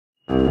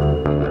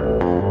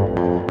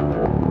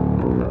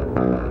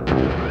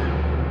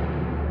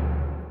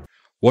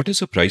What is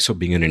the price of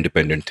being an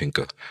independent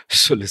thinker?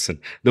 So, listen,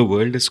 the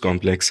world is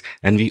complex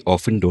and we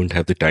often don't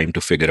have the time to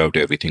figure out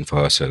everything for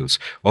ourselves.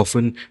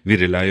 Often we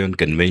rely on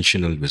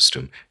conventional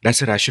wisdom.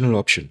 That's a rational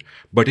option.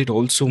 But it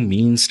also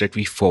means that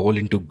we fall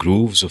into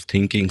grooves of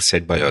thinking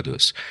set by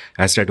others.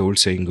 As that old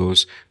saying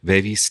goes,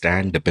 where we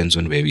stand depends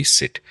on where we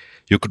sit.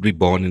 You could be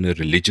born in a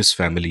religious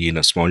family in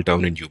a small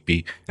town in UP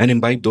and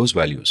imbibe those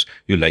values.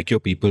 You like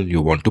your people,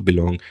 you want to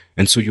belong,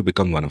 and so you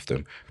become one of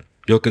them.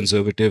 You're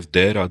conservative,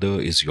 their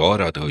other is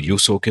your other. You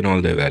soak in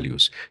all their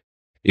values.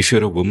 If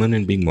you're a woman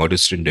and being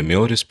modest and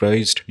demure is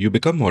prized, you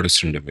become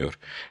modest and demure.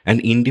 An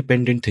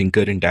independent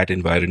thinker in that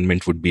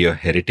environment would be a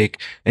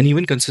heretic and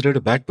even considered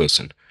a bad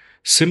person.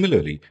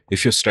 Similarly,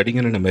 if you're studying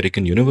in an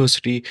American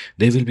university,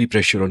 there will be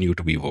pressure on you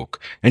to be woke.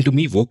 And to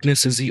me,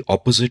 wokeness is the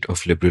opposite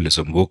of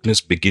liberalism.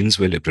 Wokeness begins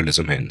where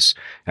liberalism ends.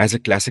 As a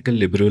classical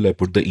liberal, I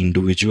put the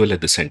individual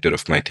at the center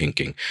of my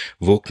thinking.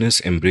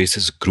 Wokeness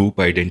embraces group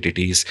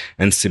identities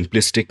and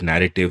simplistic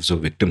narratives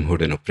of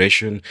victimhood and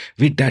oppression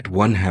with that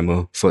one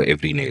hammer for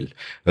every nail.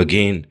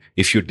 Again,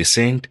 if you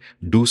dissent,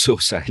 do so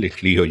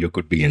silently or you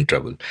could be in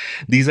trouble.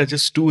 These are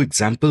just two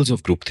examples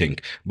of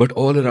groupthink, but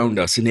all around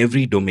us, in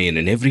every domain,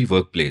 in every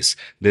workplace,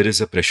 there is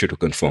a pressure to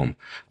conform.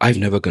 I've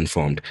never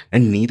conformed,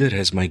 and neither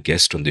has my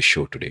guest on this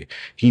show today.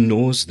 He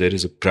knows there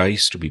is a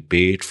price to be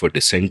paid for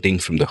dissenting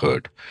from the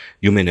herd.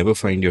 You may never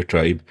find your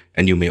tribe,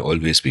 and you may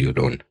always be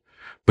alone.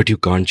 But you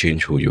can't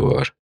change who you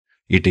are.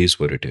 It is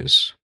what it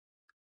is.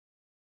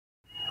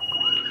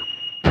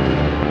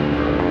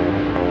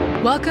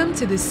 Welcome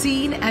to The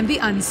Seen and the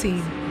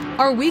Unseen,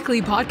 our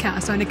weekly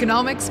podcast on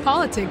economics,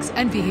 politics,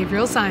 and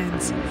behavioral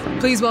science.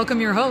 Please welcome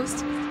your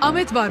host,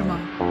 Amit Varma.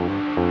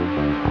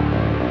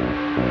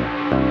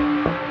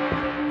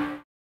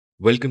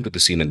 Welcome to The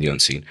Seen and the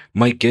Unseen.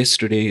 My guest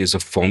today is a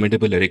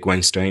formidable Eric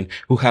Weinstein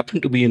who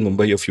happened to be in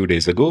Mumbai a few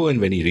days ago,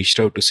 and when he reached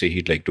out to say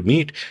he'd like to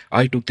meet,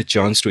 I took the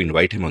chance to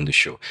invite him on the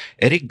show.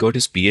 Eric got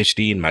his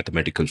PhD in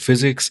mathematical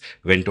physics,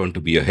 went on to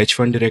be a hedge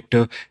fund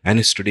director, and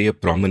is today a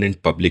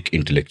prominent public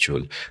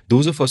intellectual.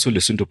 Those of us who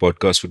listen to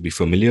podcasts would be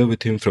familiar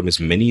with him from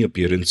his many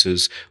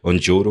appearances on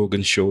Joe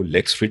Rogan's show,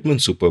 Lex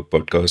Fridman's Superb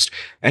Podcast,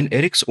 and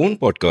Eric's own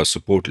podcast, The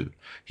Portal.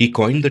 He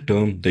coined the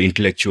term the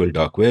intellectual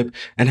dark web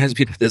and has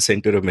been at the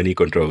center of many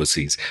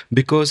controversies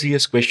because he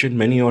has questioned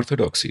many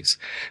orthodoxies.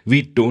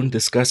 We don't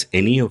discuss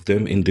any of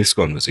them in this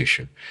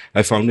conversation.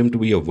 I found him to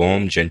be a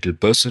warm, gentle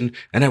person,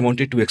 and I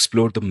wanted to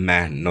explore the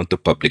man, not the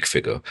public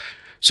figure.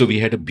 So we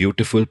had a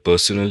beautiful,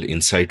 personal,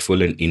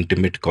 insightful, and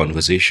intimate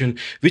conversation,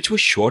 which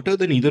was shorter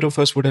than either of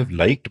us would have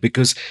liked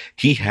because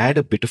he had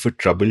a bit of a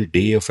troubled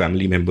day. A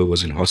family member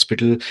was in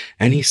hospital,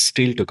 and he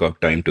still took out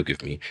time to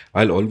give me.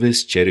 I'll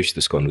always cherish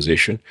this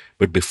conversation.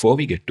 But before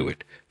we get to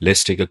it,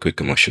 let's take a quick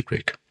commercial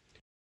break.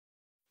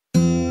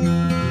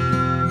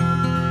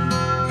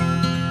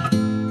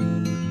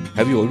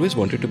 Have you always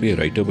wanted to be a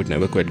writer but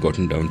never quite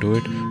gotten down to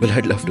it? Well,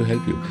 I'd love to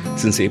help you.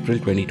 Since April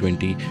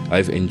 2020,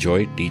 I've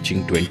enjoyed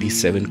teaching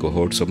 27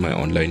 cohorts of my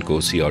online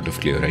course, The Art of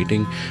Clear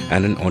Writing,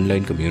 and an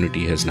online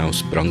community has now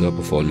sprung up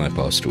of all my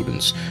past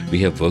students.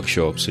 We have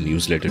workshops, a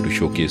newsletter to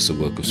showcase the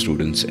work of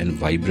students, and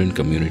vibrant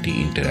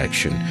community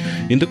interaction.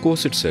 In the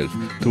course itself,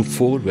 through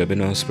 4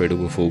 webinars spread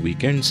over 4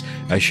 weekends,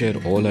 I share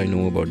all I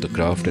know about the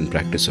craft and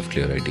practice of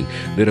clear writing.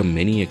 There are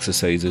many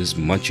exercises,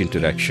 much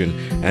interaction,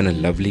 and a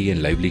lovely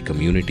and lively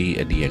community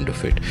at the end of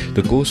it.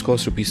 The course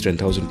costs rupees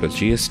 10,000 plus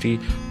GST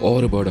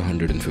or about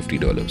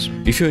 $150.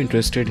 If you're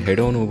interested, head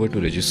on over to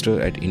register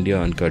at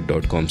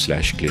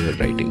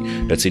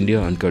indiauncut.com/clearwriting. That's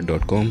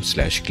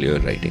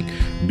indiauncut.com/clearwriting.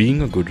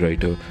 Being a good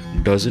writer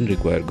doesn't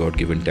require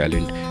God-given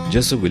talent,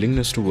 just a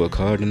willingness to work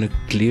hard and a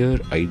clear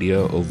idea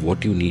of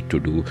what you need to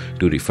do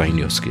to refine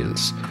your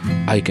skills.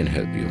 I can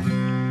help you.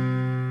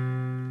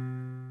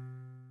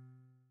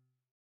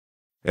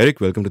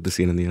 Eric, welcome to The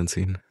Seen and the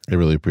Unseen. I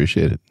really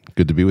appreciate it.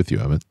 Good to be with you,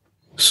 Amit.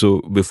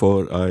 So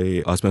before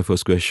I ask my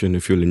first question,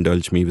 if you'll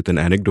indulge me with an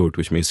anecdote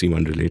which may seem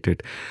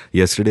unrelated.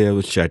 Yesterday I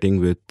was chatting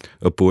with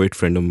a poet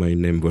friend of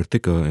mine named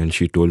Vartika, and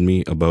she told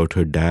me about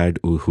her dad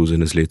who's in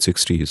his late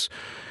 60s.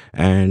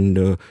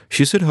 And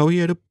she said how he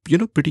had a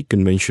pretty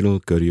conventional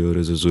career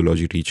as a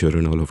zoology teacher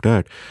and all of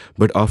that.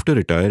 But after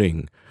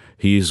retiring,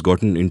 he's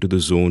gotten into the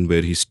zone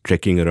where he's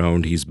trekking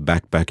around, he's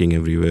backpacking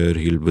everywhere,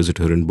 he'll visit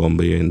her in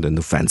Bombay and then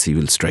the fancy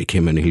will strike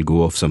him and he'll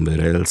go off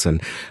somewhere else.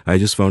 And I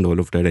just found all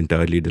of that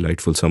entirely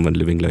delightful, someone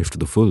living life to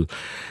the full.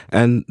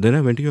 And then I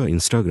went to your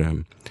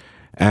Instagram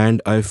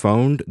and I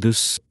found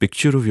this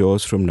picture of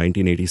yours from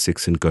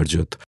 1986 in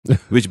Karjat,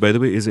 which, by the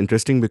way, is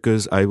interesting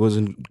because I was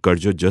in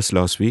Karjat just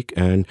last week,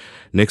 and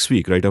next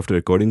week, right after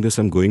recording this,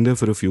 I'm going there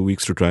for a few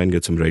weeks to try and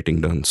get some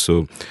writing done.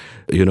 So,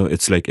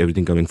 it's like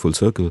everything coming full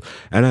circle.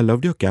 And I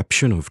loved your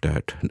caption of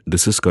that.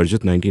 This is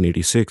Karjat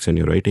 1986, and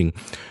you're writing,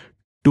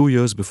 2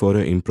 years before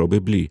I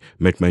improbably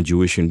met my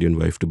Jewish Indian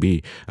wife to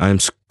be, I am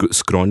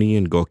scrawny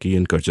and gawky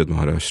in Karjat,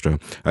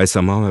 Maharashtra. I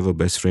somehow have a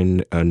best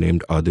friend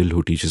named Adil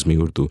who teaches me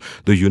Urdu.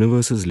 The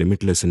universe is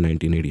limitless in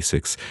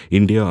 1986.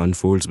 India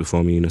unfolds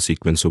before me in a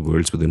sequence of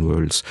worlds within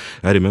worlds.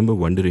 I remember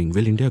wondering,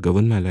 will India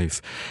govern my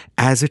life?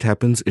 As it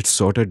happens, it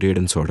sorta did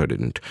and sorta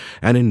didn't.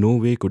 And in no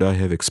way could I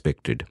have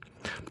expected.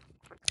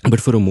 But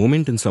for a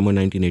moment in summer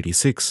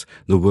 1986,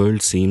 the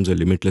world seems a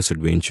limitless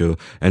adventure,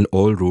 and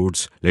all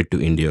roads led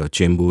to India,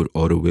 Chembur,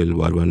 Auroville,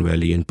 Warwan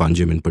Valley, and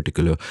Panjim in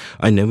particular.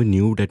 I never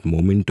knew that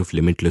moment of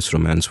limitless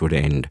romance would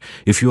end.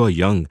 If you are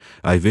young,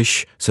 I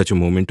wish such a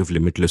moment of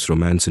limitless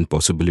romance and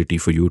possibility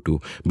for you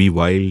to be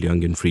wild,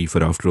 young, and free,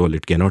 for after all,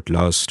 it cannot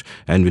last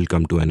and will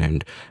come to an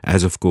end,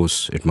 as of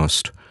course it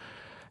must.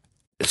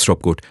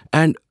 Stop quote.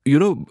 And,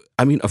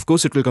 I mean, of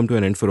course, it will come to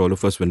an end for all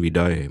of us when we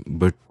die.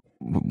 But,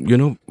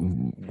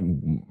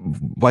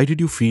 why did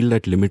you feel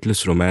that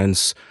limitless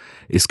romance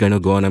is kind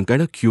of gone? I'm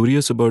kind of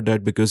curious about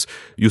that because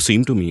you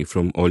seem to me,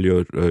 from all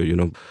your,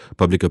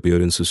 public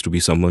appearances, to be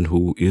someone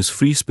who is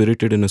free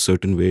spirited in a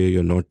certain way.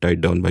 You're not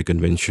tied down by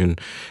convention.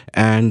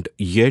 And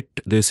yet,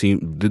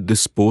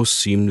 this post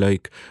seemed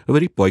like a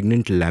very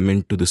poignant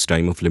lament to this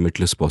time of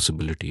limitless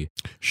possibility.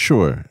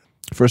 Sure.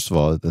 First of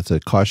all, that's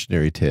a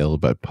cautionary tale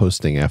about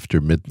posting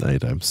after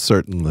midnight. I'm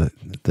certain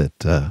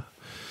that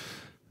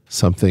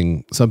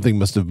something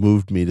must have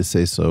moved me to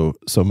say so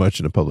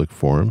much in a public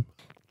forum.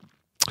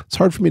 It's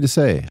hard for me to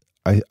say.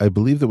 I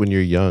believe that when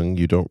you're young,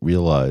 you don't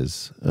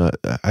realize.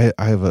 I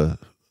have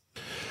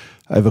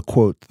a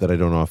quote that I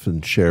don't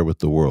often share with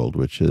the world,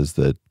 which is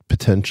that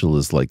potential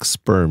is like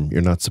sperm.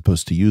 You're not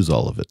supposed to use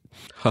all of it.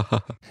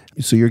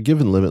 So you're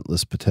given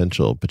limitless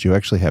potential, but you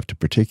actually have to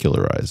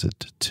particularize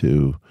it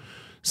to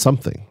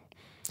something.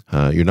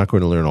 You're not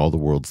going to learn all the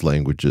world's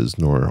languages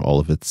nor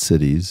all of its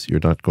cities. You're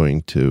not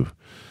going to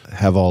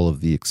have all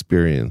of the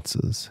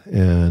experiences.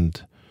 And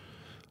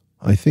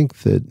I think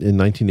that in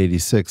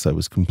 1986, I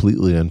was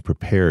completely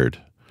unprepared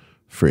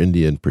for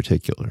India in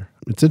particular.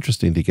 It's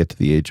interesting to get to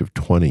the age of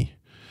 20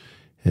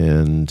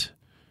 and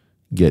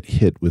get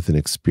hit with an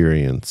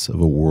experience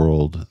of a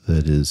world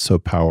that is so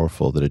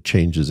powerful that it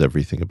changes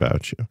everything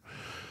about you.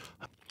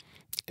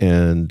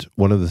 And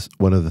one of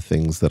the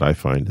things that I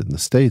find in the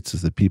States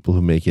is that people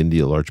who make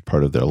India a large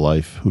part of their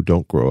life, who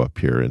don't grow up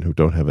here and who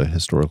don't have a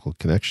historical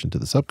connection to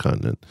the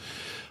subcontinent,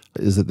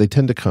 is that they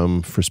tend to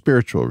come for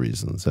spiritual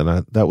reasons.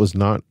 And that was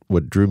not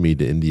what drew me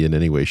to India in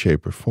any way,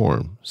 shape, or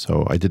form.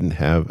 So I've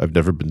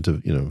never been to,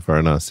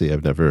 Varanasi.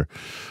 I've never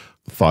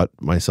thought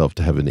myself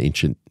to have an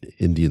ancient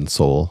Indian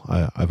soul.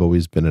 I've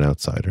always been an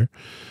outsider.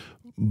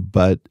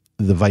 But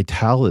the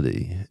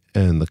vitality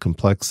and the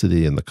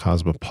complexity and the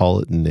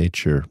cosmopolitan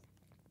nature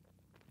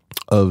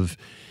of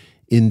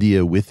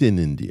India within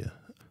India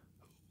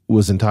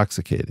was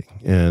intoxicating.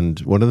 And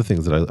one of the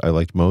things that I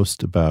liked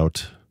most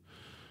about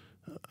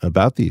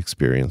the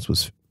experience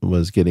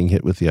was getting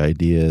hit with the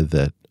idea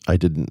that I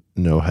didn't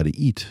know how to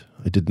eat.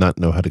 I did not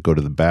know how to go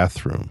to the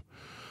bathroom.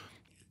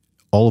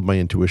 All of my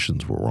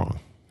intuitions were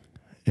wrong.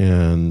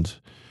 And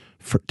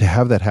to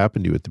have that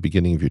happen to you at the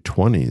beginning of your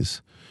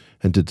 20s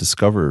and to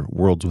discover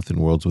worlds within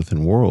worlds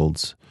within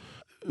worlds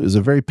is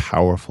a very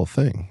powerful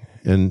thing.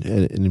 And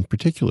in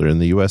particular, in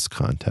the U.S.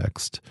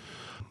 context,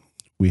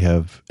 we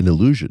have an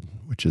illusion,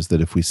 which is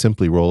that if we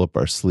simply roll up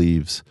our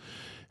sleeves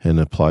and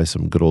apply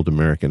some good old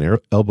American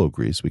elbow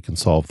grease, we can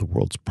solve the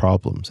world's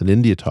problems. And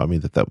India taught me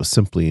that was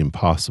simply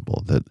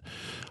impossible, that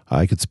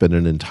I could spend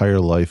an entire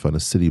life on a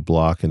city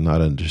block and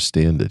not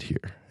understand it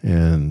here.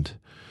 And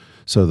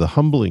so the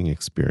humbling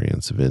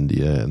experience of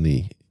India and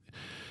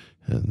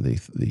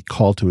the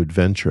call to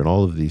adventure and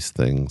all of these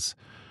things,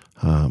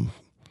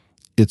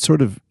 it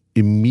sort of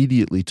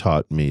immediately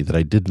taught me that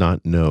I did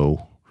not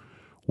know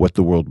what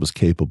the world was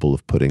capable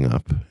of putting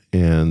up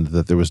and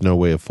that there was no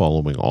way of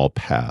following all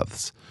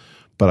paths.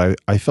 But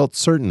I felt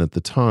certain at the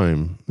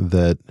time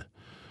that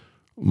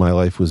my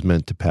life was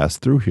meant to pass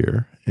through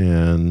here,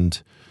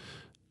 and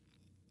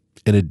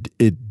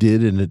it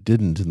did and it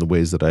didn't in the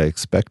ways that I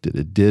expected.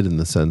 It did in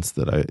the sense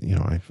that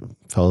I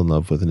fell in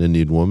love with an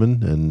Indian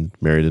woman and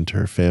married into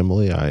her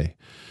family. I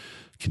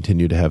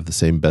continue to have the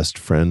same best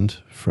friend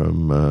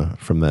from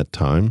that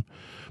time.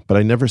 But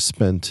I never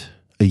spent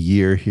a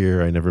year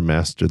here. I never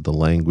mastered the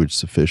language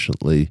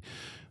sufficiently.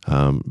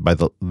 By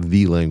the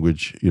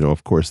language,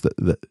 of course,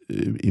 that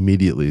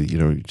immediately,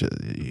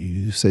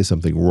 you say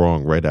something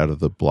wrong right out of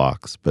the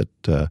blocks. But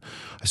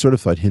I sort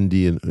of thought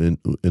Hindi and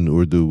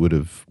Urdu would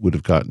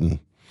have gotten.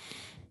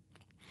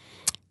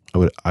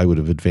 I would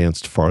have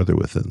advanced farther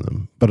within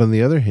them. But on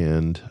the other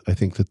hand, I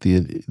think that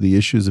the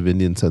issues of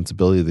Indian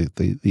sensibility,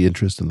 the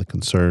interest and the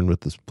concern with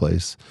this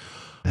place,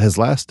 has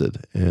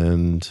lasted.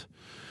 And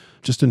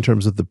just in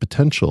terms of the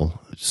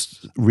potential,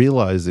 just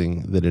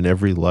realizing that in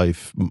every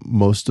life,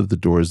 most of the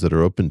doors that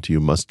are open to you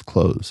must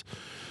close,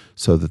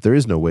 so that there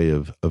is no way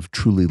of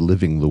truly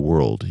living the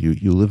world.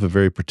 You live a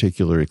very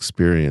particular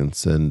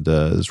experience. And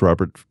as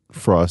Robert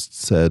Frost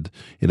said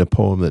in a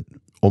poem that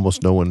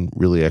almost no one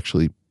really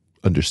actually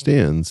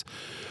understands,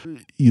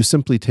 you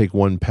simply take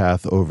one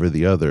path over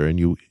the other, and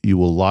you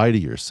will lie to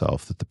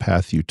yourself that the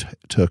path you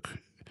took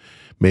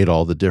made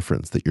all the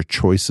difference, that your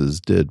choices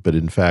did. But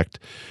in fact,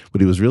 what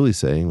he was really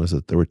saying was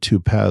that there were two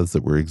paths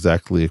that were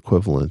exactly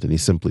equivalent, and he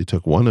simply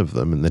took one of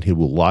them, and then he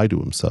will lie to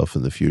himself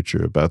in the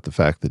future about the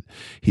fact that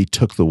he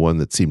took the one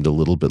that seemed a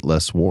little bit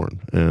less worn.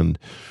 And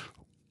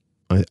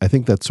I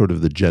think that's sort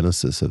of the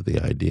genesis of the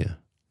idea.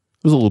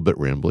 It was a little bit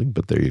rambling,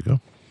 but there you go.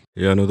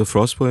 Yeah, no, the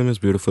Frost poem is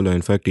beautiful. I,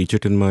 in fact, teach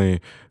it in my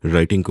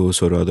writing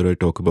course, or rather, I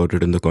talk about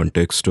it in the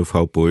context of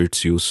how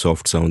poets use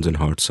soft sounds and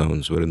hard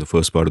sounds. Where in the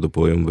first part of the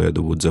poem, where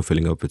the woods are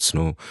filling up with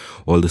snow,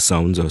 all the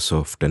sounds are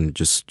soft, and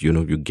just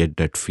you get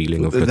that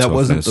feeling of that That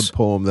wasn't softness. the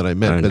poem that I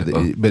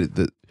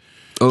meant,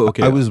 Oh,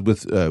 okay.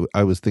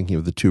 I was thinking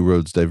of the two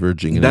roads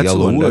diverging in a That's the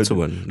yellow one. wood. That's the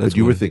one. But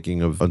you were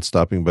thinking of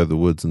Unstopping by the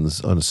Woods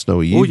on a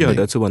snowy Oh evening. yeah,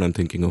 that's the one I'm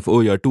thinking of.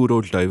 Oh yeah, two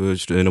roads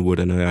diverged in a wood,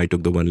 and I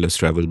took the one less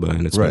traveled by,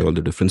 and it's made Right. all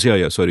the difference. Yeah,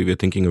 yeah. Sorry, we're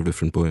thinking of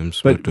different poems.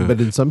 But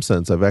in some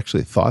sense, I've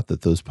actually thought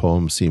that those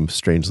poems seem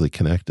strangely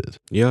connected.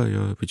 yeah,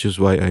 which is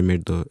why I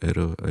made the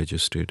error I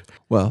just did.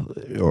 Well,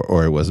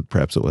 or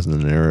perhaps it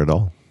wasn't an error at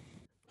all.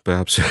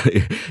 Perhaps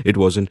it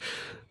wasn't.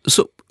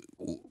 So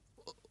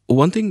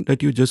one thing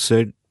that you just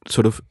said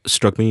sort of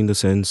struck me in the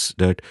sense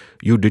that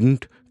you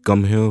didn't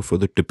come here for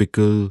the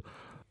typical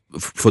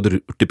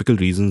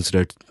reasons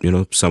that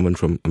someone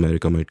from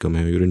America might come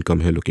here. You didn't come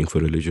here looking for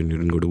religion. You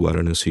didn't go to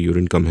Varanasi. You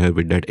didn't come here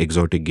with that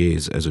exotic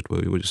gaze, as it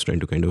were. You were just trying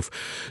to kind of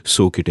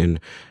soak it in.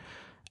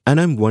 And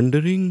I'm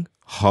wondering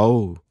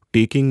how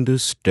taking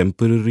this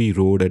temporary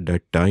road at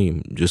that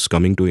time, just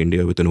coming to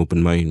India with an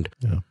open mind,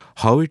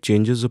 how it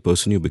changes the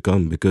person you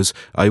become. Because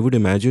I would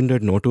imagine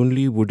that not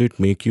only would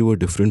it make you a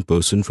different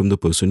person from the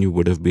person you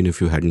would have been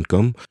if you hadn't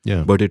come,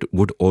 but it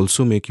would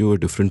also make you a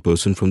different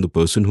person from the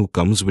person who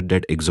comes with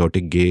that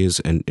exotic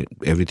gaze and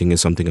everything is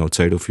something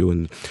outside of you,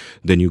 and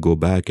then you go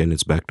back and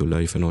it's back to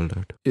life and all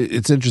that.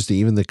 It's interesting.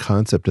 Even the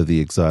concept of the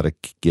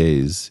exotic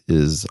gaze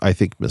is, I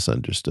think,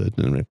 misunderstood.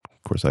 And of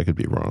course, I could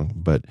be wrong,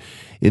 but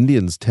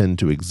Indians tend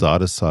to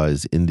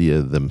exoticize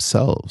India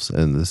themselves.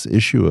 And this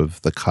issue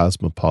of the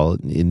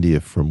cosmopolitan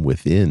India from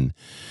within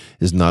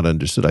is not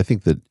understood. I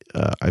think that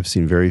I've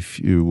seen very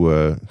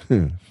few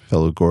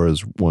fellow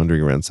Goras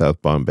wandering around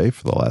South Bombay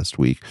for the last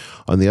week.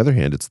 On the other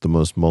hand, it's the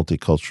most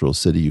multicultural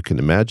city you can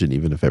imagine,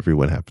 even if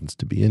everyone happens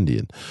to be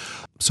Indian.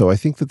 So I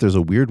think that there's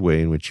a weird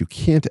way in which you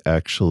can't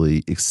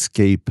actually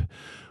escape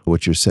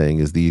what you're saying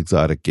is the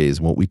exotic gaze.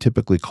 And what we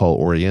typically call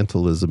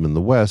Orientalism in the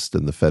West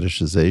and the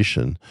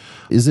fetishization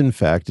is in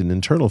fact an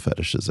internal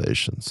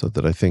fetishization. So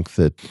that I think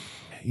that,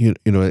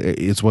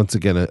 it's once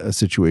again a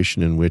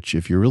situation in which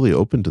if you're really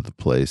open to the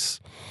place,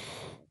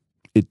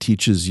 it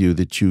teaches you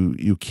that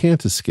you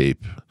can't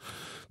escape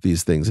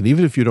these things. And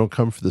even if you don't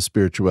come for the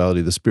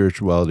spirituality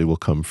will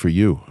come for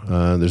you.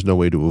 There's no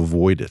way to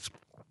avoid it.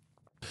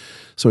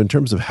 So in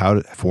terms of how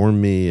to form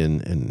me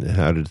and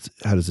how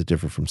does it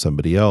differ from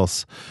somebody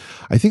else,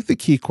 I think the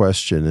key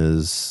question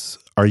is,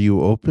 are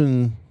you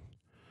open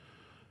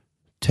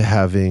to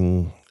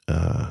having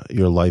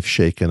your life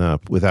shaken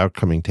up without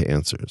coming to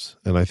answers?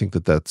 And I think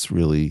that's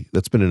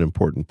been an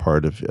important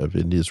part of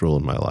India's role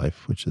in my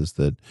life, which is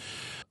that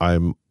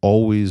I'm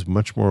always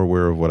much more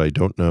aware of what I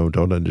don't know,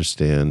 don't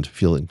understand,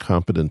 feel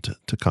incompetent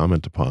to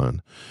comment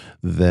upon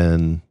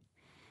than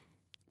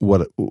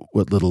what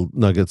little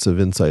nuggets of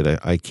insight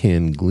I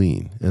can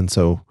glean. And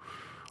so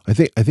I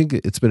think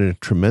it's been a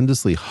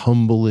tremendously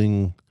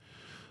humbling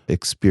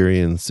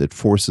experience. It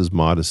forces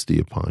modesty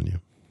upon you.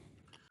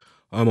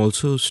 I'm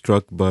also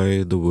struck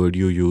by the word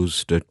you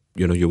used, that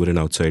you were an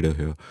outsider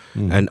here.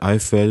 And I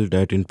felt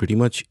that in pretty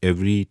much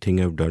everything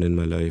I've done in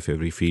my life,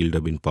 every field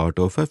I've been part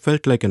of, I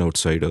felt like an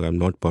outsider. I'm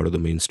not part of the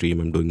mainstream.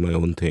 I'm doing my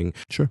own thing.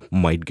 Sure.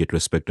 Might get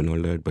respect and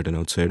all that, but an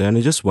outsider. And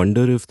I just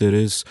wonder if there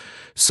is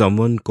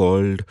someone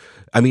called,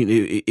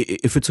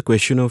 if it's a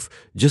question of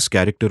just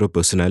character or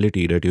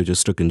personality, that you're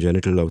just a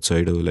congenital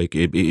outsider. Like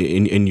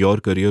in your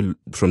career,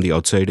 from the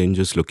outside in,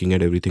 just looking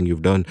at everything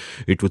you've done,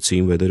 it would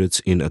seem, whether it's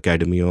in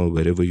academia or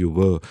wherever you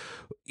were,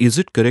 is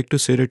it correct to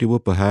say that you were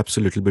perhaps a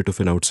little bit of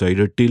an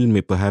outsider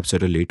till perhaps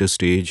at a later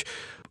stage,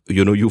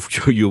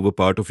 you were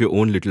part of your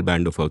own little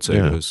band of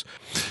outsiders?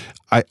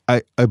 Yeah.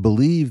 I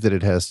believe that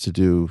it has to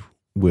do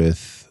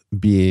with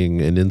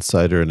being an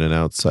insider and an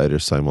outsider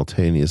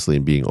simultaneously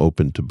and being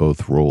open to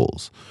both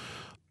roles.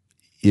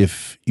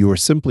 If you are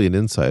simply an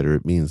insider,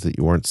 it means that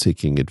you aren't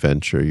seeking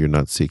adventure. You're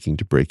not seeking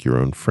to break your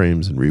own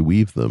frames and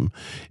reweave them.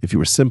 If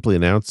you are simply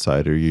an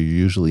outsider, you're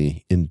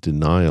usually in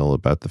denial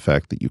about the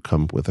fact that you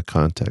come with a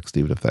context,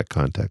 even if that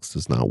context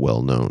is not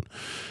well known.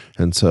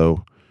 And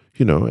so,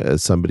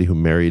 as somebody who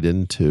married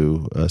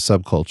into a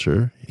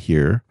subculture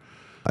here,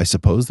 I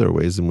suppose there are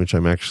ways in which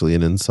I'm actually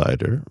an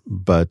insider,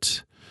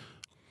 but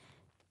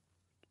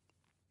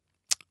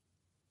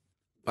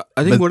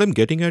I think But what I'm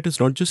getting at is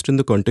not just in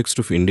the context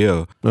of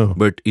India, no,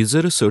 but is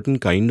there a certain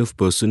kind of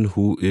person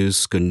who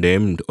is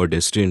condemned or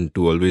destined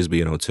to always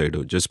be an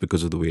outsider just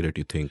because of the way that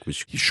you think?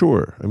 Which,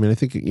 sure. I mean, I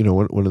think,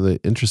 one of the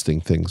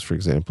interesting things, for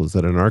example, is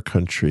that in our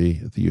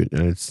country, the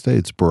United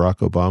States,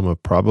 Barack Obama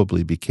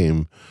probably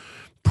became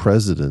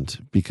president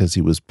because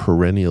he was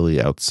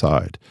perennially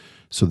outside.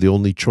 So the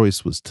only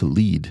choice was to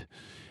lead.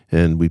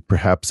 And we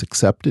perhaps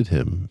accepted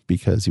him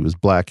because he was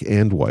black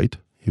and white.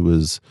 He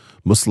was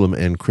Muslim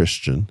and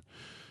Christian.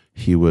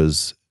 He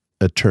was,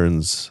 at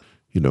turns,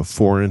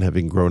 foreign,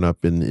 having grown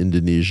up in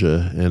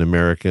Indonesia, and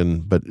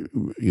American, but,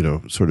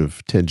 sort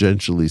of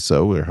tangentially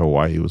so, where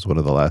Hawaii was one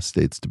of the last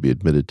states to be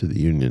admitted to the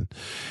Union.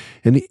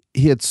 And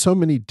he had so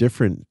many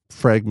different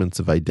fragments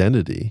of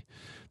identity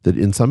that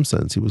in some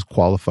sense he was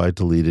qualified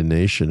to lead a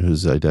nation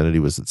whose identity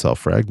was itself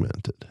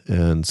fragmented.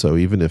 And so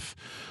even if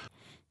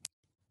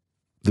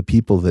the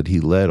people that he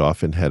led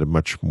often had a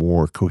much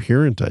more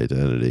coherent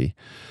identity,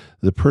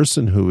 the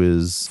person who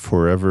is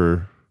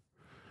forever,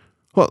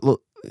 well,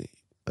 look,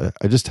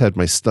 I just had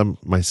my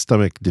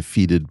stomach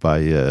defeated by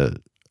a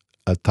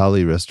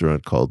Thali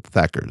restaurant called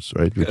Thacker's,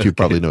 right? Which you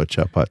probably know,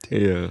 chapati.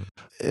 yeah.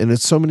 And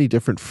it's so many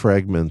different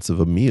fragments of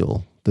a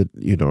meal that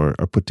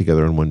are put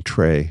together on one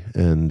tray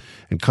and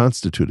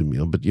constitute a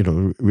meal. But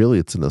really,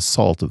 it's an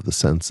assault of the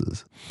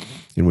senses,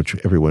 in which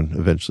everyone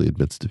eventually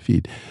admits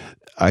defeat.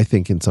 I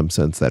think, in some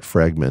sense, that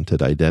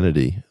fragmented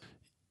identity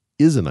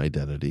is an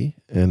identity,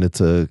 and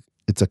it's a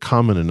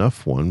common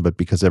enough one. But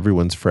because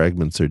everyone's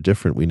fragments are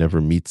different, we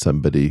never meet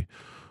somebody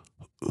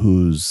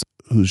whose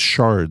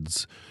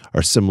shards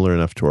are similar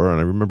enough to our own.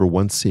 I remember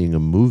once seeing a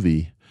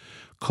movie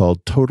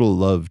called Total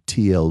Love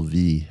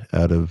TLV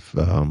out of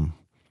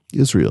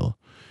Israel.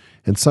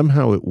 And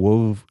somehow it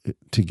wove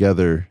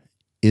together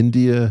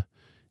India,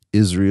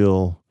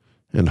 Israel,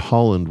 and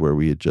Holland, where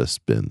we had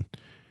just been.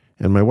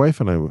 And my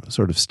wife and I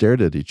sort of stared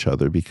at each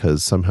other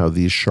because somehow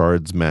these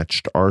shards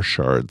matched our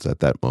shards at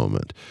that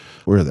moment.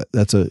 Where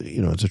it's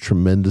a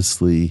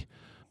tremendously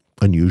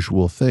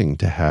unusual thing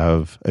to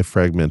have a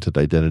fragmented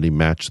identity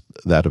match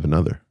that of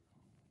another.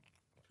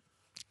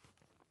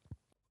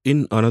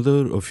 In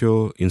another of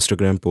your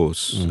Instagram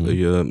posts,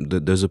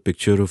 there's a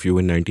picture of you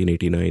in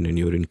 1989 and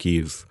you're in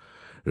Kyiv,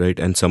 right?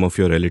 And some of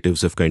your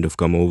relatives have kind of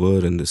come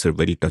over, and it's a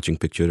very touching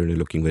picture, and you're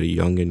looking very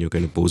young and you're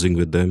kind of posing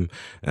with them.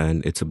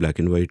 And it's a black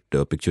and white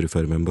picture, if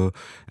I remember.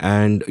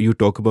 And you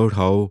talk about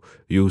how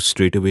you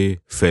straight away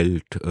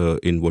felt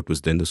in what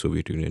was then the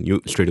Soviet Union. You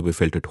straight away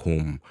felt at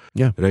home,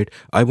 Yeah. right?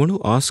 I want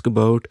to ask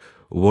about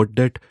what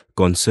that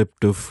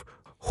concept of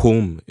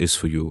home is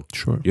for you.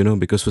 Sure.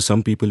 Because for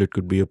some people it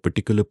could be a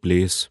particular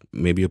place,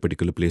 maybe a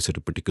particular place at a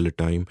particular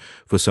time.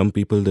 For some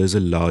people there's a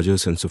larger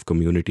sense of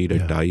community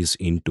that ties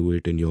into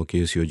it. In your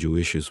case, you're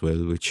Jewish as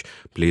well, which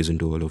plays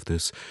into all of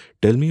this.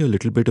 Tell me a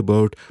little bit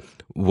about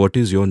what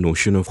is your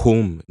notion of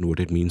home and what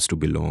it means to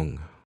belong.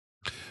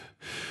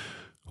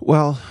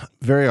 Well,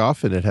 very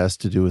often it has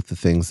to do with the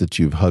things that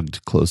you've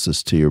hugged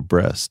closest to your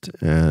breast,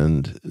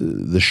 and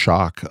the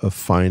shock of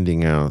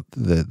finding out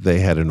that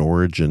they had an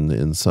origin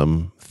in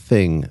some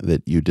thing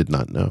that you did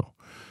not know.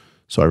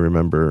 So I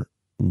remember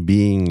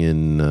being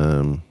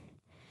in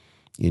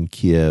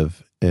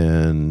Kiev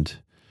and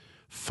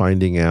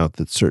finding out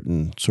that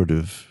certain sort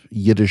of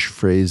Yiddish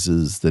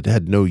phrases that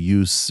had no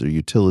use or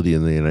utility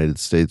in the United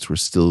States were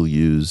still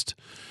used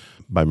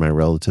by my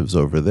relatives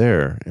over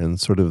there, and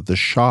sort of the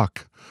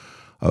shock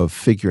of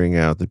figuring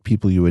out that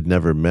people you had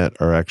never met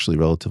are actually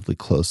relatively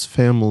close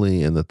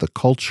family, and that the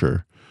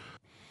culture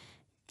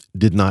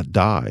did not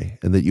die,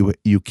 and that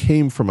you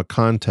came from a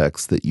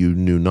context that you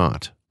knew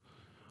not,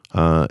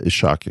 is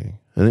shocking.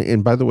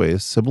 And by the way, a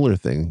similar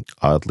thing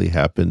oddly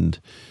happened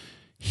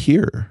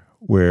here,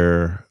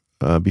 where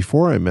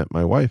before I met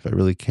my wife, I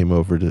really came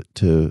over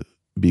to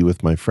be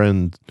with my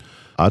friend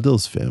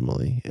Adil's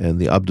family and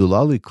the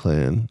Abdullali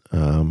clan.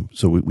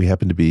 So we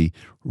happened to be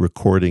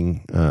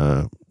recording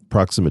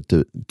proximate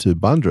to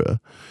Bandra,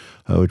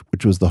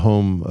 which was the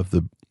home of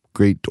the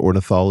great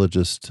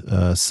ornithologist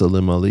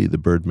Salim Ali, the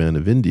Birdman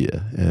of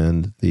India.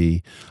 And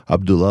the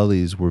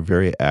Abdullalis were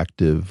very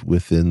active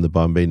within the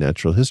Bombay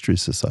Natural History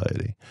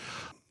Society.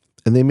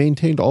 And they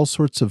maintained all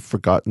sorts of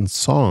forgotten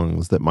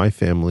songs that my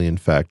family, in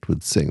fact,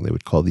 would sing. They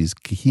would call these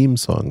Kahim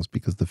songs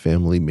because the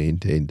family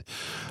maintained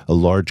a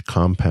large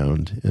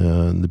compound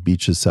on the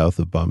beaches south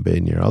of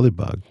Bombay near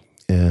Alibag.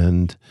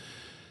 And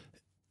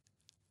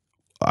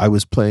I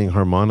was playing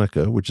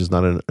harmonica, which is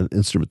not an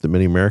instrument that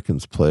many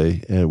Americans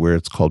play, and where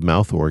it's called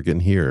mouth organ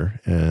here.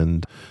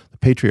 And the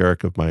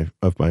patriarch of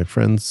my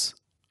friend's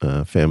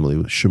family,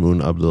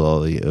 Shamoon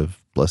Abdullali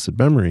of blessed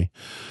memory,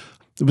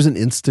 there was an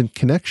instant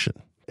connection.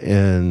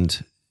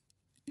 And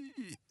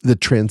the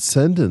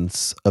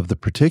transcendence of the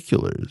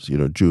particulars,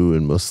 Jew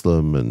and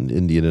Muslim and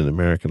Indian and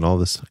American, all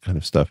this kind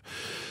of stuff,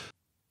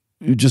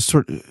 you just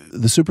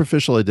the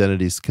superficial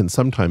identities can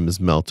sometimes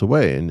melt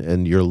away,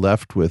 and you're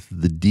left with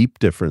the deep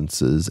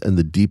differences and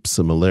the deep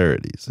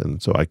similarities.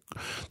 And so there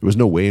was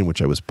no way in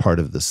which I was part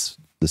of this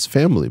this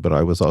family, but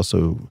I was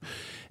also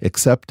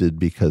accepted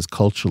because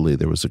culturally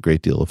there was a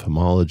great deal of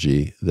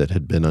homology that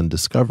had been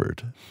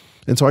undiscovered.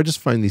 And so I just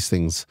find these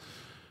things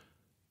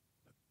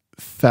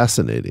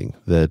fascinating,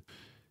 that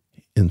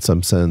in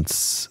some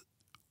sense,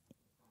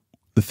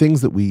 the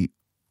things that we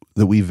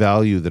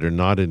value that are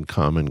not in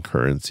common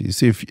currency.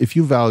 See, if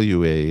you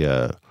value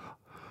a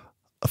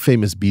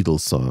famous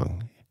Beatles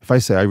song, if I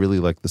say I really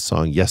like the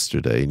song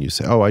Yesterday, and you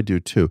say, oh, I do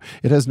too,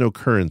 it has no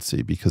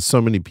currency because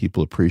so many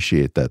people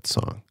appreciate that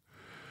song,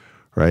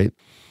 right?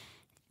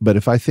 But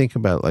if I think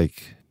about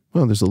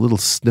well, there's a little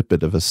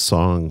snippet of a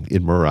song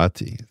in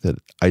Marathi that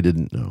I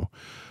didn't know,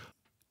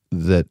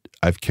 that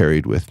I've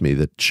carried with me,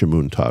 that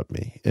Shamoon taught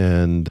me.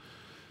 And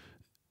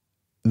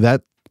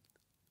that,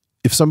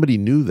 if somebody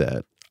knew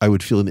that, I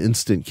would feel an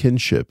instant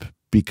kinship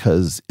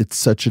because it's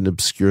such an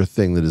obscure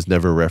thing that is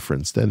never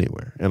referenced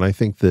anywhere. And I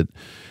think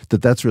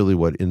that's really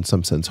what, in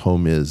some sense,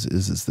 home is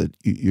that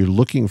you're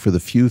looking for the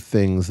few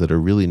things that are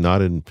really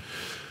not in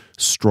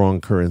strong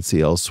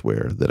currency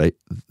elsewhere,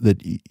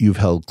 that you've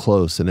held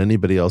close, and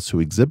anybody else who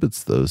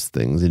exhibits those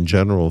things in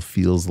general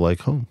feels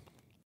like home.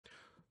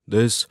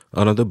 There's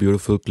another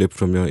beautiful clip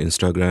from your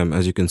Instagram.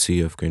 As you can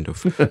see, I've kind of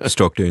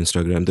stalked your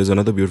Instagram. There's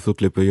another beautiful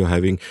clip where you're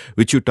having,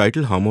 which you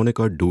title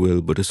Harmonica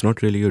Duel, but it's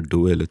not really a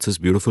duel. It's this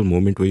beautiful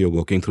moment where you're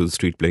walking through the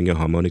street playing your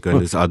harmonica and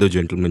this other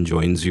gentleman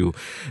joins you.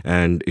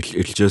 And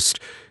it's just,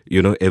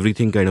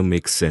 everything kind of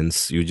makes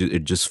sense.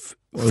 It just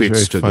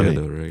fits together,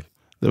 funny. Right?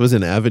 That was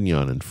in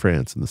Avignon in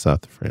France, in the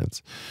south of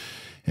France.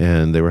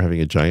 And they were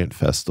having a giant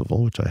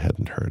festival, which I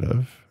hadn't heard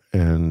of.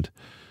 And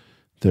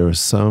there was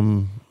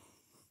some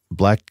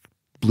black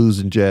blues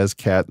and jazz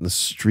cat in the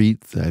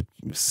street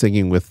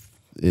singing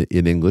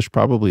in English,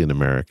 probably in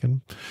American.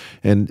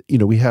 And,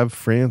 we have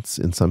France,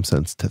 in some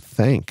sense, to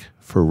thank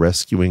for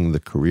rescuing the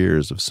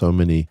careers of so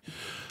many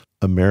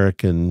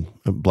American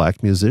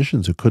black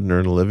musicians who couldn't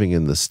earn a living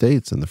in the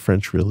States. And the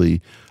French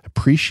really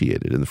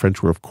appreciated it. And the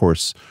French were, of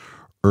course,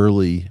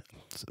 early,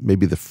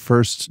 maybe the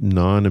first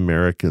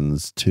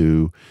non-Americans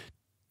to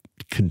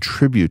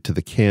contribute to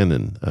the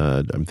canon.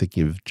 I'm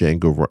thinking of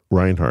Django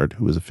Reinhardt,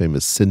 who was a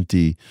famous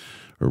Sinti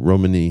or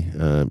Romani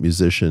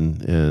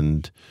musician,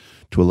 and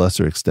to a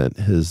lesser extent,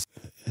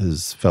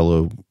 his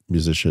fellow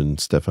musician,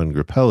 Stefan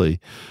Grappelli.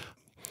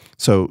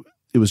 So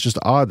it was just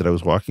odd that I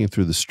was walking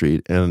through the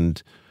street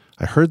and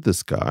I heard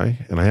this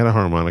guy, and I had a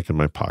harmonica in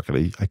my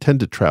pocket. I tend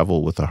to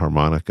travel with a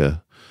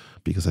harmonica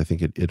because I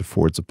think it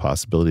affords a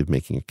possibility of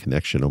making a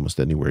connection almost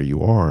anywhere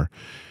you are.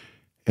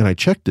 And I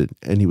checked it,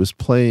 and he was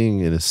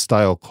playing in a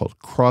style called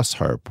cross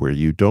harp, where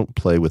you don't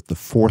play with the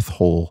fourth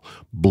hole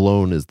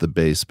blown as the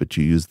bass, but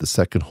you use the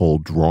second hole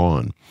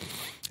drawn.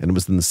 And it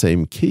was in the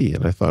same key.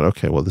 And I thought,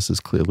 okay, well, this is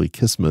clearly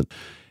Kismet.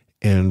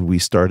 And we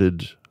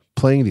started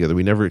playing together.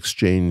 We never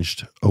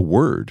exchanged a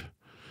word.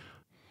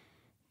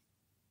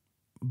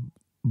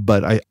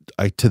 But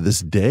I to this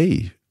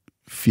day,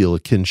 feel a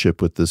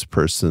kinship with this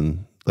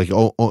person, like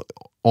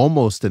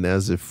almost an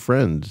as if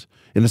friend.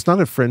 And it's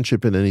not a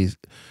friendship in any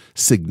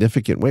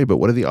significant way, but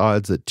what are the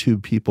odds that two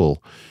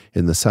people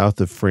in the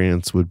south of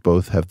France would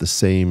both have the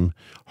same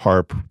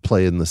harp,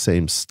 play in the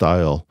same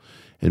style,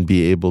 and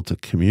be able to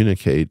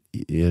communicate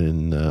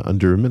in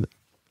under a minute?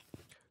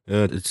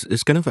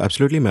 It's kind of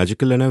absolutely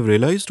magical, and I've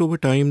realized over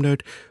time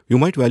that you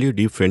might value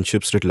deep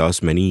friendships that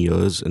last many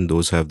years, and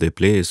those have their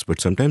place,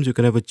 but sometimes you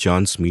can have a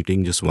chance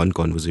meeting, just one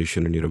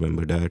conversation, and you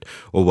remember that,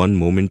 or one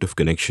moment of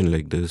connection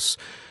like this.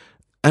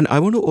 And I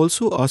want to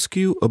also ask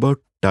you about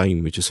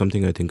time, which is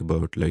something I think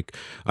about. Like,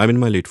 I'm in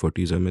my late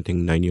 40s. I'm, I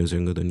think, 9 years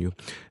younger than you.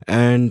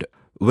 And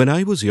when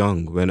I was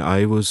young, when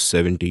I was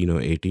 17 or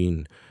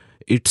 18,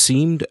 it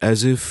seemed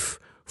as if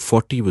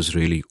 40 was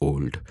really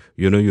old.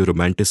 You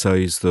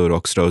romanticize the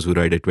rock stars who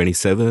died at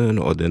 27,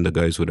 or then the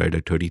guys who died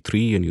at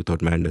 33, and you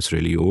thought, man, that's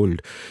really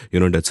old.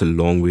 That's a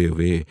long way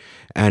away.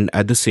 And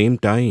at the same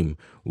time,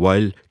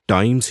 while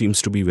time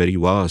seems to be very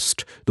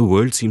vast, the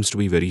world seems to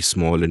be very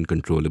small and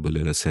controllable.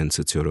 In a sense,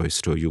 it's your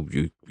oyster.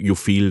 You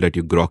feel that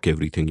you grok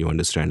everything, you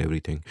understand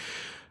everything.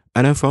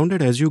 And I found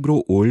that as you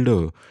grow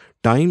older,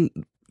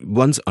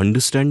 one's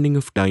understanding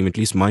of time, at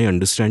least my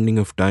understanding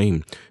of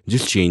time,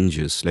 just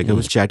changes. Like I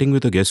was chatting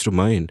with a guest of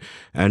mine,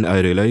 and I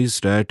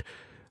realized that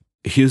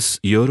his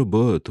year of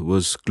birth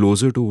was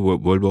closer to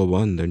World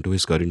War I than to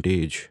his current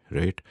age,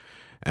 right?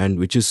 And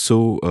which is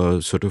so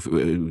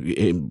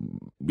in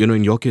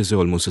your case, they're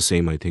almost the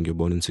same. I think you're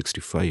born in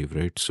 65,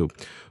 right? So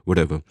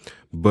whatever.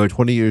 But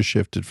 20 years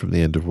shifted from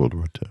the end of World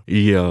War II.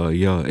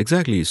 Yeah,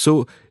 exactly.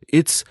 So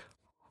it's,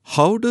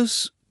 how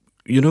does,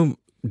 do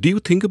you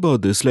think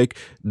about this? Like,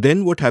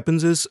 then what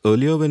happens is,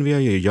 earlier when we are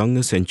young,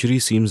 a century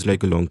seems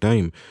like a long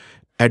time.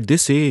 At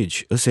this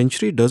age, a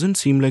century doesn't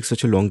seem like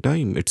such a long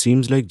time. It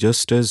seems like,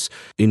 just as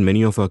in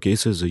many of our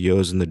cases, the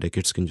years and the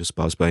decades can just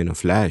pass by in a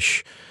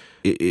flash.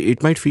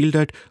 It might feel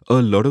that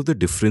a lot of the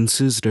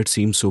differences that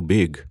seem so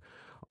big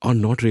are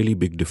not really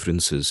big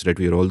differences, that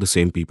we are all the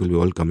same people, we're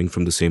all coming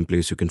from the same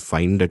place. You can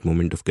find that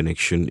moment of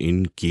connection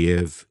in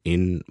Kiev,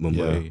 in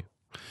Mumbai.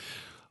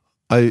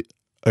 Yeah.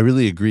 I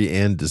really agree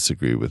and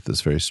disagree with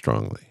this very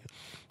strongly.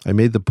 I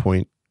made the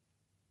point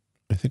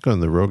I think on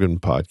the Rogan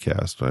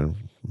podcast,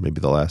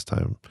 maybe the last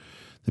time,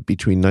 that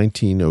between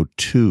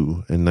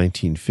 1902 and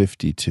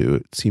 1952,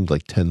 it seemed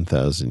like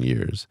 10,000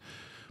 years.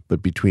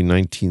 But between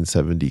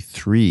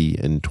 1973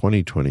 and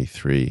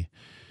 2023,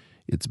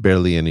 it's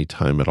barely any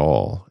time at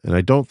all. And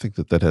I don't think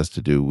that that has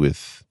to do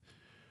with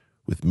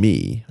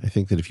me. I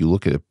think that if you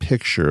look at a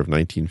picture of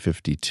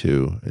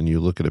 1952 and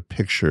you look at a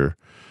picture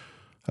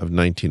of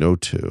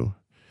 1902,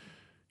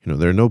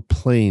 there are no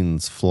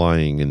planes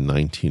flying in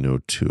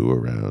 1902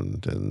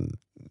 around, and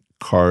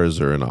cars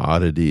are an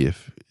oddity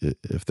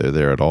if they're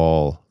there at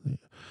all.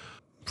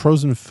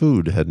 Frozen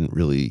food hadn't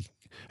really,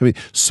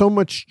 so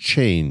much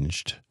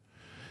changed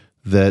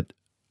that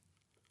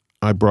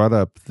I brought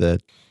up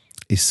that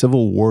a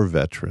Civil War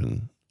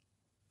veteran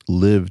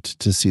lived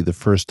to see the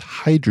first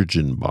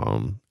hydrogen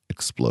bomb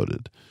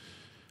exploded.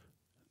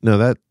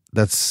 Now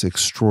that's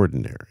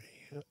extraordinary.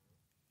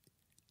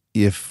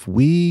 If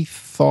we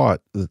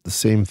thought that the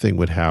same thing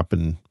would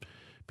happen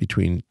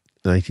between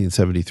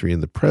 1973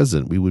 and the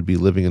present, we would be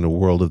living in a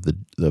world of the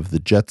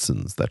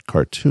Jetsons, that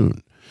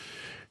cartoon.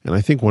 And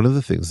I think one of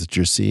the things that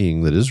you're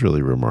seeing that is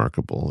really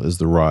remarkable is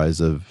the rise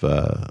of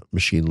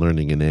machine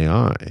learning and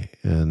AI.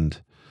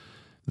 And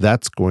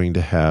that's going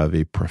to have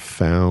a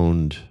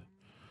profound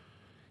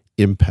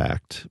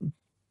impact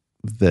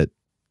that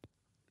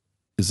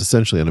is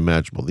essentially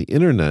unimaginable. The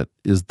internet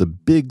is the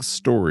big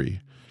story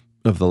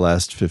of the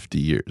last 50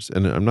 years.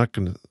 And I'm not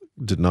going to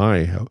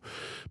deny how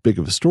big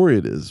of a story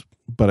it is,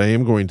 but I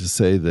am going to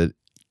say that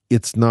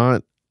it's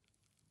not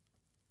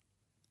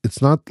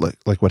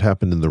like what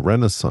happened in the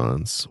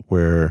Renaissance,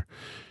 where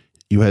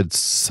you had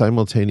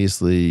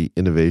simultaneously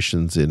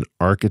innovations in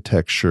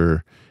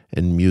architecture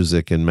and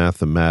music and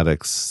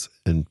mathematics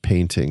and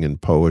painting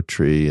and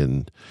poetry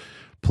and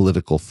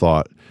political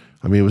thought.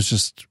 It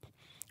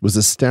was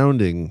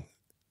astounding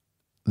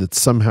that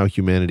somehow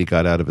humanity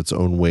got out of its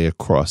own way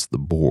across the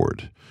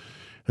board.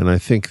 And I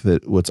think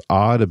that what's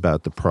odd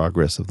about the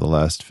progress of the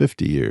last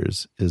 50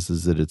 years is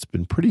that it's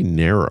been pretty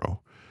narrow.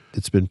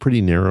 It's been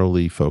pretty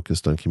narrowly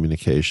focused on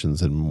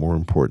communications and, more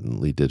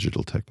importantly,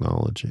 digital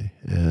technology.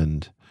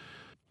 And,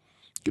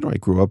 I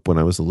grew up when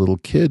I was a little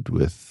kid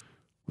with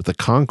a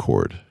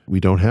Concorde. We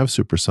don't have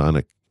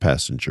supersonic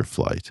passenger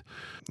flight.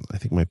 I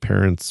think my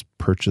parents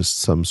purchased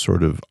some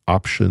sort of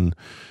option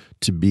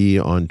to be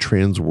on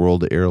Trans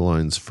World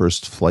Airlines'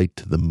 first flight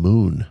to the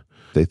moon.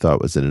 They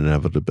thought was an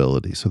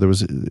inevitability. So there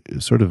was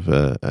sort of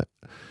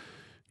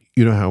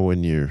how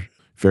when you're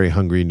very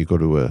hungry and you go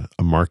to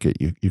a market,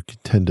 you can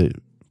tend to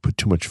put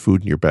too much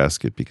food in your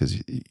basket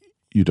because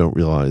you don't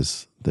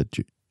realize that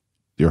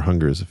your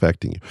hunger is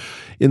affecting you.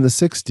 In the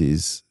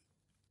 60s,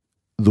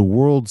 the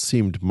world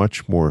seemed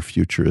much more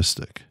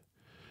futuristic.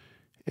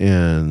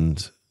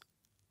 And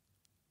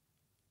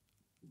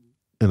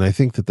I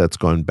think that that's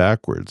gone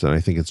backwards, and I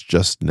think it's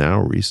just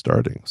now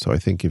restarting. So I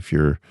think if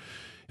you're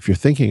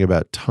thinking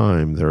about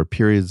time, there are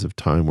periods of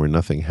time where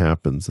nothing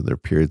happens, and there are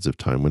periods of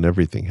time when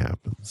everything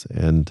happens.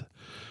 And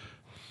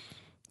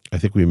I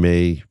think we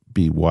may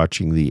be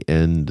watching the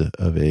end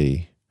of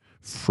a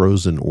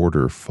frozen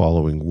order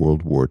following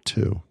World War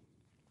II.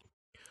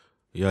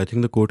 Yeah, I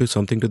think the quote is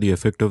something to the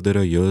effect of there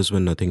are years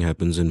when nothing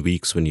happens and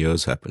weeks when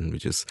years happen,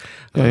 which is...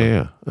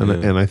 Yeah.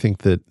 And I think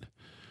that,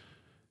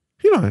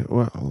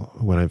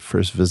 when I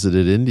first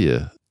visited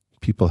India,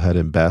 people had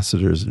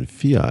ambassadors and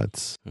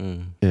Fiats.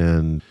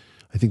 And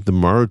I think the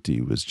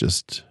Maruti was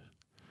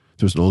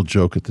there was an old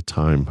joke at the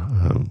time,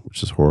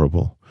 which is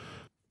horrible.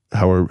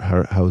 How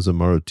is a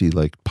Maruti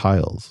like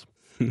piles?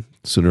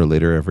 Sooner or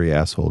later, every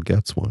asshole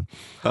gets one.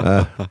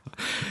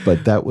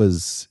 But that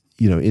was,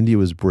 India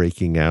was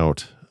breaking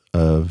out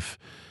of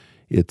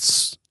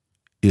its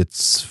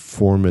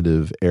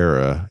formative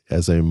era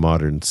as a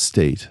modern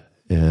state.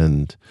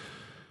 And,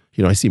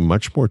 I see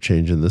much more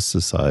change in this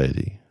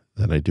society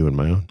than I do in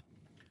my own.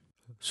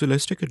 So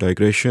let's take a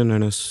digression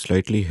and a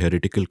slightly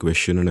heretical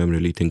question, and I'm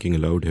really thinking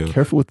aloud here.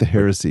 Careful with the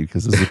heresy,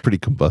 because this is a pretty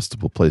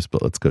combustible place,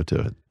 but let's go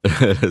to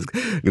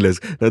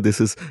it. Now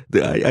this is,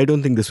 I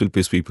don't think this will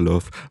piss people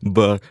off,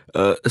 but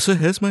so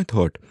here's my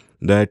thought,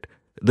 that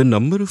the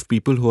number of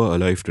people who are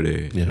alive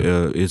today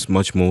is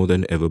much more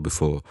than ever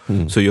before.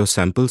 So your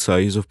sample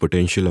size of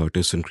potential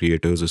artists and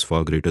creators is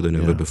far greater than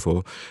ever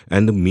before.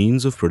 And the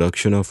means of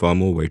production are far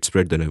more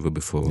widespread than ever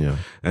before.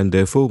 And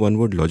therefore, one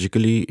would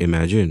logically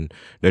imagine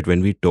that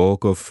when we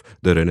talk of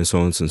the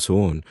Renaissance and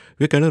so on,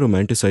 we're kind of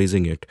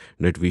romanticizing it,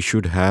 that we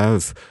should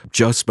have,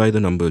 just by the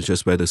numbers,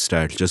 just by the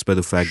stats, just by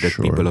the fact that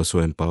people are so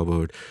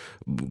empowered,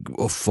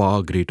 a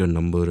far greater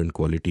number and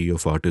quality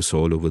of artists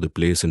all over the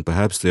place, and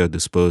perhaps they are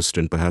dispersed,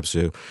 and perhaps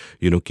they're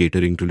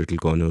catering to little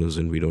corners,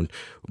 and we don't.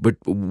 But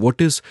what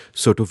is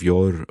sort of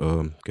your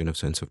kind of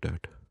sense of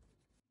that?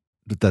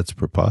 But that's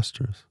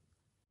preposterous.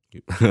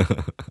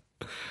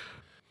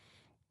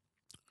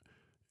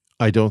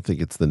 I don't think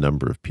it's the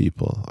number of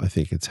people. I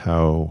think it's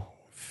how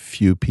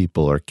few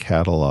people are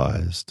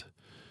catalyzed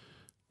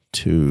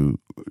to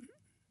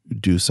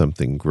do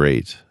something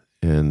great,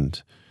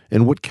 and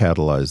what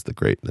catalyzed the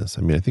greatness.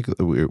 I think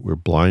we're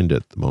blind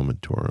at the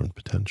moment to our own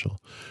potential,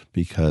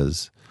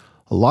 because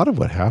A lot of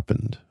what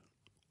happened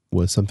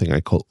was something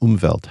I call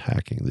Umwelt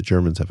hacking. The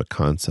Germans have a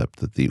concept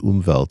that the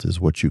Umwelt is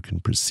what you can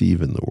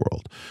perceive in the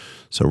world.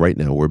 So right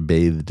now we're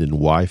bathed in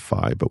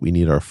Wi-Fi, but we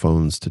need our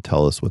phones to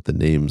tell us what the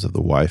names of the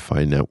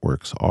Wi-Fi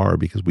networks are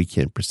because we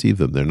can't perceive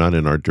them. They're not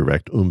in our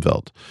direct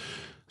Umwelt.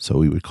 So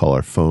we would call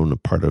our phone a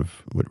part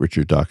of what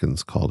Richard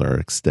Dawkins called our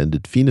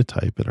extended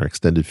phenotype, and our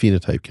extended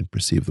phenotype can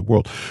perceive the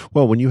world.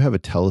 Well, when you have a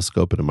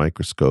telescope and a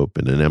microscope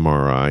and an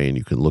MRI and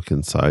you can look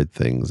inside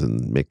things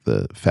and make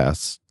the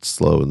fast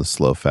slow and the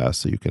slow fast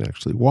so you can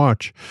actually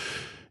watch,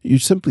 you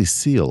simply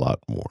see a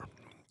lot more.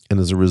 And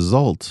as a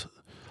result,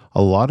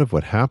 a lot of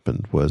what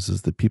happened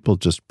is that people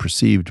just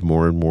perceived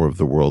more and more of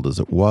the world as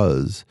it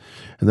was,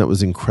 and that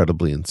was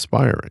incredibly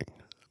inspiring.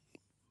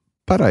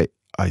 But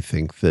I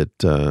think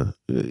that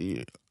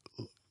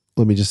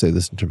let me just say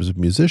this in terms of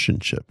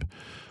musicianship.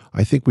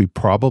 I think we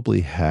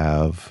probably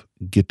have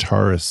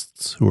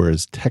guitarists who are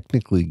as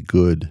technically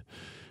good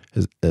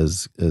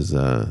as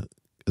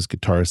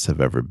guitarists have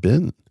ever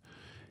been,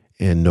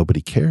 and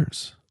nobody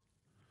cares.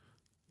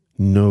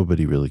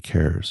 Nobody really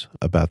cares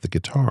about the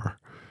guitar.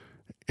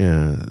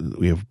 And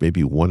we have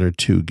maybe one or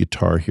two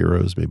guitar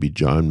heroes. Maybe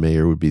John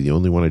Mayer would be the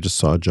only one. I just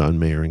saw John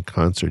Mayer in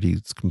concert.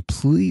 He's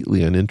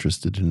completely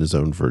uninterested in his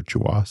own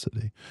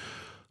virtuosity.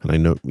 And I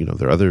know,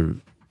 there are other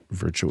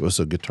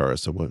virtuoso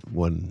guitarists,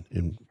 one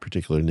in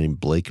particular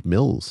named Blake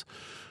Mills,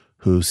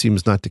 who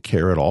seems not to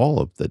care at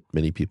all that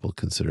many people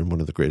consider him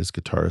one of the greatest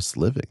guitarists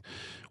living.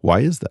 Why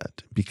is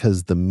that?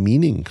 Because the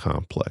meaning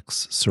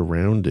complex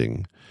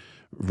surrounding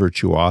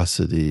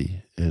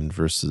virtuosity and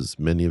versus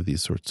many of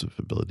these sorts of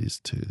abilities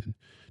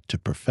to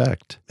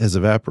perfect has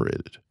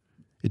evaporated.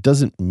 It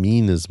doesn't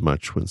mean as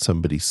much when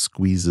somebody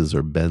squeezes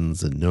or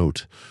bends a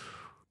note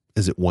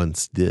as it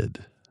once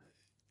did.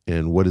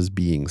 And what is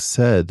being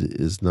said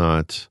is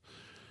not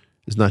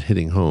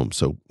hitting home.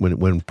 So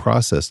when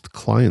processed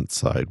client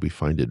side, we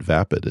find it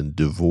vapid and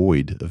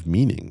devoid of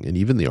meaning. And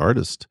even the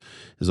artist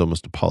is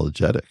almost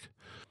apologetic.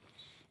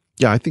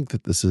 Yeah, I think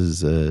that this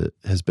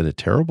has been a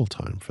terrible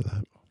time for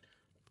that.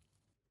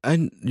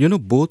 And,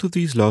 both of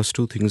these last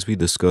two things we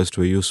discussed,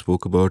 where you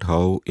spoke about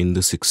how in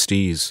the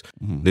 60s,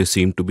 there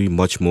seemed to be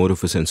much more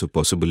of a sense of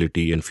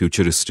possibility and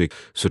futuristic,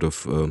 sort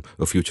of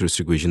a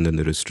futuristic vision than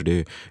there is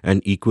today.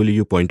 And equally,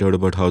 you point out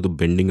about how the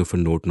bending of a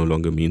note no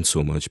longer means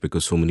so much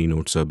because so many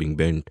notes are being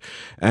bent.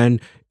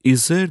 And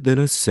is there then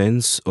a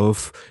sense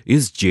of,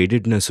 is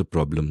jadedness a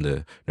problem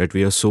there? That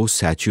we are so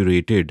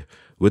saturated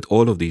with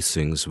all of these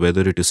things,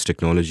 whether it is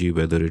technology,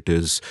 whether it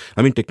is,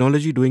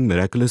 technology doing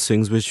miraculous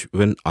things, which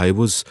when I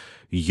was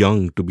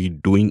young to be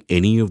doing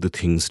any of the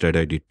things that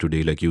I did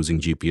today, like using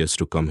GPS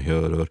to come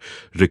here or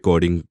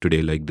recording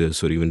today like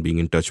this, or even being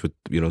in touch with,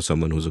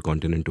 someone who's a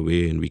continent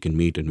away and we can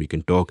meet and we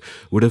can talk,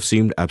 would have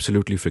seemed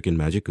absolutely freaking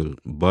magical.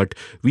 But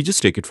we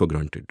just take it for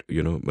granted,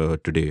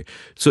 today.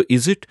 So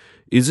is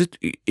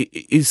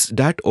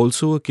that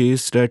also a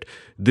case that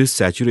this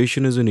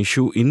saturation is an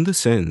issue in the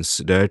sense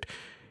that,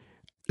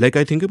 like,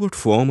 I think about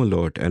form a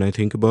lot, and I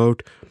think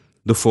about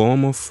the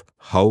form of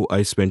how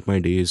I spent my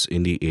days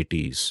in the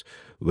 80s,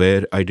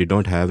 where I did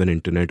not have an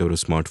internet or a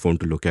smartphone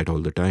to look at all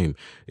the time.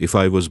 If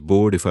I was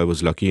bored, if I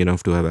was lucky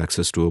enough to have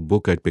access to a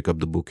book, I'd pick up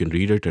the book and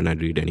read it, and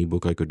I'd read any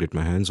book I could get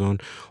my hands on,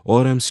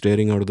 or I'm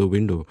staring out of the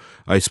window.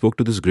 I spoke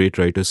to this great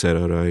writer,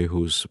 Sarah Rai,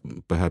 who's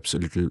perhaps a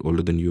little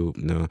older than you,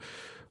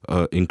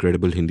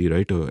 incredible Hindi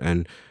writer,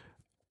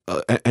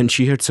 and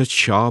she had such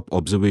sharp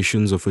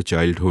observations of her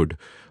childhood,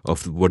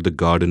 of what the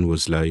garden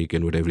was like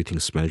and what everything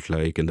smelled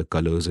like and the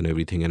colors and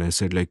everything. And I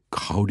said, like,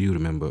 how do you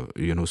remember,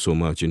 so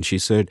much? And she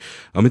said,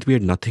 Amit, we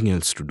had nothing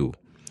else to do.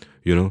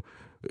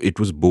 It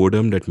was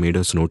boredom that made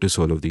us notice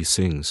all of these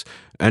things.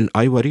 And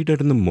I worry that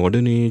in the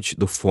modern age,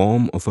 the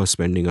form of us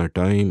spending our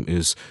time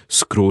is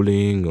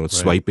scrolling or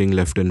swiping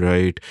left and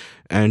right.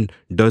 And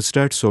does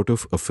that sort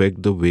of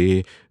affect the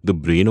way the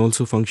brain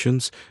also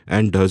functions?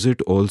 And does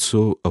it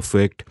also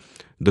affect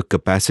the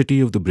capacity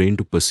of the brain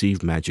to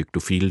perceive magic,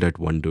 to feel that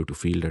wonder, to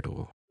feel that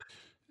awe?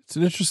 It's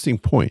an interesting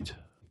point.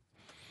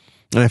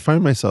 And I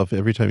find myself,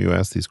 every time you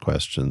ask these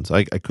questions,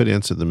 I could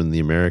answer them in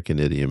the American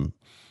idiom,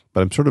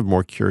 but I'm sort of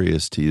more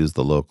curious to use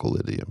the local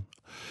idiom.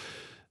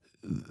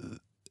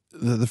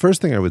 The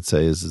first thing I would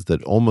say is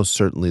that almost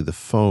certainly the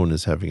phone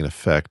is having an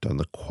effect on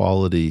the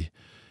quality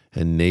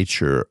and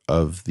nature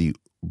of the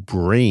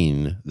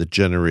brain that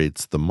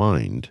generates the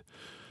mind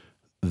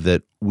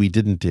that we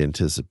didn't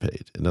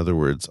anticipate. In other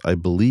words, I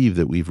believe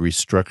that we've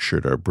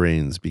restructured our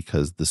brains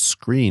because the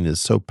screen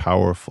is so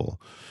powerful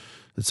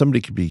that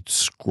somebody could be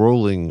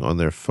scrolling on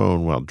their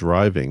phone while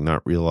driving,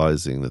 not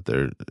realizing that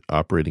they're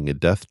operating a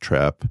death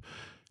trap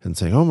and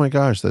saying, oh my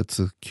gosh, that's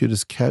the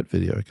cutest cat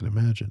video I can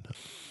imagine.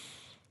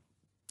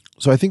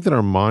 So I think that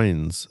our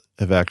minds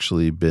have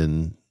actually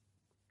been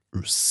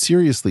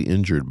seriously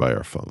injured by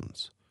our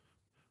phones.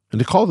 And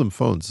to call them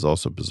phones is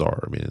also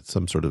bizarre. It's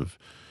some sort of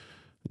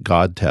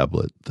God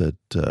tablet that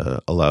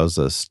allows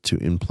us to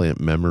implant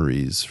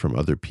memories from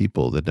other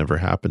people that never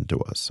happened to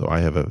us. So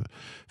I have a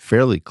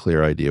fairly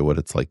clear idea what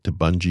it's like to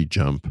bungee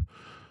jump,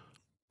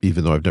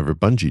 even though I've never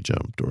bungee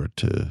jumped, or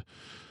to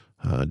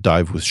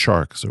dive with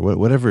sharks, or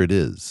whatever it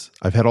is.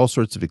 I've had all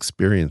sorts of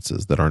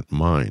experiences that aren't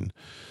mine,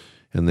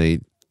 and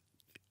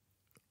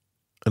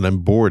I'm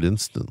bored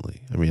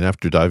instantly. I mean,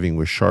 after diving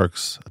with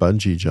sharks,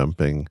 bungee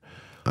jumping,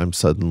 I'm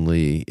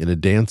suddenly in a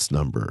dance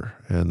number,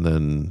 and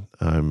then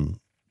I'm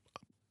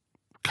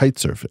kite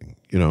surfing,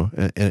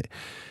 and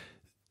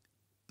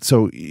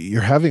so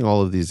you're having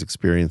all of these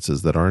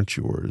experiences that aren't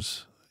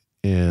yours,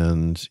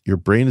 and your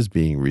brain is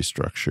being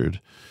restructured,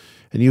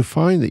 and you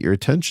find that your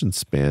attention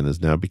span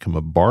has now become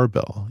a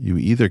barbell. You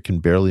either can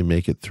barely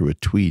make it through a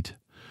tweet,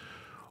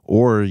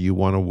 or you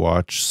want to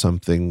watch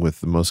something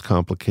with the most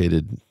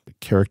complicated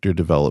character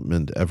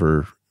development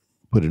ever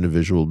put in a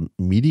visual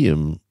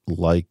medium,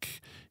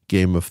 like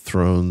Game of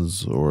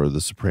Thrones or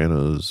The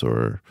Sopranos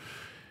or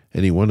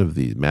any one of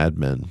these, Mad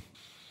Men.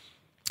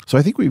 So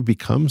I think we've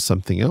become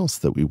something else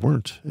that we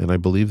weren't. And I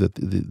believe that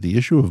the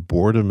issue of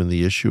boredom and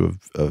the issue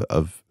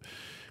of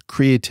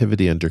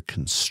creativity under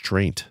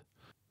constraint.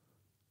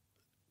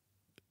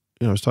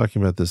 I was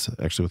talking about this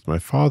actually with my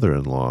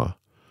father-in-law,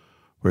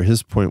 where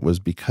his point was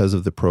because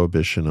of the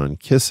prohibition on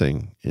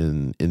kissing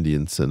in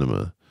Indian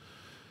cinema,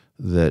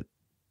 that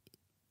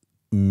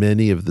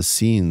many of the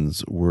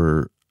scenes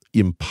were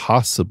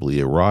impossibly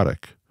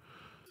erotic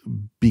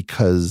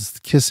because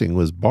kissing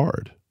was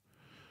barred,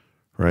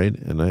 right?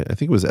 And I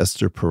think it was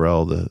Esther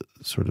Perel, the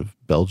sort of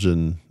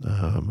Belgian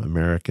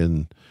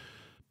American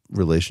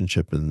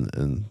relationship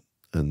and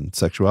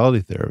sexuality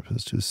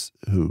therapist,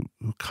 who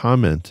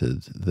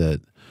commented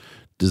that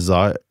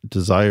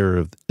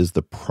desire is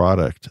the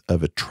product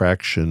of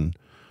attraction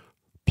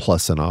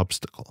plus an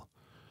obstacle.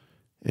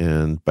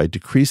 And by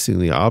decreasing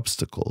the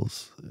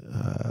obstacles,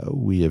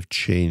 we have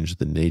changed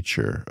the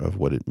nature of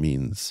what it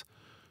means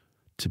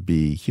to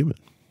be human.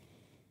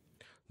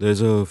 There's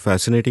a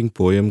fascinating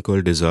poem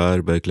called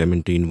Desire by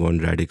Clementine von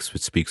Radix,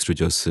 which speaks to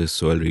justice,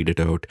 so I'll read it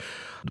out.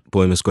 The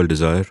poem is called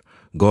Desire.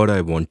 God,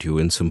 I want you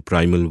in some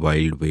primal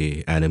wild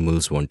way.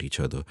 Animals want each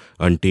other,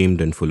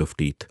 untamed and full of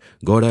teeth.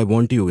 God, I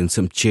want you in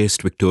some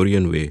chaste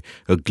Victorian way.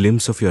 A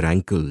glimpse of your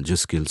ankle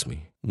just kills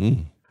me.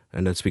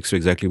 And that speaks to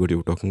exactly what you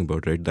were talking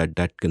about, right?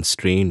 That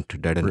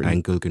constraint that an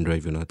ankle can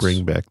drive you nuts.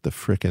 Bring back the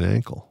frickin'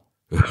 ankle.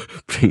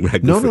 Bring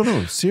back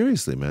No.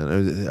 Seriously,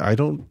 man.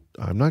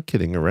 I'm not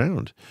kidding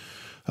around.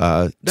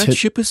 That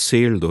ship has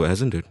sailed, though,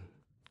 hasn't it?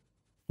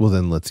 Well,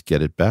 then let's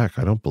get it back.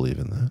 I don't believe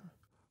in that.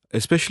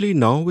 Especially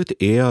now with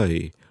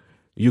AI,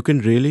 you can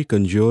really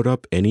conjure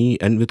up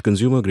and with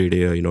consumer grade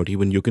AI, not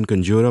even, you can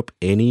conjure up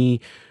any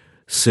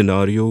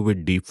scenario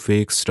with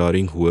deepfakes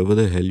starring whoever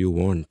the hell you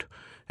want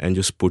and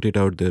just put it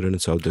out there, and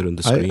it's out there on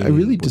the screen. I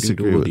really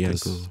disagree with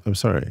this. Ankle? I'm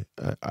sorry.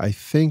 I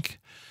think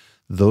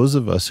those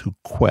of us who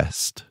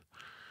quest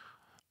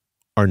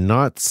are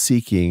not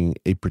seeking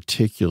a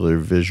particular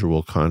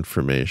visual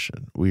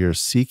confirmation. We are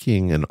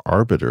seeking an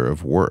arbiter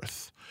of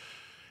worth.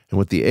 And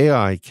what the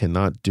AI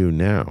cannot do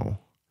now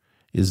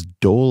is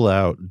dole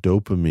out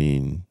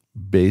dopamine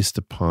based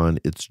upon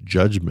its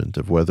judgment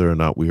of whether or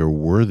not we are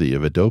worthy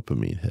of a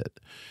dopamine hit.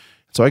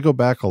 So I go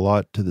back a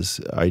lot to this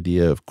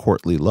idea of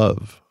courtly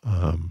love,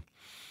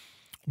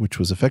 which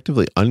was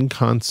effectively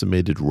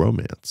unconsummated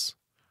romance,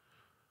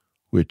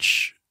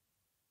 which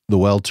the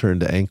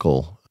well-turned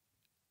ankle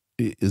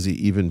is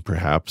even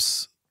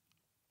perhaps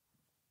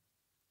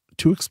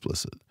too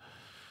explicit.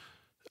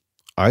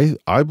 I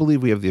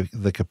believe we have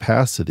the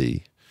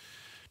capacity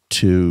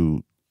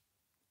to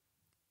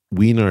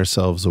wean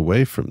ourselves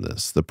away from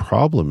this. The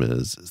problem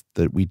is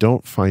that we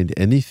don't find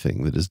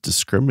anything that is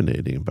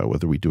discriminating about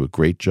whether we do a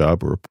great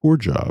job or a poor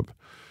job.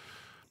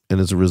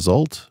 And as a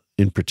result,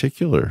 in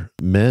particular,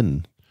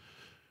 men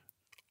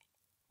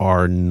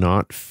are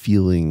not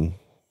feeling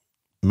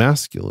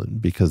masculine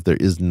because there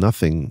is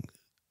nothing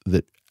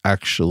that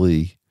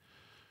actually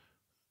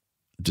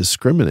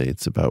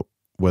discriminates about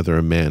whether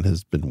a man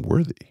has been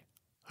worthy.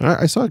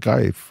 I saw a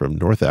guy from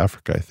North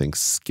Africa, I think,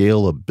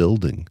 scale a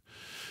building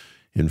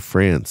in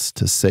France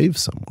to save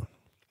someone,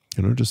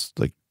 just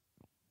like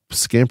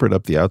scampered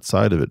up the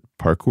outside of it,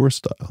 parkour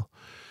style.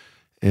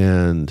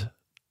 And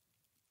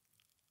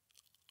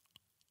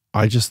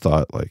I just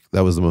thought like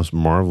that was the most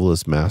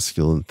marvelous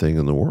masculine thing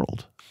in the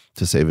world,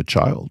 to save a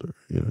child,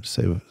 or,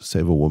 to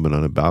save a woman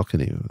on a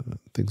balcony.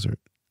 Things are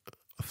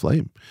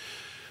aflame.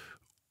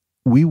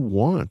 We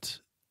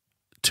want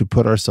to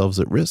put ourselves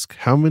at risk.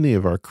 How many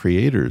of our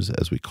creators,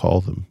 as we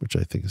call them, which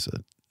I think is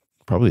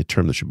probably a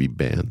term that should be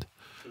banned.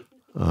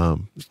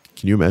 Can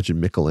you imagine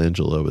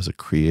Michelangelo as a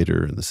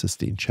creator in the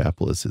Sistine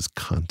Chapel as his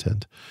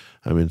content?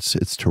 I mean,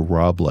 it's to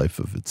rob life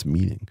of its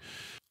meaning.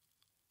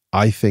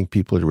 I think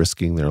people are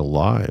risking their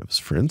lives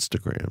for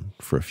Instagram,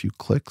 for a few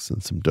clicks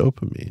and some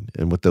dopamine.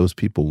 And what those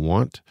people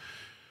want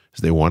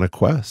is they want a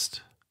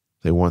quest.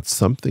 They want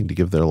something to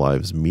give their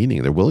lives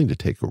meaning. They're willing to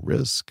take a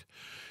risk.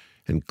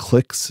 And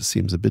clicks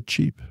seems a bit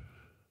cheap.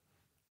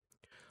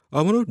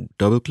 I want to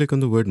double click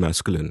on the word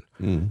masculine.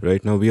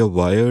 Right now, we are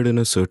wired in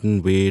a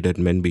certain way that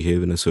men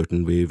behave in a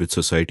certain way, which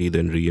society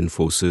then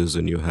reinforces,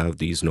 and you have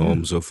these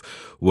norms of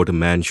what a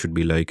man should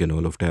be like and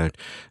all of that.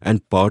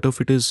 And part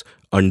of it is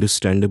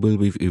understandable.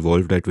 We've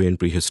evolved that way in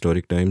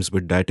prehistoric times,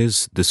 but that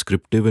is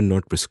descriptive and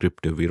not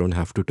prescriptive. We don't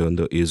have to turn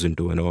the is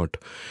into an ought.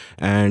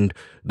 And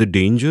the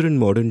danger in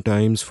modern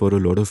times for a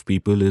lot of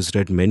people is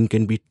that men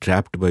can be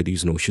trapped by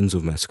these notions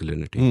of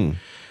masculinity.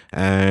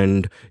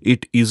 And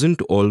it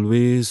isn't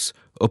always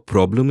a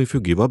problem if you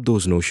give up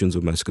those notions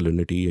of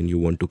masculinity and you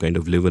want to kind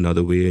of live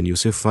another way and you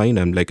say, fine,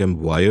 I'm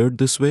wired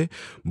this way,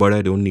 but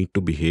I don't need to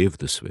behave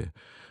this way.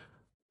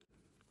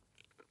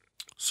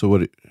 So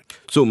what?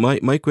 So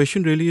my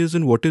question really is,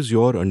 in what is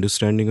your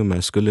understanding of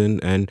masculine,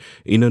 and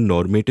in a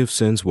normative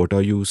sense, what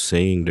are you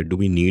saying? That do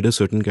we need a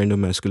certain kind of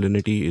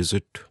masculinity? Is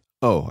it?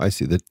 Oh, I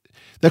see.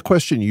 That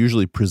question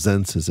usually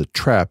presents as a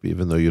trap,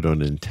 even though you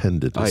don't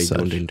intend it as I such.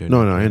 don't intend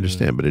No, it. no, I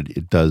understand, but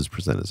it does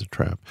present as a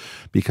trap.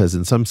 Because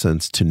in some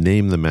sense, to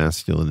name the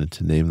masculine and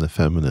to name the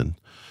feminine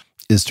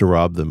is to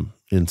rob them,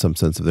 in some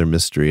sense, of their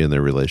mystery and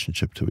their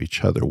relationship to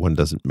each other. One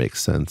doesn't make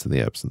sense in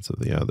the absence of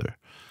the other.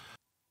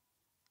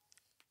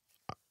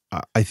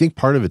 I think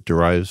part of it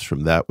derives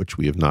from that which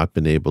we have not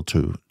been able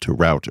to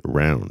route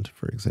around,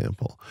 for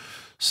example.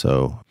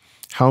 So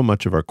how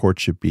much of our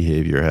courtship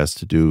behavior has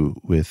to do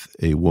with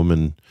a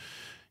woman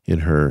in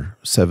her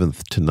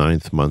 7th to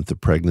 9th month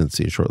of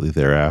pregnancy, shortly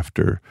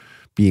thereafter,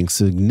 being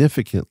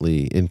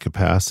significantly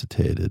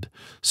incapacitated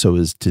so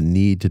as to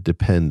need to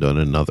depend on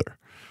another.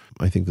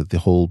 I think that the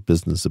whole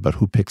business about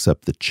who picks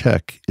up the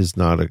check is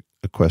not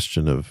a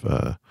question of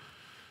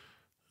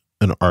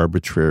an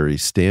arbitrary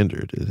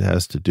standard. It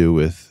has to do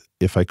with,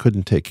 if I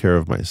couldn't take care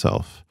of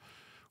myself,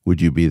 would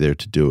you be there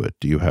to do it?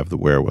 Do you have the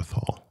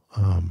wherewithal?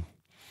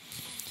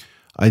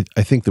 I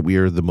think that we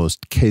are the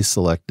most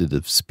case-selected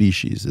of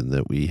species in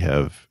that we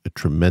have a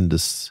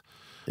tremendous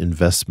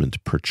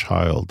investment per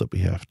child that we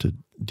have to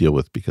deal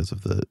with because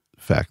of the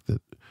fact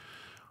that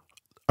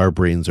our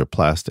brains are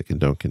plastic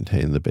and don't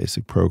contain the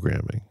basic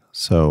programming.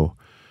 So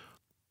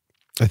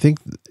I think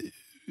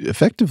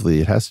effectively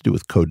it has to do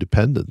with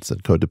codependence,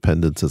 and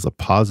codependence is a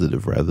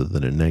positive rather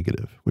than a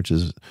negative, which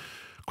is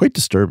quite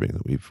disturbing.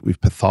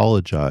 We've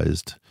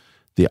pathologized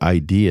the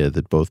idea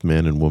that both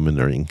man and woman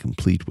are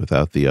incomplete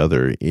without the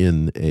other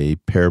in a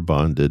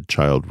pair-bonded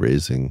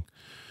child-raising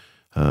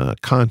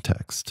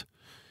context.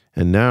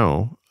 And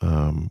now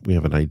we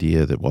have an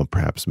idea that, well,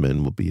 perhaps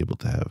men will be able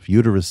to have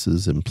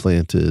uteruses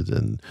implanted,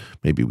 and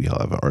maybe we'll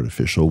have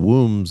artificial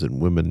wombs, and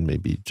women may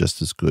be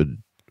just as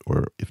good,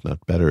 or if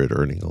not better, at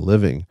earning a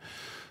living.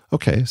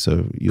 Okay,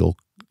 so you'll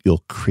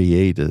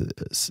create a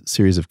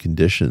series of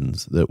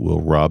conditions that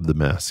will rob the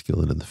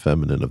masculine and the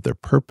feminine of their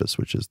purpose,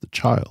 which is the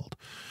child.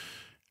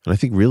 And I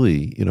think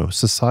really,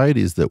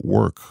 societies that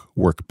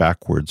work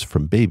backwards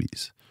from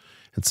babies,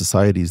 and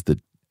societies that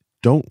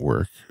don't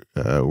work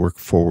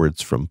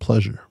forwards from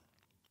pleasure.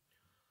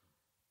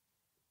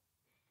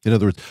 In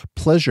other words,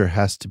 pleasure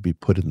has to be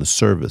put in the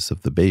service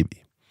of the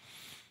baby.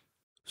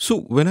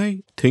 So when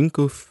I think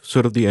of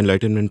sort of the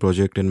Enlightenment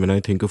project, and when I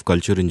think of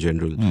culture in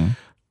general,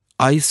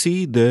 I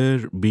see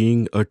there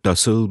being a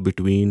tussle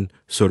between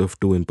sort of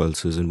two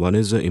impulses. And one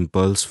is the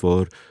impulse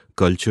for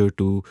culture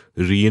to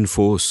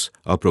reinforce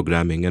our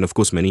programming. And of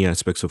course, many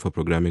aspects of our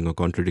programming are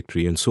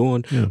contradictory and so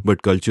on. Yeah.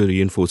 But culture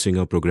reinforcing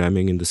our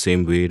programming in the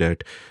same way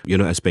that,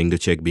 as paying the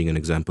check being an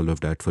example of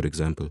that, for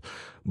example.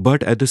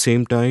 But at the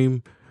same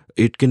time,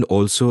 it can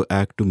also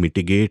act to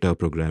mitigate our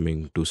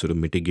programming, to sort of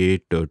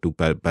mitigate, to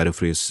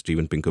paraphrase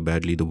Steven Pinker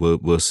badly, the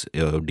worst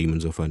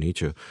demons of our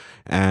nature.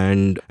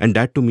 And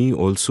that to me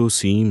also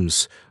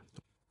seems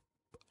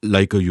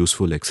like a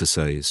useful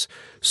exercise.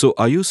 So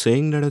are you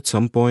saying that at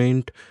some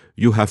point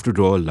you have to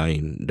draw a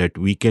line that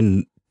we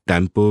can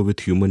tamper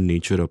with human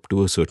nature up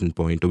to a certain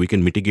point, or we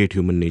can mitigate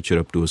human nature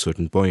up to a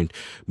certain point,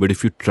 but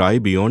if you try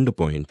beyond a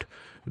point,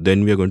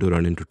 then we are going to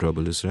run into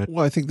trouble, is that?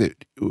 Well, I think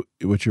that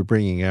what you're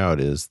bringing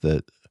out is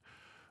that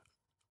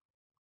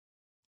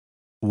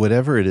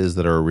whatever it is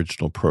that our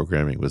original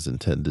programming was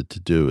intended to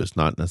do is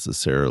not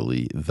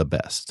necessarily the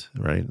best,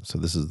 right? So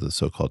this is the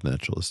so-called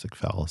naturalistic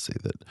fallacy,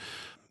 that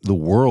the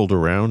world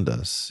around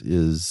us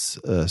is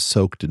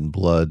soaked in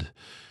blood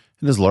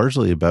and is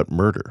largely about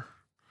murder.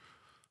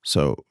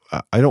 So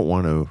I don't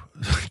want to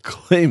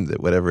claim that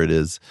whatever it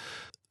is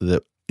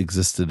that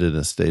existed in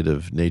a state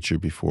of nature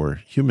before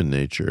human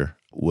nature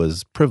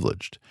was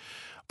privileged.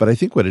 But I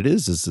think what it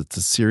is it's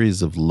a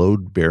series of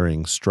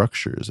load-bearing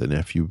structures. And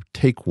if you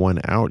take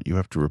one out, you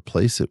have to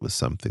replace it with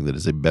something that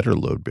is a better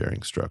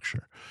load-bearing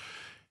structure.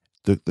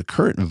 The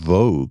current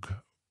vogue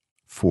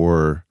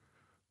for,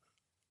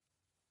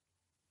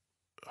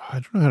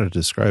 I don't know how to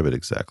describe it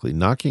exactly,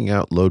 knocking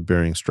out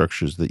load-bearing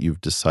structures that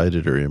you've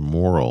decided are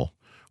immoral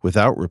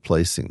without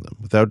replacing them,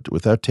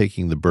 without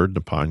taking the burden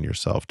upon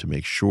yourself to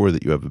make sure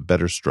that you have a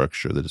better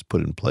structure that is put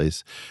in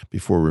place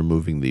before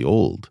removing the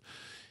old,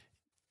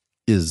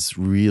 is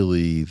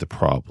really the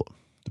problem.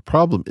 The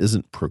problem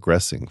isn't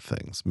progressing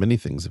things. Many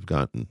things have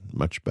gotten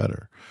much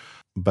better.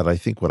 But I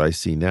think what I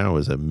see now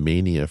is a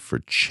mania for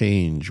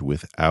change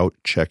without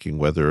checking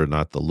whether or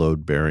not the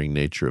load-bearing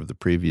nature of the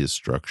previous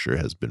structure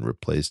has been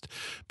replaced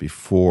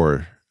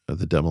before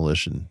the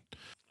demolition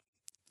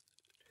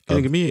Can you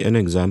of. give me an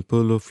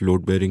example of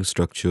load-bearing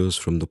structures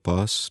from the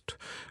past?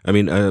 I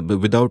mean, but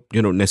without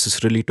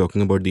necessarily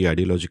talking about the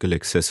ideological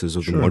excesses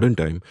of the Sure. modern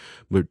time,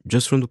 but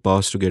just from the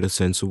past to get a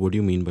sense of what do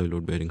you mean by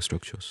load-bearing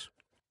structures?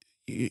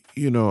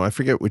 I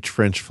forget which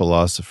French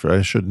philosopher,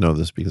 I should know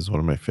this because one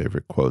of my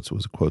favorite quotes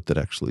was a quote that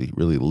actually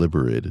really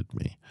liberated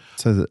me. It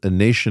says that a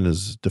nation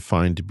is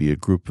defined to be a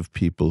group of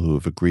people who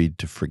have agreed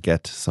to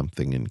forget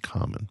something in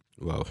common.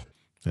 Wow.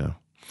 Yeah.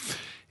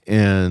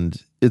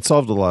 And it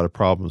solved a lot of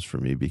problems for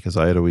me because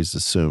I had always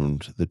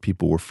assumed that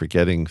people were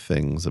forgetting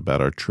things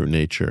about our true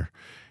nature,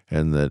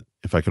 and that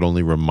if I could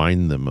only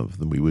remind them of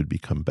them, we would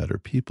become better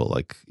people,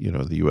 like,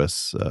 the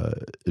U.S.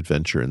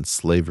 Adventure in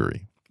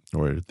slavery,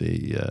 or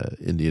the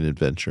Indian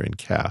adventure in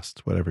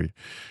caste, whatever you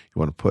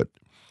want to put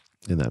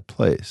in that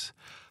place.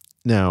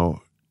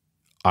 Now,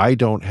 I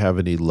don't have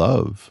any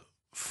love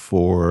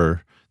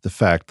for the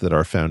fact that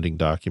our founding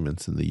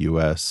documents in the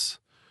U.S.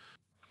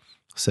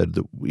 said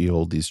that we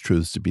hold these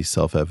truths to be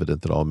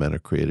self-evident, that all men are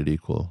created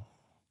equal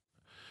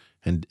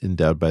and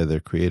endowed by their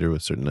creator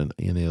with certain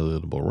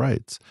inalienable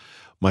rights.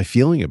 My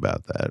feeling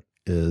about that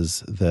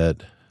is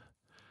that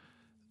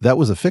that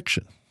was a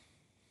fiction.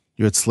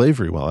 You had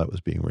slavery while that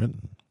was being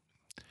written,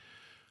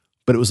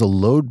 but it was a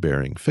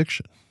load-bearing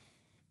fiction.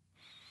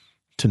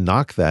 To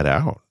knock that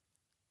out,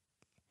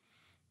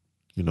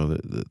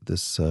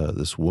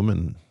 this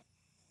woman,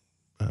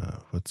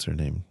 what's her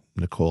name,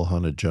 Nicole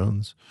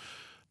Hannah-Jones,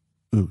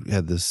 who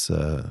had this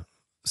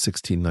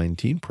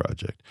 1619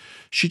 project.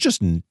 She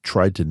just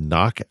tried to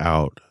knock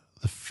out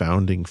the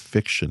founding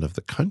fiction of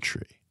the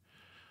country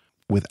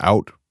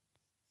without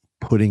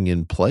putting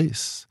in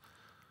place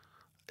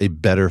a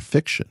better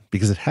fiction,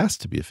 because it has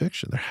to be a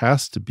fiction. There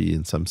has to be,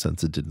 in some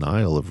sense, a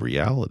denial of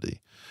reality.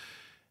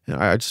 And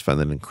I just find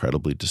that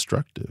incredibly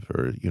destructive.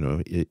 Or,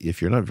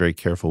 if you're not very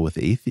careful with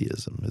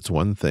atheism, it's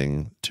one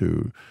thing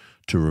to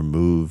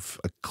remove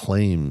a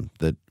claim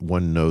that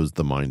one knows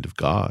the mind of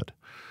God.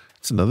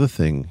 It's another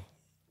thing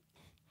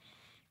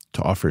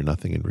to offer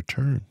nothing in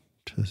return,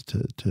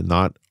 to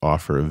not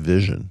offer a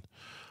vision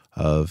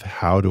of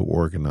how to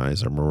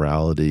organize our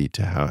morality,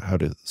 to how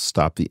to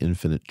stop the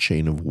infinite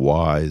chain of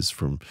whys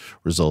from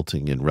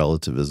resulting in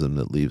relativism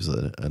that leaves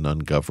an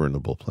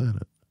ungovernable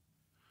planet.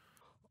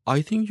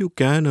 I think you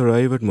can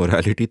arrive at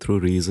morality through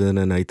reason,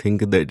 and I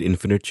think that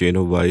infinite chain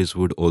of whys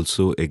would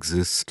also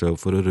exist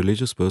for a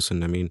religious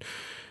person. I mean,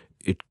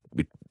 it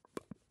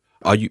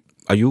are you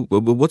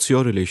what's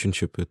your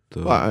relationship with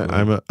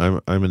Well,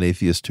 I'm an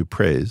atheist who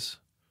prays.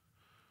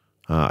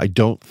 I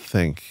don't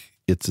think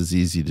it's as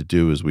easy to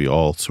do as we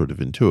all sort of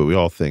intuit. We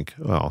all think,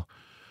 well,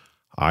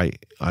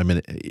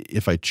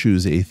 if I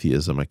choose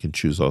atheism, I can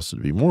choose also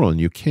to be moral,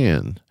 and you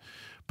can.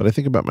 But I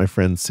think about my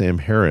friend Sam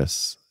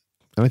Harris,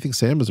 and I think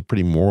Sam is a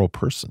pretty moral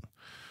person.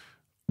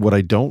 What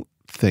I don't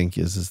think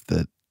is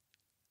that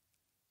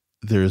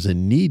there is a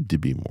need to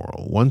be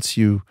moral. Once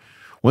you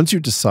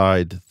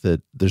decide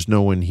that there's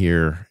no one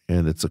here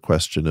and it's a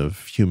question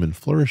of human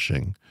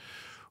flourishing,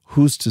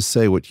 who's to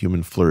say what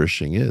human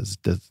flourishing is?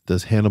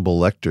 Does Hannibal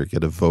Lecter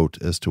get a vote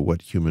as to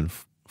what human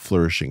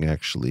flourishing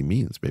actually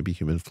means? Maybe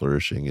human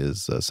flourishing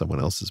is someone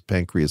else's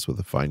pancreas with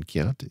a fine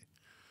Chianti.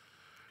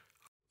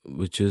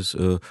 which is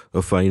a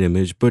fine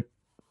image, but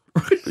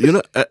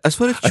as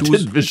far as I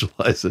didn't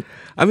visualize it.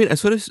 I mean,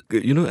 as far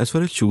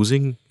as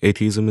choosing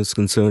atheism is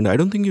concerned, I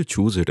don't think you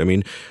choose it. I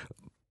mean,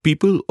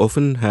 people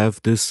often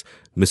have this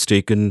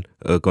mistaken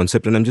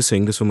concept, and I'm just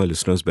saying this for my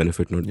listeners'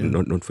 benefit,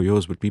 not for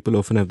yours, but people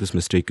often have this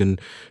mistaken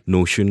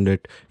notion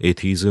that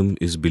atheism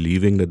is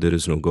believing that there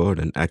is no God,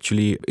 and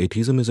actually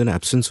atheism is an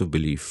absence of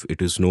belief.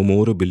 It is no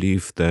more a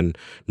belief than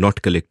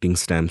not collecting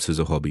stamps as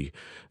a hobby,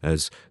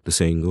 as the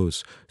saying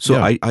goes. So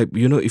Yeah. I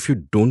if you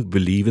don't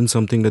believe in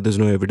something that there's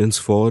no evidence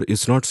for,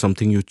 it's not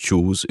something you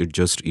choose. It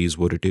just is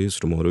what it is.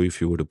 Tomorrow, if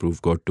you were to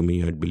prove God to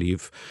me, I'd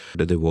believe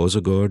that there was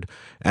a God.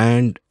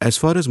 And as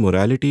far as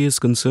morality is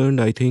concerned,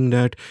 I think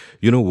that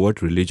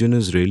what religion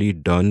has really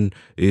done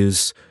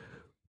is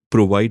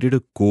provided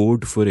a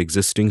code for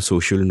existing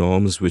social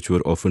norms which were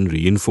often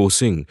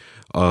reinforcing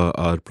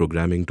our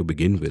programming to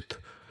begin with.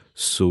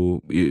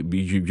 So,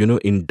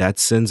 in that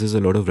sense, there's a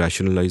lot of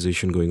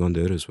rationalization going on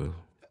there as well.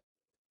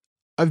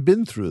 I've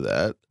been through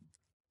that,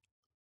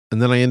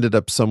 and then I ended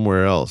up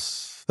somewhere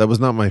else. That was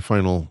not my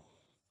final.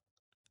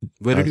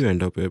 Where did you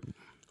end up, Eb?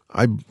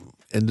 I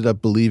ended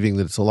up believing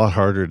that it's a lot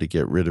harder to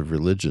get rid of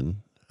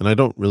religion. And I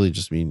don't really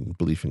just mean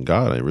belief in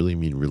God. I really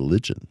mean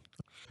religion.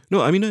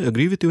 No, I mean, I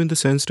agree with you in the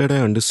sense that I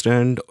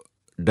understand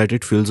that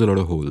it fills a lot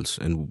of holes.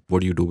 And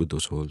what do you do with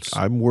those holes?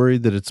 I'm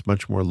worried that it's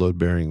much more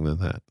load-bearing than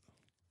that.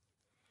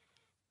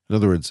 In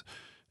other words,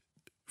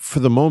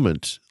 for the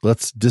moment,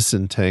 let's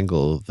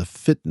disentangle the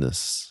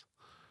fitness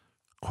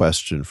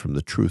question from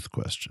the truth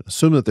question.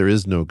 Assume that there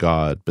is no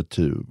God, but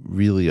to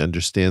really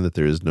understand that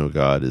there is no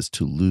God is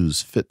to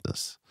lose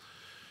fitness.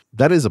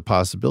 That is a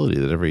possibility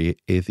that every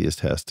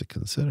atheist has to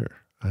consider.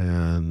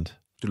 And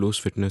To lose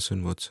fitness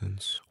in what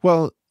sense?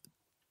 well,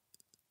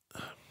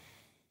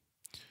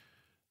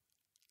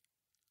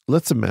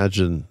 let's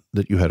imagine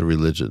that you had a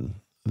religion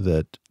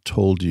that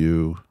told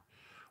you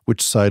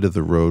which side of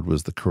the road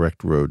was the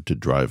correct road to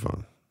drive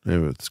on.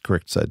 It's the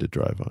correct side to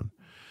drive on.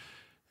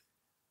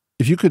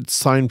 If you could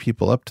sign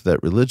people up to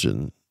that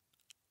religion,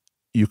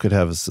 you could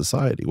have a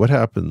society. What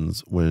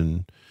happens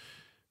when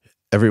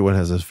everyone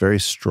has a very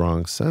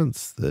strong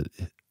sense that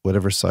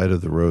whatever side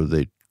of the road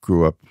they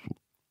grew up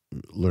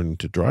learning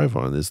to drive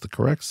on is the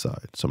correct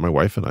side? So my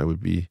wife and I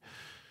would be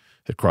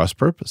at cross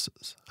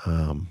purposes.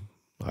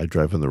 I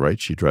drive on the right,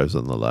 she drives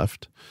on the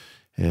left,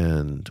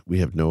 and we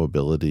have no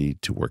ability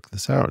to work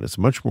this out. And it's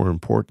much more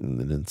important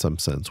than in some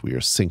sense we are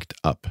synced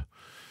up.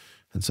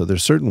 And so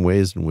there's certain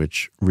ways in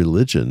which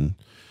religion,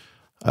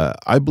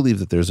 I believe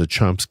that there's a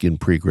Chomskyan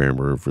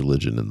pre-grammar of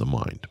religion in the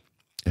mind.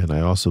 And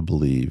I also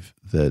believe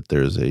that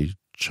there's a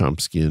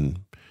Chomskyan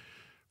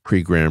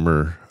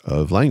pre-grammar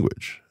of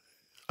language.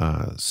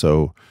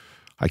 So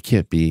I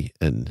can't be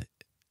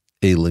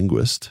a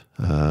linguist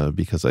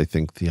because I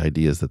think the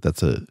idea is that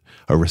that's a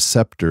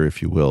receptor,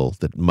 if you will,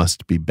 that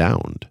must be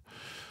bound.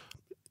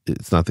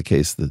 It's not the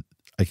case that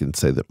I can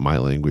say that my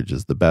language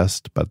is the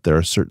best, but there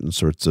are certain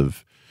sorts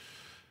of,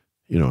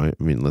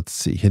 let's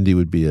see, Hindi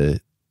would be a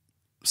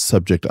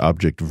subject,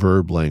 object,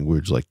 verb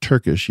language like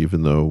Turkish,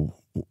 even though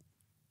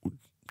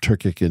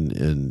Turkic and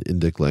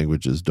Indic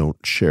languages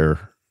don't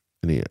share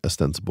any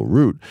ostensible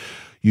root.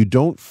 You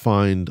don't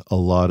find a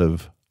lot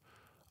of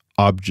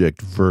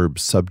object, verb,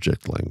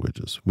 subject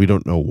languages. We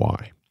don't know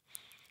why.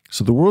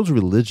 So the world's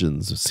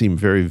religions seem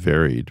very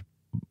varied,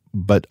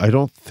 but I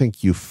don't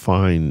think you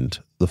find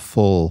the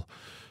full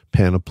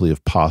panoply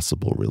of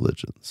possible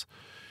religions.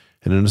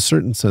 And in a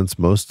certain sense,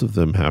 most of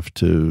them have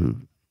to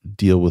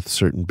deal with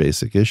certain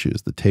basic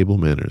issues, the table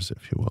manners,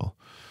 if you will.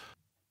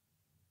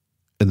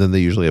 And then they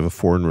usually have a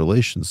foreign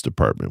relations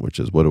department, which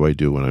is what do I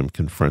do when I'm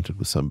confronted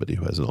with somebody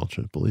who has an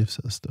alternate belief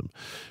system?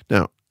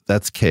 Now,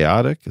 that's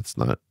chaotic. It's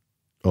not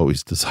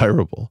always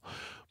desirable.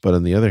 But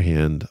on the other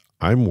hand,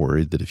 I'm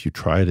worried that if you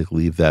try to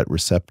leave that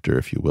receptor,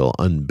 if you will,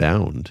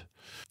 unbound,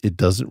 it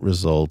doesn't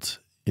result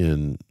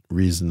in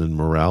reason and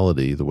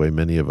morality the way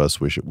many of us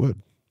wish it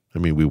would. I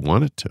mean, we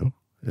want it to,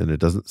 and it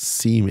doesn't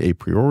seem a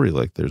priori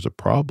like there's a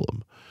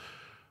problem.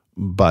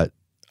 But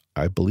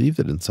I believe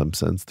that in some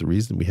sense, the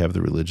reason we have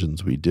the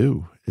religions we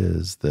do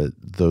is that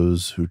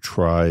those who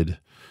tried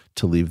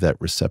to leave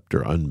that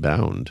receptor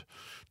unbound,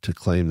 to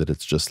claim that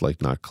it's just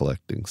like not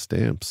collecting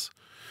stamps,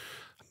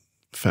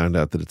 found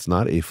out that it's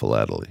not a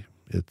philately.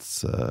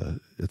 It's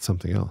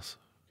something else.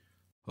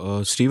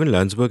 Stephen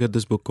Landsberg had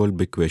this book called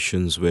Big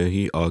Questions, where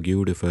he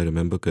argued, if I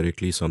remember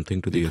correctly,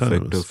 something to the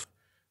effect of...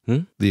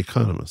 The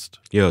Economist.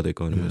 Yeah, The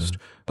Economist.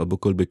 Yeah. A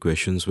book called Big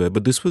Questions,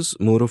 but this was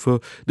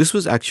this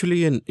was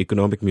actually an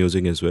economic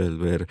musing as well,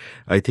 where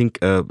I think,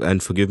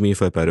 and forgive me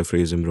if I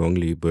paraphrase him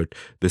wrongly, but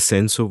the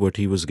sense of what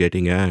he was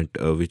getting at,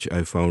 which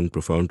I found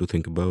profound to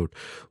think about,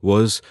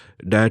 was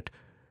that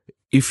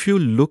if you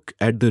look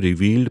at the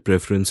revealed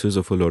preferences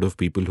of a lot of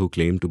people who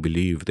claim to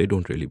believe, they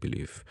don't really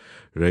believe,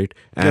 right?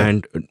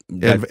 And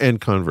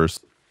converse.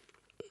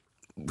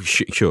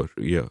 Sure,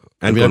 yeah.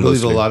 And I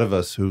believe a lot of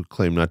us who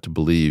claim not to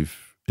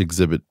believe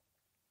exhibit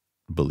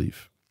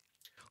belief.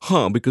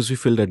 Because we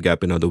fill that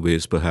gap in other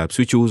ways, perhaps.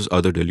 We choose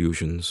other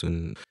delusions.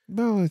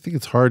 Well, I think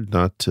it's hard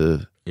not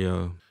to...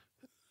 Yeah.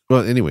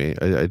 Well, anyway,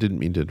 I didn't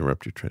mean to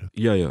interrupt you, Trina.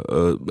 Yeah.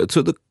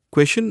 So the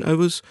question I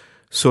was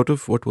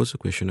what was the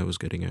question I was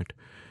getting at?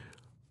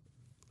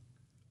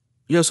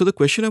 Yeah, so the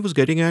question I was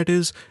getting at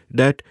is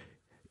that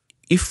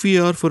if we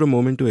are for a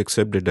moment to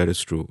accept that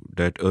is true,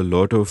 that a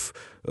lot of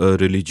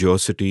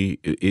religiosity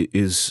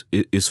is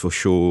for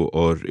show,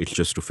 or it's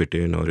just to fit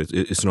in, or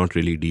it's not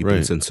really deep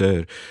and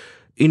sincere,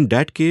 in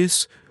that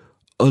case,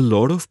 a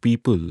lot of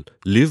people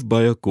live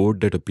by a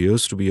code that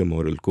appears to be a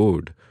moral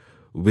code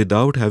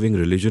without having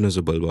religion as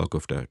a bulwark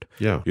of that.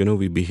 Yeah.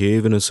 We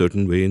behave in a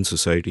certain way in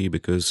society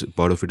because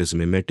part of it is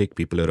mimetic.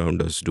 People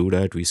around us do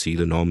that. We see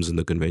the norms and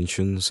the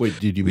conventions. Wait,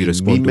 did you mean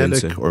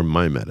mimetic or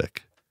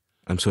mimetic?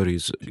 I'm sorry.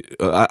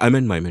 I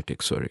meant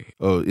mimetic, sorry.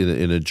 Oh,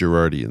 in a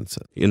Girardian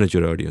sense. In a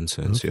Girardian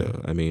sense, okay.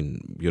 Yeah. I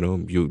mean,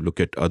 you look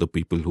at other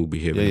people who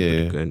behave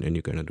and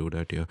you kind of do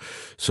that, yeah.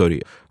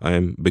 Sorry, I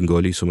am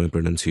Bengali, so my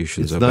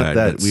pronunciations are bad. It's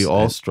not that. We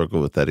all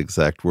struggle with that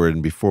exact word.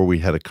 And before we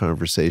had a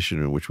conversation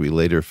in which we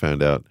later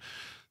found out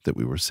that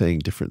we were saying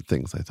different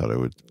things, I thought I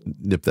would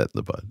nip that in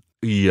the bud.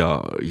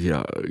 Yeah.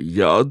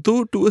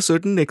 Though to a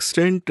certain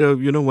extent,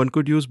 one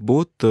could use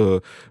both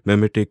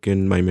mimetic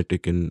and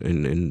mimetic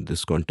in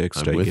this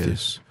context, I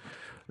guess.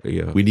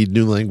 Yeah. We need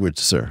new language,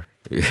 sir.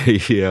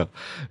 Yeah.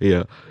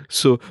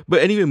 So,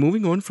 but anyway,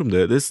 moving on from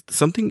there, there's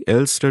something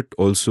else that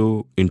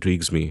also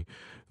intrigues me,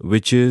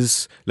 which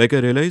is, like,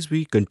 I realize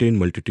we contain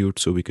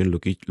multitudes, so we can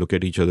look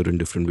at each other in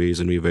different ways,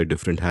 and we wear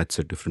different hats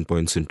at different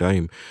points in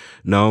time.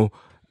 Now,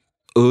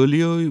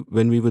 Earlier,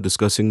 when we were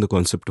discussing the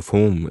concept of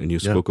home, and you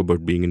Yeah. spoke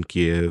about being in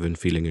Kiev and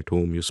feeling at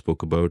home, you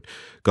spoke about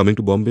coming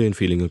to Bombay and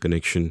feeling a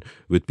connection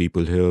with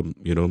people here,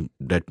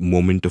 that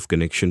moment of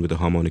connection with a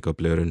harmonica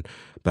player in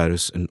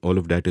Paris, and all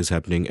of that is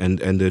happening. And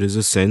there is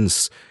a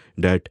sense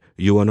that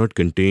you are not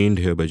contained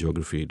here by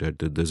geography, that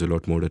there's a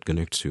lot more that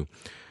connects you.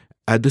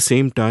 At the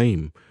same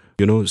time,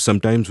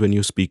 sometimes when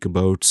you speak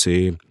about,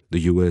 say, the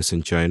US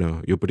and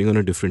China, you're putting on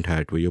a different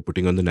hat, where you're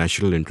putting on the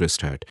national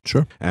interest hat.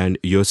 Sure. And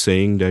you're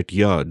saying that,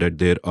 yeah, that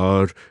there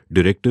are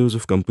directors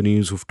of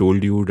companies who've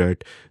told you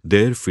that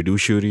their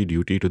fiduciary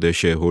duty to their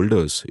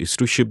shareholders is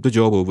to ship the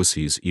job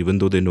overseas, even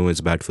though they know it's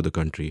bad for the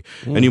country.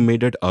 And you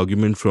made that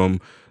argument from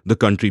the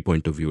country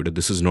point of view, that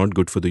this is not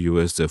good for the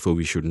US, therefore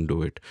we shouldn't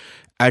do it.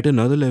 At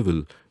another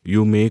level,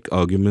 you make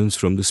arguments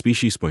from the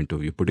species point of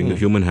view, putting the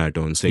human hat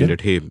on, saying Yeah.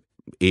 that, hey,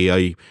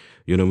 AI,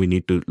 we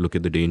need to look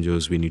at the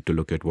dangers, we need to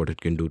look at what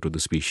it can do to the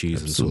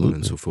species, and so on and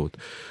Absolutely. so forth.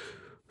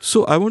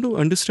 So I want to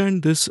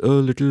understand this a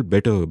little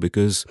better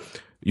because,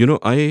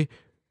 I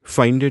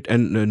find it,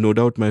 and no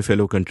doubt my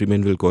fellow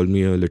countrymen will call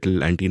me a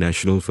little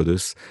anti-national for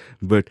this,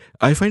 but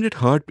I find it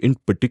hard in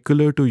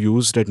particular to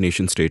use that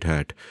nation state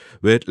hat,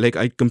 where, like,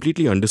 I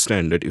completely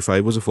understand that if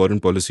I was a foreign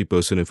policy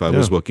person, if I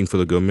was Yeah. working for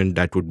the government,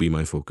 that would be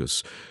my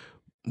focus.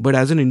 But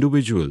as an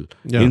individual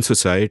Yeah. in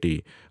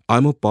society,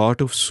 I'm a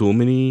part of so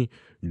many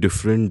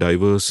different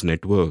diverse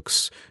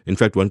networks. In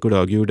fact, one could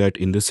argue that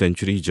in this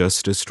century,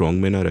 just as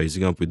strongmen are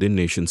rising up within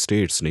nation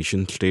states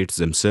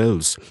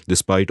themselves,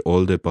 despite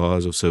all their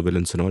powers of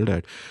surveillance and all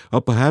that,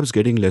 are perhaps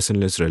getting less and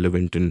less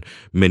relevant in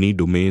many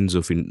domains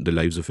of the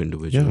lives of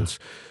individuals.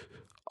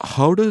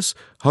 How does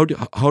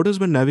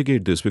one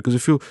navigate this? Because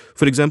if you,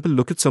 for example,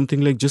 look at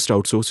something like just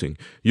outsourcing,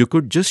 you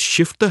could just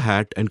shift the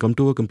hat and come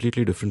to a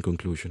completely different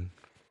conclusion.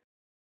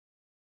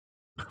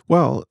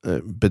 Well,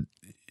 but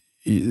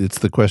it's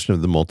the question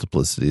of the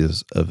multiplicity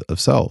of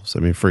selves. I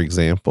mean, for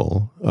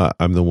example,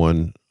 I'm the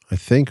one, I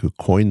think, who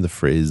coined the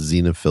phrase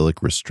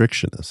xenophilic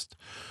restrictionist.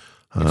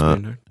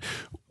 Explain that.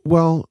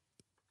 Well,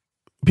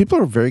 people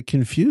are very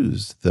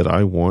confused that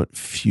I want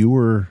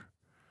fewer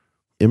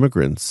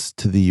immigrants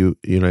to the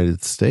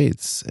United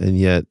States, and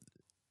yet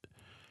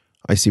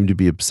I seem to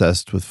be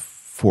obsessed with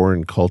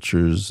foreign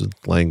cultures,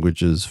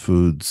 languages,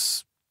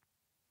 foods,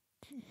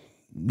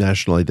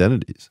 national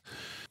identities,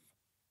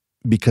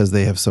 because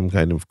they have some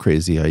kind of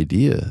crazy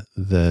idea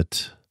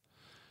that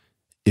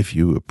if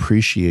you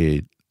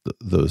appreciate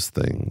those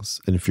things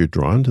and if you're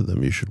drawn to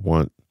them, you should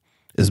want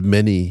as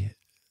many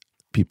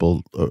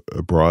people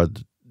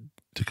abroad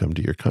to come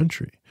to your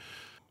country.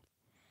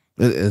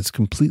 And it's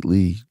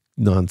completely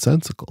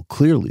nonsensical.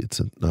 Clearly, it's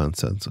a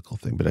nonsensical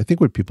thing. But I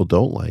think what people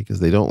don't like is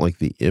they don't like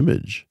the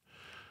image.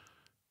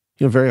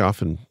 Very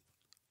often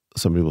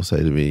somebody will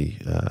say to me,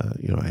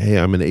 hey,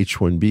 I'm an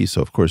H-1B,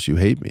 so of course you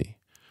hate me.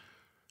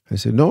 I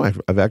say, no,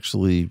 I've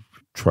actually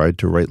tried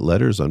to write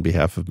letters on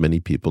behalf of many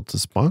people to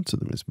sponsor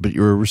them. But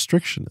you're a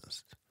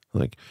restrictionist.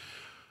 Like,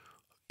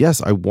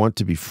 yes, I want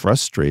to be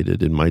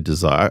frustrated in my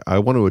desire. I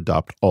want to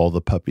adopt all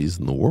the puppies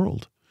in the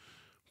world.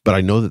 But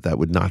I know that that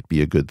would not be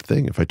a good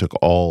thing if I took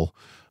all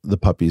the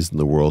puppies in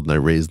the world and I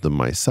raised them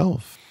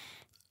myself.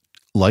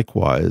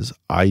 Likewise,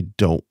 I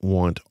don't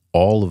want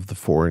all of the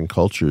foreign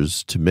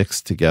cultures to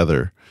mix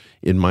together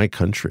in my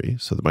country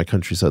so that my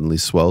country suddenly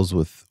swells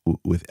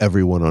with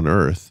everyone on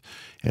earth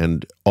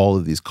and all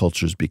of these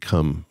cultures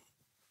become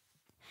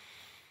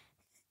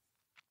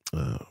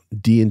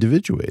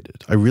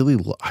de-individuated. I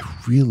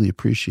really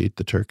appreciate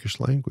the Turkish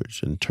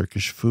language and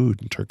Turkish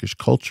food and Turkish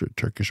culture,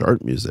 Turkish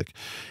art music.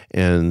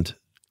 And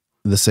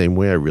the same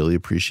way I really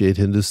appreciate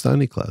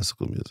Hindustani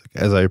classical music,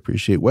 as I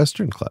appreciate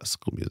Western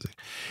classical music.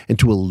 And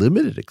to a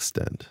limited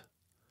extent,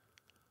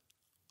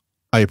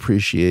 I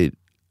appreciate,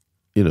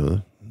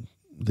 the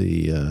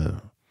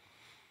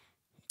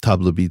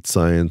tabla beat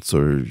science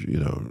or,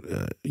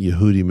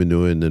 Yehudi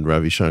Menuhin and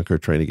Ravi Shankar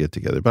trying to get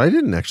together. But I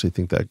didn't actually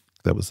think that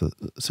was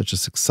such a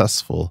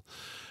successful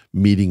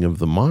meeting of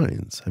the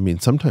minds. I mean,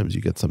 sometimes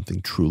you get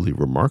something truly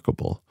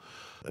remarkable.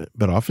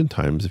 But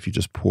oftentimes, if you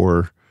just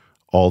pour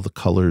all the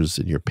colors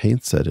in your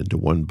paint set into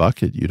one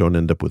bucket, you don't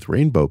end up with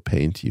rainbow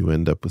paint. You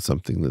end up with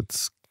something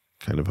that's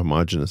kind of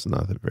homogenous and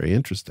not that very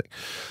interesting.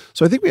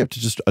 So I think we have to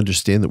just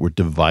understand that we're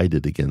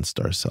divided against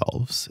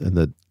ourselves and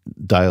that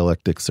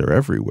dialectics are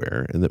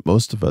everywhere and that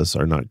most of us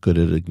are not good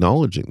at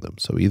acknowledging them.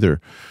 So either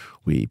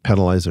we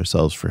penalize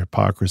ourselves for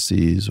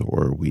hypocrisies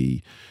or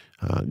we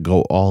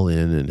go all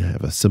in and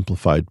have a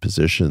simplified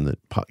position that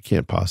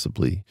can't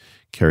possibly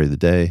carry the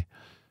day.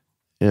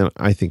 And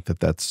I think that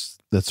that's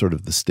sort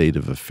of the state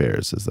of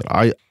affairs, is that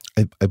I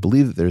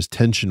believe that there's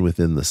tension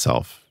within the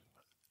self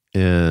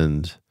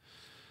and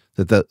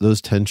that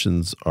those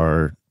tensions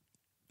are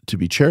to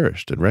be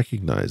cherished and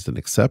recognized and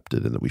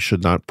accepted, and that we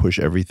should not push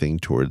everything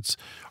towards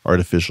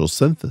artificial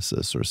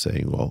synthesis or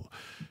saying, well,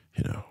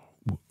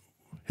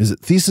 is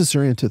it thesis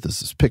or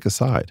antithesis? Pick a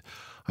side.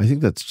 I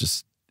think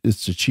it's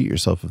to cheat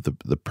yourself of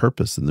the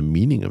purpose and the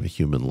meaning of a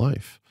human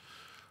life.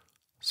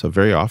 So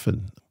very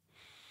often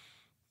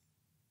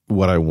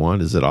what I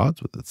want is at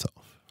odds with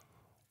itself.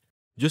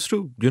 Just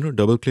to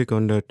double click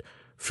on that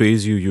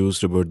phrase you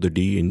used about the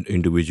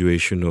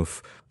de-individuation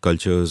of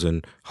cultures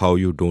and how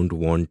you don't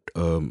want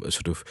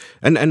sort of,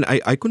 and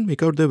I couldn't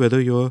make out there whether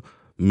you're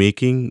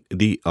making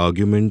the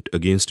argument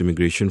against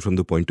immigration from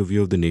the point of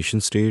view of the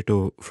nation state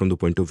or from the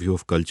point of view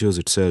of cultures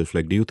itself.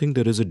 Like, do you think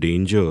there is a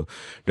danger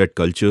that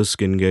cultures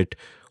can get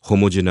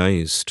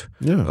homogenized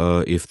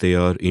Yeah. if they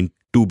are in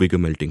too big a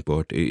melting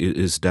pot?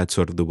 Is that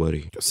sort of the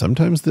worry?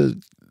 Sometimes the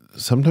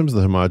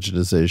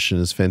homogenization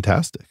is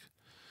fantastic.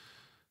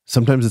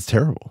 Sometimes it's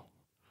terrible.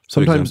 For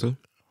Sometimes,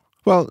 example?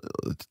 well,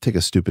 let's take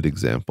a stupid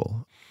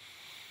example.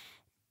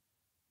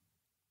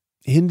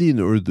 Hindi and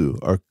Urdu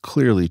are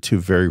clearly two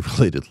very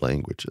related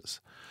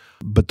languages,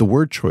 but the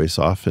word choice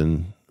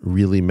often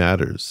really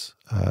matters.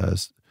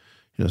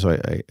 So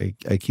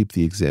I keep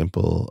the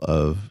example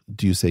of,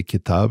 do you say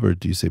kitab or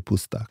do you say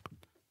pustak?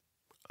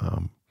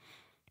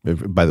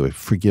 By the way,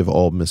 forgive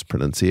all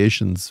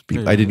mispronunciations.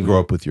 I didn't grow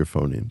up with your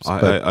phonemes.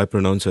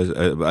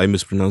 I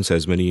mispronounce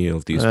as many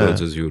of these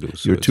words as you do.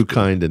 So you're it's too good.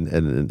 kind,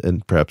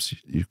 and perhaps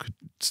you could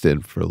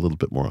stand for a little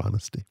bit more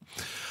honesty.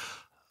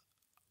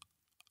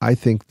 I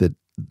think that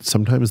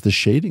sometimes the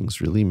shadings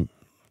really,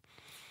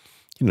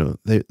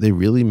 they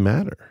really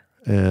matter.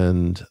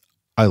 And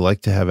I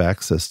like to have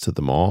access to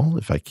them all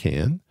if I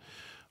can,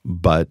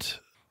 but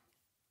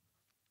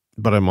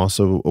I'm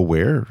also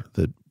aware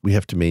that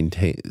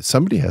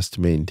somebody has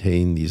to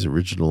maintain these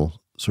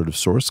original sort of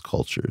source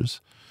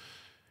cultures.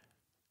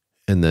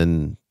 And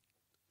then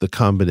the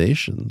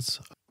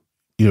combinations,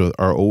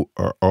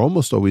 are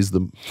almost always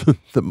the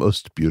the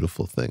most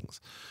beautiful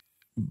things.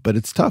 But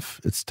it's tough.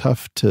 It's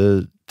tough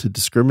to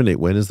discriminate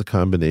when is the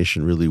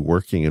combination really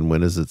working and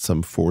when is it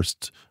some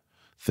forced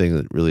thing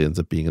that really ends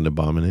up being an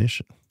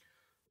abomination.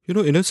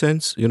 In a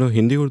sense,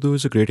 Hindi Urdu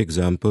is a great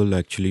example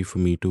actually for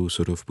me to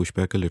sort of push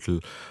back a little,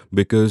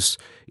 because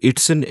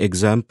it's an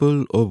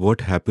example of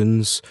what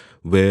happens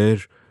where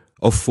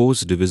of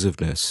forced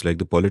divisiveness. Like,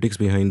 the politics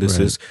behind this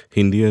Right. is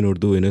Hindi and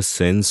Urdu in a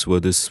sense were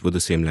the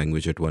same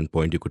language at one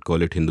point. You could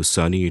call it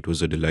Hindustani. It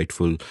was a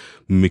delightful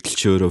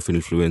mixture of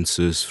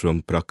influences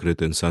from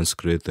Prakrit and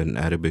Sanskrit and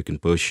Arabic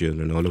and Persian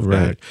and all of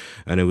Right. that.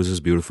 And it was this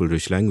beautiful,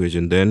 rich language.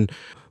 And then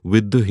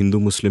with the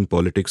Hindu-Muslim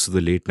politics of the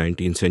late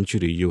 19th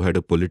century, you had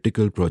a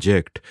political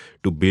project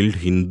to build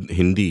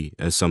Hindi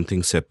as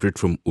something separate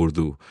from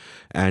Urdu.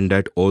 And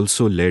that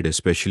also led,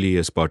 especially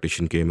as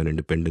partition came and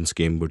independence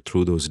came, but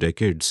through those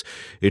decades,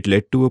 it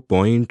led to a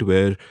point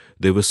where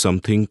there was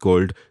something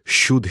called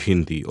Shuddh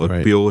Hindi or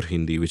Right. pure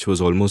Hindi, which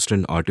was almost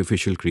an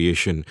artificial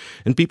creation.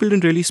 And people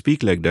didn't really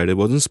speak like that. It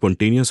wasn't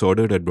spontaneous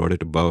order that brought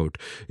it about.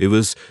 It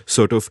was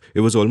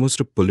almost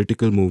a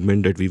political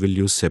movement that we will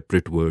use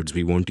separate words.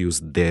 We won't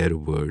use their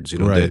words,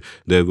 Right.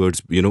 their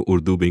words,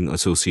 Urdu being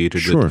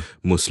associated Sure. with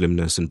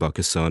Muslimness in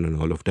Pakistan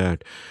and all of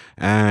that.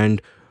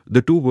 And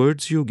the two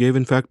words you gave,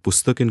 in fact,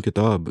 pustak and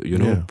kitab,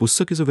 Yeah.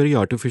 pustak is a very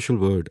artificial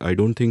word. I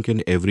don't think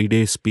in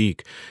everyday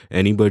speak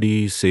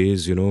anybody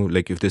says,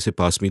 like if they say,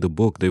 pass me the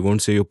book, they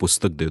won't say, yo,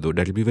 pustak de do.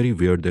 That'll be very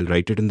weird. They'll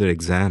write it in their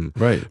exam.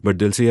 Right. But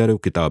they'll say, yaar, yo,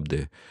 kitab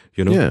de.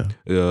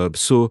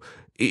 So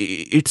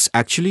it's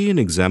actually an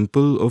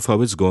example of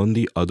how it's gone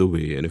the other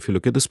way. And if you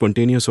look at the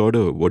spontaneous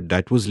order, what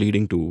that was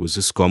leading to was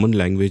this common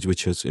language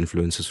which has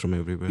influences from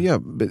everywhere. Yeah,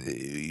 but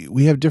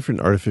we have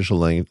different artificial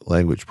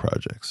language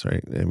projects,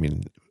 right? I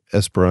mean,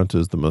 Esperanto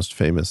is the most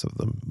famous of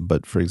them.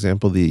 But for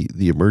example, the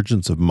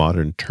emergence of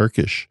modern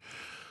Turkish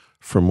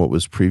from what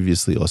was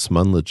previously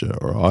Osmanlıca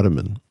or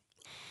Ottoman,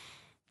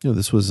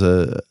 this was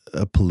a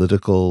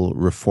political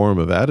reform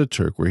of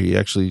Ataturk where he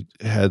actually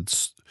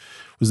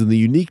was in the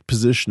unique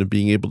position of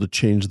being able to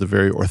change the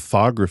very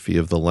orthography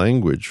of the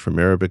language from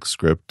Arabic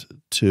script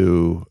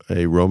to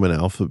a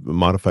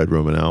modified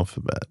Roman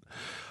alphabet.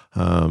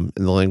 And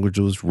the language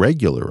was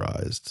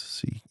regularized.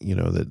 So,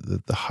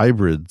 that the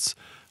hybrids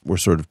were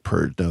sort of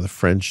purged. Now the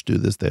French do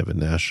this. They have a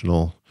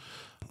national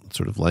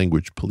sort of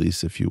language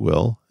police, if you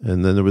will.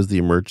 And then there was the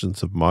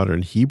emergence of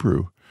modern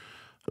Hebrew,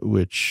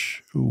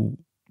 which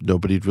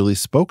nobody had really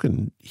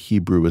spoken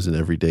Hebrew as an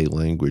everyday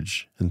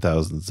language in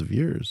thousands of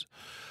years.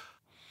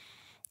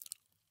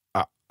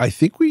 I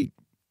think we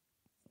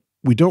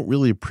don't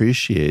really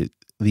appreciate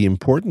the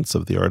importance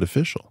of the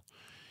artificial.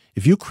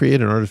 If you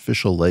create an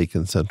artificial lake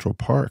in Central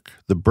Park,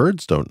 the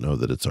birds don't know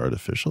that it's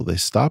artificial. They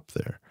stop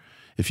there.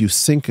 If you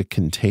sink a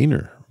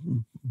container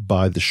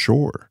by the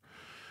shore,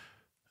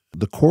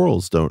 the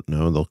corals don't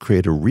know, and they'll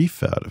create a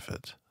reef out of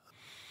it.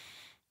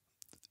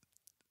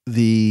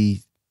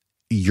 The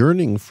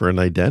yearning for an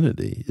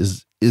identity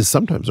is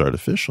sometimes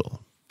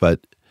artificial,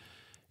 but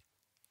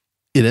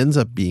it ends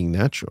up being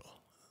natural.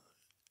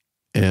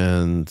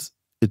 And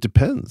it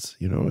depends,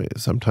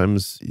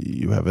 sometimes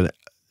you have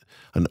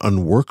an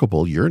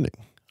unworkable yearning.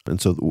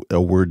 And so a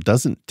word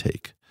doesn't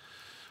take.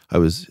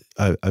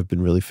 I've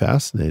been really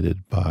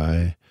fascinated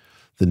by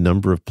the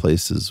number of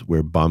places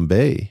where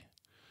Bombay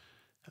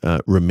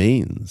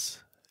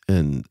remains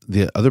and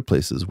the other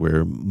places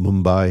where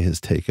Mumbai has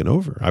taken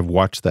over. I've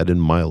watched that in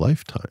my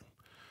lifetime.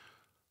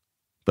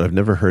 But I've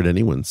never heard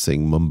anyone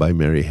sing Mumbai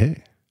Meri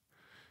Hai,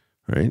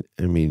 right?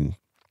 I mean,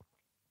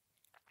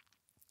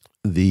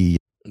 the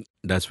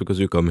That's because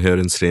you come here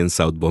and stay in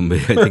South Bombay.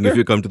 I think if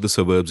you come to the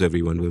suburbs,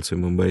 everyone will say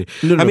Mumbai.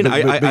 No, I no, mean, but I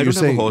you're don't have a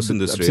saying, horse in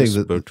this I'm saying race,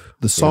 that but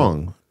the yeah,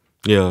 song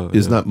yeah,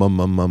 is yeah. not mum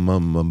mum mum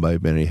mum mum by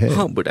Benny Hay.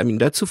 Huh, but I mean,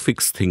 that's a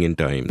fixed thing in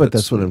time. But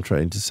That's that's what I'm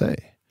trying to say,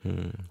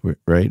 hmm.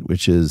 right?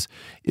 Which is,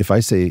 if I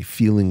say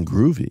feeling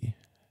groovy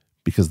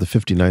because the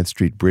 59th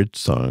Street Bridge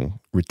song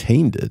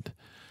retained it,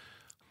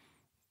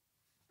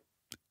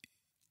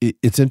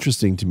 it's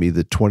interesting to me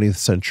that 20th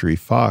Century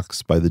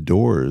Fox by the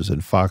Doors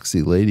and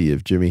Foxy Lady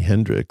of Jimi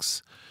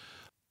Hendrix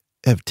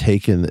have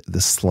taken the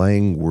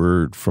slang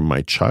word from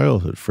my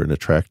childhood for an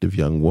attractive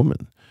young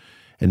woman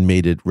and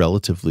made it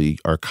relatively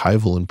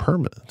archival and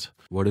permanent.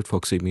 What did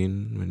Foxy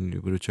mean when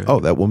you were a child? Oh,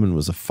 that woman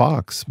was a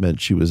fox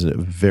meant she was a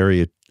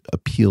very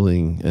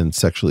appealing and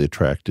sexually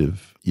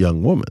attractive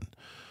young woman.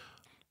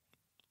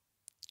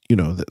 You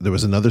know, there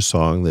was another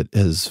song that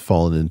has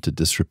fallen into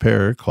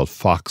disrepair called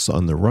Fox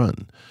on the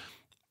Run.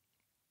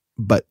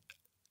 But,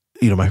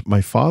 you know,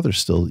 my father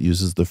still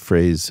uses the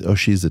phrase, oh,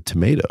 she's a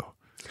tomato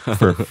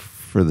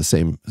for the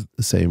same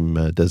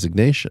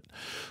designation.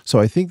 So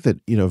I think that,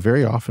 you know,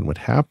 very often what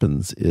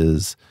happens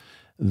is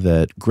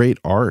that great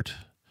art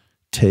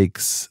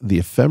takes the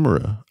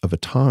ephemera of a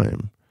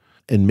time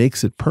and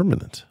makes it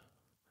permanent.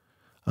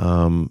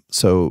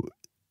 So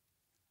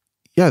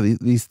yeah,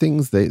 these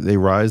things, they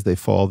rise, they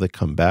fall, they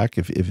come back.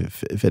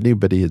 If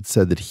anybody had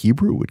said that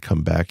Hebrew would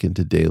come back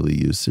into daily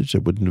usage,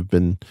 it wouldn't have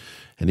been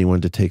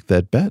anyone to take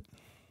that bet.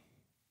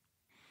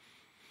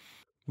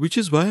 Which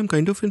is why I'm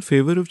kind of in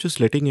favor of just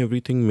letting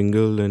everything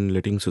mingle and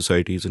letting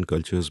societies and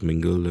cultures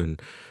mingle.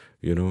 And,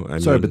 I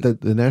Sorry, but mean,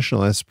 the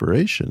national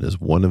aspiration is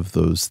one of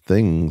those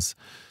things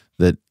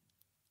that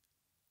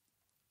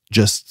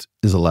just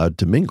is allowed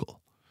to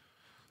mingle.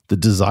 The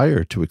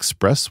desire to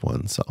express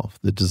oneself,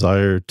 the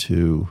desire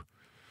to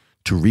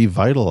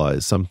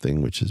revitalize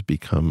something which has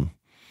become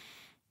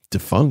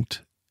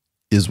defunct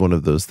is one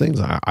of those things.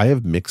 I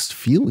have mixed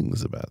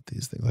feelings about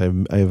these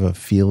things. I have a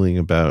feeling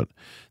about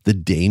the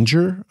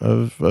danger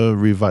of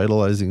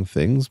revitalizing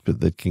things, but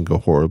that can go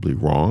horribly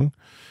wrong,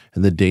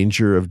 and the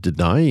danger of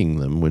denying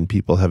them when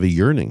people have a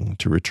yearning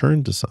to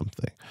return to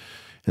something.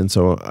 And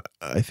so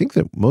I think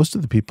that most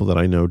of the people that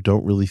I know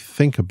don't really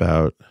think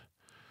about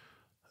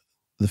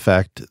the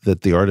fact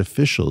that the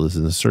artificial is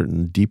in a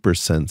certain deeper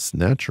sense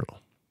natural.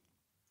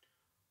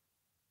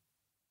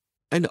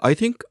 and I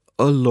think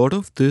a lot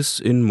of this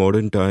in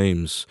modern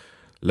times,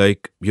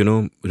 like,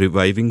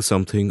 reviving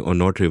something or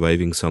not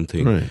reviving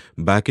something, Right.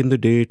 back in the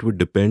day, it would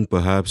depend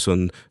perhaps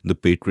on the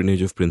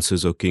patronage of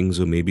princes or kings,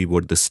 or maybe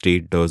what the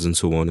state does, and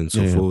so on and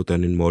so Yeah. forth.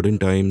 And in modern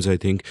times, I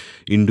think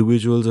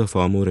individuals are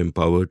far more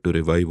empowered to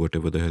revive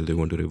whatever the hell they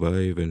want to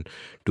revive, and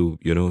to,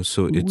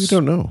 so We it's.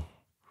 don't know.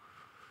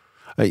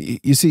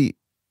 You see,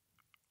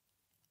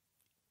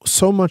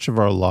 so much of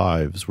our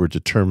lives were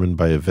determined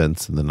by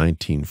events in the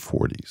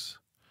 1940s.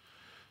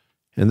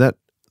 And that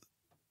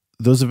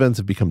those events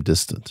have become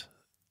distant.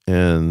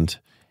 And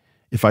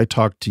if I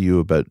talk to you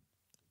about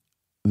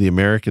the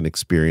American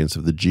experience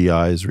of the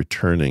GIs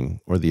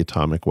returning or the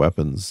atomic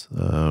weapons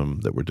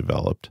that were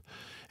developed,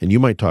 and you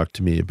might talk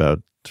to me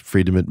about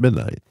freedom at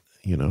midnight,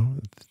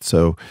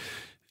 so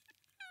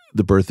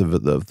the birth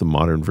of the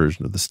modern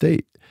version of the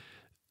state,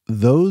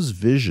 those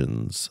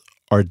visions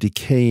are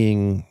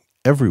decaying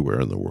everywhere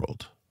in the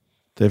world.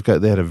 They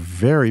had a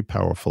very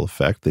powerful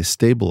effect. They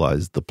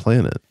stabilized the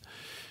planet.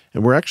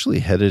 And we're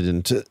actually headed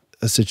into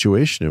a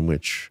situation in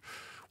which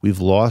we've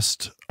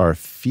lost our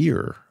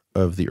fear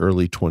of the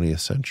early 20th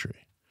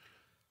century.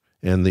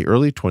 And the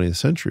early 20th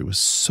century was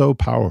so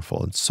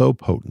powerful and so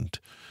potent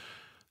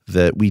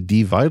that we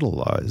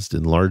devitalized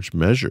in large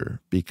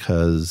measure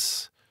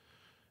because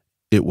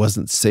it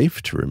wasn't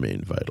safe to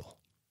remain vital.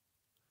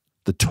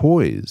 The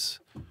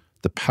toys,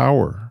 the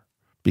power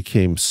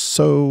became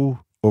so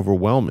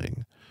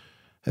overwhelming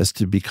as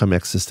to become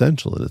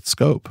existential in its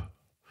scope.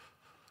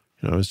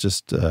 It was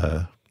just,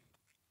 I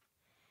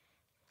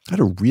had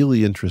a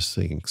really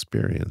interesting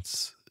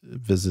experience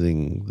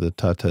visiting the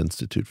Tata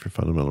Institute for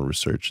Fundamental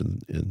Research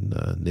in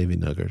Navy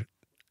Nagar.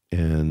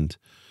 And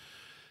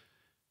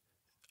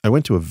I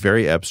went to a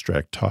very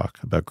abstract talk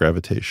about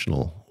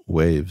gravitational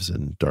waves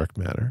and dark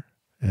matter.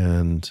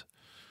 And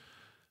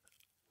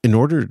in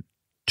order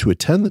to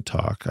attend the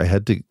talk, I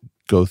had to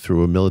go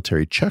through a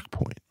military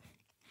checkpoint.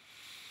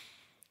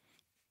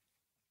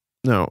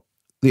 Now,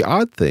 the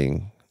odd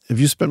thing, have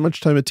you spent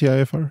much time at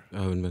TIFR?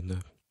 I haven't been there.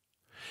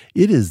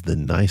 It is the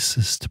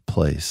nicest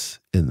place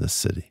in the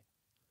city.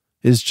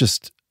 It's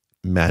just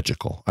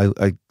magical.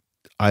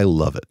 I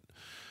love it.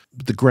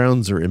 The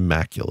grounds are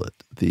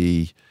immaculate.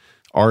 The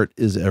art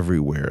is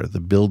everywhere. The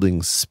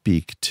buildings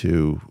speak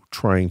to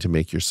trying to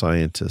make your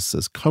scientists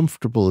as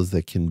comfortable as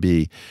they can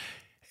be.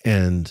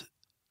 And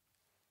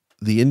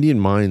the Indian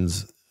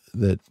minds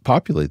that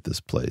populate this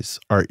place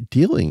are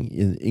dealing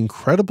in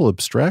incredible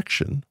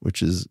abstraction,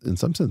 which is in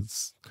some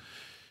sense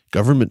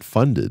government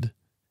funded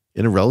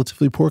in a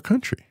relatively poor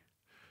country.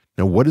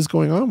 Now, what is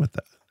going on with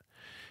that?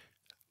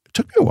 It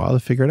took me a while to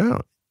figure it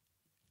out.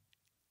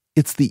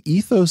 It's the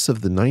ethos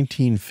of the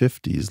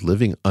 1950s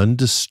living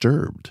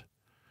undisturbed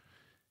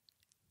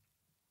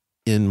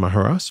in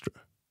Maharashtra.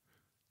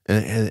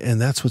 And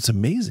that's what's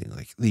amazing.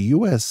 Like the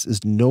U.S.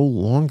 is no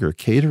longer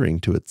catering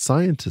to its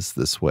scientists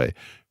this way.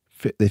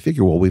 They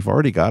figure, well, we've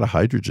already got a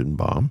hydrogen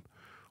bomb.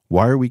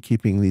 Why are we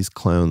keeping these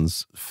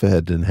clowns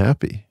fed and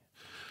happy?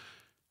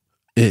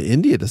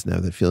 India doesn't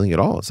have that feeling at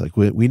all. It's like,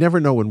 we never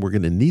know when we're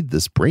going to need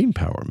this brain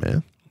power,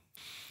 man.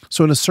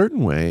 So in a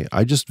certain way,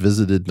 I just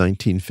visited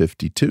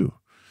 1952.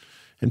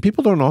 And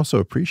people don't also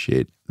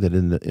appreciate that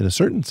in a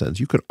certain sense,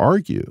 you could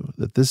argue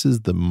that this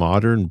is the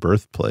modern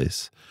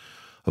birthplace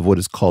of what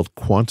is called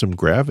quantum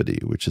gravity,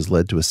 which has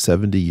led to a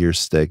 70-year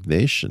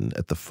stagnation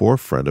at the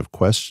forefront of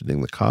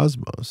questioning the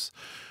cosmos,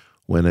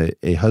 when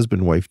a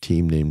husband-wife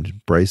team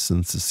named Bryce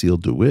and Cecile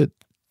DeWitt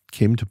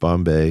came to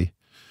Bombay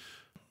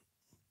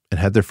and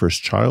had their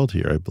first child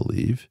here, I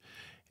believe,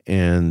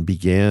 and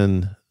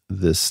began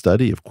this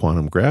study of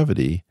quantum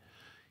gravity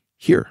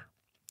here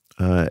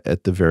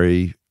at the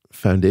very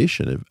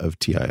foundation of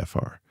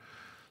TIFR.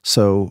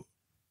 So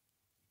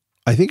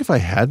I think if I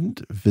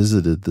hadn't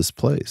visited this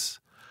place,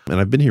 and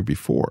I've been here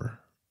before,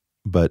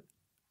 but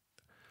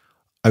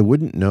I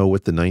wouldn't know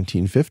what the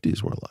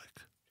 1950s were like.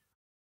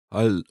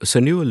 I'll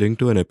send you a link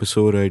to an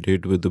episode I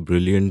did with the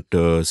brilliant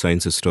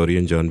science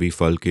historian Janvi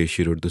Falke.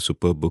 She wrote the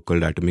superb book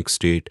called Atomic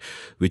State,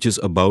 which is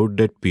about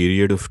that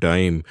period of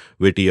time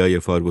where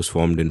TIFR was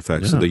formed, in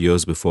fact, so the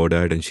years before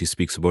that. And she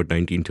speaks about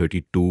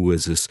 1932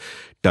 as this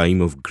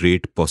time of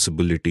great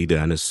possibility, the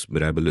annus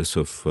mirabilis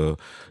of, a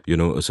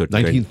certain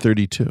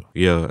 1932.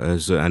 Yeah,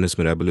 as the annus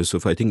mirabilis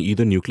of, I think,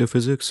 either nuclear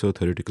physics or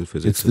theoretical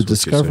physics. It's the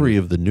discovery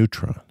of the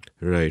neutron.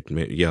 Right.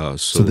 Yeah.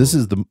 So this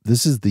is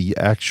the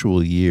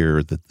actual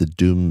year that the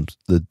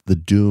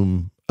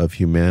doom of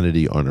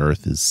humanity on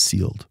Earth is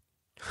sealed.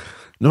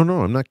 No,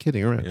 I'm not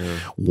kidding around. Yeah.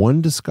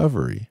 One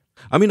discovery.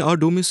 I mean, our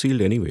doom is sealed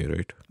anyway,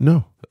 right?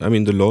 No. I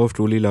mean, the law of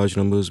truly large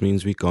numbers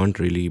means we can't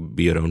really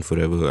be around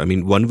forever. I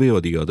mean, one way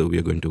or the other, we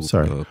are going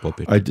to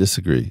pop it. I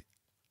disagree.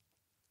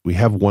 We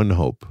have one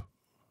hope.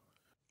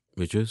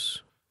 Which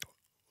is?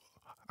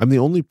 I'm the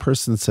only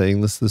person saying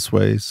this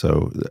way,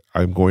 so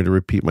I'm going to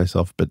repeat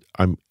myself, but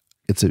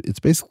it's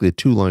basically a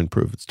two-line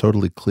proof. It's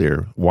totally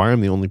clear. Why I'm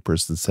the only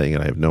person saying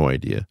it, I have no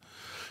idea.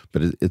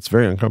 But it's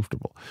very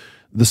uncomfortable.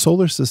 The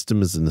solar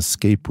system is an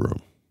escape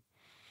room.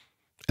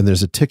 And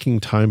there's a ticking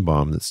time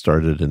bomb that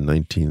started in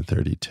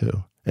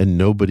 1932. And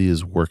nobody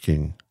is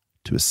working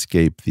to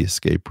escape the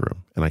escape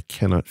room. And I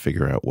cannot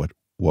figure out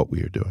what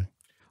we are doing.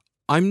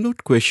 I'm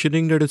not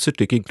questioning that it's a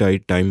ticking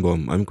time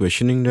bomb. I'm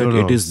questioning that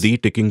it is the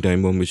ticking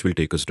time bomb which will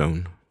take us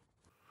down.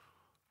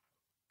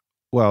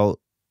 Well,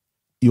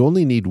 you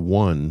only need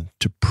one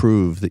to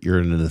prove that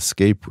you're in an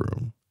escape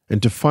room.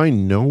 And to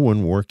find no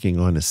one working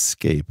on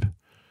escape. I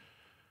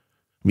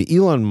mean,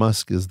 Elon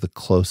Musk is the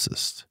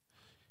closest.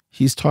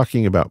 He's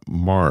talking about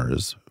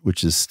Mars,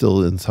 which is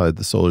still inside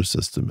the solar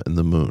system, and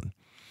the moon.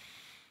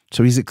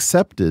 So he's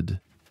decided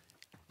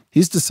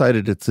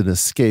it's an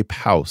escape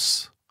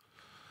house,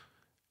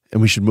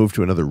 and we should move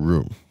to another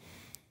room.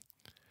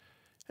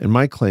 And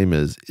my claim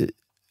is,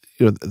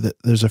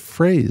 there's a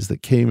phrase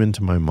that came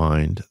into my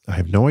mind. I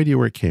have no idea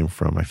where it came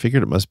from. I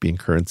figured it must be in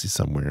currency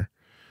somewhere.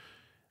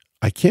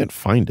 I can't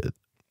find it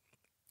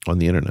on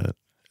the internet.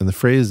 And the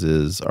phrase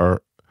is,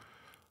 our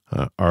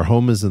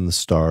home is in the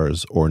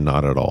stars or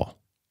not at all.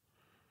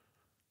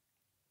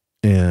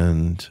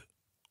 And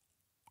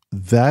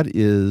that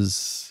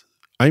is,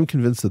 I'm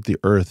convinced that the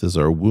earth is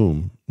our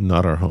womb,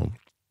 not our home.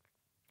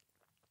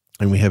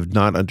 And we have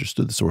not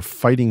understood this. So we're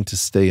fighting to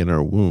stay in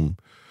our womb.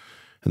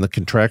 And the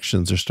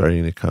contractions are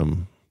starting to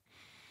come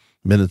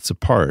minutes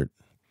apart.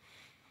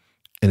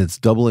 And it's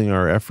doubling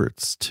our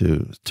efforts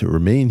to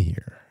remain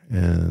here.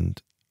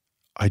 And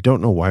I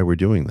don't know why we're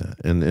doing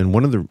that. And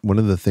one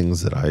of the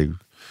things that I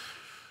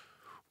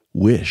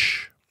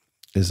wish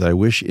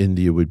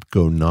India would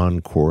go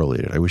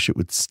non-correlated. I wish it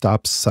would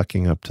stop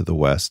sucking up to the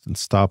West and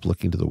stop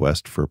looking to the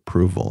West for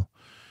approval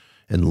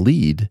and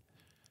lead.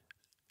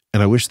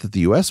 And I wish that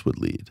the U.S. would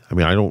lead. I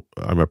mean,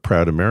 I'm a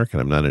proud American.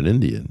 I'm not an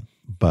Indian,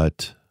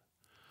 but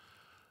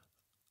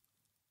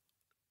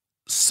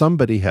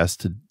somebody has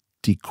to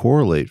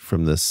decorrelate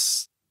from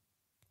this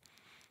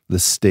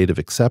state of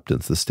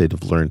acceptance, the state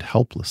of learned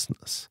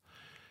helplessness.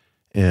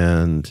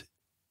 And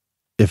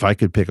if I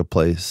could pick a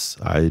place,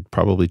 I'd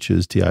probably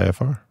choose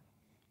TIFR.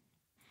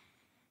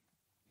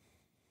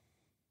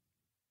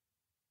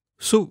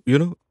 So,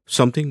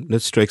 something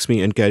that strikes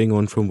me, and carrying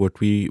on from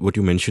what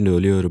you mentioned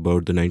earlier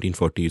about the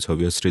 1940s, how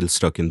we are still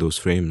stuck in those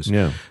frames.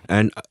 Yeah.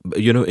 And,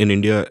 in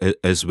India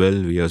as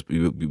well, we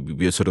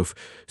are sort of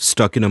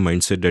stuck in a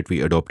mindset that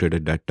we adopted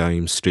at that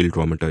time, still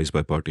traumatized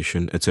by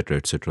partition, etc.,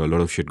 etc., a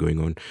lot of shit going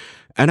on.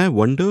 And I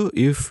wonder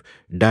if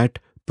that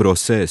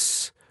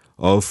process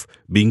of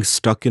being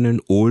stuck in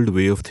an old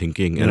way of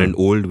thinking and an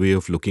old way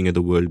of looking at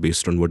the world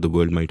based on what the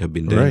world might have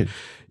been then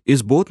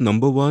is both,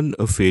 number one,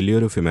 a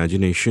failure of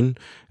imagination,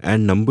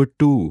 and number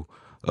two,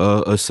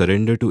 a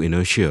surrender to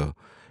inertia.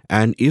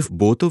 And if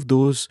both of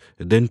those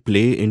then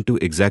play into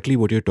exactly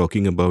what you're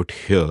talking about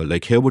here,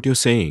 like here what you're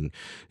saying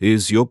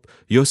is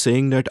you're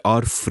saying that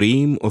our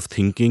frame of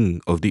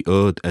thinking of the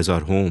earth as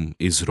our home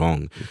is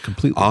wrong.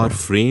 Completely Our wrong.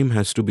 frame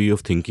has to be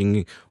of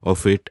thinking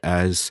of it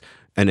as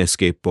an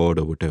escape pod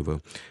or whatever.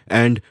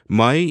 And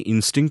my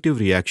instinctive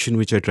reaction,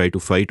 which I try to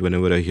fight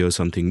whenever I hear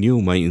something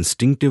new, my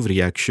instinctive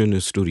reaction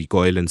is to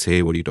recoil and say,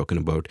 hey, what are you talking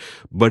about?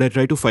 But I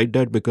try to fight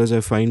that because I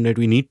find that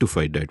we need to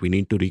fight that. We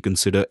need to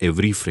reconsider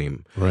every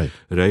frame. Right.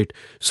 Right.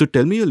 So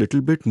tell me a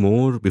little bit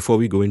more before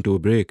we go into a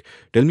break.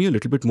 Tell me a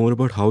little bit more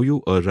about how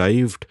you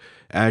arrived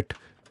at,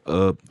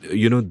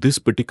 this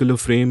particular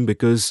frame,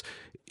 because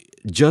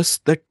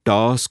just that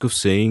task of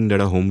saying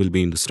that our home will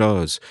be in the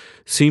stars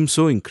seems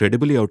so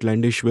incredibly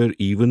outlandish, where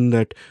even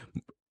that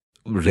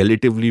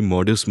relatively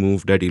modest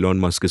move that Elon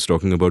Musk is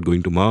talking about,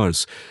 going to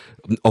Mars,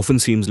 often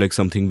seems like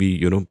something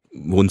we,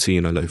 won't see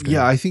in our lifetime.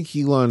 Yeah, I think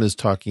Elon is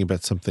talking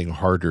about something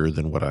harder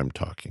than what I'm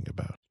talking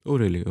about. Oh,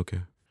 really?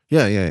 Okay.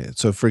 Yeah.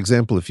 So, for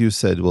example, if you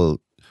said, well,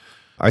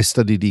 I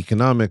studied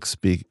economics,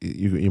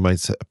 you might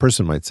say, a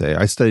person might say,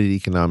 I studied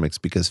economics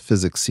because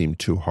physics seemed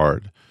too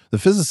hard. The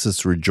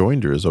physicist's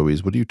rejoinder is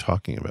always, what are you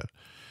talking about?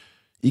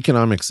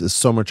 Economics is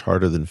so much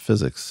harder than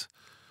physics.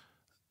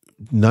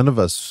 None of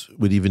us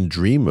would even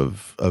dream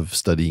of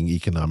studying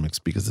economics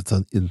because it's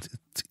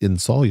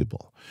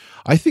insoluble.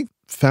 I think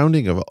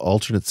founding of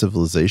alternate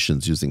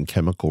civilizations using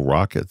chemical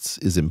rockets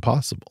is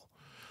impossible.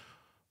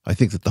 I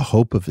think that the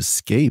hope of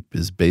escape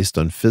is based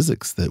on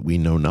physics that we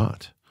know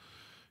not.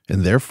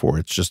 And therefore,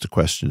 it's just a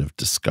question of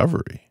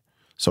discovery.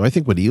 So I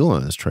think what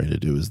Elon is trying to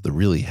do is the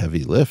really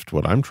heavy lift.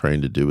 What I'm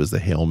trying to do is the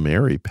Hail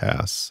Mary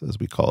pass, as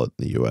we call it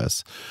in the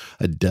U.S.,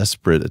 a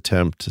desperate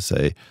attempt to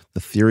say the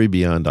theory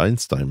beyond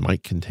Einstein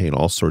might contain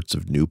all sorts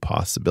of new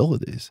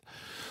possibilities.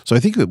 So I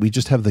think that we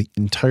just have the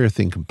entire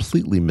thing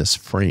completely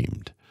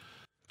misframed.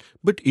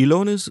 But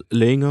Elon is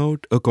laying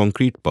out a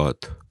concrete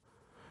path.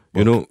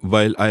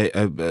 While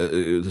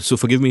so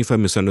forgive me if I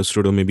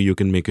misunderstood, or maybe you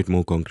can make it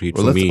more concrete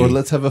for me. Or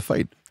let's have a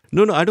fight.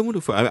 No, I don't want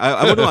to fight.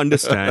 I want to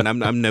understand.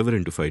 I'm never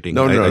into fighting.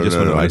 No, I just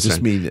want to understand. I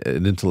just mean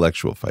an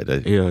intellectual fight.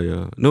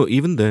 Yeah. No,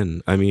 even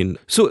then,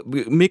 so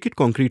make it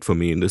concrete for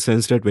me in the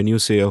sense that when you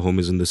say our home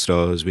is in the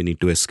stars, we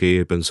need to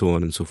escape and so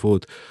on and so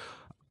forth.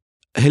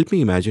 Help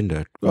me imagine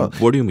that. Well,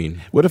 what do you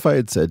mean? What if I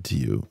had said to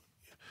you,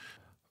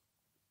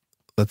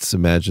 let's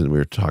imagine we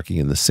were talking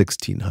in the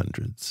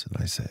 1600s, and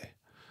I say,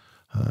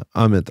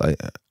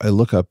 Amit, I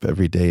look up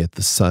every day at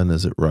the sun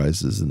as it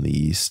rises in the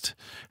east,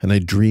 and I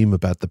dream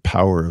about the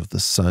power of the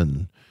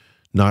sun,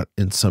 not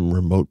in some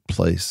remote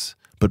place,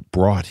 but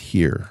brought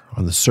here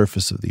on the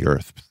surface of the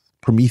earth,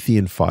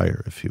 Promethean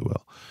fire, if you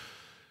will.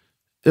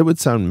 It would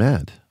sound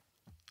mad,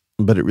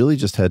 but it really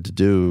just had to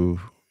do,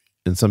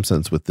 in some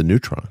sense, with the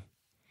neutron,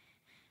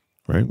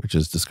 right, which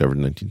is discovered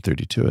in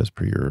 1932, as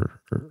per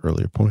your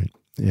earlier point.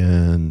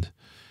 And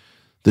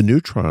the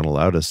neutron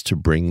allowed us to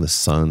bring the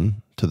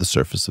sun to the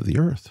surface of the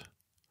earth.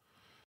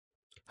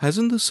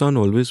 Hasn't the sun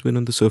always been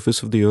on the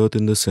surface of the earth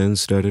in the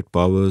sense that it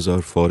powers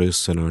our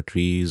forests and our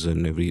trees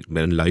and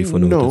life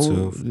on Earth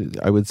itself?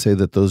 I would say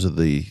that those are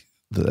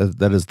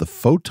that is the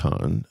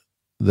photon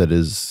that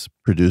is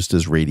produced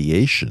as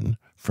radiation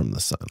from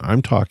the sun.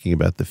 I'm talking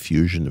about the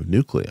fusion of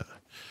nuclei.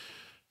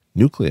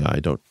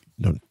 Nuclei don't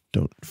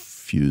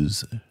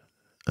fuse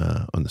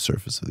on the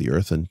surface of the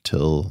earth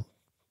until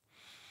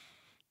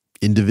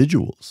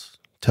individuals,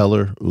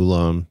 Teller,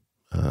 Ulam,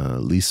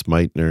 Lee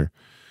Meitner,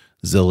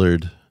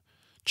 Szilard,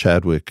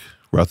 Chadwick,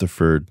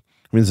 Rutherford.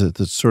 I mean,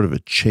 it's sort of a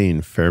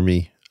chain.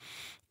 Fermi,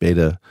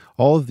 Bethe,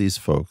 all of these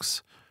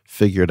folks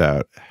figured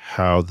out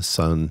how the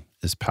sun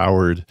is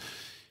powered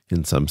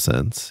in some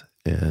sense,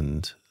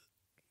 and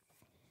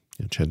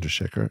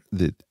Chandrasekhar,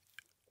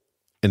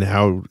 and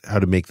how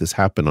to make this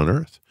happen on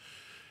Earth.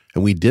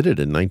 And we did it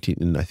in I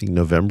think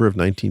November of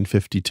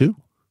 1952.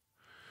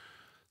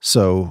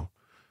 So,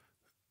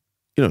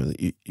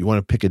 you want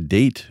to pick a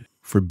date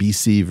for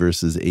BC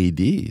versus AD,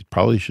 it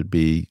probably should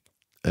be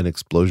an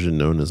explosion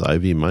known as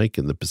Ivy Mike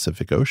in the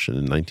Pacific Ocean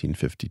in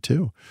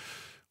 1952,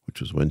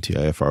 which was when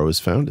TIFR was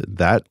founded.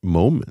 That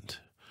moment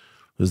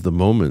was the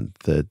moment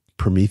that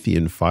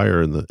Promethean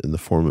fire in the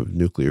form of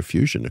nuclear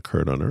fusion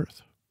occurred on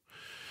Earth.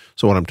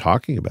 So what I'm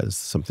talking about is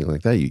something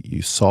like that.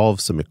 You solve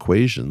some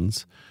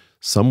equations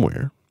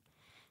somewhere,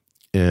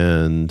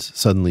 and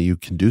suddenly you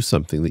can do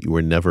something that you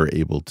were never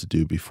able to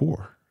do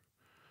before.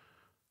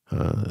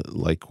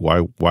 Like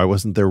why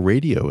wasn't there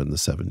radio in the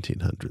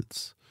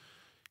 1700s?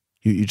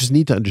 You just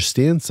need to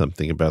understand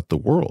something about the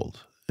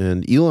world.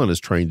 And Elon is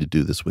trying to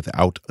do this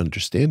without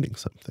understanding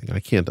something. I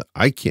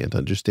can't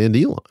understand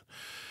Elon.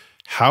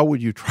 How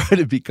would you try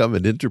to become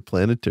an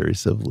interplanetary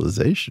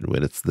civilization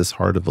when it's this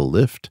hard of a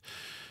lift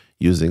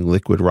using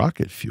liquid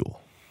rocket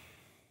fuel?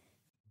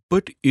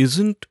 But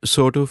isn't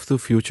sort of the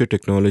future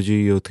technology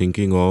you're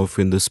thinking of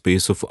in the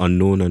space of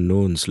unknown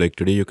unknowns? Like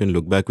today you can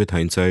look back with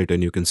hindsight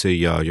and you can say,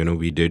 yeah,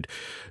 we did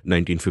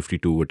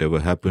 1952, whatever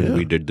happened,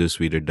 we did this,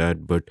 we did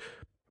that. But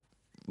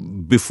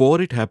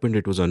before it happened,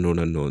 it was unknown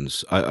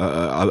unknowns.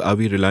 Are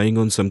we relying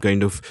on some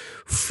kind of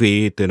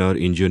faith and our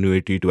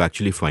ingenuity to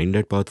actually find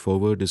that path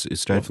forward? Is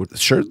Well, that what?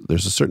 sure,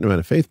 there's a certain amount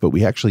of faith, but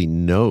we actually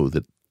know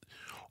that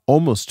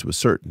almost to a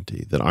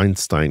certainty that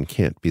Einstein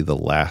can't be the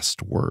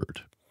last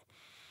word.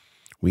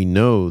 We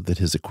know that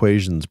his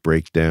equations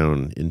break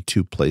down in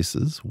two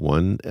places,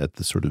 one at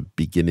the sort of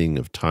beginning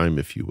of time,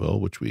 if you will,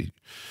 which we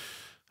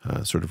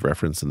sort of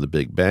reference in the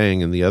Big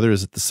Bang, and the other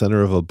is at the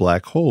center of a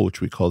black hole, which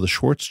we call the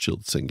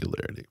Schwarzschild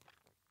singularity.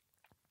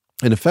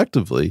 And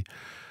effectively,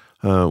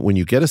 when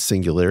you get a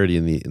singularity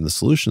in the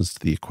solutions to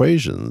the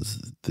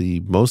equations,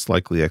 the most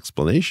likely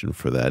explanation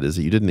for that is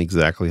that you didn't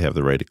exactly have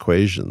the right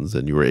equations,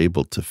 and you were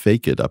able to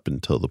fake it up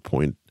until the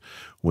point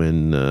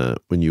when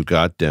you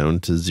got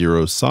down to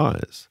zero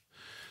size.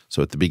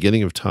 So at the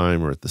beginning of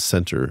time or at the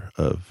center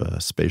of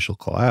spatial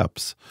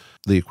collapse,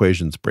 the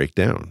equations break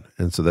down.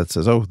 And so that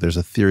says, oh, there's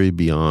a theory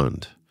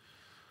beyond.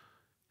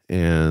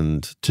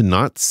 And to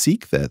not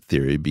seek that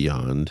theory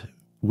beyond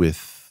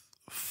with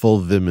full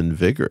vim and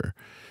vigor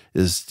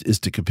is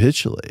to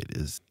capitulate,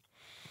 this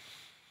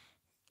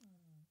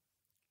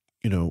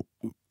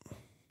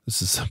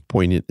is a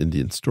poignant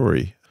Indian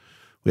story.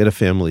 We had a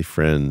family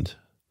friend,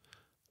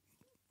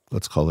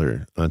 let's call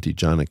her Auntie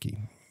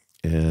Janaki,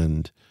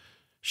 and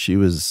she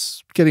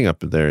was getting up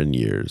there in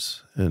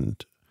years,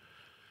 and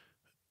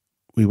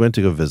we went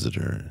to go visit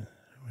her.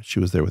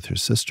 She was there with her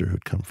sister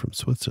who'd come from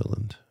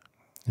Switzerland.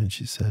 And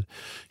she said,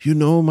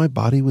 my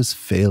body was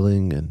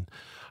failing, and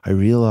I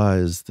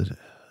realized that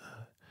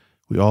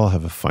we all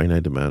have a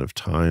finite amount of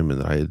time,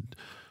 and I had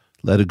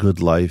led a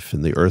good life,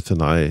 and the earth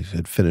and I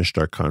had finished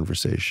our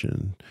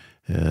conversation,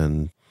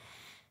 and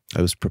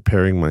I was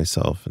preparing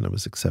myself, and I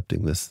was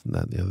accepting this and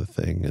that and the other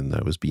thing, and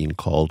I was being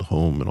called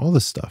home and all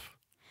this stuff.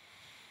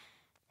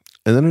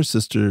 And then her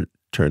sister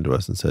turned to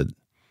us and said,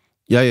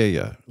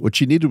 yeah. What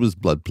she needed was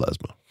blood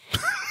plasma.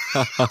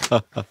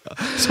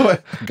 So I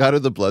got her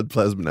the blood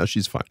plasma. Now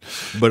she's fine.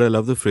 But I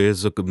love the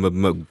phrase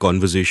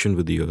conversation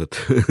with the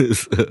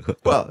earth.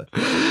 Well,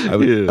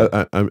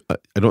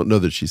 I don't know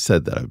that she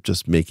said that. I'm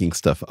just making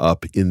stuff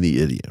up in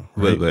the idiom.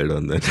 Right? Well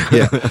done then.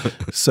 Yeah.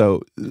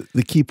 So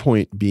the key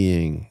point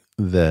being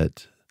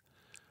that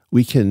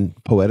we can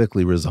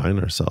poetically resign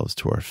ourselves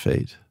to our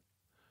fate,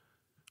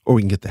 or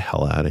we can get the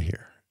hell out of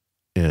here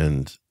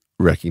and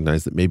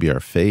recognize that maybe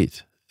our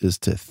fate is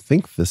to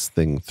think this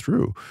thing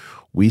through.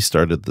 We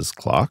started this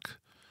clock.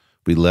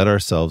 We led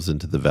ourselves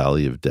into the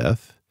valley of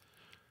death.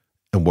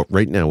 And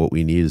right now what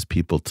we need is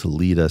people to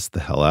lead us the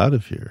hell out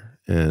of here.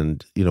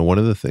 And, one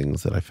of the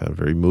things that I found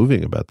very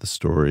moving about the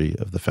story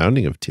of the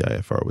founding of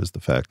TIFR was the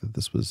fact that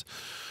this was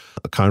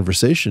a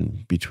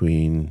conversation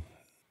between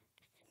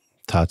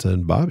Tata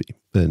and Bobby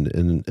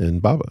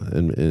and Baba.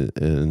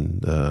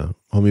 And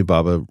Homi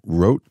Baba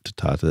wrote to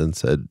Tata and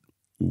said,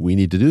 we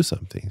need to do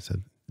something. He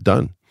said,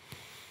 done.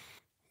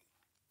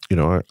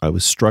 I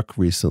was struck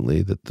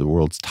recently that the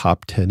world's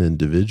top 10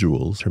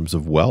 individuals in terms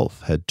of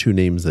wealth had two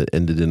names that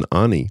ended in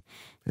Ani,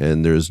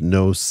 and there's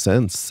no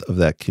sense of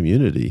that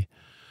community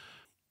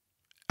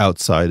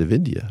outside of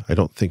India. I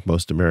don't think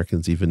most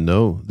Americans even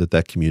know that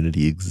that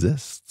community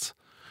exists.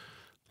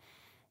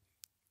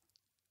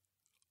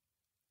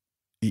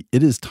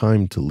 It is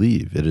time to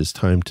leave. It is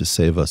time to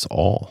save us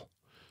all.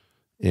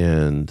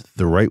 And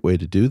the right way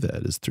to do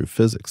that is through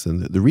physics.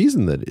 And the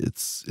reason that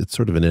it's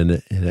sort of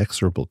an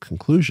inexorable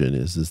conclusion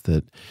is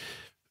that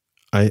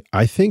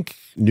I think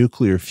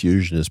nuclear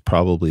fusion is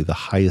probably the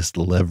highest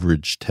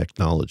leverage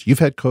technology. You've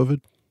had COVID?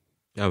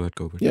 I've had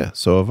COVID. Yeah,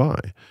 so have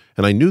I.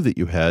 And I knew that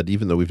you had,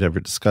 even though we've never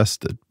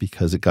discussed it,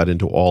 because it got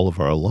into all of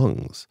our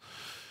lungs.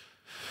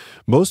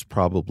 Most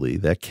probably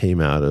that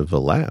came out of a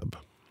lab.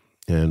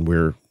 And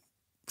we're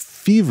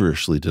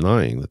feverishly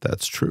denying that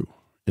that's true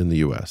in the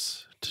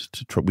U.S.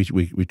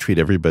 We treat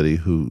everybody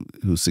who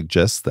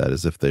suggests that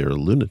as if they are a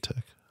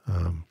lunatic.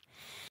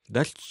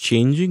 That's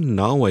changing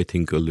now, I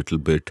think, a little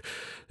bit,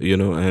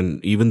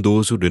 and even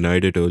those who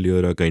denied it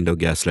earlier are kind of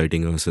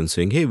gaslighting us and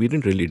saying, hey, we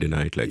didn't really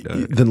deny it like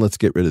that. Then let's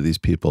get rid of these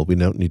people. We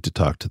don't need to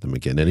talk to them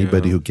again.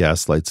 Anybody who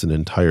gaslights an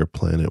entire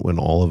planet when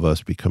all of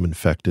us become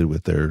infected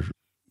with their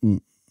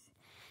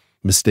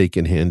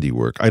mistaken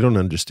handiwork. I don't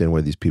understand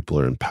why these people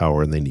are in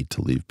power and they need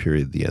to leave,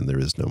 period. The end. There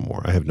is no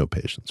more. I have no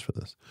patience for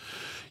this.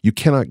 You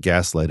cannot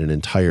gaslight an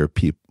entire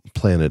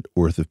planet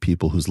worth of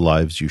people whose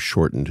lives you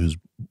shortened, whose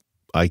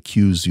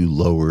IQs you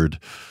lowered,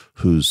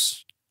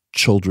 whose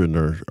children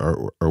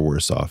are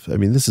worse off. I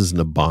mean, this is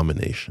an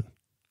abomination,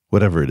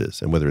 whatever it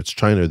is. And whether it's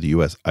China or the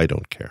U.S., I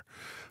don't care.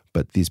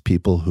 But these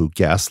people who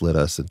gaslit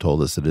us and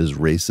told us it is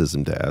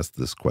racism to ask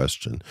this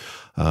question,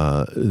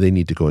 they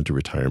need to go into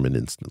retirement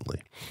instantly.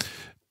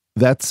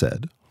 That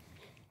said,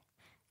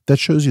 that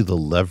shows you the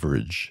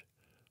leverage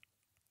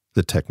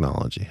the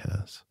technology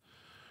has,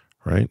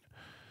 right?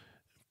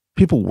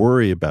 People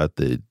worry about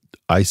the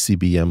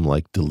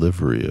ICBM-like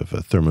delivery of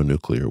a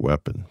thermonuclear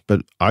weapon,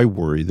 but I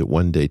worry that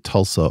one day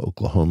Tulsa,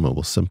 Oklahoma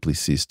will simply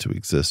cease to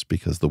exist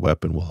because the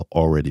weapon will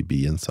already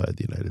be inside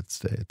the United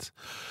States.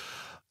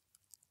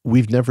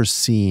 We've never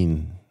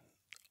seen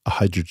a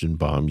hydrogen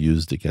bomb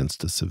used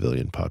against a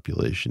civilian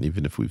population,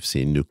 even if we've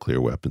seen nuclear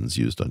weapons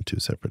used on 2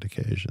 separate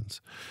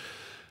occasions.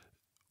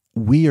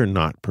 We are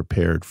not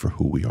prepared for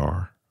who we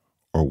are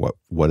or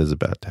what is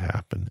about to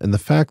happen. And the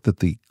fact that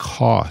the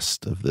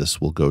cost of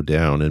this will go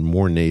down and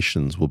more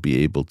nations will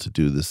be able to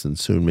do this, and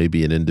soon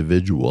maybe an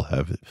individual will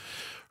have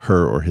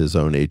her or his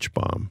own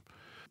H-bomb.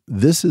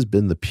 This has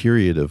been the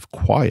period of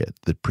quiet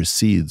that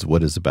precedes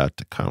what is about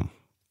to come.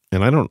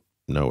 And I don't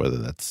know whether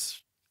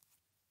that's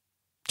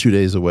 2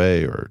 days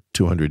away or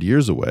 200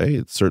 years away.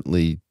 It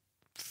certainly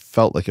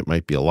felt like it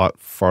might be a lot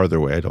farther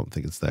away. I don't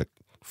think it's that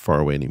far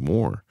away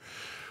anymore.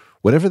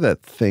 Whatever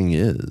that thing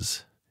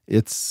is,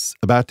 it's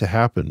about to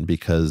happen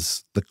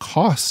because the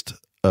cost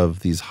of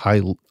these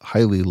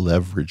highly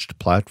leveraged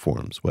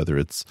platforms, whether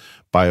it's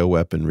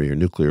bioweaponry or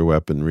nuclear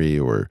weaponry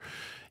or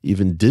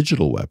even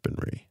digital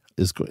weaponry,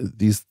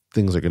 these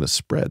things are going to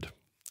spread.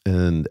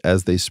 And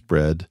as they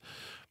spread,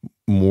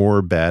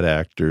 more bad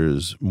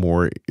actors,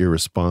 more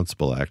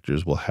irresponsible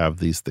actors will have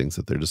these things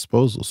at their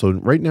disposal. So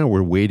right now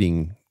we're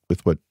waiting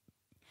with what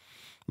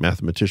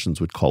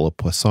mathematicians would call a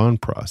Poisson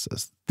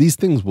process. These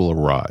things will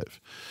arrive.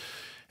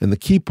 And the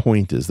key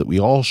point is that we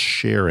all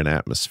share an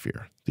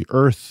atmosphere. The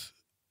Earth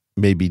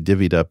may be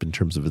divvied up in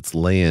terms of its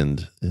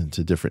land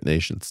into different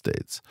nation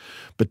states.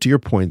 But to your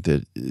point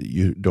that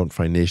you don't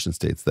find nation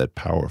states that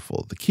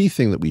powerful, the key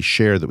thing that we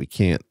share that we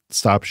can't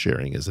stop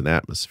sharing is an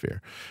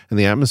atmosphere. And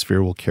the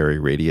atmosphere will carry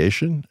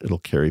radiation, it'll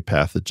carry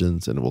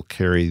pathogens, and it will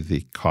carry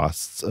the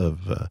costs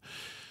of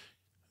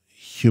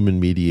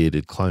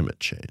human-mediated climate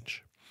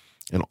change.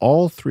 And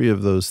all 3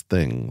 of those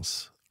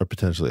things are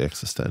potentially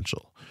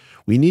existential.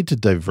 We need to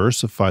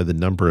diversify the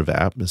number of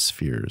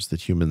atmospheres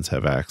that humans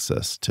have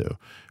access to,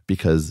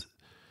 because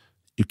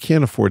you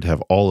can't afford to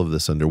have all of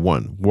this under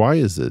one. Why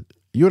is it,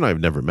 you and I have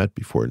never met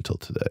before until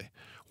today,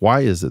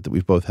 why is it that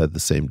we've both had the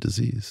same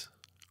disease?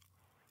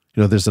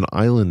 You know, there's an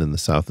island in the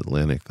South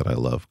Atlantic that I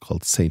love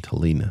called St.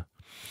 Helena.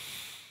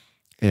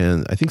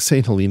 And I think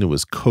St. Helena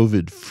was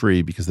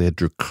COVID-free because they had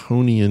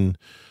draconian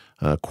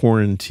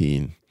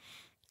quarantine,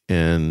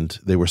 and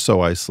they were so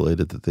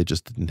isolated that they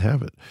just didn't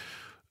have it.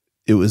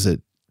 It was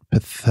a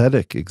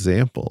pathetic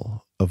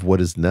example of what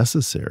is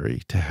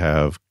necessary to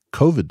have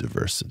COVID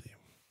diversity.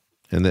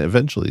 And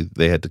eventually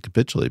they had to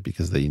capitulate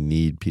because they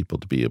need people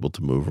to be able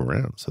to move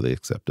around. So they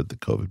accepted that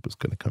COVID was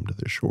going to come to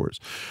their shores.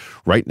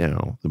 Right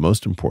now, the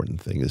most important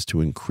thing is to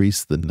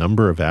increase the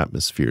number of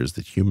atmospheres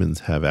that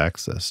humans have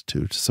access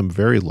to some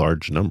very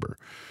large number.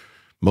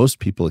 Most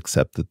people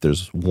accept that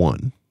there's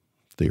one,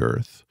 the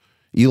Earth.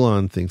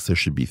 Elon thinks there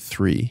should be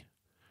 3,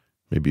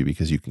 maybe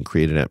because you can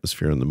create an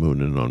atmosphere on the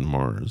moon and on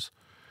Mars.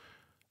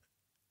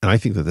 And I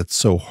think that that's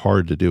so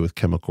hard to do with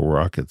chemical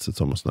rockets,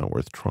 it's almost not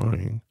worth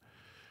trying.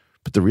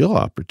 But the real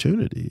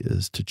opportunity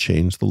is to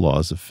change the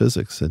laws of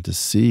physics and to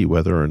see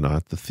whether or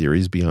not the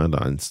theories beyond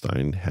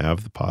Einstein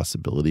have the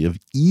possibility of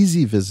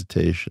easy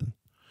visitation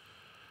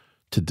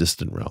to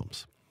distant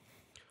realms.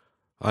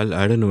 I'll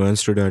add a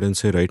nuance to that and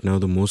say right now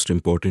the most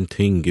important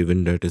thing,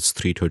 given that it's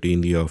 3:30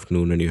 in the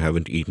afternoon and you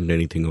haven't eaten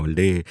anything all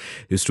day,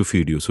 is to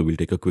feed you. So we'll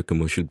take a quick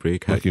commercial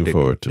break. Looking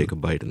forward to it. Take a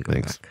bite and come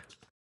Thanks. back.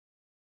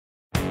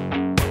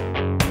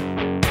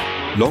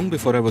 Long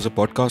before I was a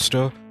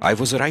podcaster, I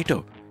was a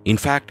writer. In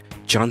fact,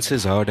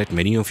 chances are that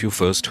many of you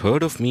first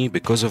heard of me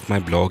because of my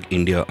blog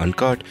India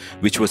Uncut,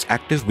 which was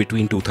active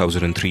between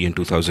 2003 and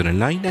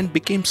 2009 and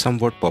became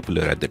somewhat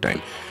popular at the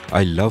time.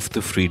 I loved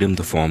the freedom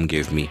the form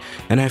gave me,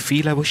 and I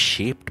feel I was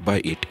shaped by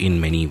it in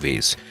many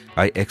ways.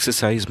 I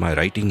exercised my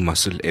writing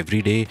muscle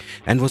every day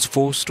and was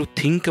forced to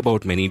think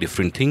about many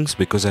different things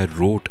because I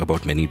wrote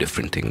about many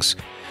different things.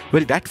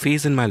 Well, that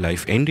phase in my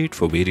life ended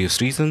for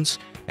various reasons,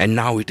 and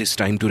now it is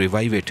time to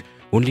revive it.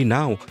 Only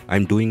now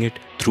I'm doing it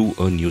through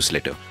a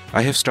newsletter.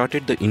 I have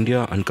started the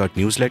India Uncut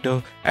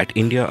newsletter at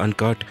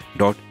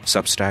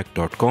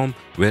indiauncut.substack.com,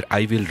 where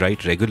I will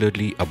write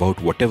regularly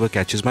about whatever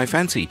catches my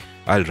fancy.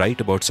 I'll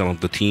write about some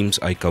of the themes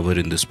I cover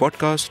in this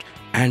podcast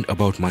and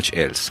about much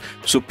else.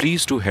 So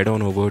please do head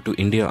on over to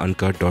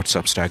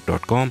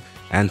indiauncut.substack.com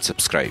and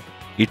subscribe.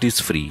 It is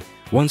free.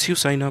 Once you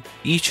sign up,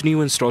 each new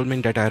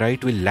installment that I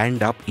write will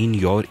land up in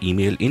your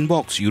email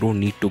inbox. You don't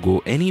need to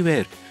go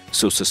anywhere.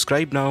 So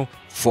subscribe now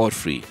for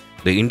free.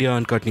 The India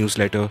Uncut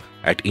newsletter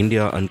at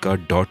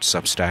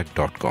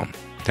indiauncut.substack.com.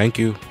 Thank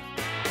you.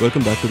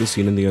 Welcome back to The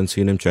Seen and the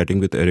Unseen. I'm chatting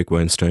with Eric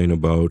Weinstein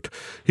about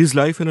his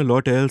life and a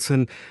lot else.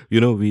 And,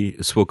 we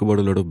spoke about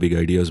a lot of big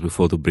ideas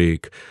before the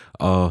break.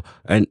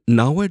 And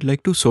now I'd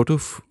like to sort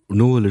of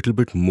know a little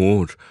bit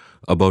more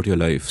about your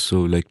life.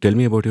 So, tell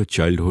me about your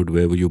childhood.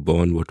 Where were you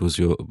born? What were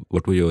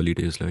your early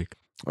days like?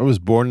 I was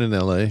born in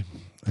LA,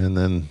 and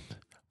then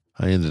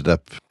I ended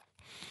up,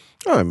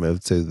 I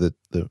would say that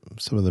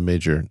some of the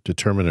major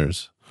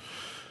determiners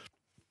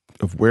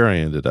of where I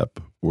ended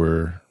up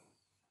were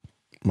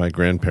my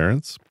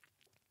grandparents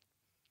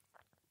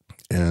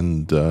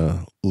and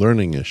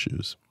learning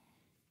issues.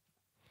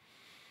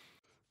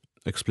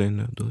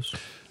 Explain those.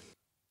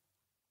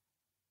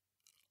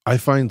 I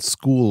find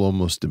school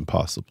almost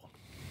impossible.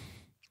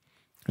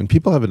 And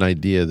people have an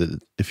idea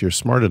that if you're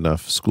smart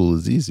enough, school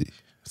is easy.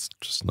 It's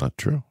just not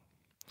true.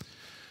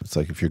 It's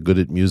like if you're good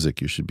at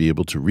music, you should be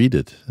able to read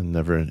it and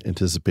never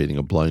anticipating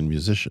a blind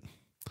musician.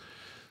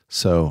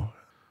 So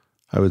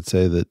I would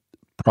say that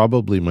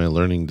probably my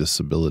learning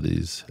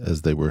disabilities,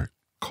 as they were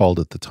called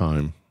at the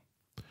time,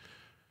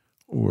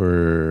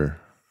 were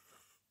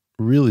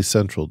really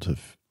central to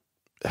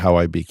how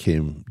I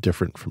became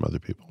different from other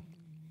people.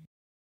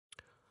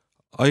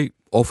 I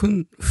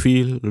often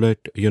feel that,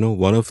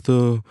 one of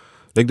the,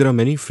 like, there are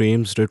many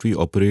frames that we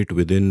operate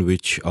within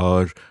which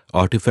are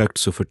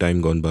artifacts of a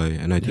time gone by.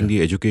 And I think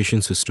the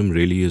education system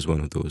really is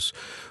one of those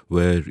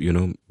where,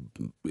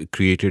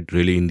 created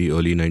really in the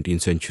early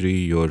 19th century,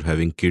 you're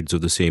having kids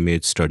of the same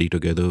age study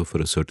together for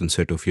a certain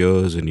set of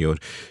years and you're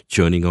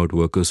churning out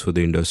workers for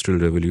the Industrial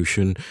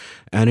Revolution.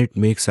 And it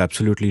makes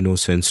absolutely no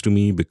sense to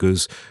me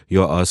because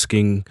you're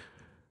asking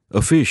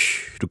a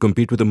fish to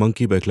compete with a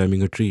monkey by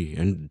climbing a tree,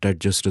 and that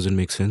just doesn't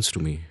make sense to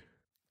me.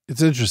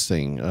 It's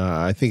interesting.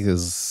 I think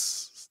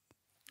as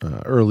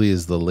early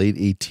as the late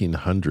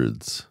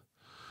 1800s,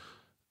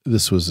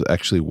 this was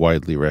actually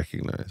widely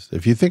recognized.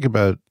 If you think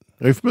about,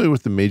 are you familiar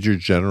with the Major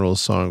General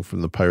song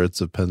from the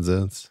Pirates of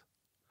Penzance?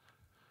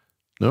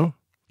 No?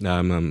 Nah,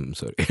 I'm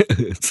sorry.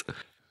 It's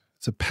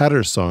a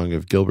patter song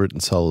of Gilbert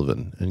and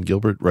Sullivan, and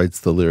Gilbert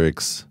writes the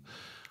lyrics,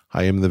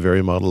 I am the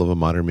very model of a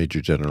modern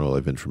major general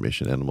of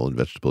information, animal and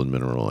vegetable and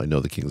mineral. I know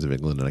the kings of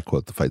England, and I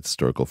quote the fights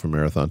historical from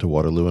Marathon to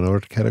Waterloo and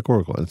order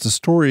categorical. And it's a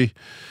story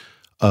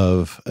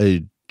of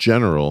a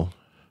general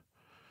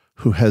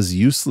who has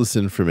useless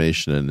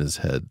information in his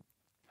head.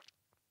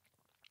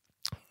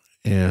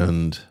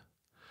 And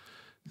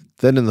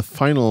then in the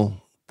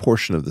final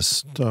portion of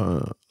this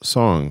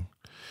song,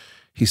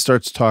 he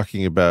starts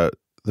talking about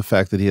the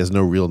fact that he has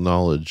no real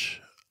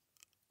knowledge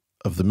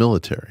of the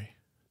military.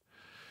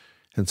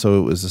 And so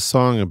it was a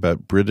song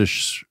about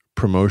British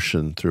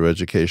promotion through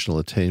educational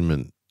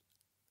attainment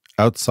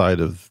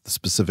outside of the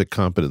specific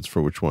competence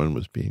for which one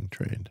was being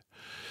trained.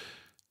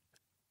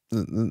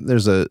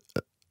 There's a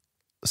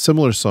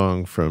similar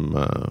song from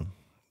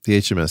the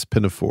HMS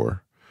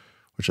Pinafore,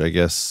 which I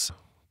guess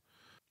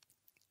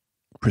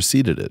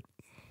preceded it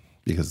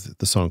because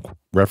the song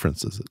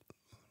references it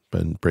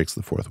and breaks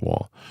the fourth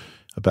wall,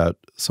 about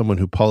someone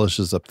who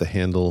polishes up the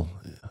handle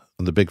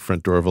on the big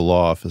front door of a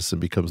law office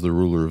and becomes the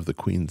ruler of the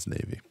Queen's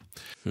Navy.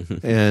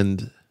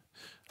 And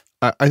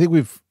I think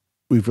we've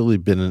really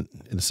been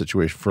in a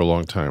situation for a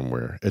long time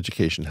where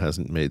education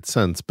hasn't made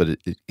sense, but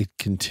it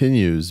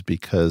continues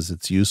because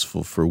it's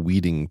useful for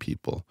weeding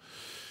people.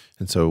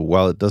 And so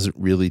while it doesn't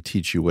really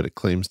teach you what it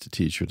claims to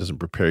teach you, it doesn't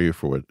prepare you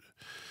for what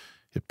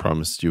it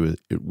promised you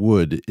it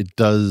would, it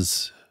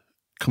does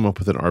come up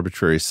with an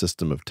arbitrary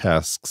system of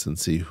tasks and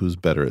see who's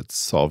better at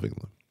solving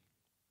them.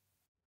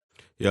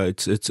 Yeah,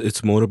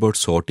 it's more about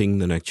sorting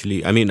than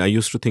actually. I mean, I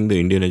used to think the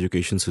Indian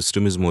education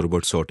system is more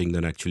about sorting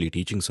than actually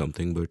teaching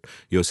something, but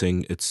you're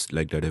saying it's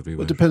like that everywhere.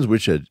 Well, it depends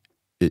which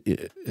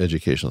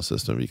educational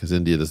system, because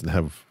India doesn't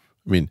have.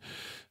 I mean,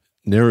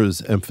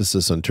 Nehru's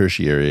emphasis on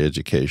tertiary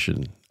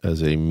education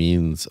as a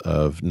means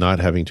of not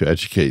having to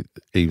educate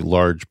a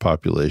large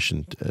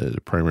population at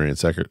a primary and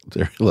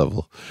secondary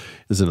level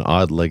is an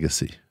odd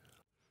legacy.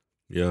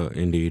 Yeah,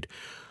 indeed.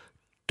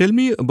 Tell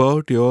me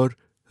about your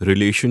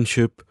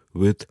relationship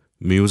with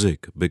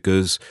music,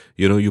 because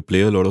you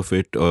play a lot of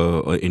it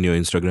in your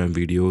Instagram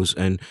videos,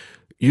 and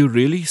you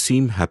really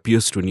seem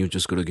happiest when you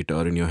just got a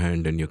guitar in your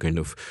hand and you're kind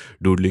of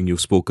doodling.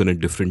 You've spoken at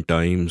different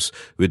times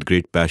with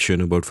great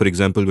passion about, for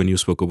example, when you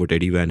spoke about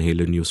Eddie Van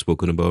Halen, you've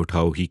spoken about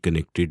how he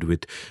connected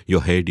with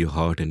your head, your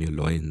heart, and your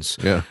loins.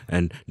 Yeah.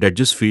 And that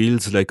just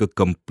feels like a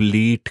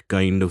complete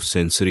kind of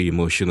sensory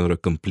emotion or a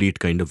complete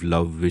kind of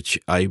love, which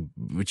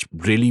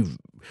really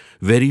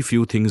very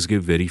few things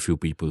give very few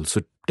people.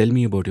 So tell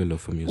me about your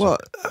love for music. Well,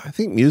 I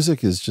think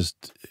music is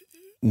just,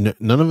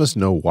 none of us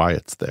know why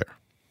it's there.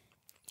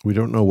 We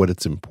don't know what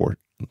its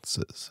importance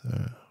is.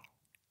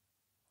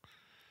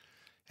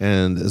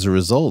 And as a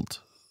result,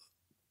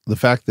 the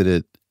fact that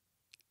it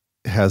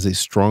has a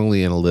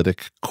strongly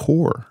analytic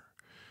core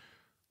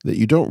that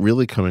you don't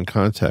really come in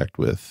contact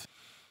with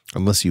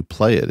unless you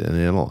play it and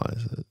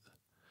analyze it.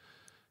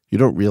 You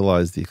don't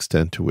realize the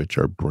extent to which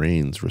our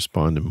brains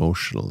respond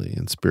emotionally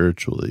and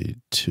spiritually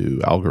to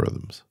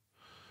algorithms.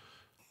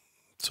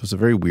 So it's a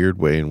very weird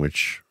way in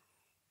which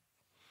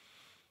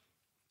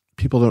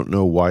people don't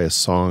know why a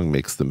song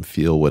makes them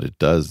feel what it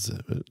does.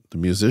 The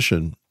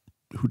musician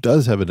who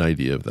does have an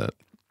idea of that,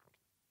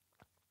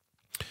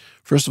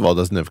 first of all,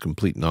 doesn't have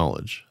complete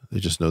knowledge. They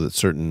just know that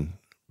certain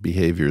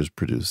behaviors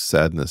produce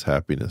sadness,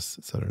 happiness,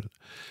 etc.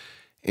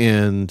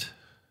 And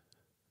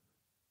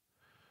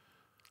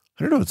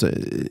I don't know,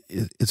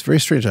 it's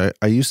very strange. I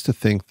used to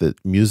think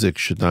that music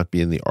should not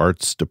be in the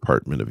arts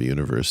department of a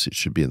university. It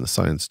should be in the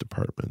science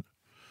department.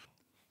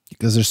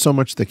 Because there's so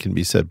much that can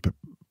be said,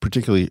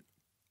 particularly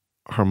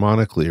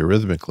harmonically or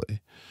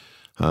rhythmically.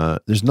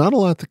 There's not a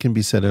lot that can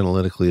be said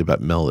analytically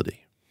about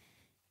melody.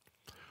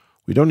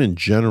 We don't in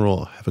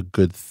general have a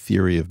good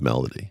theory of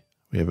melody.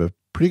 We have a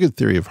pretty good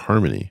theory of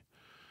harmony.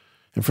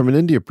 And from an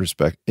Indian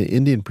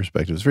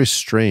perspective, it's very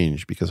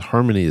strange because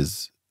harmony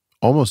is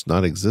almost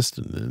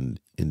non-existent in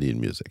Indian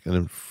music.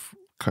 And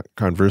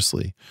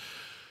conversely,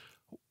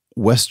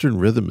 Western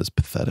rhythm is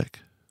pathetic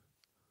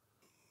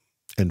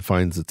and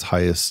finds its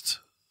highest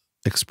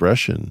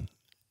expression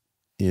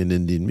in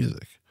Indian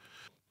music.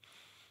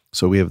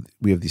 So we have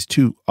these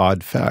two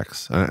odd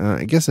facts.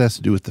 I guess it has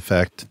to do with the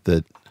fact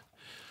that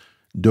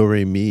do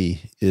re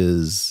mi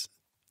is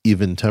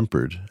even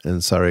tempered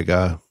and sa re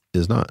ga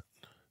is not.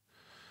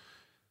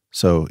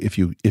 So if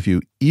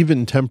you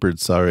even tempered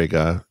sa re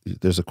ga,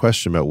 there's a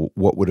question about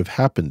what would have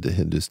happened to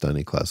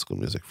Hindustani classical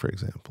music, for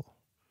example.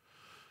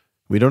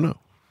 We don't know.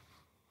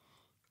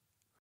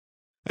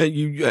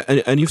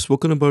 And you've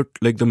spoken about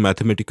like the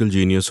mathematical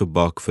genius of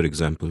Bach, for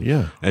example.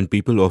 Yeah. And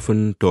people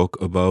often talk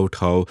about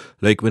how,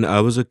 like when I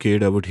was a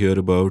kid, I would hear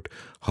about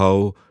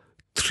how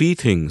three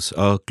things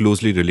are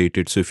closely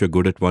related. So if you're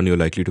good at one, you're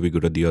likely to be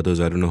good at the others.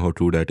 I don't know how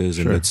true that is.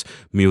 Sure. And that's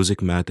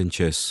music, math, and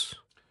chess.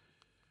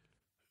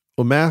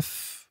 Well,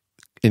 math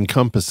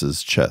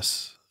encompasses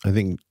chess. I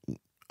think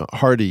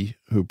Hardy,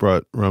 who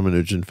brought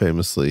Ramanujan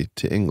famously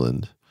to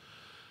England,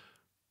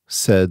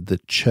 said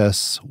that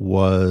chess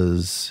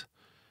was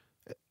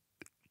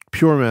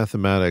pure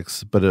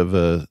mathematics, but of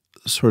a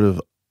sort of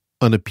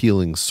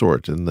unappealing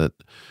sort, and that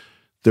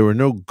there were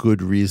no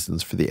good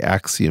reasons for the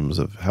axioms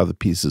of how the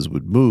pieces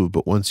would move,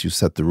 but once you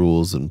set the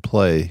rules in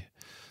play,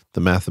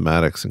 the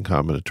mathematics and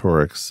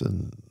combinatorics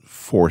and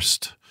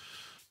forced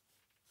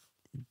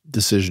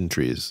decision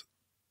trees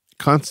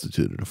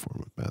constituted a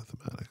form of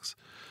mathematics.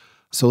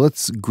 So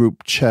let's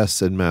group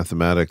chess and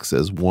mathematics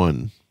as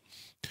one.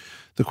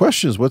 The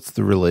question is, what's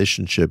the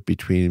relationship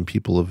between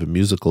people of a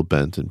musical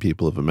bent and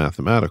people of a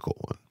mathematical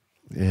one?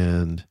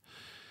 And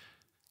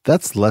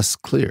that's less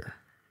clear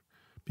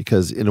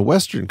because in a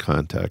Western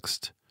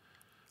context,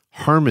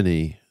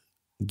 harmony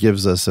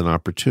gives us an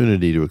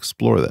opportunity to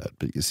explore that.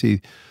 But you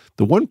see,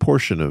 the one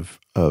portion of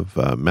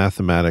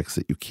mathematics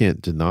that you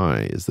can't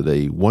deny is that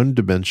a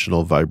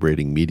one-dimensional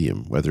vibrating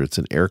medium, whether it's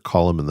an air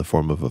column in the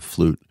form of a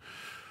flute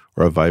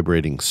or a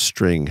vibrating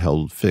string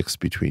held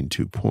fixed between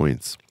 2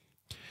 points,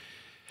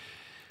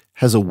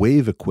 has a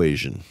wave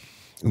equation.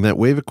 And that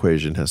wave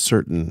equation has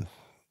certain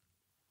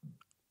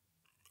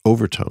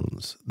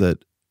overtones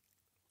that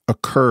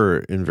occur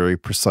in very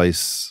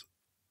precise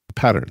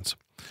patterns.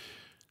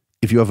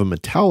 If you have a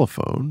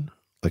metallophone,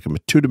 like a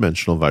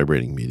two-dimensional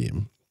vibrating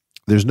medium,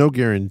 there's no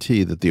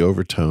guarantee that the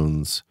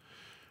overtones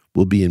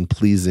will be in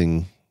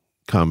pleasing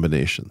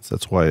combinations.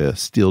 That's why a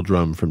steel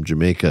drum from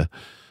Jamaica,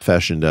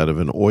 fashioned out of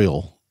an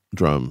oil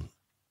drum,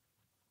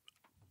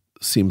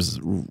 seems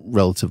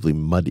relatively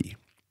muddy.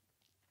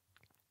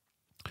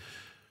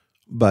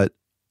 But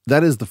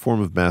that is the form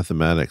of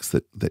mathematics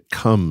that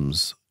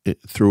comes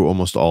through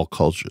almost all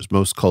cultures.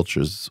 Most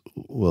cultures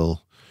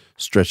will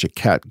stretch a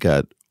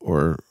catgut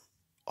or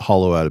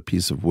hollow out a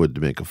piece of wood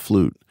to make a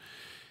flute.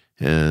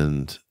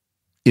 And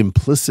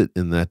implicit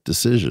in that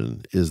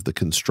decision is the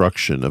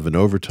construction of an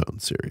overtone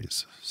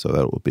series. So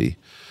that will be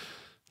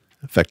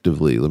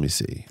effectively, let me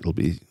see, it'll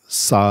be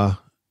sa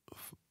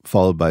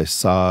followed by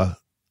sa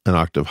an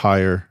octave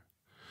higher,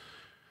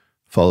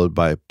 followed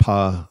by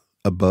pa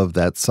above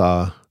that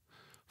sa,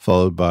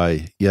 followed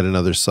by yet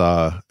another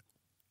sa.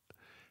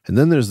 And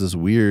then there's this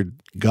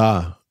weird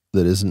ga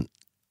that isn't,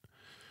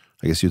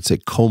 I guess you'd say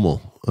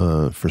komal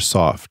for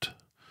soft.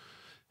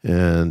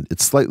 And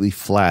it's slightly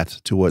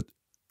flat to what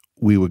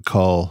we would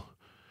call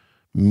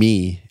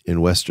mi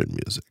in Western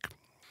music.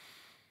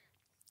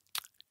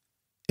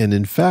 And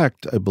in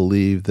fact, I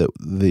believe that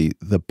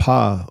the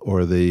pa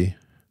or the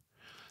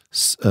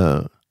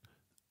so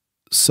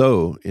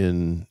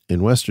in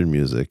Western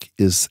music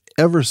is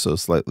ever so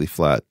slightly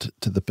flat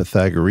to the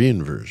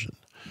Pythagorean version.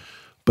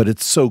 But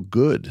it's so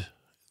good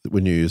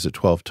when you use a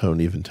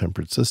 12-tone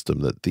even-tempered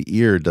system that the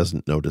ear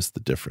doesn't notice the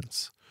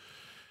difference.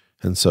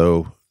 And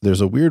so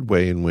there's a weird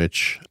way in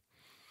which,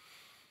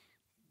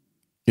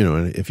 you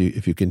know, if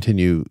you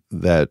continue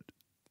that,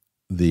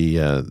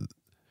 the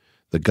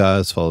ga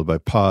is followed by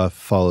pa,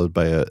 followed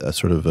by a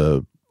sort of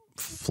a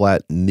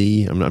flat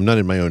ni. I'm not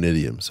in my own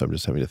idiom, so I'm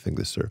just having to think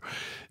this through.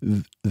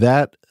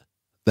 That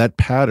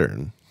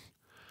pattern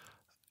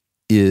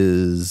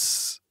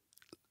is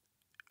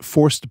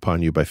forced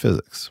upon you by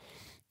physics.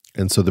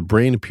 And so the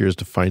brain appears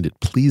to find it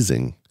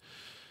pleasing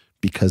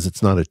because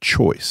it's not a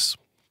choice.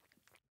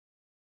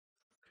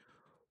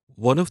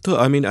 One of the,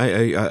 I mean,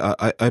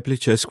 I play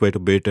chess quite a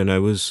bit, and I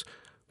was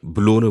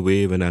blown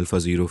away when Alpha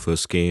Zero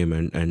first came,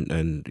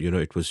 and you know,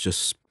 it was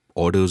just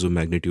orders of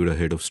magnitude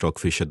ahead of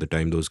Stockfish at the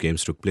time those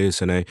games took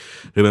place. And I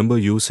remember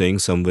you saying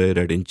somewhere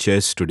that in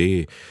chess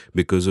today,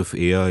 because of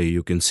AI,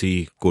 you can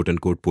see quote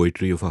unquote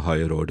poetry of a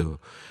higher order.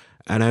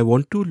 And I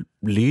want to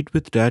lead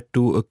with that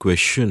to a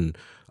question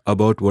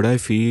about what I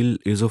feel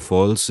is a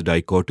false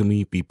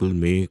dichotomy people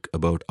make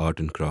about art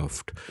and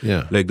craft.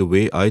 Yeah. Like the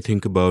way I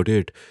think about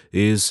it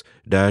is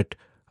that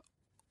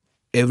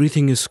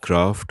everything is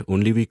craft,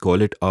 only we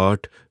call it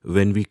art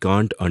when we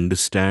can't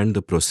understand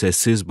the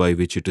processes by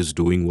which it is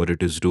doing what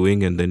it is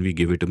doing, and then we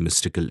give it a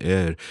mystical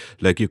air.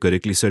 Like you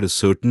correctly said, a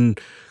certain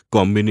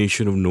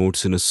combination of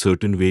notes in a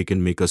certain way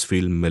can make us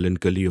feel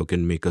melancholy or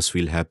can make us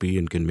feel happy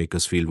and can make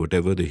us feel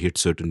whatever. They hit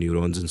certain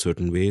neurons in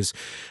certain ways.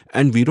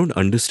 And we don't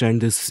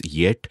understand this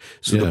yet.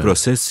 So the Yeah.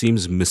 process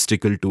seems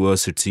mystical to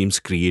us. It seems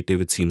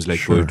creative. It seems like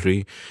Sure.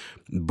 poetry.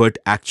 But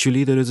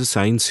actually, there is a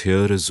science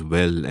here as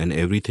well, and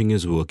everything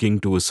is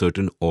working to a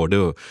certain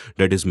order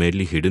that is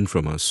merely hidden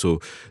from us. So,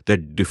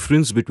 that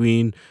difference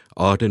between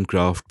art and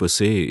craft per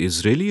se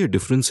is really a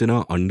difference in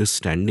our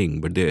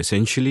understanding, but they're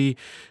essentially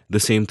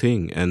the same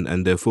thing.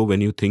 And therefore, when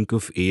you think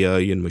of AI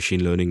and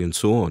machine learning and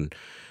so on,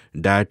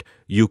 that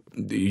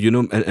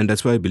and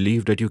that's why I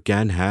believe that you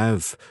can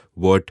have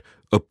what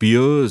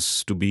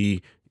appears to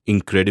be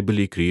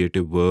incredibly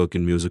creative work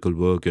and musical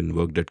work and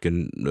work that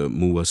can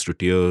move us to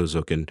tears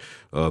or can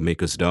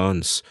make us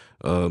dance,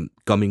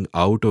 coming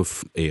out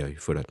of AI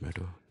for that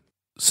matter.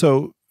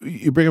 So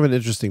you bring up an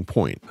interesting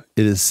point.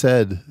 It is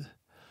said,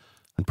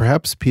 and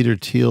perhaps Peter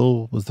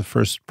Thiel was the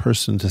first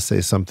person to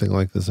say something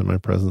like this in my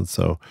presence,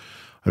 so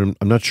I'm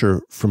not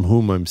sure from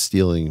whom I'm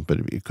stealing, but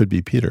it could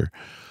be Peter,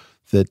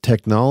 that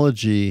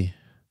technology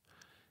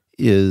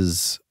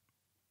is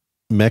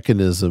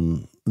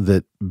mechanism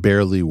that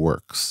barely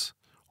works.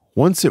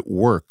 Once it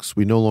works,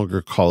 we no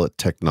longer call it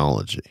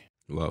technology.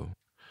 Wow.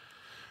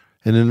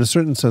 And in a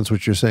certain sense,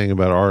 what you're saying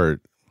about art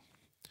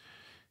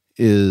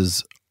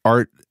is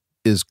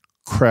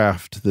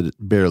craft that it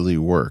barely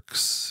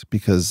works,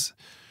 because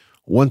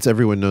once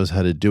everyone knows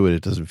how to do it,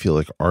 it doesn't feel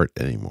like art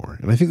anymore.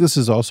 And I think this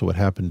is also what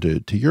happened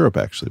to Europe,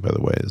 actually, by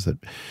the way, is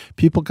that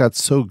people got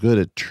so good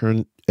at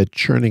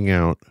churning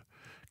out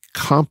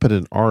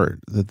competent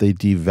art that they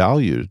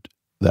devalued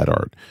that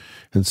art.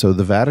 And so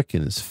the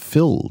Vatican is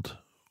filled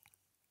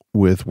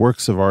with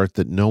works of art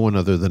that no one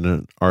other than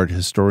an art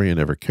historian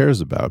ever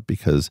cares about,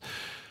 because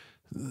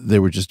they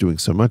were just doing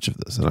so much of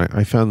this. And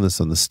I found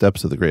this on the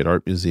steps of the Great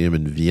Art Museum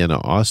in Vienna,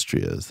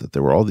 Austria, is that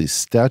there were all these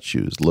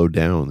statues low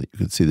down that you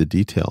could see the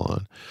detail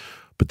on.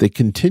 But they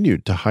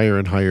continued to higher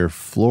and higher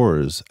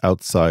floors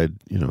outside,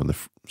 in the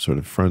sort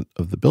of front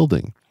of the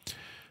building.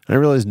 And I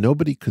realized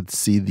nobody could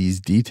see these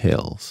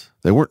details.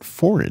 They weren't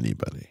for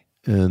anybody.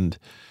 And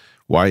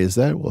why is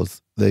that? Well,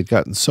 they'd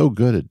gotten so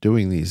good at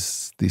doing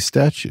these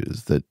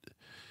statues that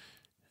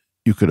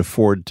you could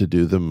afford to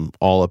do them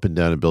all up and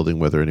down a building,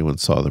 whether anyone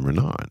saw them or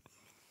not.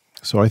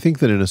 So I think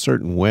that in a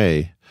certain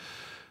way,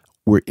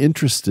 we're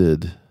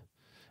interested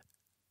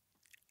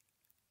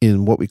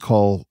in what we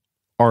call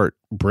art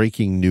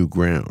breaking new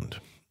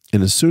ground.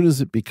 And as soon as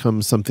it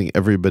becomes something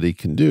everybody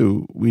can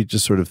do, we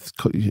just sort of,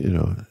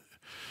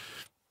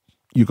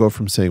 you go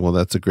from saying, well,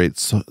 that's a great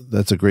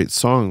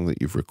song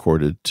that you've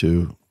recorded,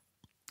 to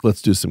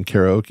let's do some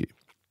karaoke.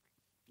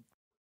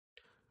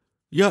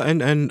 Yeah,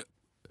 and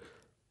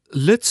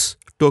let's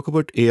talk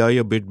about AI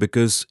a bit,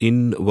 because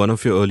in one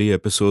of your early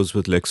episodes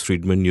with Lex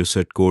Friedman, you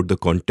said, quote, the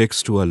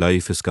context to our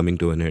life is coming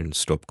to an end,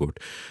 stop quote.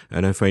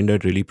 And I find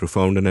that really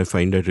profound, and I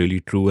find that really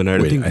true. And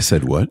I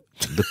said what?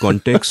 The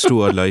context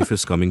to our life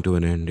is coming to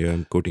an end. Yeah,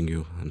 I'm quoting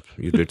you.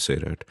 You did say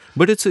that.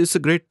 But it's a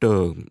great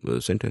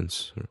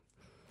sentence.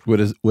 What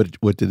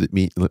did it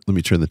mean? Let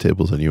me turn the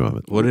tables on you,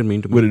 Amit. What did it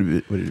mean to me? What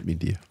did it mean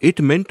to you?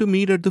 It meant to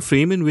me that the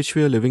frame in which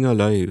we are living our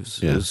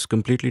lives is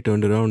completely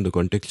turned around. The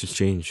context has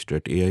changed,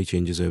 that AI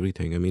changes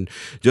everything. I mean,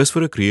 just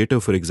for a creator,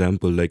 for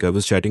example, like I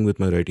was chatting with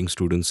my writing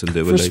students and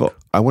they were First of all,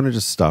 I want to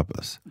just stop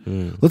us.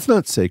 Let's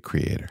not say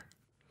creator.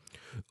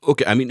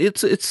 Okay, I mean,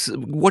 it's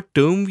what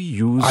term we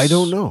use. I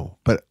don't know,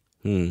 but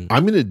I'm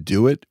going to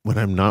do it when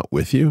I'm not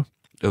with you.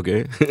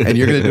 Okay. And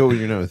you're going to do it when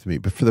you're not with me.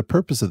 But for the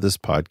purpose of this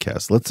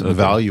podcast, let's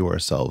value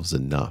ourselves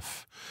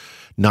enough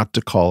not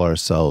to call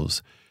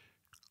ourselves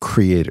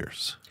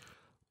creators.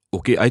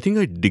 Okay, I think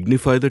I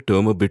dignify the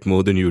term a bit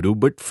more than you do,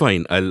 but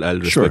fine, I'll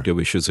respect your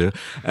wishes here.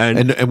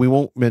 And we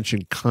won't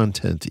mention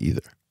content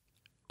either.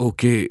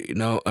 Okay,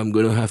 now I'm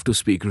going to have to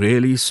speak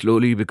really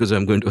slowly because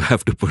I'm going to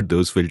have to put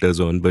those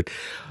filters on, but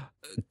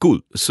cool.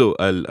 So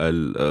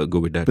I'll go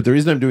with that. But the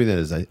reason I'm doing that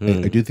is I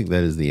do think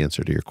that is the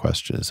answer to your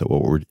question, is that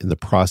what we're in the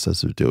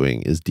process of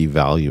doing is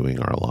devaluing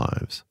our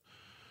lives.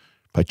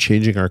 By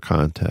changing our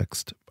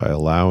context, by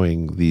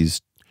allowing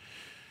these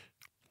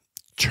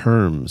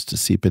terms to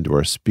seep into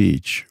our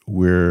speech,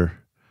 we're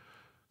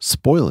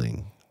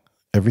spoiling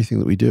everything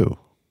that we do.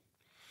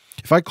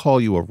 If I call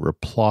you a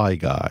reply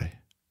guy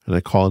and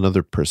I call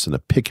another person a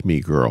pick-me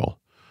girl,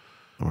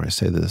 or I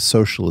say that a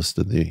socialist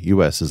in the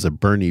U.S. is a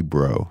Bernie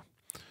bro,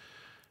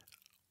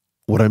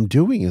 what I'm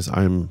doing is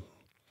I'm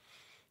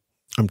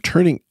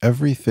turning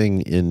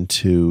everything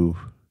into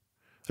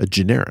a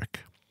generic.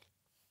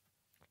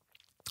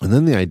 And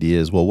then the idea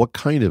is, well, what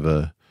kind of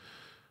a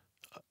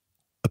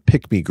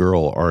pick-me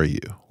girl are you?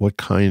 What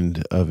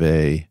kind of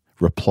a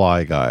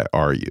reply guy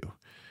are you?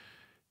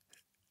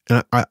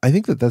 And I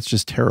think that that's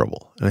just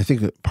terrible. And I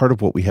think that part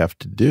of what we have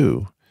to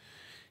do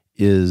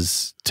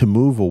is to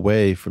move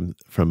away from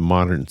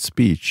modern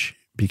speech,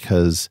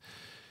 because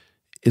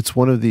it's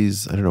one of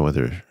these, I don't know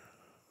whether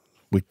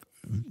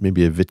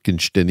maybe a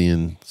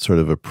Wittgensteinian sort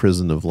of a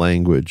prison of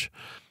language.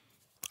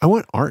 I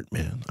want art,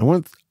 man. I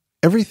want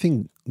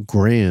everything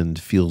grand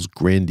feels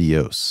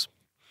grandiose.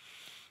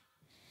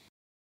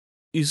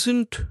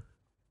 Isn't,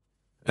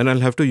 and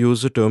I'll have to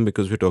use the term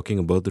because we're talking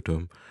about the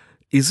term,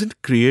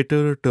 isn't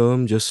creator a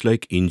term just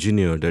like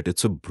engineer, that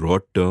it's a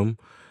broad term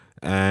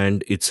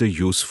and it's a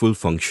useful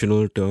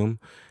functional term?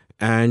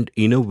 And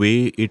in a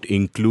way, it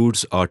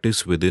includes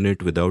artists within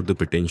it without the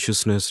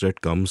pretentiousness that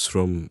comes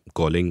from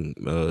calling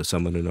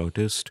someone an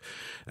artist.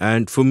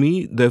 And for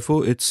me,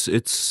 therefore, it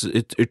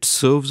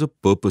serves a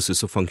purpose.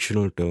 It's a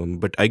functional term.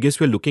 But I guess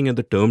we're looking at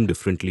the term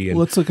differently, Well, and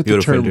let's look at you're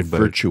the term offended by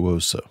it.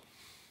 virtuoso.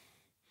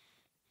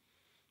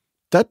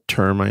 That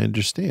term I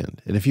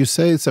understand. And if you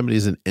say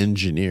somebody's an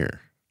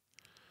engineer,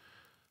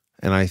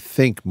 and I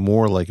think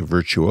more like a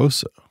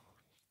virtuoso,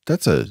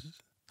 that's a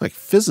like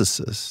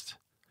physicist.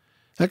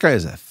 That guy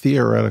is a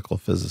theoretical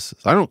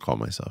physicist. I don't call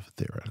myself a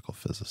theoretical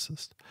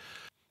physicist.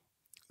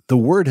 The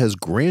word has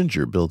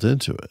grandeur built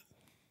into it.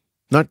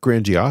 Not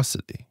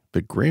grandiosity,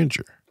 but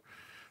grandeur,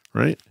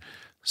 right?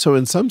 So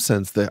in some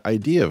sense, the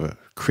idea of a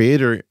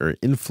creator or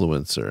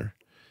influencer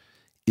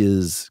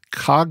is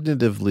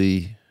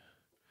cognitively,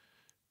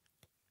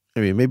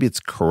 I mean, maybe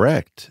it's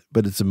correct,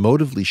 but it's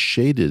emotively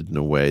shaded in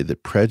a way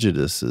that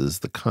prejudices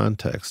the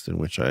context in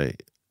which I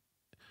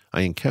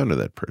encounter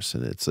that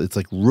person. It's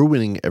like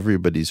ruining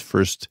everybody's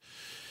first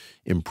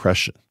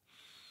impression.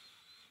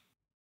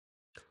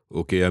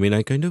 Okay, I mean,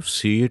 I kind of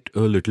see it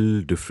a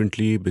little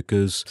differently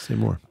because Say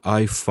more.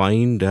 I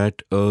find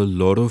that a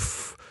lot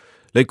of,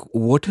 like,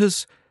 what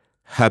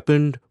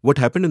happened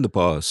in the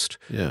past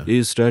Yeah.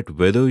 is that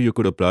whether you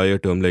could apply a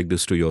term like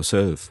this to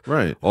yourself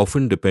Right.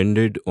 often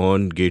depended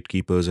on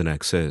gatekeepers and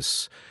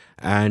access.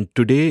 And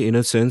today, in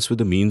a sense, with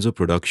the means of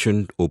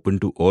production open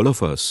to all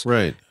of us,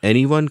 Right.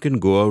 anyone can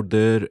go out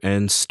there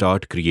and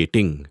start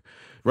creating,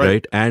 Right.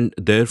 right? And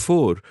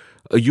therefore,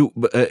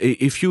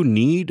 if you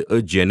need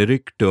a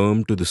generic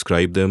term to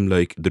describe them,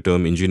 like the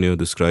term engineer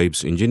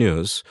describes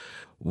engineers,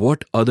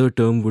 what other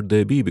term would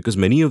there be? Because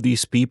many of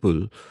these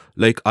people,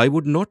 like, I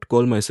would not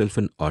call myself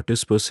an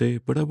artist per se,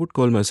 but I would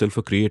call myself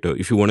a creator.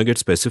 If you want to get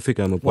specific,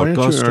 I'm a Why aren't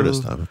you an podcaster.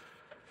 artist, Amit?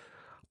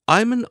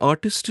 I'm an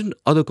artist in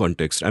other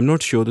contexts. I'm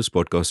not sure this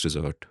podcast is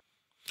art.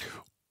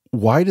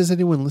 Why does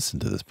anyone listen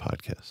to this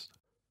podcast?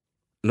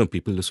 No,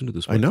 people listen to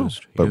this podcast. I know,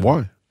 but Yeah.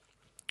 why?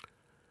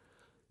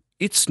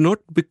 It's not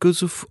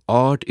because of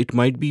art. It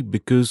might be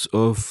because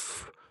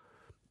of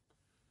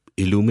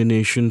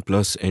illumination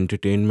plus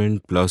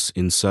entertainment plus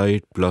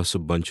insight plus a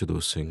bunch of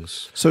those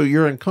things. So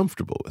you're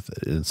uncomfortable with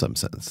it in some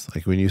sense.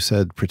 Like when you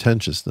said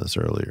pretentiousness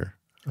earlier,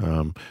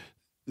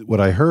 what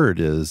I heard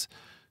is,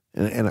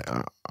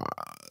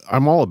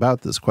 I'm all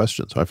about this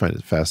question, so I find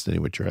it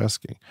fascinating what you're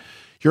asking.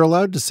 You're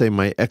allowed to say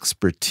my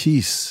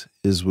expertise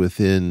is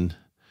within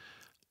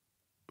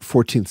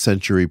 14th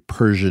century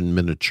Persian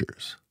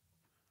miniatures.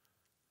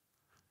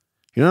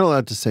 You're not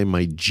allowed to say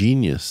my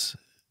genius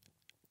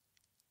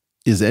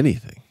is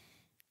anything,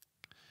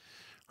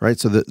 right?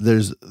 So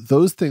there's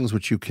those things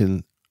which you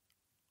can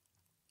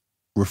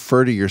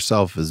refer to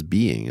yourself as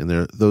being, and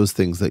there are those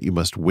things that you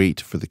must wait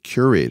for the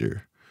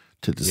curator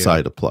to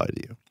decide apply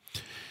to you.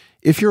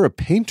 If you're a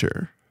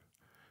painter,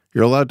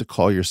 you're allowed to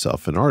call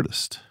yourself an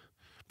artist.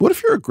 What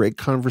if you're a great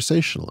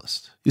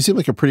conversationalist? You seem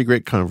like a pretty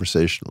great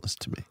conversationalist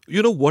to me.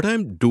 You know, what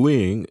I'm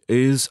doing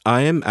is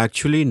I am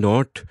actually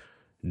not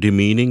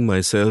demeaning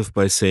myself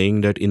by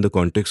saying that in the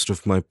context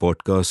of my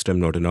podcast, I'm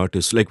not an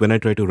artist. Like when I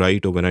try to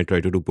write or when I try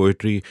to do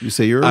poetry, You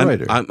say you're a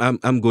writer.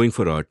 I'm going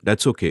for art.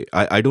 That's okay.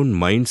 I don't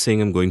mind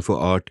saying I'm going for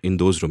art in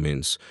those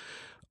domains.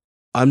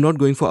 I'm not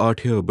going for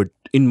art here, but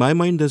in my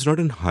mind, there's not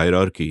a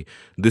hierarchy.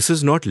 This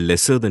is not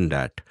lesser than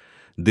that.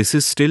 This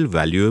is still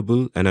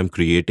valuable and I'm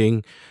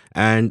creating.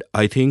 And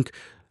I think,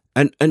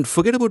 and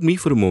forget about me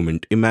for a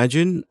moment.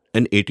 Imagine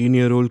an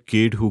 18-year-old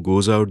kid who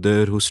goes out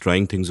there, who's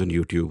trying things on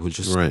YouTube, who's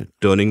just Right.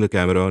 turning the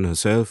camera on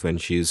herself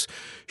and she's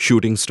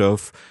shooting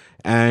stuff.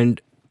 And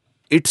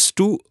it's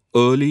too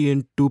early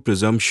and too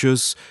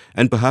presumptuous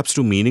and perhaps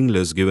too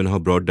meaningless, given how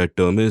broad that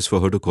term is, for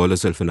her to call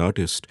herself an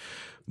artist.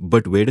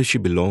 But where does she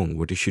belong?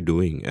 What is she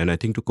doing? And I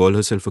think to call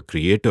herself a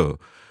creator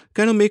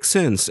kind of makes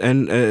sense.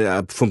 And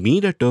for me,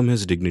 that term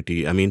has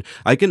dignity. I mean,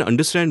 I can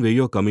understand where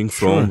you're coming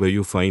from, Sure. where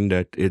you find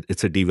that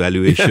it's a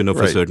devaluation Yeah, of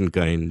right. a certain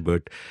kind.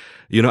 But,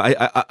 you know,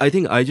 I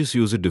think I just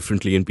use it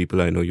differently and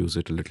people I know use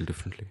it a little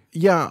differently.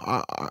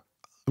 Yeah,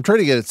 I'm trying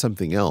to get at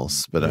something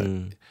else, but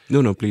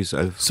No, please.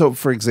 so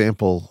for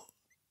example,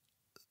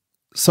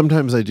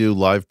 sometimes I do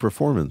live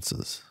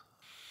performances.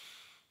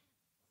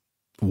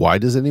 Why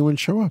does anyone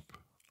show up?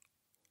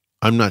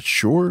 I'm not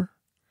sure.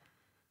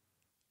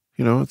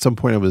 You know, at some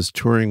point I was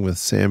touring with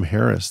Sam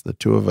Harris. The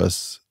two of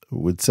us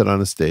would sit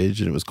on a stage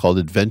and it was called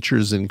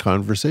Adventures in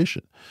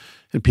Conversation.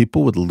 And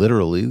people would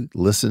literally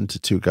listen to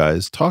two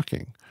guys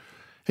talking.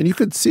 And you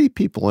could see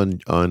people on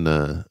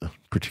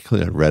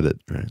particularly on Reddit,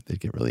 right? They'd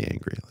get really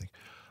angry. Like,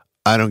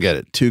 I don't get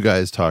it. Two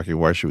guys talking.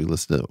 Why should we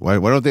listen to, why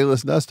don't they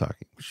listen to us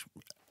talking? Which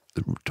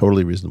is a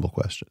totally reasonable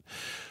question.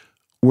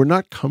 We're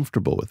not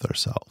comfortable with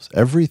ourselves.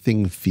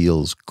 Everything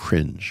feels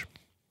cringe.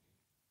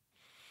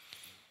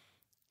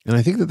 And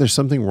I think that there's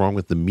something wrong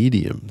with the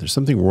medium. There's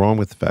something wrong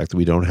with the fact that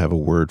we don't have a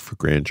word for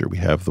grandeur. We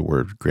have the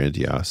word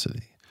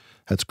grandiosity.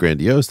 That's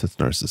grandiose. That's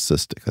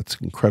narcissistic. That's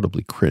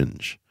incredibly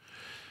cringe.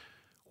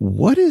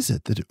 What is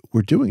it that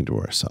we're doing to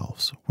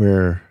ourselves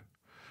where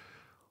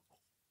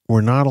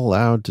we're not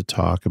allowed to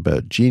talk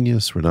about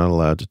genius? We're not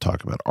allowed to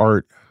talk about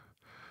art.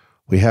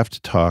 We have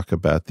to talk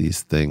about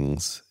these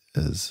things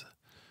as...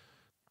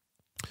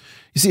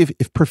 You see,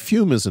 if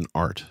perfume is an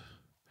art,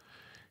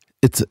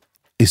 it's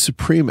a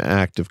supreme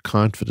act of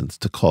confidence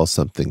to call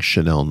something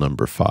Chanel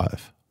number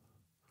 5.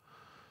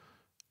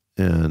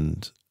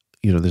 And,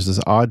 there's this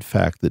odd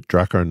fact that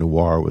Drakkar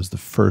Noir was the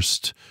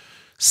first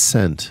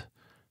scent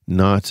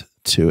not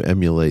to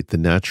emulate the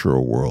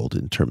natural world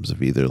in terms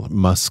of either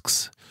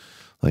musks,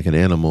 like an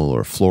animal,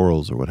 or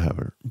florals or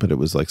whatever. But it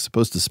was like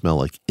supposed to smell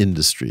like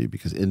industry,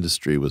 because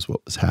industry was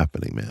what was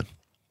happening, man.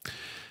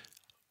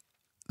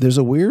 There's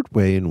a weird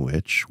way in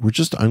which we're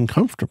just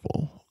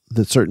uncomfortable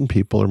that certain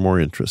people are more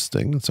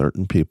interesting, and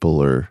certain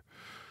people are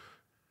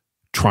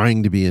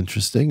trying to be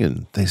interesting,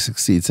 and they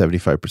succeed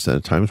 75% of the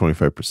time.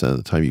 25% of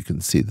the time you can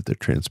see that they're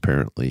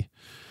transparently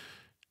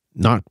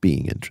not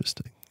being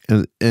interesting.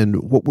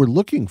 And what we're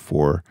looking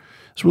for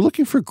is we're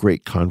looking for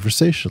great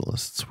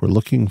conversationalists. We're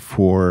looking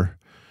for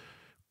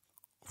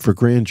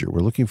grandeur. We're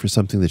looking for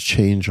something that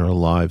change our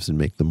lives and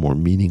make them more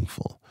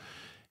meaningful.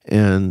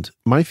 And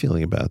my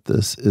feeling about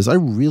this is I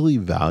really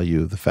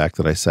value the fact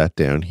that I sat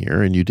down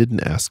here and you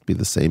didn't ask me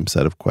the same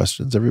set of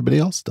questions everybody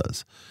else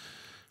does.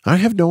 I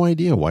have no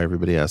idea why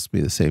everybody asks me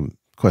the same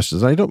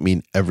questions. I don't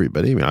mean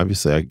everybody. I mean,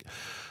 obviously,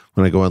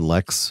 when I go on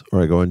Lex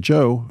or I go on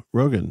Joe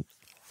Rogan,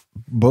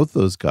 both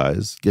those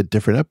guys get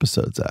different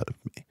episodes out of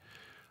me.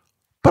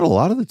 But a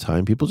lot of the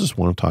time, people just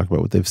want to talk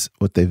about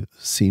what they've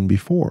seen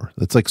before.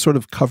 It's like sort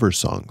of cover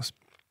songs.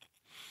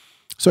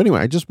 So anyway,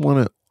 I just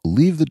want to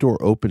leave the door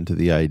open to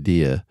the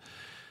idea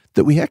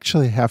that we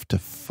actually have to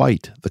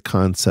fight the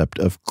concept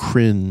of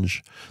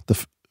cringe,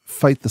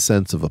 fight the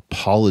sense of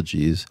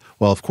apologies.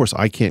 Well, of course,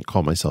 I can't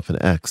call myself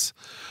an X.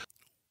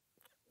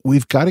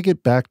 We've got to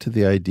get back to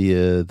the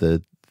idea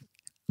that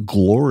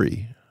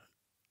glory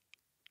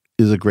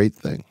is a great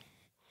thing.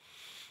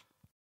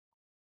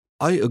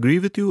 I agree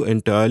with you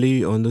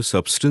entirely on the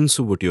substance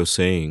of what you're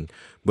saying.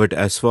 But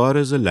as far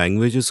as the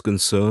language is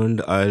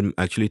concerned, I'm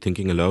actually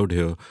thinking aloud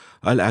here.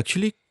 I'll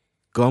actually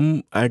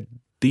come at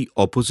the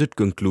opposite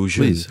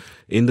conclusion. Please.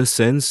 In the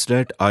sense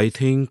that I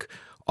think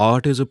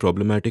art is a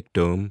problematic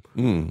term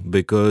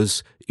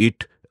because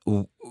it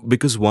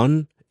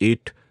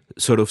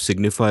sort of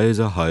signifies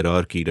a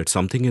hierarchy that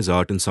something is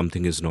art and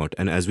something is not.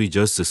 And as we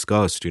just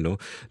discussed,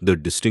 the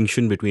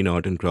distinction between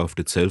art and craft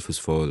itself is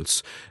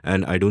false.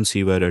 And I don't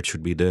see why that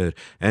should be there.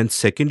 And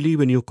secondly,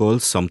 when you call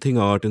something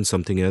art and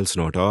something else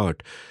not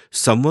art,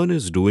 someone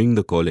is doing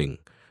the calling,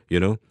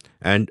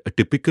 And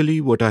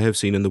typically what I have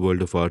seen in the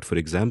world of art, for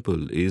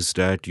example, is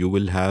that you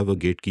will have a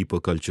gatekeeper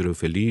culture of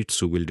elites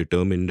who will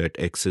determine that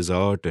X is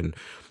art and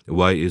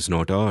Y is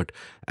not art.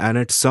 And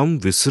at some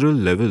visceral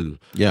level,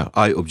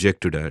 I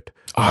object to that.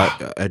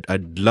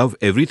 I'd love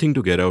everything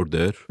to get out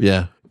there.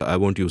 Yeah. I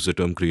won't use the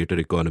term creator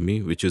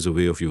economy, which is a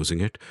way of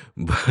using it.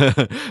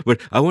 But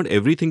I want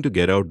everything to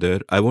get out there.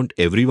 I want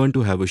everyone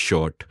to have a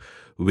shot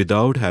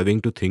without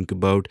having to think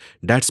about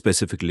that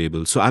specific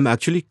label. So I'm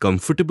actually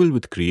comfortable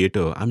with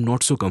creator. I'm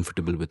not so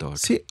comfortable with art.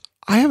 See,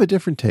 I have a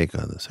different take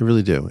on this. I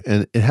really do.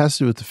 And it has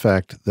to do with the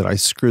fact that I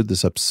screwed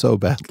this up so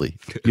badly.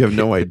 You have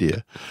no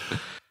idea.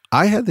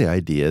 I had the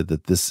idea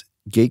that this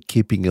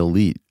gatekeeping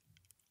elite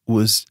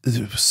was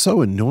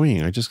so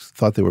annoying. I just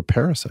thought they were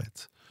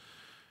parasites.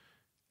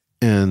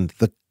 And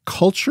the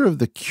culture of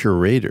the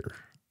curator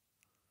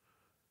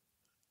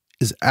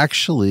is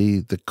actually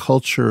the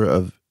culture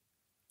of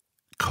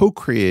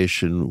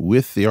co-creation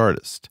with the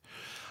artist.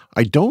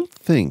 I don't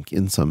think,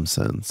 in some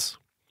sense,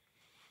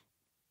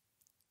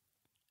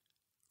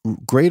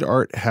 great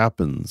art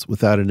happens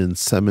without an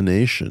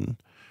insemination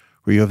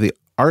where you have the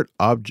art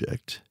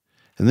object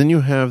and then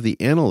you have the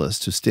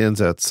analyst who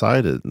stands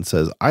outside it and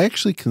says, I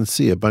actually can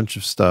see a bunch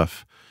of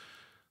stuff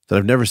that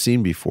I've never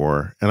seen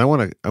before, and I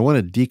want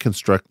to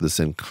deconstruct this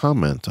and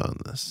comment on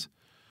this.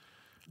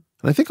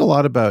 And I think a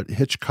lot about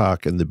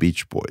Hitchcock and the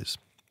Beach Boys.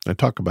 I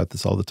talk about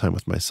this all the time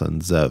with my son,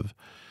 Zev.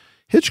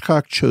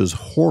 Hitchcock chose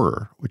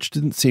horror, which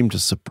didn't seem to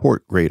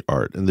support great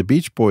art, and the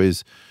Beach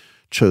Boys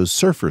chose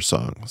surfer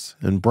songs.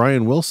 And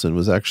Brian Wilson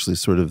was actually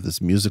sort of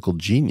this musical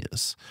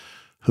genius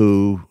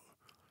who,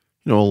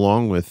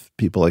 along with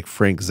people like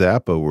Frank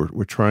Zappa,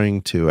 were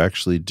trying to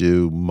actually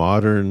do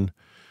modern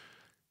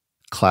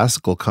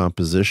classical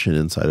composition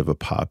inside of a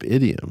pop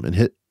idiom.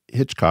 And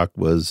Hitchcock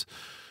was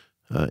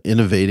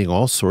innovating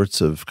all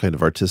sorts of kind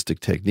of artistic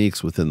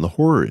techniques within the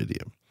horror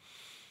idiom.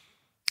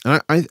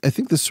 And I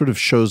think this sort of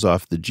shows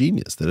off the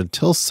genius that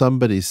until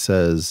somebody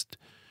says,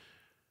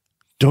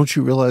 don't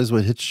you realize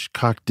what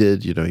Hitchcock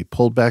did? He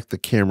pulled back the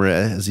camera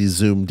as he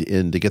zoomed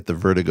in to get the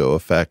vertigo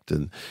effect,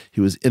 and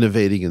he was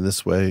innovating in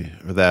this way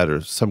or that,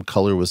 or some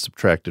color was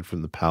subtracted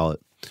from the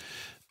palette.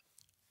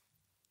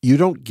 You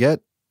don't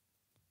get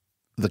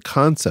the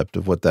concept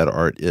of what that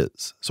art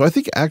is. So I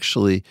think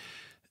actually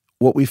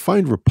what we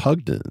find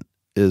repugnant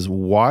is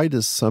why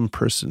does some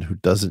person who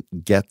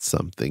doesn't get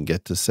something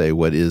get to say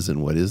what is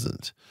and what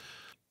isn't?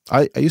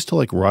 I used to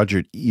like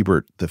Roger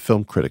Ebert, the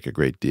film critic, a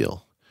great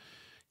deal.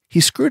 He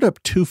screwed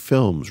up two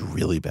films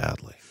really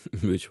badly.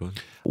 Which one?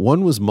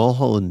 One was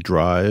Mulholland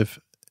Drive,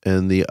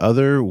 and the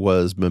other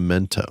was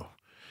Memento.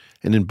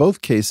 And in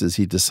both cases,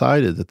 he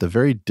decided that the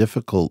very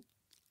difficult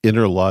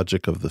inner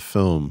logic of the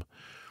film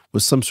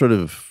was some sort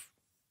of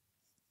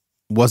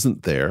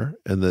wasn't there,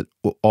 and that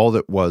all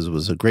that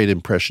was a great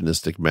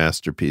impressionistic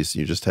masterpiece.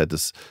 And you just had to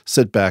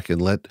sit back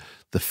and let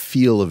the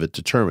feel of it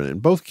determine it. In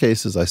both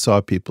cases, I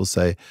saw people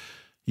say,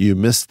 you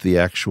missed the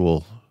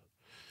actual,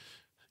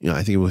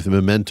 I think with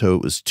Memento,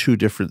 it was two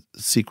different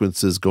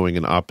sequences going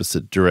in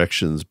opposite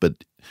directions,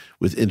 but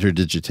with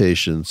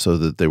interdigitation so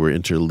that they were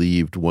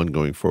interleaved, one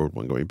going forward,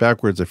 one going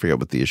backwards. I forget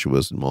what the issue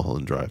was in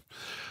Mulholland Drive.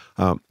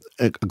 A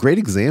great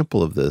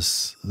example of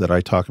this that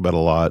I talk about a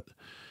lot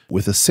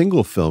with a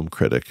single film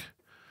critic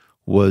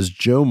was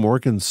Joe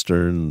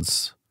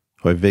Morgenstern's,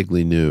 who I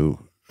vaguely knew,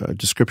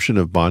 description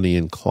of Bonnie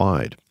and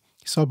Clyde.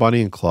 He saw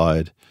Bonnie and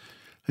Clyde,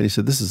 and he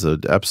said, this is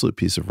an absolute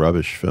piece of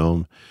rubbish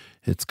film.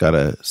 It's got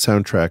a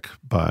soundtrack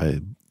by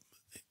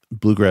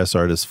bluegrass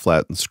artist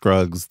Flatt and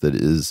Scruggs that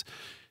is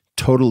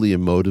totally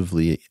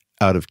emotively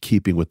out of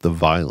keeping with the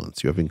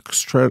violence. You have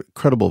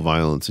incredible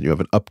violence, and you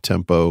have an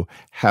up-tempo,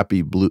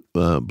 happy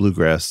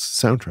bluegrass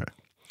soundtrack.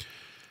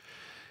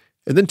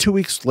 And then 2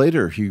 weeks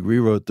later, he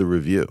rewrote the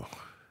review.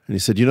 And he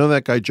said, you know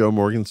that guy Joe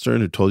Morgenstern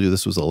who told you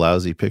this was a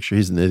lousy picture?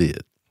 He's an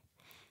idiot.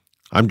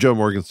 I'm Joe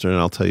Morgenstern, and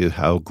I'll tell you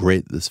how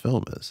great this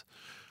film is.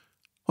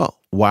 Well,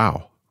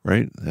 wow,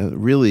 right?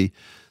 Really,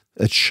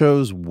 it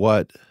shows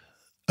what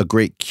a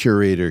great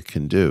curator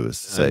can do.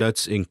 Is to say, and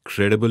that's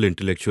incredible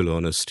intellectual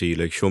honesty.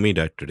 Like, show me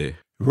that today.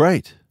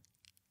 Right.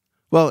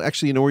 Well,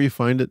 actually, you know where you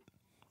find it?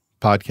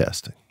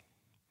 Podcasting.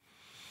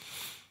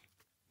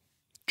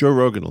 Joe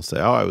Rogan will say,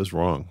 oh, I was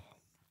wrong.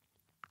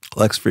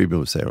 Lex Friedman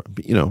would say,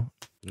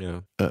 Yeah.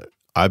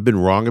 I've been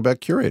wrong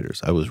about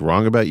curators. I was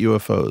wrong about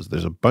UFOs.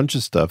 There's a bunch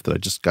of stuff that I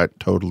just got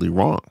totally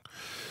wrong.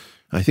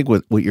 I think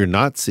what you're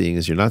not seeing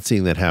is you're not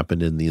seeing that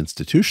happen in the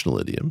institutional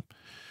idiom,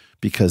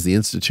 because the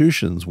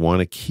institutions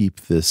want to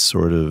keep this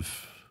sort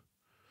of,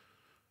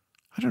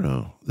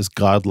 this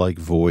godlike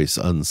voice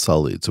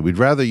unsullied. So we'd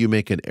rather you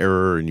make an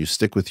error and you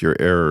stick with your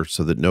error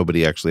so that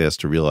nobody actually has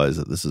to realize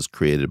that this is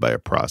created by a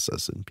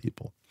process in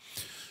people.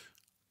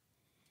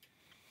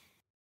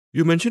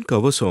 You mentioned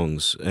cover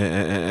songs,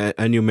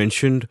 and you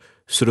mentioned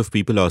sort of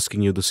people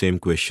asking you the same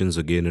questions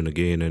again and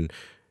again, and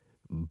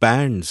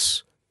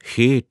bands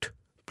hate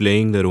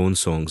playing their own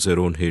songs, their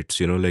own hits,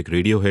 like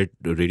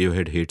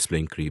Radiohead hates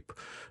playing Creep,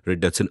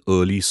 right? That's an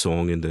early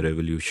song in their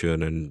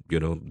evolution, and,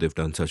 they've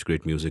done such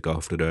great music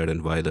after that,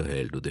 and why the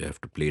hell do they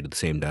have to play the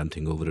same damn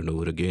thing over and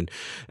over again?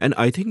 And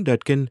I think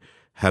that can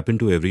happen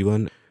to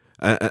everyone,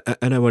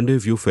 and I wonder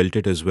if you felt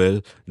it as well,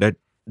 that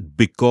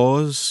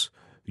because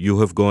you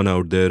have gone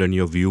out there and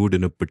you're viewed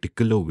in a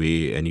particular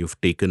way and you've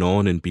taken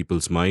on in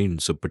people's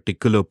minds a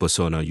particular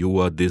persona. You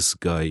are this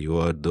guy,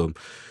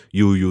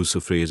 you use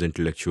the phrase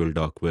intellectual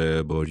dark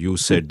web, or you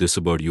said this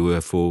about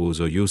UFOs,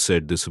 or you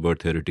said this about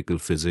theoretical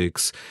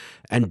physics,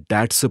 and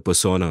that's a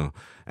persona,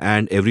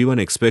 and everyone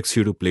expects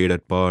you to play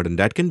that part, and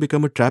that can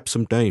become a trap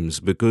sometimes,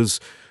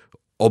 because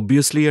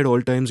obviously at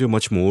all times you're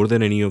much more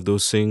than any of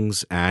those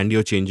things, and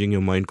you're changing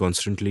your mind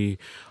constantly.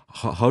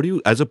 How do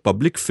you, as a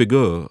public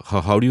figure,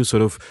 how do you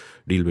sort of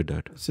deal with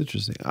that? It's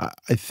interesting.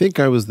 I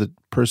think I was the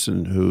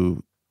person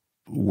who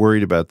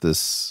worried about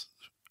this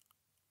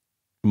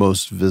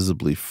most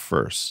visibly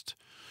first.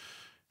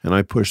 And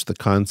I pushed the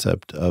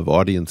concept of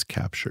audience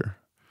capture.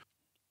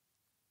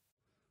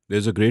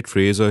 There's a great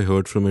phrase I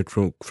heard from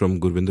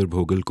Gurvinder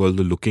Bhogal called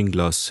the looking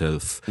glass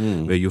self,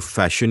 where you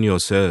fashion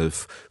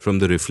yourself from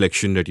the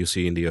reflection that you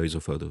see in the eyes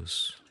of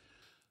others.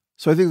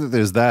 So I think that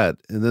there's that.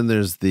 And then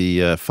there's the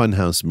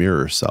funhouse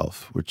mirror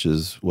self, which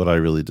is what I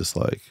really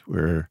dislike,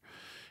 where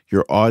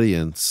your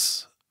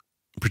audience,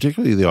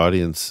 particularly the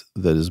audience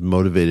that is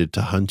motivated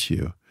to hunt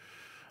you,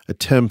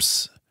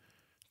 attempts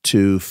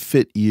to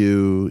fit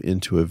you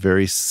into a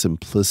very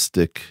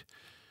simplistic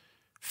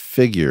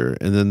figure,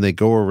 and then they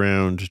go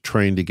around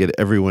trying to get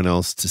everyone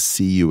else to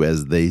see you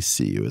as they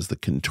see you, as the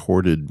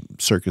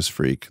contorted circus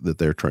freak that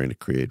they're trying to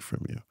create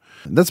from you.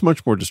 And that's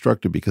much more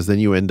destructive, because then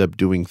you end up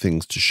doing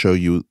things to show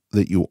you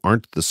that you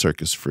aren't the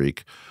circus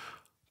freak,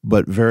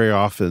 but very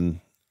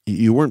often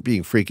you weren't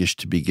being freakish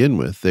to begin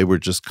with. They were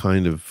just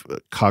kind of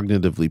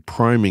cognitively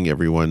priming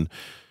everyone.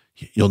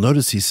 You'll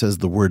notice he says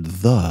the word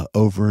 "the"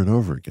 over and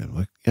over again.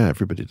 Like, yeah,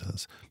 everybody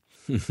does.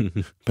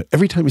 But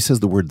every time he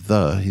says the word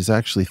 "the," he's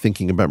actually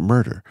thinking about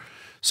murder.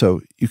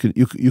 So you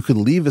could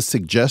leave a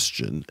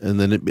suggestion, and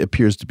then it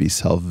appears to be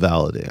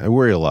self-validating. I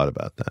worry a lot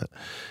about that.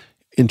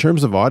 In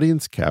terms of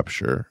audience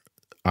capture,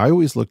 I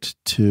always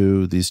looked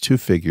to these two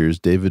figures,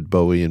 David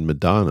Bowie and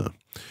Madonna,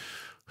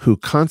 who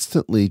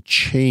constantly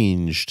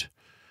changed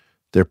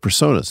their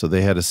persona. So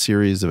they had a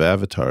series of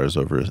avatars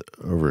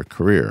over a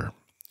career.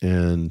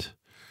 And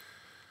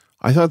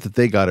I thought that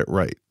they got it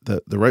right.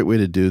 The right way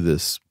to do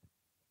this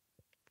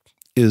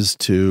is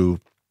to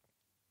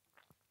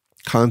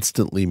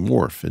constantly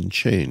morph and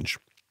change.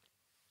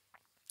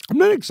 I'm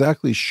not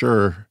exactly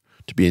sure,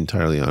 to be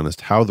entirely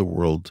honest, how the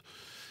world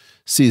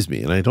sees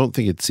me. And I don't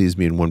think it sees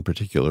me in one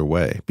particular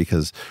way,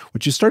 because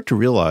what you start to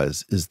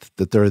realize is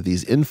that there are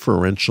these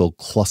inferential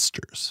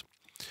clusters.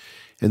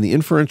 And the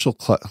inferential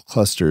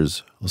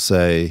clusters will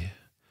say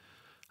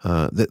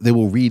that they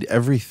will read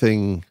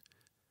everything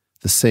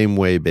the same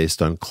way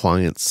based on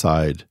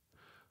client-side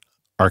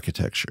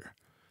architecture.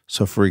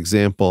 So, for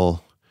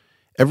example,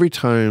 every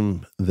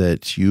time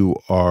that you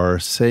are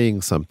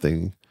saying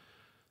something,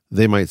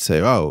 they might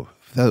say, oh,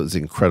 that was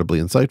incredibly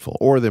insightful.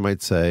 Or they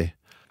might say,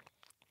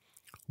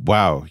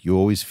 wow, you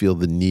always feel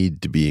the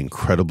need to be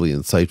incredibly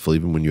insightful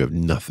even when you have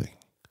nothing.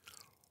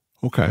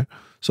 Okay.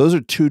 So those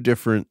are two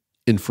different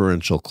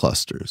inferential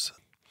clusters.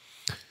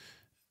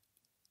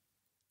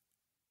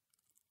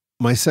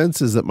 My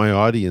sense is that my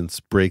audience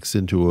breaks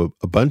into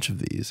a bunch of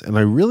these, and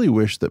I really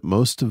wish that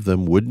most of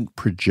them wouldn't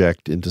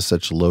project into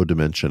such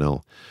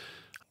low-dimensional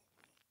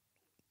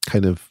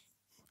kind of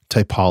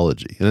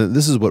typology. And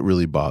this is what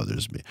really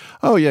bothers me.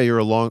 Oh yeah, you're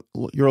a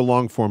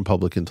long-form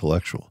public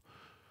intellectual.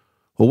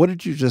 Well, what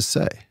did you just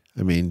say?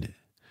 I mean,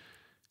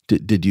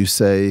 did you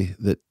say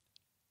that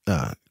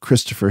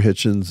Christopher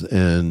Hitchens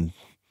and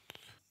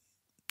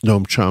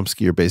Noam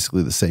Chomsky are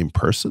basically the same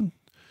person?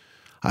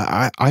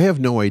 I have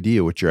no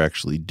idea what you're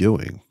actually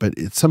doing, but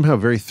it's somehow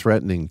very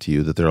threatening to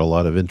you that there are a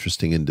lot of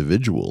interesting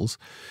individuals.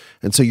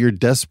 And so you're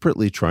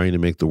desperately trying to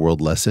make the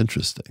world less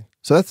interesting.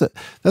 So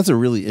that's a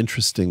really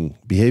interesting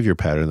behavior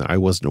pattern that I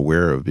wasn't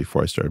aware of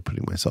before I started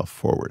putting myself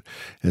forward,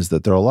 is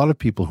that there are a lot of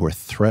people who are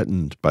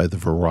threatened by the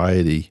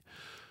variety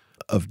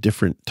of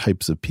different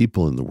types of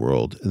people in the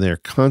world. And they're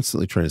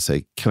constantly trying to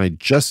say, can I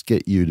just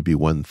get you to be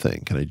one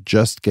thing? Can I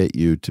just get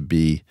you to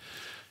be,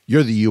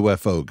 you're the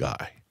UFO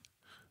guy.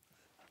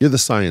 You're the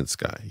science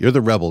guy. You're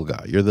the rebel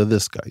guy. You're the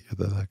this guy.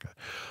 You're the that guy.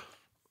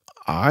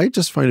 I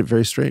just find it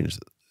very strange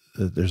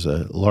that there's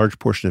a large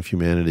portion of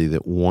humanity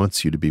that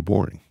wants you to be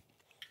boring.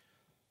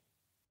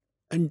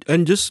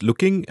 And just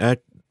looking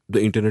at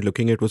the internet,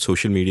 looking at what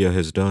social media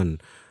has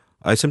done,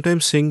 I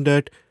sometimes think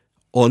that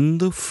on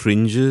the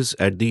fringes,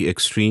 at the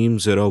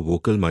extremes, there are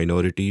vocal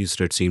minorities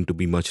that seem to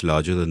be much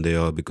larger than they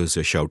are because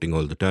they're shouting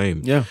all the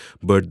time. Yeah.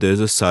 But there's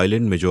a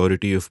silent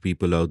majority of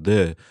people out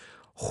there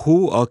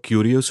who are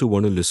curious, who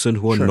want to listen,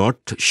 who are not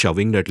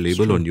shoving that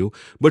label on you,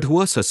 but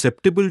who are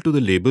susceptible to the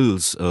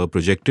labels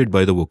projected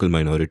by the vocal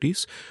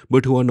minorities,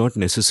 but who are not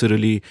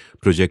necessarily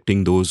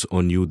projecting those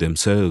on you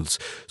themselves.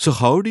 So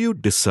how do you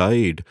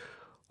decide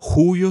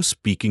who you're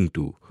speaking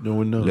to? No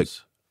one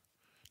knows.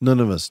 None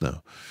of us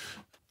know.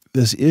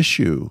 This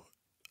issue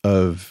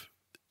of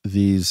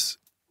these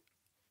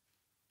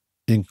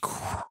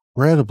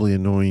incredibly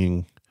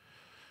annoying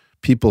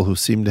people who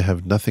seem to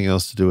have nothing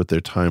else to do with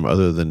their time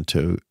other than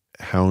to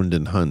hound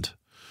and hunt.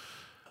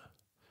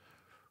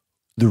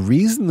 The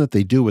reason that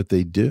they do what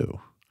they do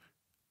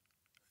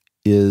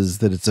is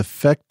that it's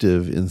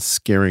effective in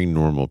scaring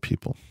normal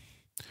people.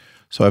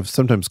 So I've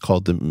sometimes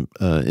called them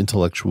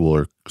intellectual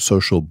or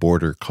social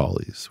border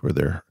collies, where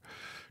they're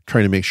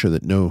trying to make sure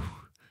that no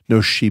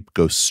sheep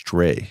go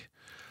stray.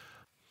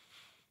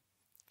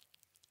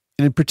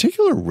 And in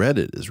particular,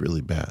 Reddit is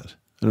really bad.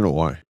 I don't know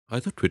why. I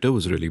thought Twitter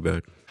was really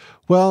bad.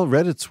 Well,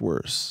 Reddit's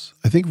worse.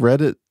 I think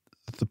the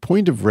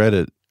point of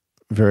Reddit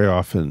very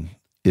often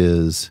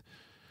is,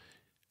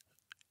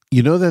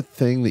 you know, that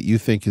thing that you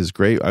think is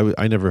great.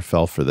 I never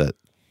fell for that.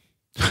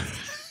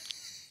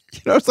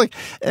 It's like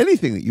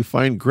anything that you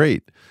find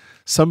great,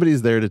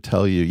 somebody's there to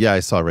tell you, yeah, I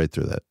saw right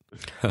through that.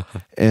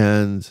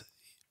 And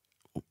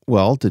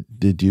well,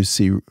 did you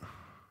see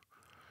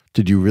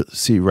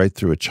right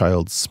through a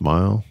child's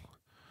smile?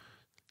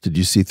 Did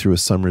you see through a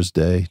summer's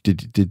day?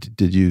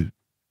 Did you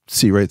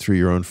see right through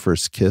your own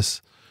first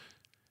kiss?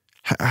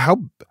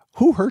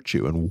 Who hurt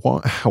you and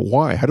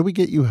why? How do we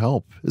get you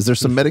help? Is there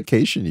some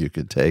medication you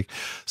could take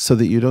so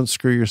that you don't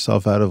screw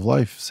yourself out of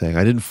life saying,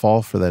 I didn't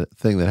fall for that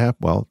thing that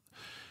happened? Well,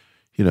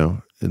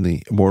 in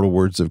the immortal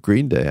words of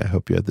Green Day, I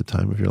hope you had the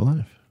time of your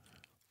life.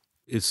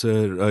 It's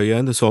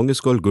and the song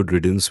is called Good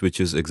Riddance, which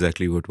is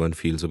exactly what one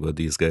feels about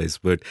these guys.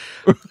 But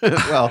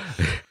well,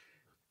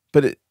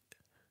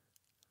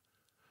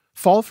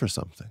 fall for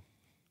something.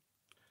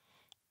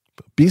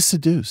 Be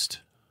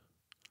seduced.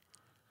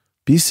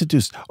 Be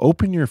seduced.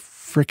 Open your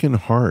freaking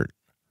heart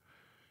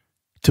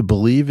to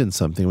believe in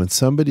something. When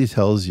somebody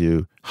tells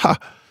you,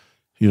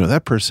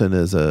 that person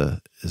is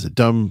a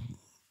dumb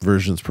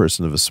version's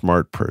person of a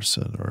smart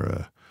person,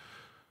 or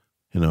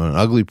an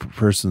ugly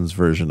person's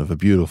version of a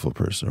beautiful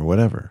person, or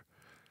whatever.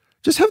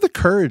 Just have the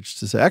courage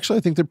to say, actually,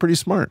 I think they're pretty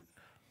smart.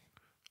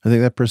 I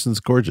think that person's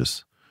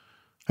gorgeous.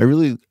 I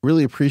really,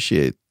 really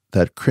appreciate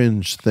that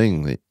cringe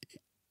thing that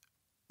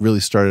really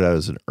started out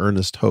as an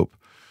earnest hope.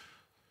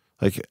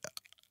 Like,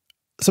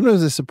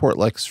 sometimes I support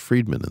Lex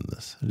Friedman in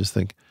this. I just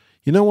think,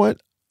 you know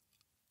what?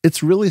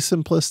 It's really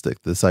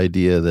simplistic, this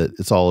idea that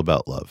it's all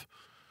about love.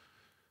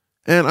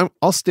 And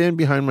I'll stand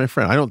behind my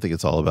friend. I don't think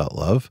it's all about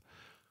love.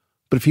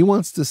 But if he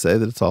wants to say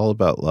that it's all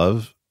about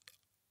love,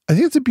 I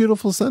think it's a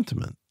beautiful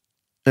sentiment.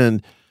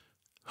 And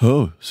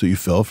Oh, so you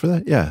fell for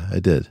that? Yeah, I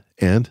did.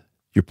 And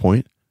your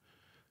point?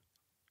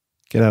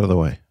 Get out of the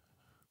way.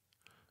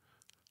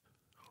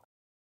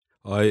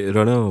 I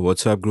run a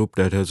WhatsApp group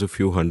that has a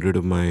few hundred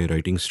of my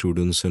writing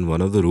students, and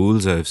one of the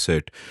rules I've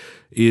set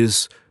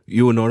is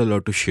you are not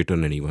allowed to shit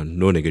on anyone,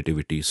 no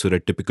negativity. So,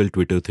 that typical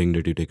Twitter thing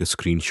that you take a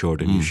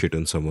screenshot and you shit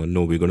on someone,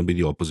 no, we're going to be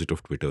the opposite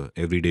of Twitter.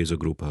 Every day is a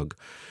group hug.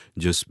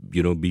 Just,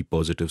 be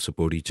positive,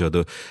 support each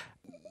other.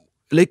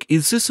 Like,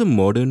 is this a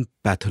modern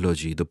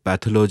pathology, the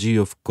pathology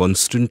of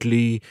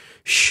constantly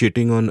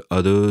shitting on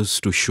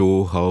others to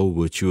show how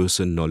virtuous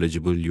and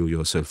knowledgeable you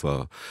yourself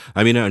are?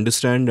 I mean, I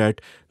understand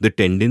that the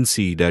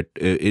tendency that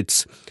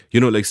it's,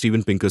 like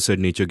Steven Pinker said,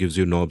 nature gives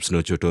you knobs,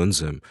 nurture turns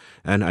them.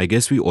 And I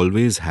guess we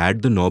always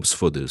had the knobs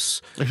for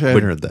this. Actually, I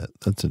But hadn't heard that.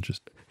 That's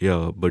interesting.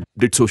 yeah, but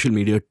did social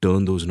media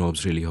turn those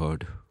knobs really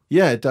hard?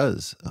 Yeah, it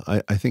does.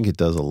 I think it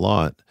does a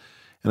lot.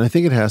 And I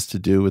think it has to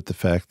do with the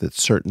fact that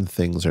certain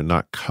things are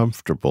not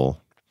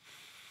comfortable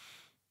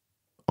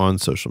on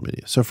social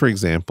media. So, for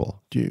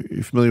example,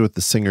 you familiar with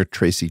the singer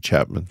Tracy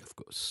Chapman? Of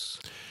course.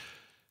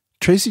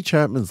 Tracy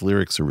Chapman's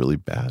lyrics are really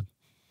bad,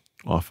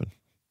 often.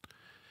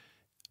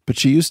 But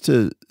she used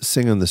to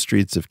sing on the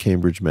streets of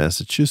Cambridge,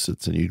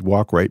 Massachusetts, and you'd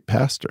walk right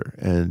past her.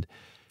 And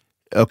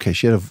okay,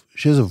 she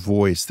has a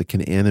voice that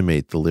can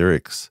animate the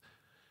lyrics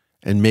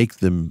and make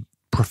them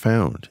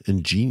profound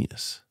and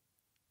genius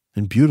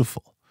and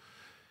beautiful.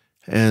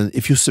 And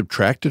if you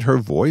subtracted her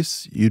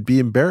voice, you'd be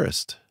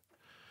embarrassed.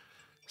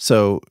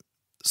 So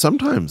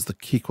sometimes the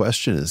key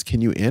question is,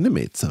 can you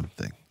animate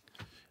something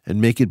and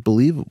make it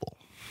believable?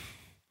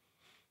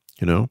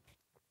 There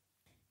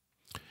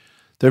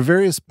are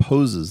various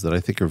poses that I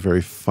think are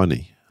very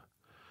funny,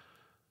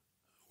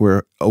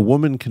 where a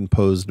woman can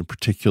pose in a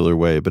particular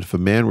way, but if a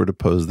man were to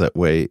pose that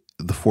way,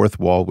 the fourth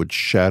wall would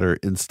shatter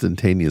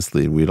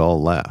instantaneously and we'd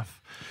all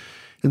laugh.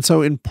 And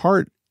so in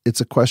part,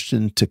 it's a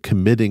question to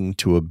committing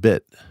to a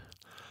bit.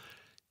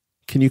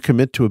 Can you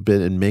commit to a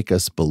bit and make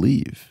us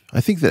believe?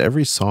 I think that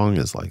every song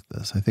is like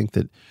this. I think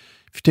that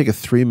if you take a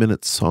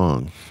 3-minute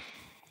song,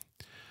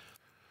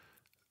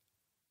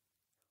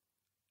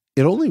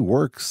 it only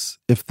works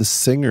if the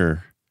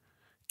singer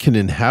can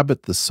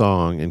inhabit the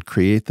song and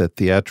create that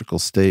theatrical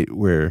state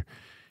where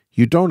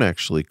you don't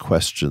actually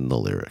question the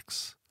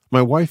lyrics.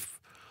 My wife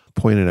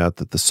pointed out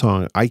that the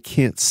song "I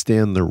Can't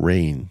Stand the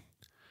Rain"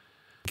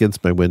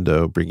 against my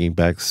window, bringing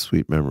back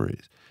sweet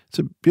memories. It's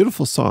a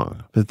beautiful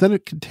song, but then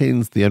it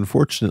contains the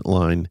unfortunate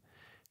line,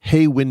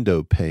 "Hey,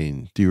 window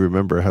pane, do you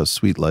remember how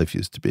sweet life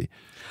used to be?"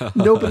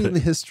 Nobody in the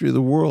history of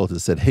the world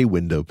has said, "Hey,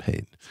 window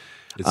pane."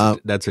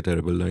 That's a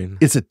terrible line.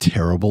 It's a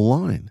terrible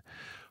line.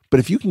 But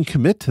if you can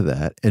commit to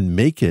that and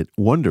make it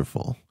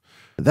wonderful,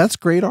 that's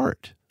great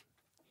art,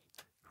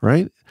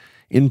 right?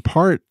 In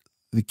part,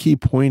 the key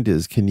point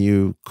is, can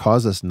you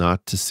cause us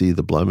not to see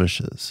the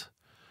blemishes?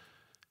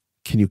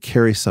 Can you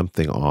carry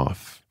something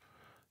off?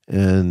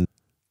 And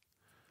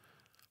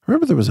I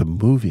remember there was a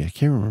movie, I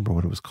can't remember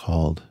what it was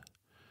called.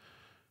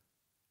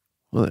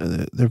 Well,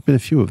 there have been a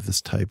few of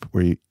this type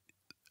where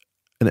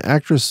an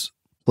actress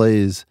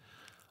plays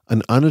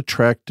an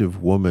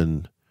unattractive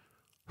woman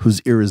who's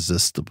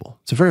irresistible.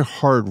 It's a very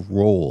hard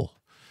role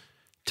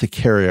to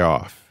carry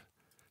off,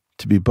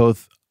 to be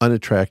both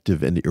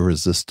unattractive and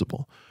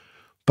irresistible.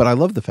 But I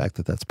love the fact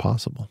that that's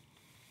possible.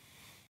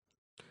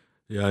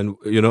 Yeah, and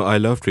I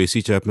love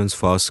Tracy Chapman's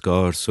Fast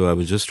Car, so I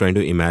was just trying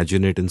to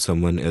imagine it in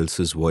someone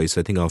else's voice.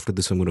 I think after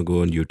this, I'm going to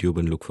go on YouTube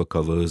and look for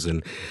covers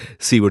and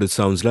see what it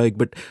sounds like.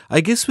 But I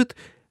guess with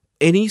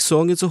any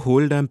song, it's a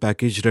whole damn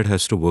package that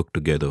has to work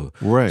together.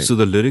 Right. So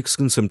the lyrics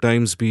can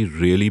sometimes be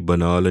really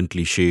banal and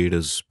cliched,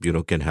 as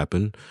can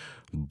happen.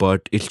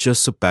 But it's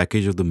just a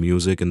package of the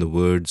music and the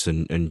words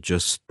and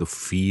just the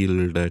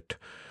feel that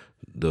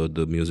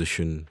the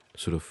musician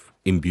sort of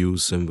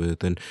imbues them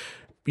with. And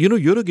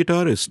you're a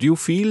guitarist. Do you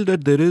feel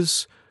that there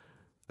is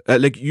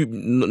not a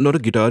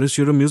guitarist,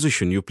 you're a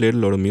musician. You played a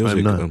lot of music.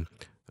 I'm not.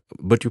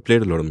 But you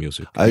played a lot of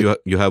music.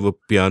 You have a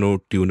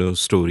piano tuner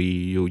story.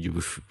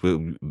 You've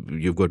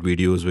got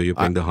videos where you're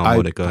playing the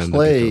harmonica and the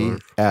guitar. I play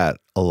at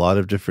a lot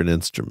of different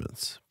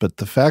instruments, but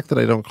the fact that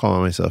I don't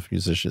call myself a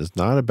musician is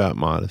not about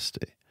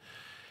modesty.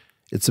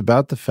 It's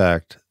about the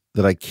fact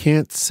that I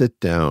can't sit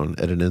down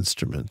at an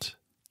instrument,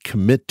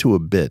 commit to a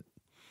bit,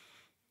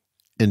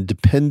 and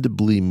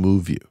dependably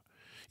move you.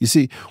 You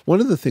see,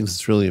 one of the things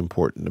that's really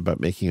important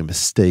about making a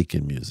mistake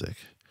in music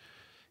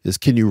is,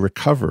 can you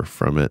recover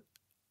from it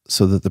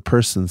so that the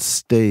person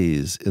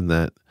stays in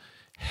that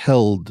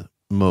held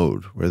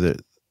mode where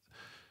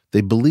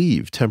they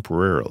believe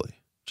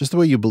temporarily, just the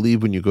way you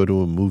believe when you go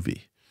to a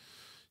movie.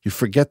 You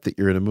forget that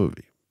you're in a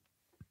movie.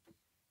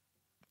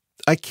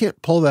 I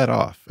can't pull that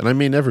off, and I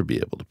may never be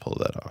able to pull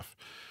that off.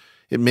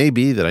 It may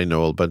be that I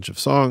know a bunch of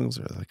songs,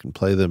 or I can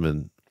play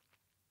them,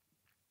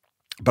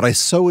 but I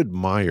so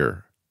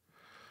admire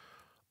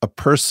a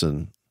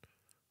person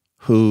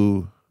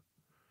who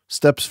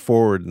steps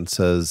forward and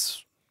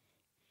says,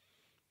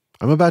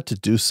 I'm about to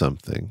do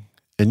something,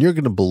 and you're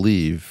going to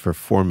believe for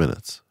 4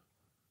 minutes.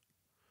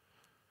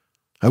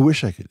 I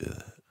wish I could do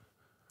that.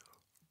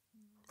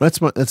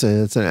 That's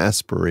an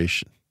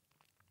aspiration.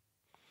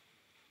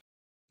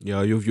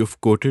 Yeah,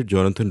 you've quoted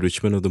Jonathan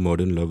Richman of the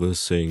Modern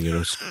Lovers saying,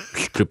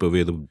 strip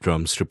away the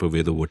drums, strip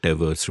away the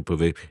whatever, strip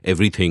away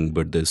everything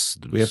but this.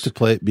 We have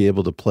to be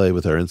able to play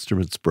with our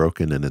instruments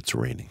broken and it's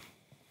raining.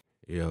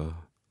 Yeah.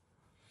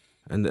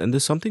 And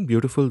there's something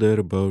beautiful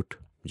there about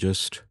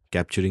just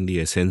capturing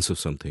the essence of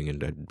something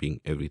and that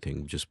being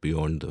everything, just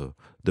beyond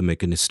the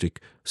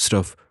mechanistic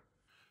stuff.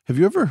 Have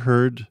you ever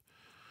heard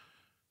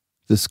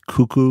this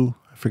cuckoo?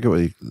 I forget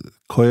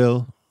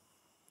koel.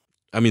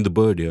 I mean, the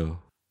bird, yeah.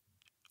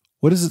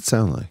 What does it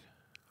sound like?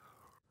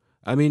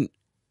 I mean,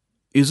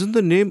 isn't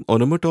the name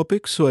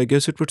onomatopic? So I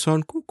guess it would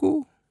sound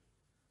cuckoo.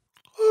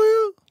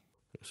 Oh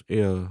Yeah.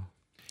 Yeah.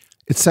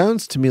 It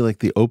sounds to me like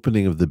the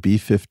opening of the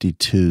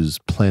B-52's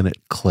Planet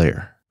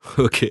Claire.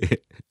 Okay.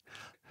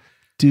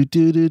 Do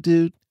do do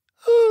do.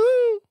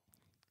 Ooh,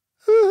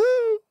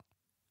 ooh.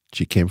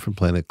 She came from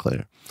Planet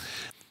Claire.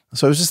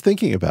 So I was just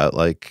thinking about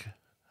like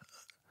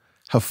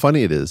how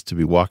funny it is to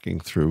be walking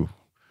through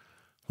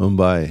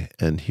Mumbai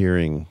and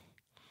hearing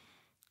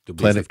The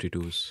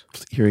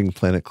B-52s.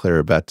 Planet Claire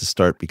about to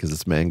start because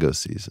it's mango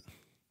season.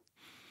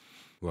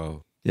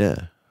 Wow.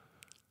 Yeah.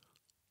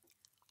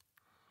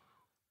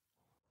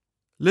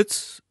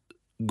 Let's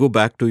go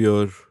back to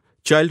your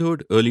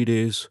childhood, early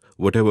days,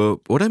 whatever.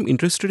 What I'm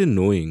interested in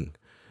knowing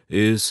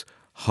is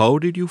how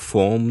did you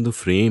form the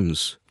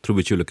frames through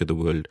which you look at the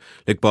world?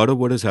 Like part of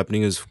what is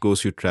happening is, of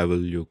course, you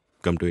travel, you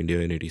come to India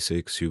in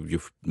 86,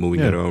 you're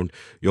moving around,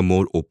 you're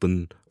more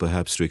open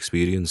perhaps to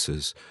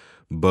experiences.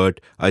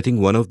 But I think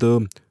one of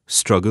the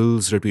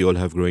struggles that we all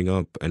have growing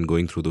up and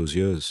going through those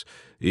years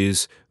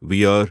is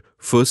we are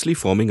firstly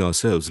forming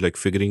ourselves, like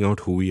figuring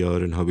out who we are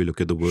and how we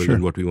look at the world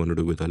and what we want to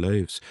do with our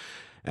lives.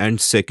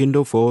 And second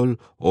of all,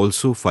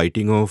 also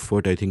fighting off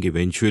what I think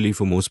eventually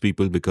for most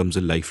people becomes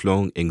a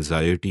lifelong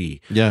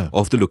anxiety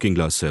of the looking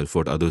glass self,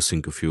 what others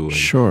think of you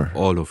and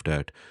all of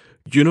that.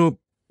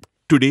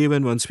 Today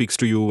when one speaks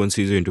to you, one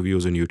sees your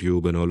interviews on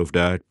YouTube and all of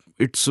that,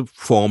 it's a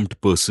formed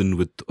person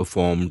with a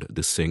formed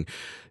this thing.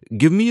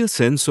 Give me a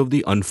sense of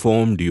the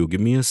unformed you. Give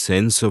me a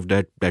sense of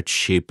that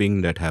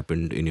shaping that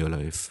happened in your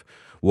life.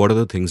 What are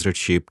the things that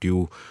shaped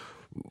you?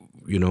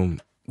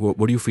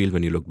 What do you feel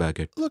when you look back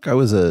at? Look, I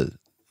was a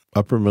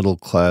upper middle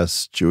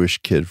class Jewish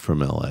kid from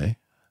LA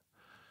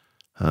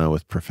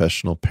with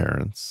professional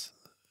parents.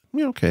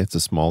 Okay, it's a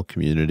small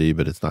community,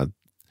 but it's not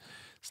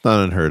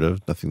unheard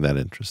of. Nothing that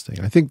interesting.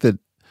 I think that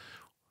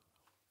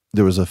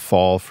there was a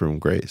fall from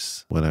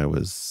grace when I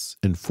was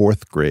in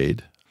fourth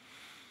grade.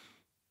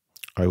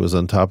 I was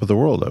on top of the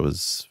world. I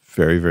was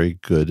very, very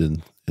good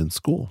in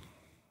school.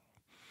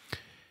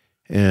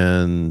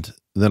 And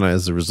then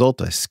as a result,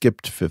 I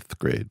skipped fifth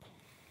grade.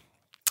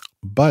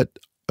 But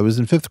I was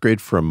in fifth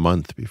grade for a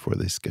month before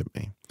they skipped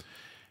me.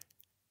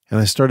 And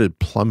I started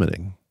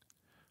plummeting.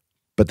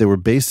 But they were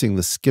basing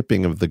the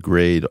skipping of the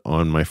grade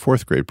on my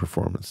fourth grade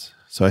performance.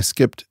 So I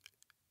skipped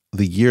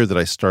the year that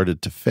I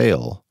started to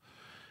fail.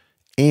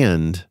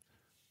 And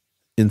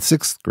in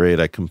sixth grade,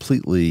 I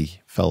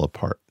completely fell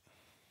apart.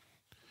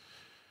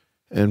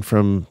 And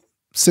from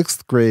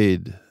sixth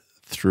grade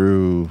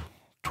through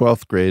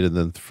 12th grade, and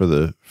then for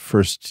the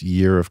first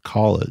year of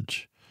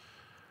college,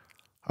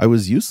 I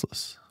was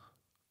useless.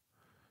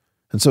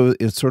 And so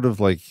it's sort of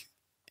like,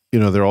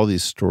 there are all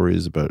these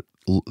stories about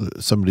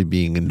somebody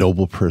being a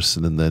noble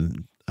person and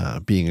then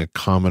being a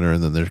commoner,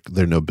 and then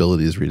their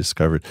nobility is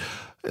rediscovered.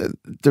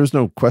 There's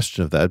no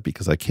question of that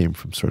because I came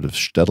from sort of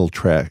shtetl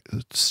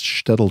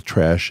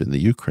trash in the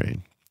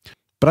Ukraine.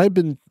 But I've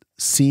been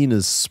seen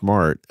as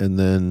smart, and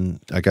then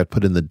I got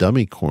put in the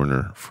dummy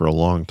corner for a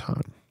long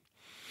time.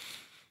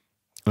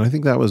 And I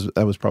think that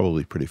was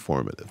probably pretty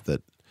formative,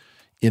 that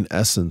in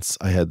essence,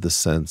 I had this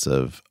sense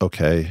of,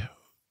 okay,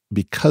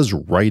 because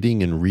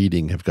writing and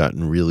reading have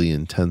gotten really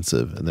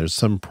intensive, and there's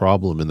some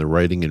problem in the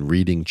writing and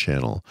reading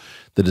channel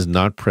that is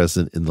not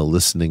present in the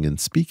listening and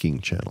speaking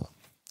channel.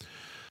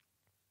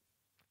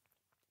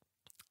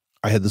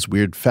 I had this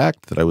weird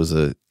fact that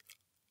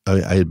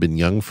I had been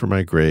young for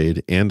my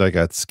grade, and I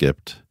got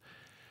skipped,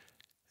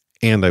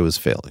 and I was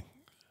failing.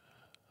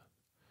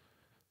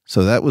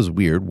 So that was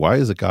weird. Why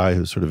is a guy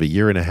who's sort of a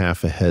year and a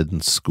half ahead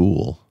in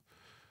school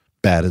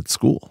bad at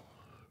school?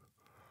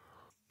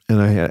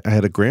 And I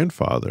had a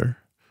grandfather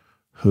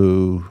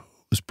who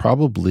was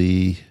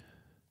probably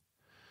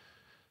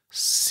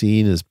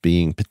seen as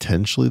being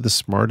potentially the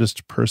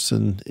smartest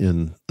person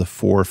in the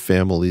four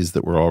families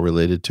that were all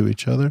related to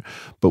each other,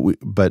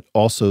 but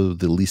also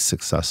the least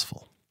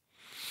successful.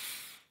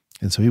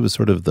 And so he was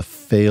sort of the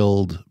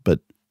failed, but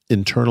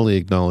internally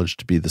acknowledged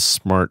to be the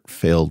smart,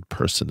 failed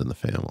person in the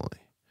family.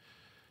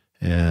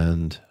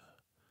 And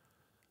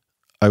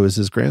I was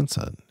his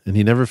grandson, and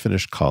he never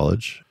finished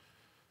college,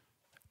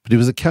 but he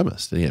was a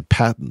chemist and he had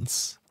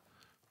patents,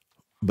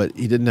 but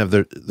he didn't have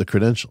the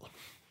credential.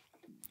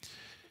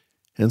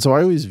 And so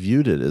I always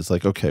viewed it as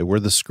like, okay, we're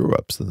the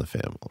screw-ups in the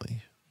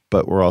family,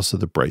 but we're also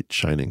the bright,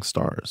 shining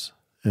stars.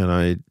 And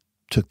I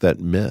took that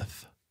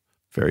myth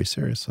very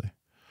seriously.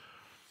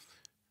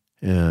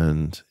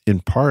 And in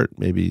part,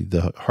 maybe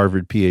the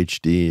Harvard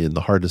PhD in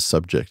the hardest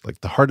subject, like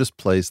the hardest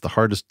place,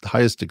 the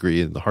highest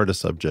degree in the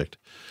hardest subject,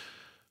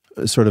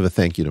 is sort of a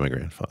thank you to my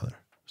grandfather.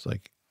 It's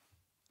like,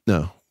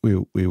 no,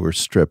 we were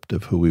stripped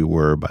of who we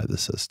were by the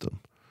system.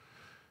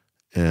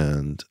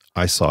 And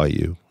I saw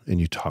you,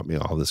 and you taught me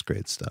all this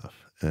great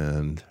stuff.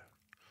 And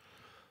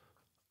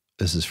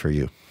this is for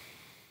you.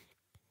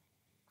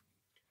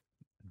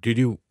 Did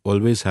you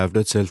always have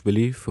that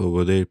self-belief, or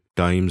were there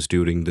times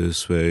during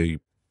this where, you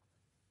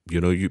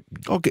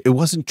Okay, it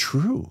wasn't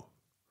true.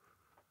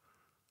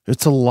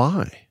 It's a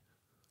lie.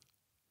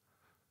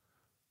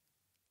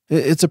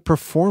 It's a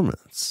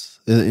performance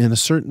in a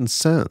certain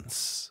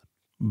sense,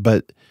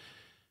 but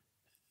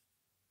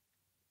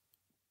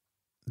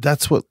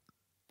that's what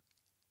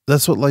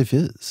life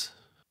is.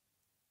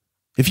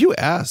 If you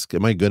ask,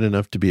 am I good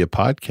enough to be a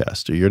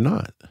podcaster? You're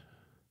not.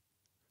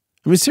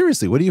 I mean,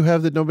 seriously, what do you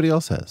have that nobody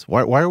else has?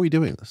 Why are we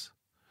doing this?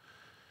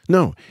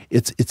 No,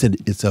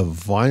 it's a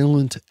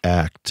violent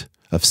act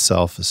of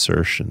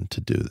self-assertion to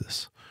do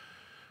this.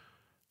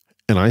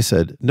 And I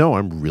said, no,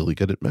 I'm really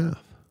good at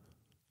math.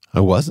 I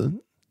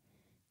wasn't.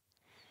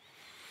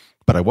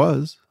 But I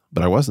was,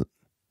 but I wasn't.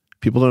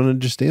 People don't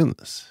understand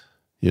this.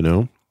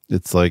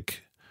 It's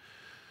like,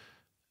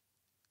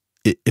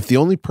 if the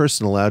only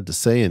person allowed to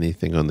say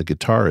anything on the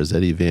guitar is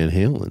Eddie Van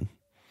Halen,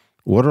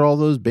 what are all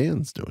those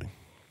bands doing?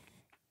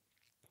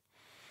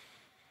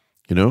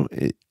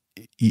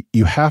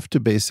 You have to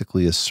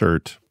basically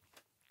assert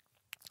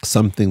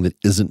something that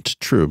isn't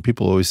true. And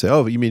people always say,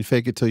 "Oh, you mean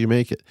fake it till you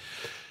make it?"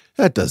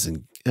 That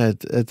doesn't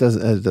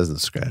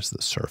scratch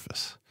the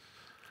surface.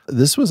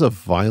 This was a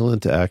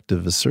violent act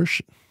of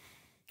assertion.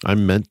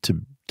 I'm meant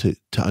to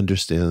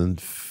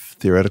understand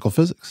theoretical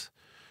physics.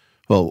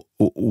 Well,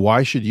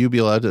 why should you be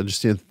allowed to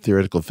understand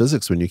theoretical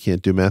physics when you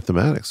can't do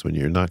mathematics, when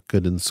you're not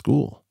good in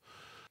school?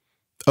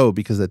 Oh,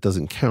 because that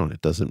doesn't count.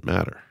 It doesn't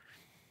matter.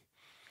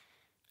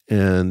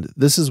 And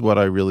this is what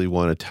I really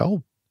want to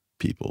tell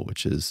people,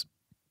 which is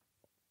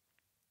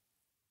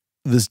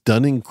this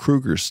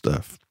Dunning-Kruger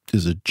stuff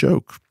is a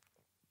joke.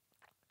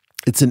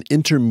 It's an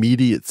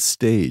intermediate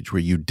stage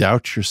where you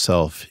doubt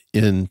yourself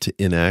into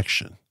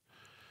inaction.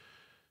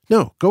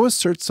 No, go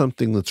assert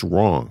something that's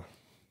wrong.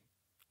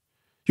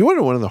 You want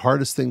to know one of the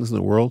hardest things in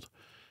the world?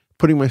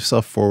 Putting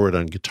myself forward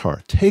on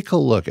guitar. Take a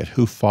look at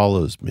who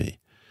follows me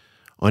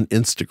on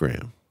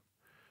Instagram.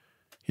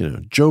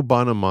 Joe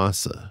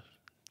Bonamassa,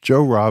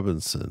 Joe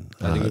Robinson.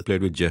 I think you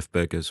played with Jeff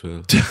Beck as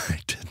well. I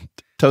didn't.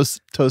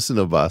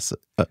 Tosin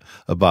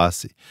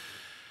Abasi.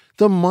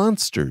 The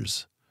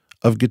monsters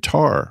of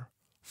guitar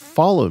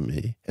follow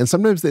me, and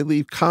sometimes they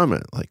leave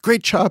comment like,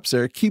 "Great chops,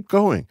 Eric, keep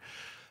going."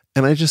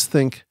 And I just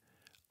think,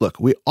 look,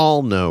 we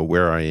all know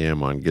where I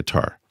am on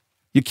guitar.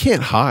 You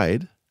can't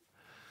hide.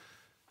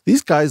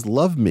 These guys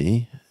love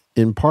me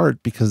in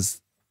part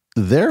because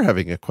they're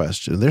having a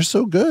question. They're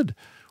so good.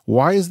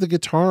 Why is the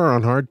guitar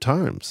on hard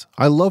times?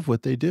 I love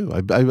what they do.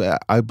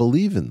 I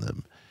believe in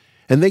them.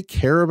 And they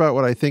care about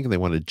what I think, and they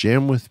want to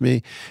jam with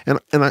me. And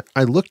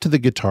I look to the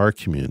guitar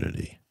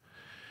community,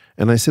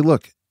 and I say,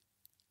 look,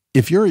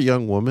 if you're a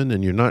young woman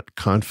and you're not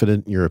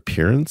confident in your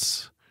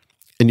appearance,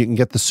 and you can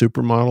get the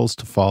supermodels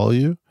to follow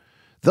you,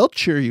 they'll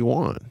cheer you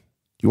on.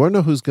 You want to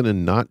know who's going to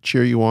not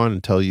cheer you on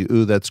and tell you,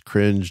 "Ooh, that's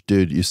cringe,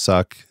 dude, you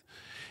suck"?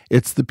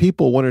 It's the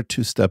people one or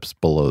two steps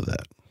below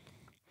that.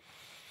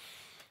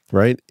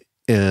 Right?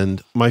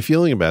 And my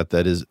feeling about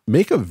that is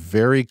make a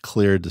very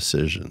clear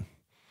decision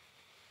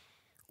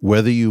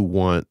whether you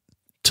want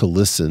to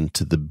listen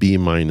to the B-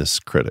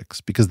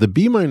 critics, because the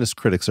B-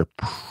 critics are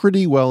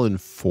pretty well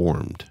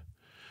informed.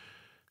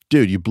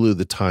 Dude, you blew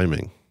the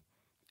timing.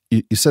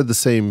 You said the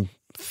same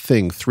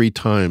thing 3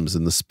 times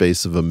in the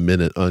space of a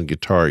minute on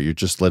guitar. You're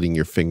just letting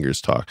your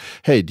fingers talk.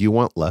 Hey, do you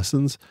want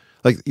lessons?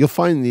 Like, you'll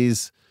find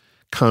these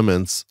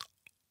comments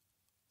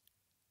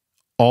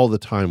all the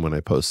time when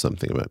I post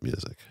something about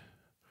music.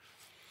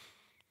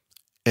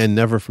 And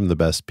never from the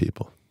best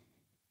people.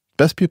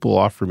 Best people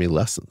offer me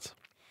lessons.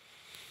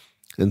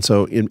 And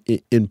so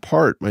in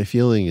part, my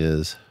feeling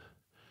is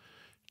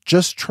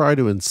just try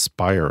to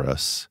inspire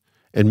us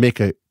and make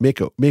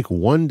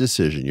one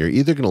decision. You're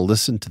either going to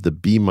listen to the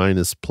B-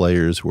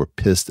 players who are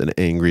pissed and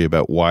angry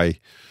about why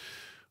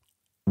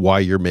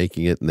you're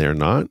making it and they're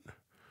not,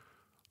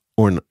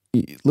 or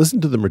listen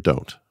to them or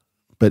don't.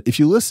 But if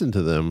you listen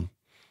to them,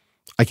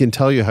 I can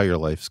tell you how your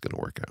life's going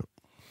to work out.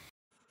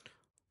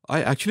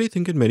 I actually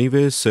think in many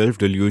ways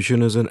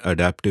self-delusion is an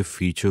adaptive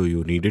feature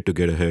you needed to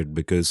get ahead,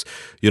 because,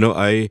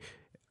 I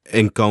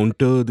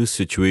encounter this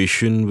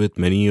situation with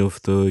many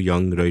of the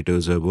young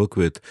writers I work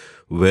with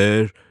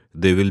where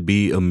there will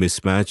be a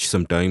mismatch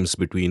sometimes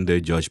between their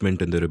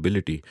judgment and their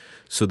ability.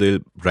 So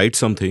they'll write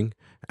something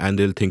and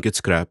they'll think it's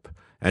crap.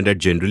 And that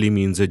generally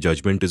means their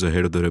judgment is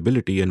ahead of their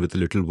ability. And with a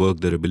little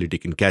work, their ability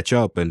can catch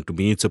up. And to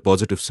me, it's a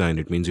positive sign.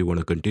 It means you want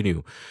to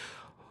continue.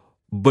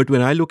 But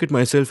when I look at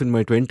myself in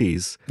my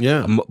 20s,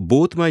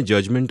 both my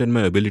judgment and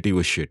my ability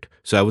was shit.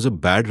 So I was a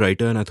bad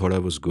writer and I thought I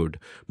was good.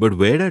 But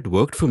where that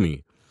worked for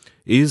me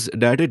is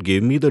that it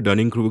gave me the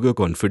Dunning-Kruger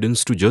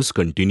confidence to just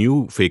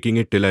continue faking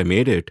it till I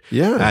made it.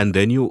 Yeah. And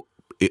then you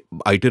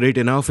iterate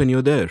enough and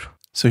you're there.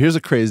 So here's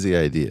a crazy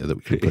idea that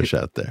we can push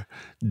out there.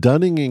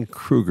 Dunning and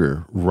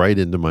Kruger right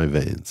into my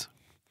veins.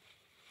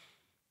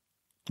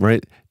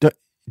 Right?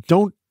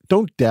 Don't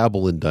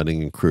dabble in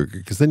Dunning and Kruger,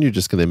 because then you're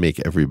just going to make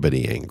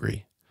everybody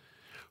angry.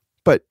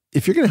 But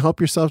if you're going to help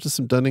yourself to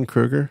some Dunning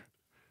Kruger,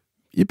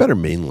 you better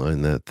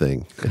mainline that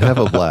thing and have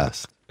a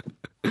blast.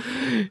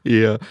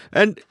 Yeah.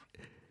 And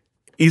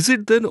is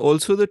it then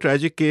also the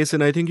tragic case,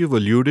 and I think you've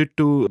alluded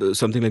to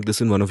something like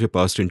this in one of your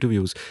past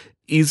interviews,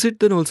 is it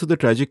then also the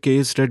tragic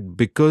case that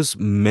because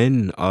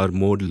men are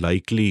more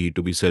likely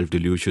to be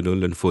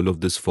self-delusional and full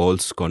of this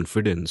false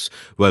confidence,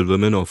 while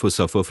women often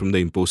suffer from the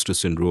imposter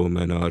syndrome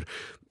and are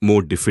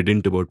more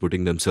diffident about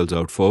putting themselves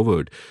out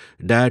forward,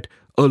 that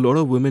a lot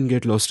of women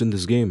get lost in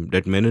this game,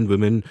 that men and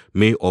women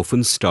may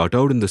often start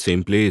out in the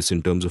same place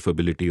in terms of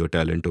ability or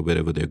talent or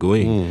wherever they're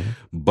going,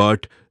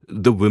 but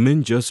the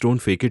women just don't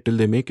fake it till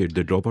they make it.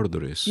 They drop out of the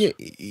race. Yeah,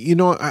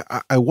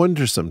 I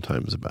wonder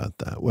sometimes about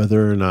that,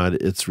 whether or not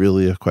it's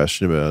really a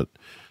question about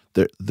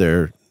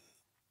they're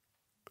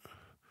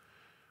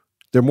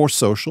more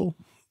social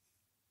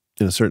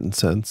in a certain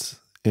sense,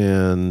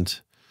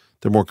 and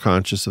they're more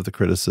conscious of the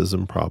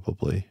criticism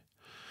probably.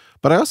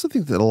 But I also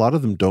think that a lot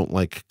of them don't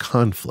like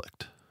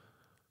conflict.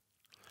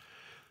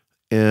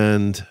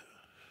 And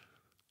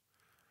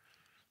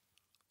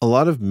a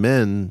lot of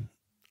men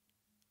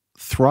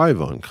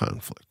thrive on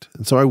conflict.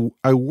 And so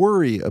I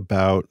worry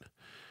about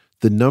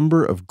the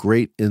number of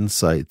great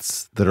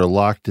insights that are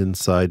locked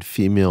inside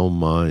female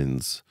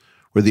minds,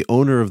 where the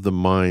owner of the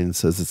mind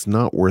says it's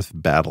not worth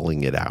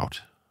battling it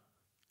out.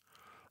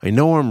 I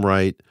know I'm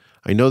right.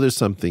 I know there's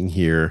something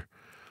here.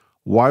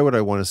 Why would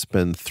I want to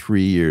spend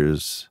 3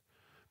 years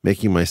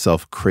making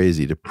myself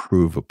crazy to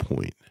prove a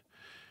point?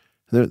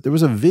 There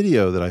was a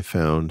video that I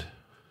found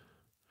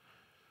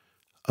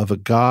of a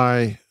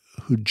guy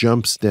who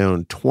jumps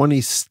down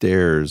 20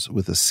 stairs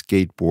with a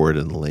skateboard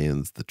and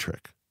lands the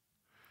trick.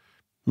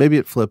 Maybe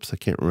it flips, I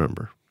can't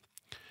remember.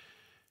 And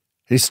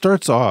he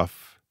starts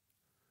off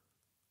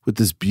with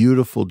this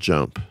beautiful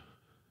jump.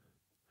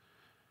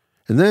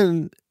 And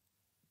then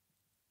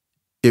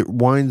it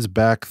winds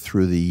back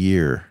through the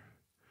year.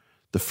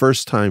 The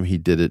first time he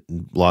did it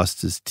and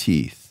lost his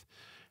teeth.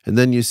 And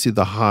then you see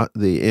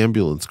the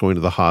ambulance going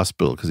to the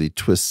hospital because he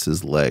twists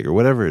his leg or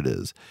whatever it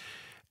is.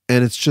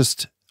 And it's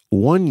just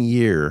 1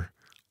 year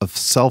of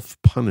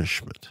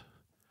self-punishment.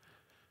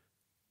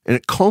 And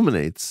it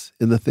culminates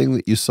in the thing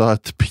that you saw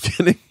at the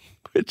beginning,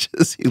 which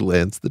is he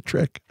lands the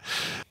trick.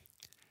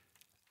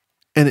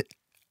 And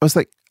I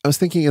was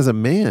thinking as a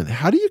man,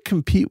 how do you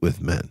compete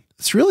with men?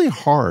 It's really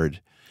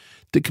hard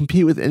to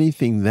compete with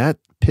anything that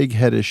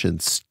pig-headish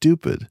and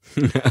stupid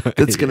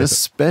that's going to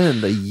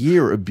spend a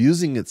year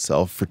abusing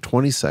itself for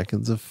 20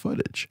 seconds of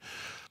footage.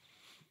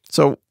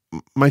 So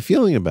my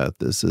feeling about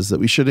this is that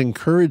we should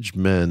encourage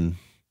men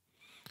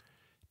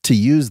to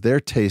use their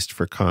taste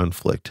for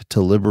conflict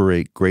to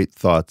liberate great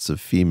thoughts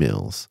of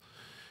females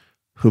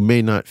who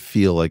may not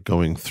feel like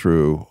going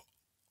through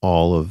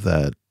all of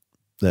that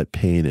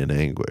pain and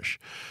anguish.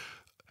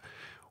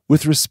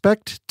 With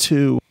respect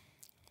to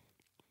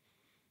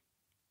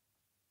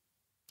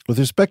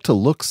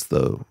looks,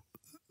 though,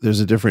 there's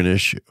a different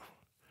issue.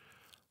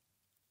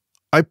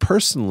 I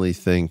personally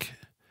think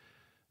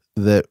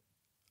that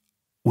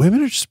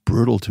women are just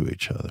brutal to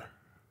each other.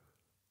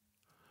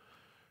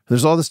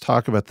 There's all this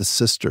talk about the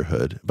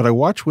sisterhood, but I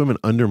watch women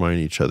undermine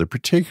each other,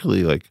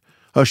 particularly like,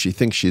 oh, she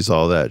thinks she's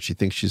all that. She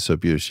thinks she's so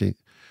beautiful.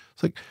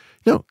 It's like,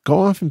 no,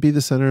 go off and be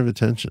the center of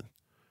attention.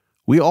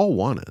 We all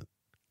want it.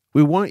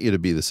 We want you to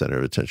be the center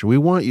of attention. We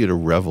want you to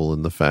revel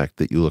in the fact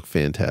that you look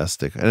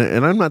fantastic.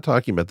 And I'm not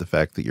talking about the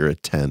fact that you're a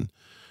 10.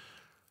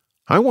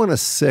 I want a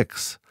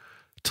 6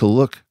 to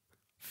look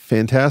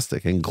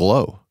fantastic and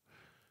glow.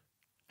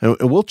 And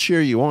we'll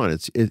cheer you on.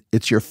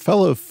 It's your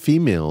fellow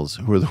females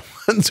who are the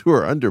ones who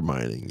are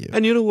undermining you.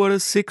 And you know what? A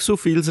 6 who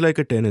feels like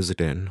a 10 is a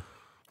 10.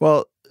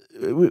 Well,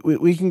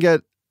 we can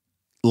get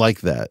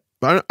like that.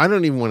 I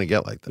don't even want to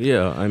get like that.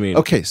 Yeah, I mean...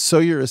 Okay, so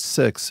you're a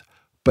 6,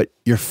 but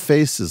your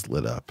face is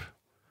lit up.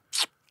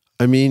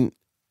 I mean,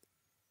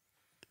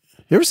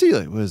 you ever see,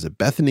 like, what is it,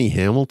 Bethany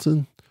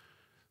Hamilton?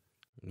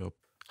 Nope.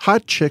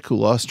 Hot chick who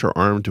lost her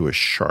arm to a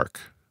shark.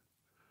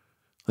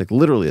 Like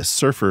literally a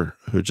surfer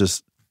who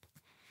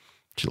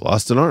she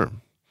lost an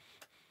arm.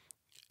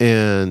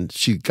 And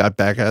she got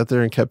back out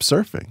there and kept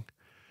surfing.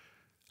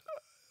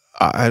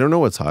 I don't know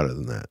what's hotter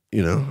than that,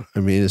 you know? I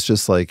mean, it's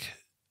just like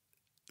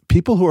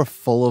people who are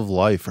full of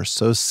life are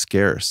so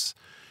scarce.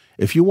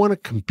 If you want to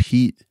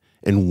compete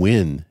and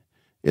win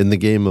in the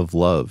game of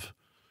love,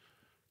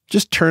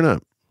 just turn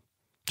up.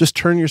 Just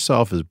turn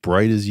yourself as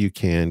bright as you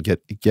can.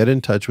 Get in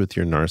touch with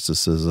your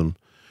narcissism,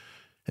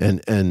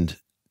 and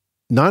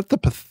not the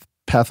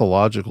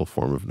pathological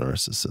form of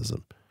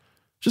narcissism.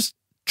 Just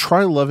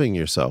try loving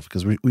yourself,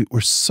 because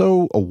we're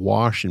so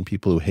awash in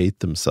people who hate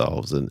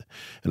themselves and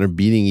are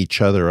beating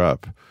each other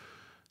up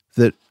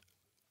that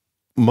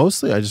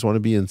mostly I just want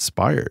to be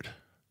inspired.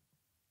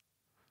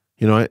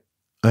 I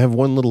have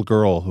one little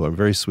girl who I'm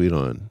very sweet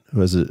on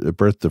who has a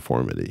birth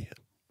deformity.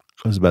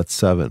 I was about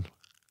 7.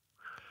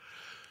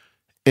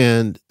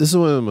 And this is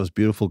one of the most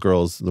beautiful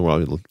girls in the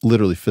world,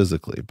 literally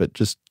physically, but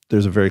just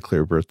there's a very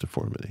clear birth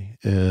deformity.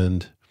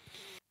 And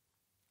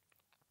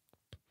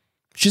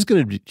she's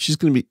going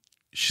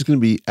to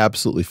be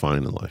absolutely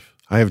fine in life.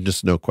 I have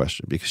just no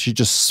question because she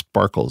just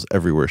sparkles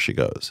everywhere she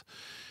goes.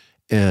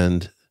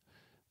 And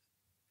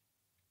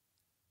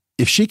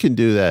if she can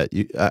do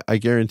that, I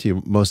guarantee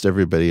most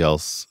everybody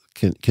else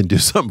can do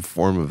some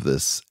form of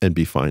this and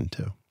be fine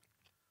too.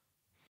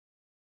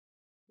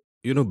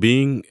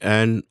 Being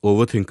an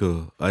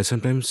overthinker, I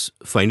sometimes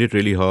find it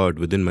really hard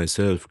within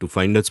myself to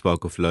find that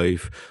spark of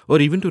life or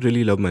even to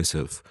really love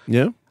myself.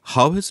 Yeah.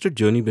 How has the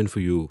journey been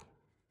for you?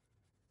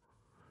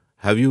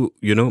 Have you,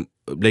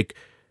 like,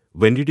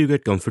 when did you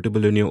get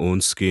comfortable in your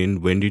own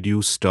skin? When did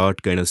you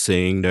start kind of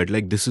saying that,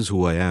 like, this is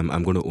who I am.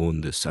 I'm going to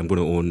own this. I'm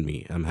going to own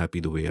me. I'm happy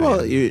the way I am.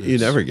 Well, you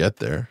never get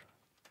there.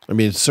 I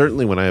mean,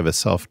 certainly when I have a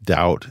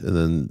self-doubt and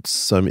then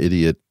some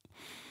idiot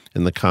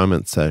in the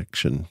comment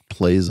section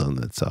plays on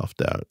that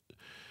self-doubt,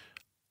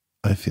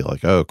 I feel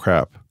like, oh,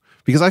 crap.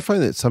 Because I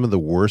find that some of the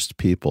worst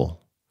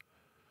people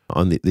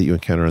that you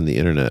encounter on the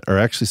internet are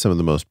actually some of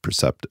the most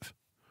perceptive.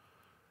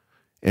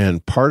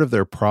 And part of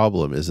their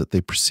problem is that they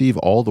perceive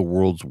all the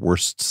world's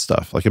worst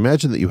stuff. Like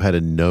imagine that you had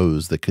a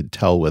nose that could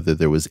tell whether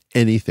there was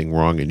anything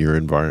wrong in your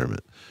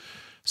environment.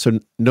 So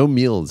no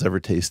meal is ever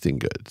tasting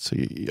good. So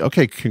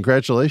okay,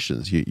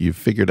 congratulations. You've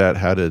figured out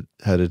how to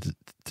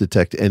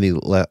detect any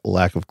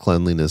lack of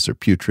cleanliness or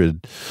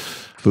putrid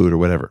food or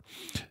whatever.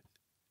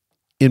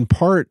 In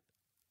part,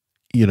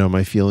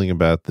 my feeling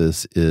about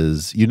this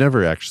is you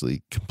never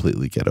actually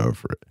completely get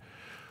over it.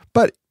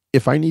 But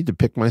if I need to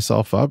pick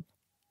myself up,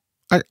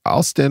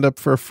 I'll stand up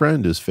for a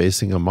friend who's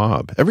facing a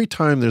mob. Every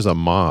time there's a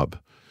mob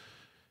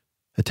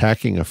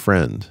attacking a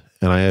friend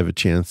and I have a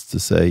chance to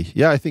say,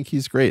 yeah, I think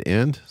he's great.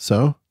 And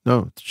so,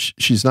 no,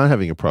 she's not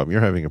having a problem. You're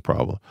having a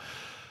problem.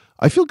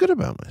 I feel good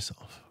about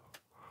myself,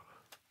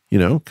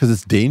 because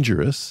it's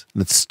dangerous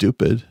and it's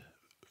stupid,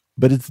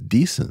 but it's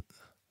decent.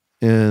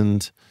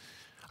 And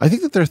I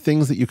think that there are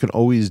things that you can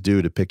always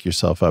do to pick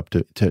yourself up,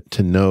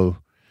 to know,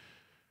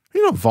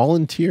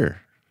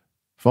 volunteer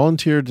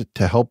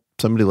to help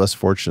somebody less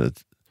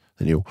fortunate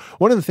than you.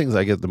 One of the things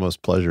I get the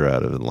most pleasure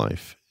out of in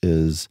life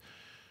is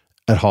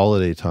at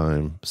holiday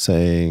time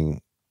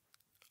saying,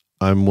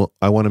 I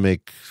want to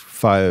make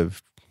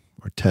 5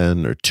 or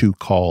 10 or 2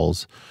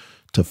 calls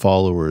to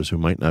followers who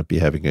might not be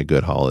having a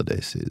good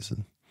holiday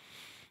season.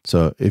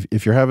 So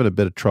if you're having a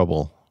bit of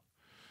trouble,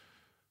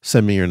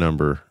 send me your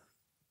number.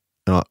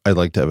 And I'd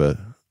like to have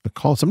a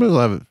call. Sometimes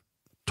I'll have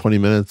 20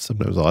 minutes.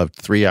 Sometimes I'll have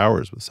 3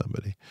 hours with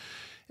somebody.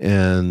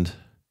 And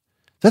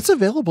that's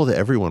available to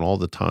everyone all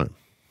the time.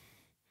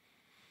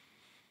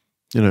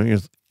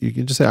 You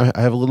can just say, I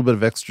have a little bit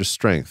of extra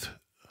strength.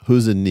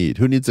 Who's in need?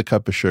 Who needs a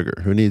cup of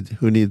sugar? Who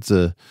needs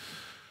a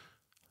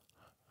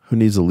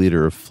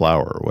liter of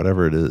flour or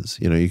whatever it is?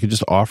 You can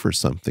just offer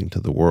something to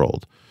the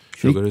world.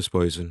 Sugar is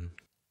poison.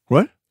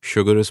 What?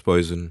 Sugar is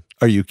poison.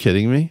 Are you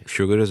kidding me?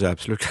 Sugar is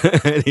absolute.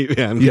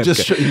 Anyway, you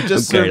just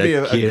served me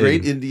a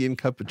great Indian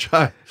cup of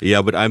chai.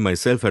 Yeah, but I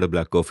myself had a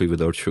black coffee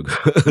without sugar.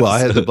 Well, I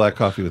had the black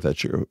coffee without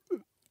sugar.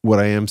 What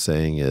I am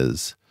saying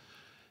is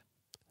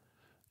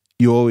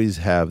you always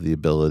have the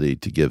ability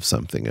to give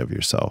something of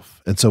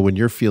yourself. And so when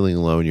you're feeling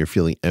low and you're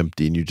feeling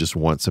empty and you just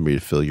want somebody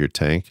to fill your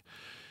tank,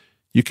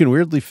 you can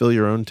weirdly fill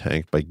your own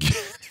tank by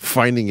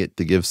finding it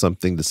to give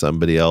something to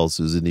somebody else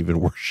who's in even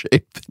worse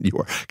shape than you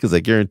are. Because I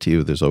guarantee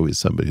you there's always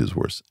somebody who's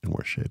in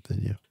worse shape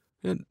than you.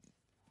 Yeah.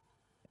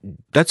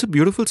 That's a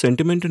beautiful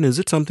sentiment. And is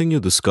it something you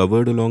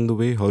discovered along the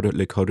way? How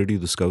did you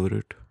discover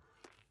it?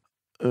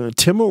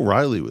 Tim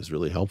O'Reilly was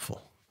really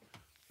helpful.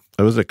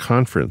 I was at a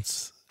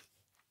conference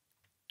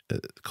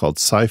called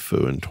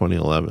SciFu in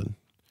 2011.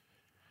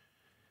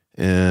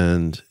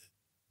 And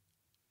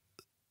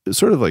it was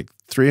sort of like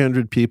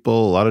 300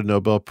 people, a lot of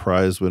Nobel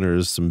Prize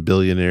winners, some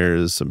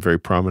billionaires, some very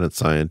prominent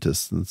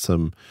scientists, and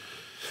some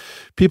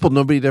people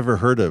nobody had ever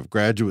heard of,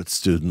 graduate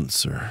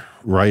students or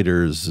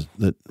writers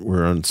that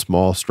were on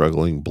small,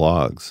 struggling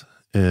blogs.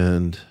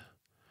 And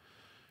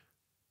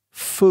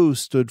FU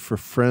stood for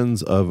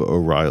Friends of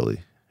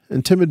O'Reilly.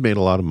 And Tim had made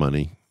a lot of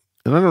money.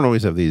 And I don't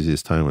always have the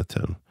easiest time with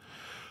Tim.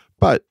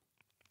 But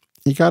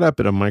he got up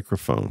at a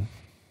microphone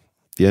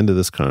at the end of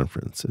this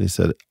conference and he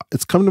said,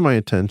 it's come to my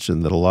attention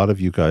that a lot of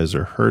you guys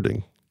are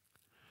hurting.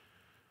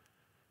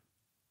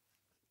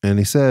 And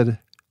he said,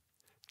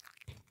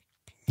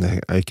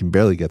 I can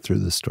barely get through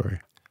this story.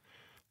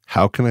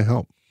 How can I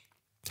help?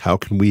 How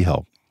can we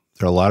help?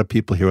 There are a lot of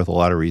people here with a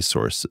lot of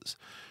resources.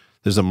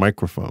 There's a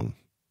microphone.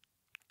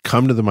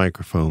 Come to the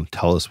microphone.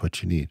 Tell us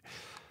what you need.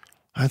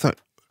 I thought,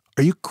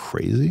 are you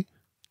crazy?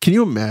 Can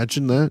you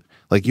imagine that?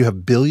 Like you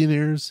have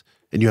billionaires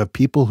and you have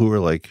people who are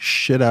like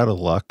shit out of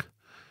luck.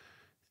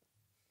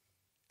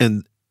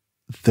 And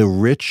the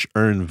rich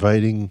are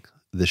inviting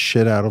the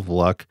shit out of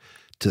luck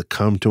to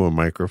come to a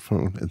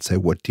microphone and say,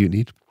 what do you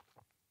need?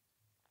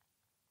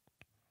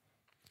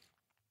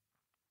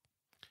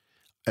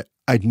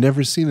 I'd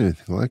never seen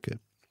anything like it.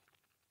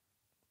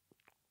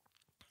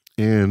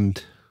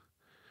 And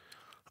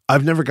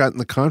I've never gotten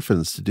the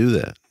confidence to do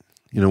that.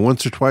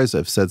 Once or twice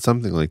I've said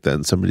something like that,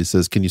 and somebody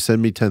says, "Can you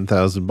send me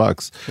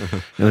 $10,000?"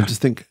 And I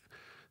just think,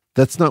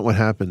 that's not what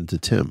happened to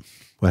Tim.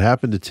 What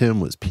happened to Tim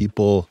was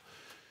people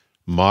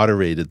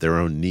moderated their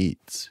own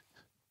needs.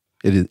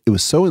 It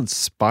was so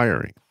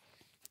inspiring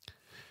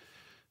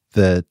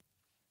that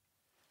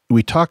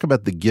we talk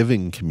about the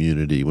giving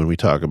community when we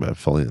talk about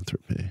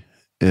philanthropy,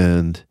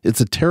 and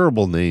it's a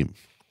terrible name.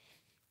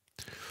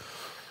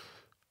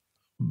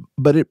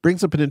 But it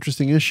brings up an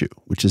interesting issue,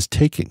 which is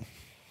taking.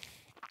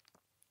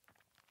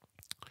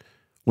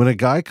 When a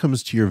guy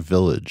comes to your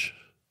village,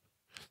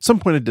 at some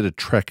point I did a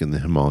trek in the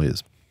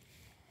Himalayas,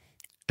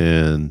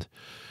 and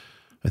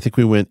I think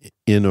we went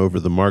in over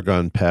the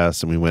Margon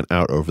Pass and we went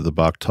out over the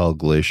Bakhtal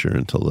Glacier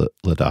into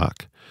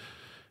Ladakh.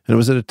 And it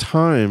was at a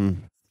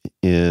time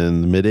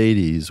in the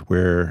mid-'80s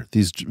where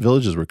these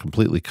villages were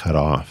completely cut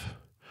off.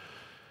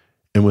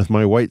 And with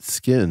my white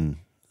skin,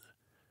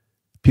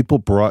 people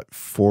brought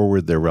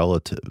forward their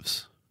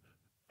relatives.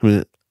 I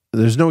mean,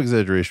 there's no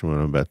exaggeration in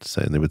what I'm about to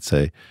say. And they would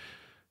say,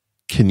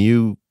 "Can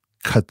you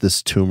cut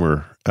this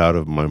tumor out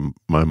of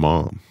my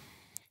mom?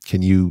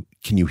 Can you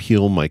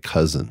heal my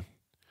cousin?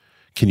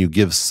 Can you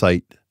give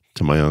sight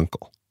to my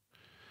uncle?"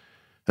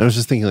 And I was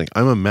just thinking, like,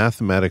 I'm a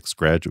mathematics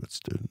graduate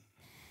student.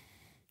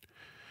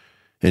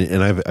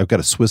 And I've got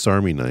a Swiss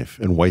Army knife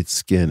and white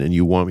skin, and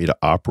you want me to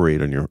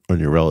operate on your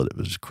relative.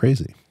 It's just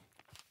crazy.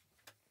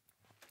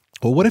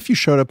 Well, what if you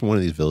showed up in one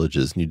of these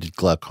villages and you did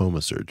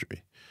glaucoma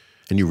surgery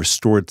and you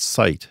restored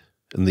sight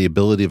and the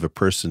ability of a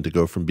person to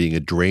go from being a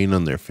drain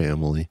on their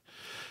family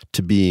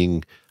to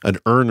being an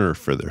earner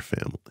for their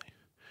family?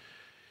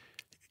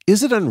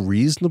 Is it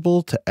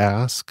unreasonable to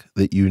ask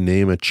that you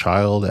name a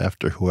child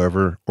after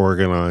whoever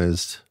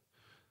organized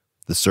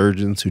the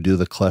surgeons who do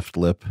the cleft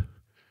lip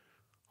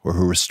or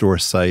who restore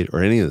sight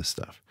or any of this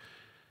stuff?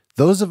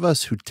 Those of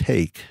us who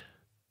take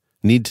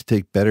need to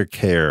take better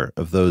care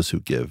of those who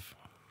give,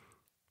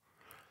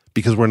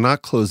 because we're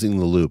not closing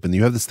the loop. And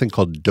you have this thing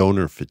called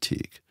donor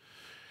fatigue.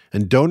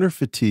 And donor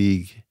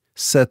fatigue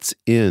sets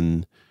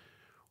in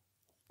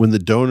when the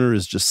donor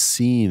is just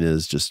seen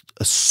as just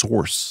a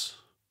source.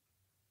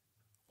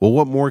 Well,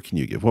 what more can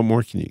you give? What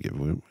more can you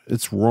give?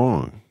 It's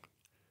wrong.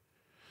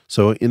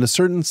 So in a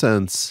certain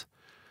sense,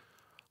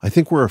 I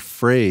think we're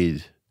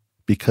afraid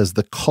because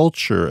the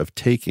culture of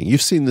taking,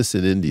 you've seen this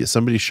in India.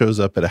 Somebody shows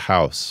up at a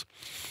house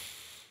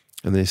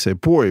and they say,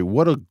 "Boy,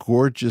 what a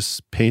gorgeous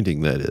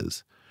painting that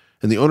is."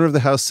 And the owner of the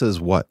house says,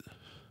 "What?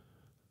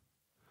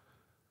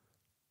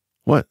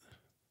 What?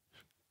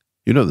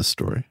 You know the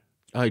story."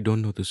 I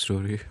don't know the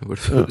story.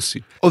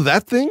 Oh,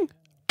 that thing?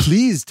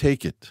 Please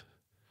take it.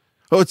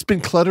 "Oh, it's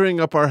been cluttering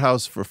up our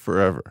house for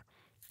forever."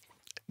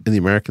 And the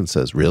American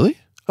says, "Really?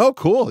 Oh,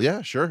 cool.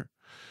 Yeah, sure."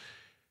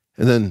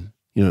 And then,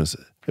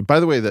 by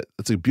the way,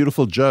 that's a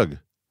beautiful jug.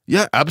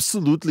 "Yeah,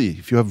 absolutely.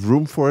 If you have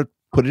room for it,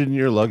 put it in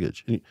your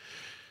luggage." And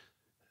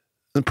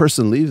the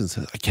person leaves and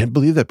says, "I can't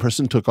believe that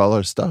person took all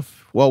our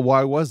stuff." Well,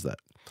 why was that?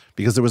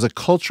 Because there was a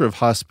culture of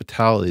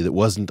hospitality that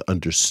wasn't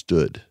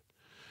understood,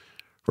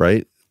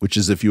 right? Which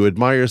is, if you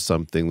admire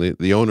something,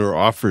 the owner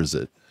offers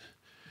it.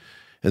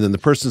 And then the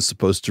person's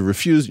supposed to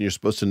refuse, and you're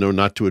supposed to know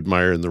not to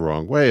admire in the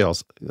wrong way, all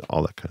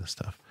that kind of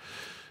stuff.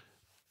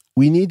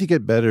 We need to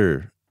get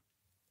better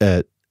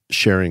at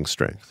sharing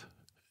strength.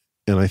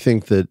 And I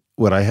think that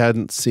what I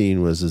hadn't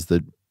seen is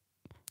that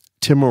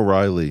Tim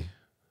O'Reilly,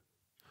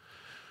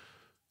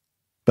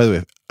 by the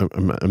way,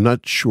 I'm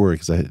not sure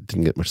because I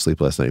didn't get much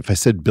sleep last night. If I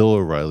said Bill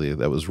O'Reilly,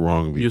 that was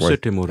wrong. You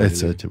said Tim O'Reilly. I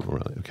said Tim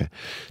O'Reilly. Okay.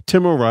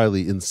 Tim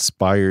O'Reilly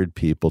inspired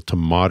people to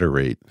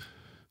moderate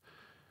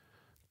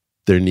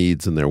their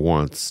needs and their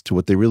wants to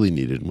what they really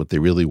needed and what they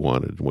really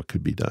wanted and what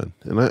could be done.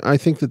 And I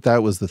think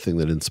that was the thing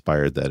that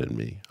inspired that in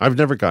me. I've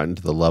never gotten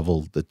to the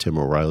level that Tim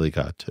O'Reilly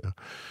got to.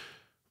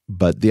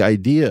 But the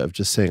idea of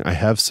just saying, I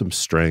have some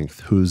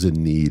strength, who's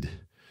in need,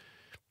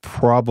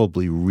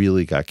 probably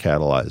really got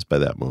catalyzed by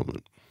that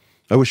moment.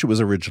 I wish it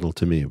was original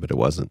to me, but it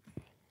wasn't.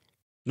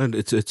 No,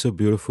 it's a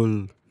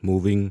beautiful,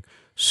 moving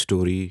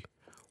story.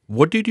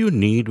 What did you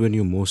need when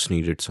you most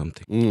needed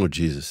something? Oh,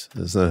 Jesus.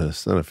 It's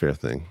not a fair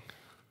thing.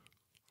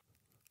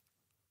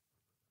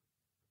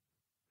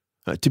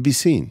 To be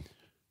seen.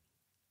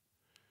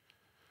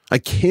 I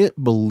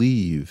can't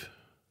believe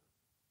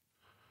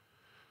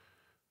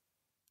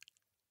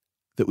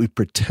that we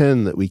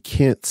pretend that we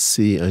can't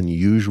see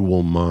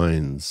unusual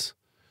minds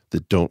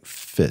that don't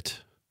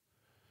fit.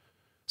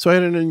 So I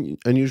had an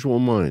unusual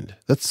mind.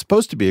 That's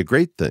supposed to be a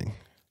great thing.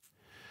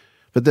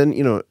 But then,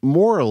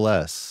 more or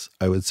less,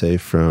 I would say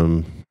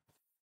from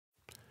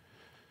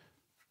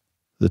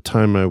the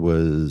time I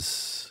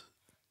was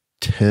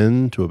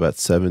 10 to about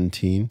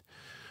 17,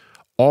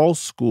 all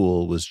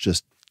school was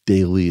just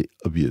daily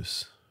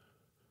abuse.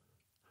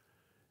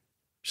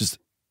 Just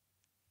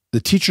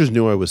the teachers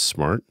knew I was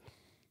smart.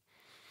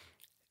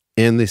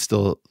 And they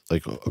still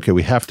okay,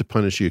 we have to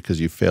punish you because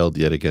you failed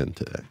yet again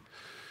today.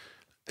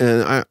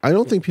 And I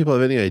don't think people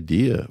have any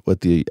idea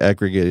what the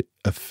aggregate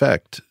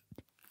effect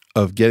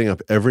of getting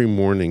up every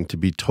morning to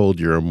be told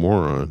you're a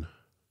moron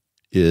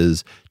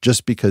is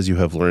just because you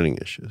have learning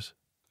issues.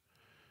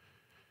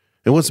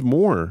 And what's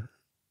more,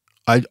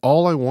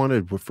 all I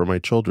wanted for my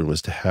children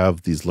was to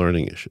have these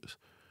learning issues.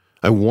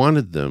 I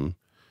wanted them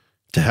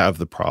to have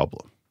the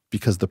problem,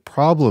 because the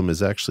problem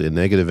is actually a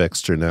negative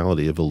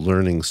externality of a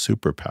learning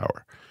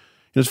superpower.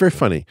 It's very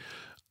funny.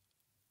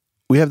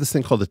 We have this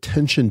thing called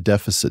attention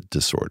deficit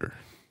disorder.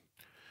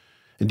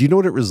 And do you know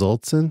what it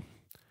results in?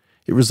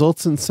 It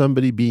results in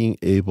somebody being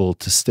able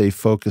to stay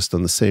focused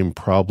on the same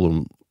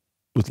problem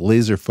with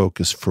laser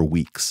focus for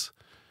weeks.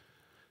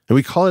 And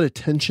we call it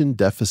attention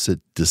deficit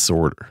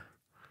disorder.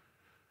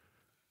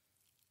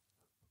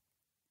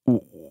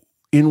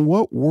 In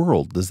what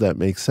world does that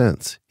make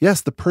sense?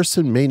 Yes, the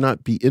person may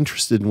not be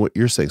interested in what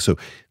you're saying. So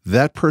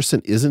that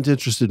person isn't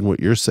interested in what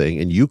you're saying,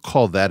 and you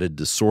call that a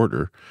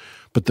disorder,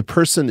 but the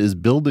person is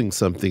building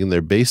something in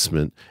their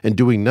basement and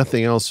doing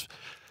nothing else.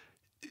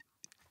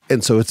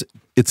 And so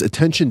it's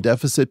attention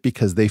deficit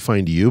because they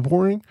find you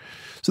boring.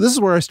 So this is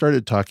where I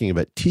started talking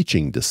about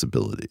teaching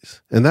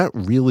disabilities. And that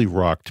really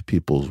rocked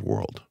people's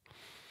world.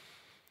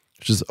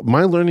 Which is,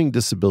 my learning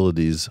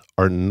disabilities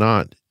are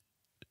not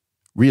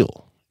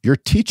real. Your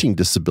teaching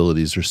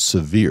disabilities are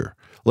severe.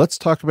 Let's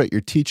talk about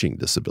your teaching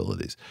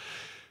disabilities.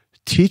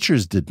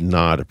 Teachers did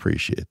not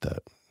appreciate that.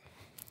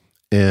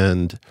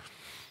 And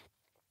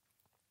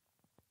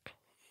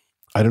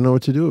I don't know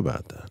what to do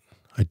about that.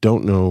 I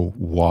don't know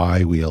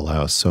why we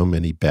allow so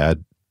many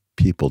bad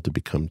people to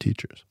become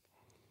teachers.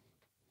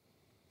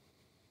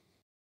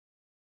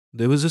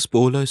 There was this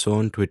poll I saw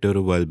on Twitter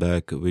a while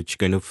back, which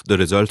kind of, the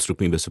results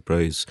took me by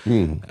surprise.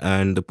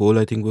 And the poll,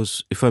 I think,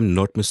 was, if I'm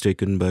not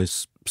mistaken, by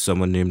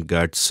someone named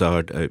Gad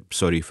Saad.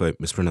 Sorry if I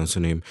mispronounced the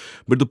name.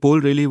 But the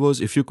poll really was,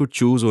 if you could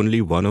choose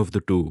only one of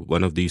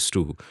these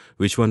two,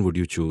 which one would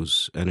you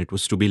choose? And it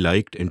was to be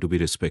liked and to be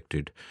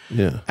respected.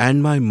 Yeah.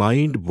 And my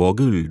mind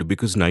boggled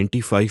because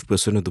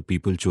 95% of the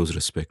people chose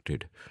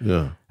respected.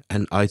 Yeah.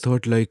 And I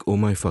thought, like, oh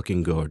my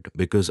fucking God,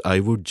 because I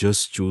would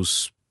just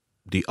choose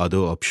the other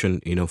option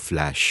in a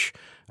flash.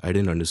 I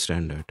didn't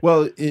understand that.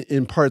 Well,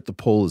 in part, the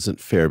poll isn't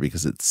fair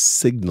because it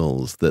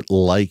signals that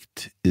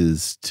liked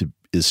is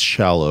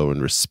shallow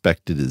and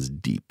respected is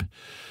deep.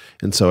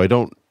 And so I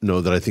don't know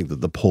that I think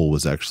that the poll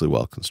was actually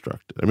well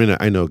constructed. I mean,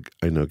 I know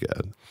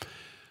Gad.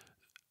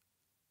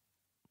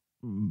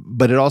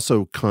 But it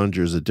also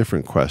conjures a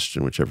different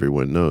question, which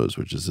everyone knows,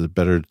 which is it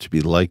better to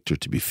be liked or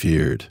to be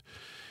feared?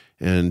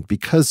 And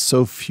because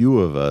so few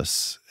of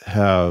us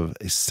have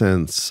a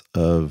sense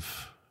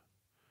of,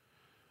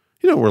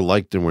 we're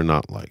liked and we're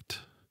not liked.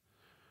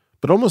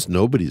 But almost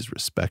nobody's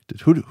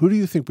respected. Who do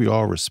you think we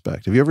all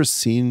respect? Have you ever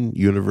seen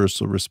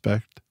universal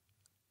respect?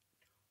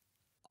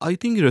 I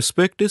think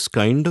respect is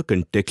kind of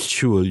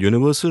contextual.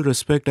 Universal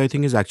respect, I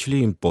think, is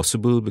actually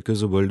impossible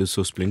because the world is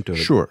so splintered.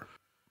 Sure.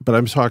 But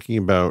I'm talking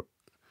about,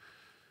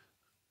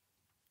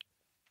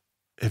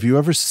 have you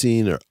ever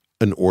seen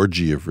an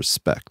orgy of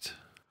respect?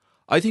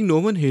 I think no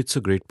one hates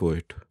a great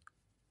poet.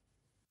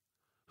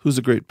 Who's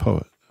a great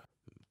poet?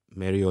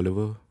 Mary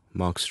Oliver,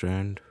 Mark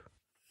Strand.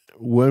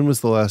 When was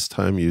the last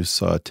time you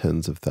saw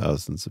tens of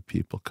thousands of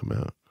people come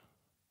out?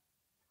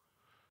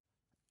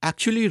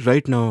 Actually,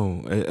 right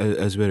now,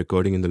 as we're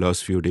recording in the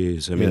last few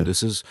days, I mean,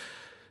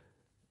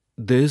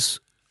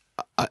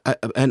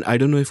 and I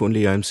don't know if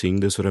only I'm seeing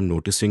this or I'm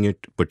noticing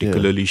it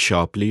particularly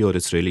sharply or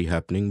it's really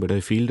happening, but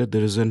I feel that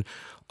there is an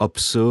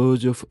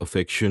upsurge of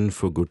affection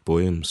for good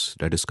poems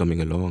that is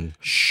coming along.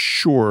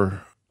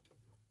 Sure.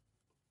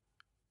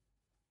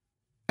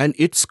 And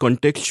it's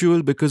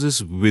contextual because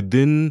it's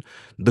within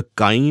the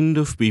kind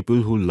of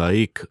people who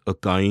like a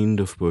kind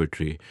of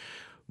poetry.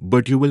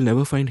 But you will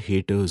never find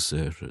haters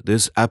there.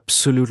 There's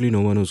absolutely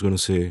no one who's going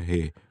to say,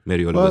 hey,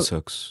 Mary Oliver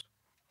sucks.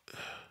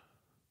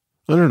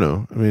 I don't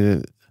know. I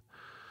mean...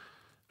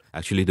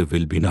 Actually, there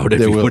will be now that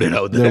we put it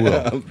out there.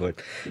 There will.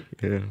 But,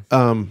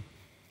 yeah.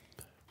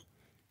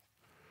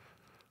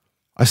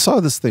 I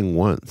saw this thing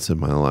once in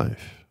my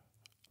life.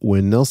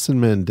 When Nelson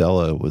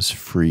Mandela was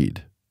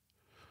freed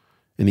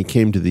and he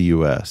came to the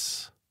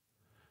U.S.,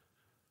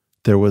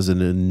 there was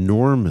an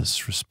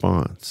enormous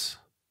response.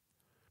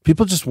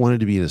 People just wanted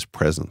to be in his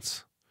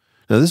presence.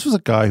 Now, this was a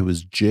guy who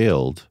was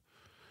jailed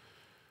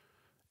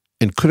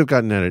and could have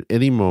gotten out at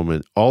any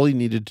moment. All he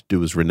needed to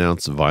do was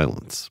renounce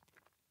violence.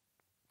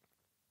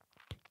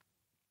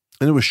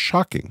 And it was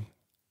shocking.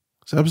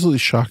 It was absolutely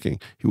shocking.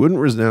 He wouldn't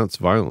renounce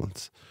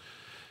violence.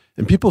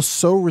 And people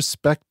so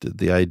respected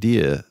the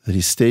idea that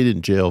he stayed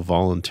in jail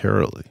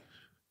voluntarily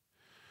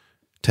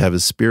to have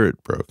his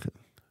spirit broken,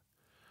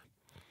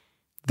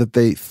 that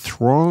they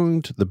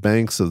thronged the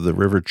banks of the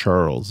River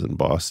Charles in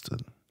Boston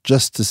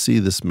just to see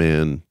this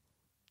man.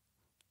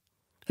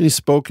 And he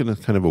spoke in a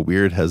kind of a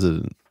weird,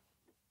 hesitant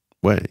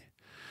way.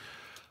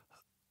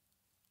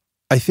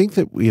 I think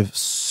that we have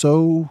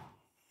so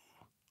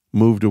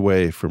moved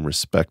away from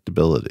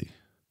respectability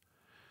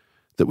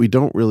that we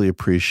don't really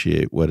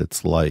appreciate what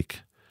it's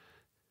like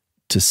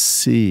to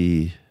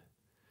see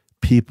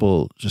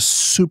people just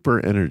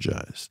super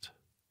energized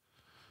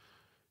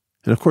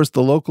And of course,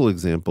 the local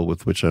example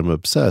with which I'm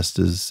obsessed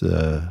is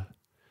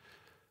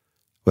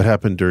what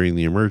happened during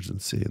the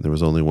emergency, and there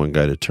was only one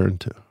guy to turn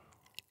to.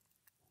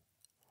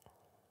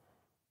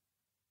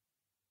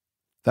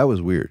 That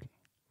was weird,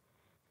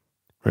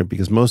 right?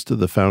 Because most of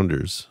the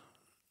founders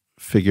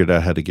figured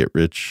out how to get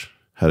rich,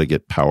 how to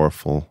get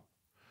powerful,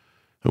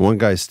 and one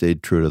guy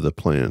stayed true to the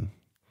plan.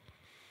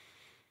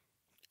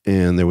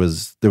 And there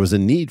was a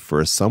need for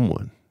a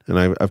someone, and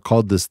I've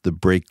called this the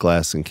break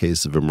glass in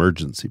case of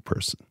emergency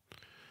person.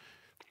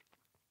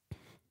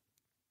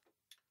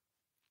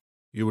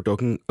 You were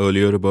talking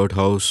earlier about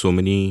how so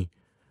many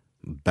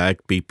bad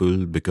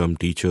people become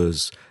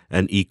teachers,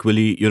 and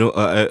equally,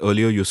 I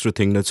earlier used to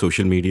think that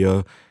social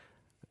media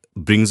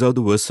brings out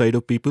the worst side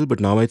of people, but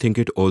now I think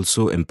it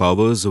also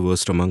empowers the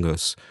worst among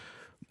us.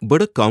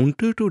 But a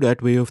counter to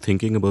that way of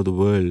thinking about the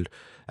world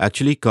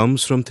actually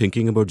comes from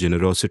thinking about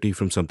generosity,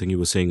 from something you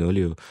were saying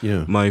earlier.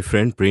 Yeah. My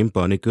friend Prem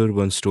Panikkar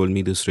once told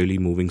me this really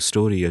moving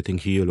story. I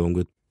think he, along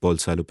with Paul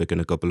Salopek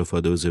and a couple of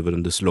others, they were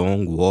on this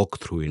long walk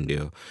through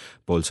India.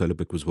 Paul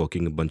Salopek was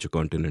walking a bunch of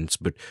continents,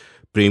 but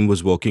Prem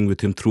was walking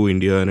with him through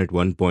India, and at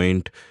one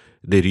point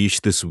they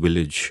reached this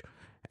village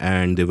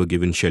and they were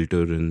given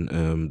shelter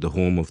in the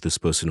home of this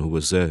person who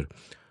was there,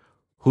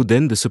 who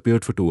then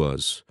disappeared for 2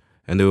 hours.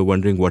 And they were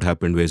wondering what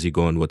happened, where's he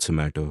gone, what's the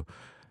matter?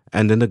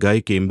 And then the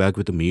guy came back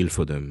with a meal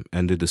for them.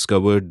 And they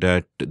discovered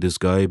that this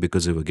guy,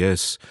 because they were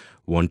guests,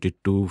 wanted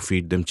to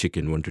feed them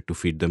chicken, wanted to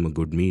feed them a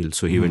good meal.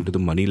 So he went to the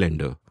money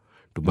lender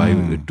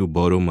to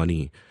borrow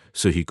money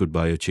so he could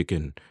buy a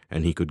chicken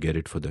and he could get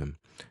it for them.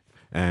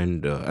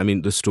 And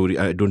the story,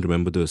 I don't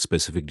remember the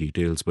specific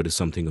details, but it's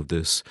something of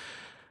this.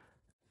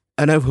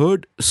 And I've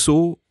heard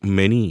so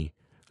many,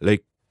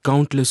 like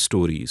countless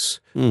stories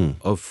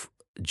of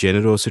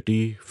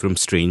generosity from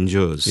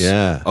strangers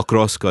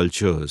across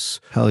cultures.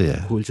 Hell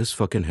yeah. Who will just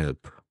fucking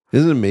help.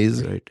 Isn't it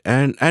amazing? Right.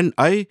 And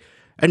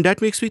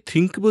that makes me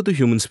think about the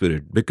human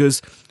spirit,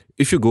 because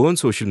if you go on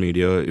social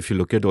media, if you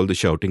look at all the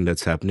shouting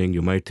that's happening,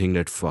 you might think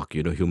that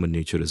human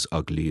nature is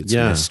ugly, it's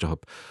messed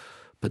up.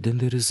 But then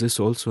there is this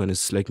also, and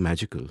it's like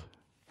magical.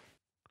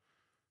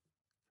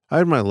 I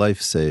had my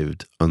life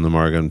saved on the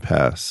Margon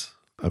Pass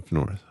up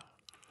north.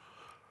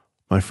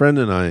 My friend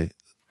and I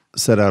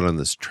set out on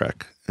this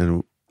trek,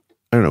 and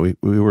I don't know,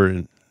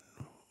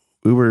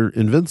 we were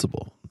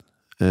invincible.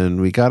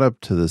 And we got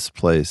up to this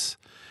place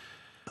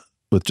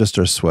with just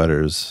our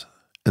sweaters,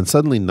 and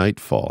suddenly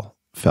nightfall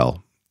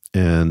fell,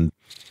 and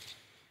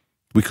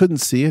we couldn't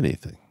see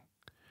anything.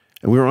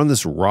 And we were on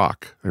this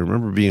rock. I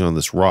remember being on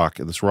this rock,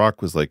 and this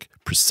rock was like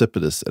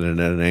precipitous and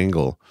at an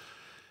angle.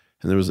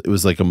 And it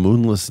was like a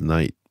moonless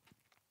night.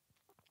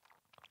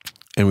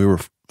 And we were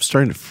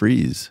starting to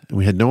freeze, and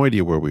we had no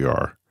idea where we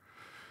are.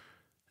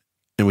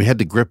 And we had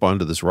to grip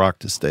onto this rock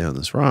to stay on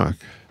this rock.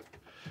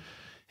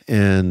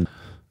 And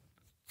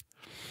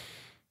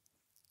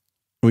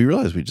we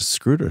realized we just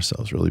screwed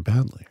ourselves really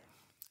badly.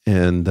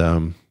 And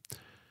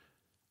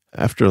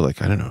after a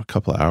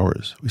couple of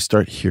hours, we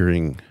start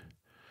hearing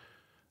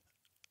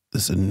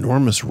this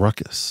enormous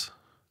ruckus.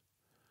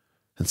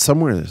 And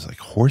somewhere there's like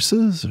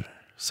horses or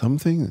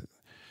something.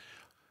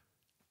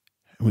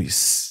 And we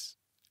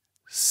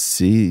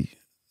see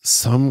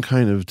some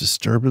kind of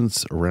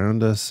disturbance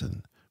around us,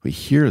 and we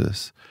hear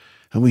this,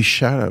 and we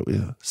shout out,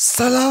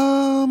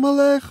 Salam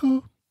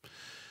Alaikum.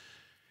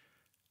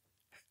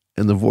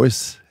 And the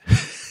voice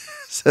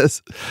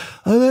says,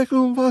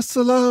 Alaikum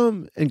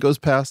Wassalam, and goes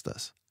past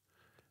us.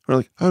 We're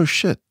like, oh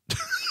shit.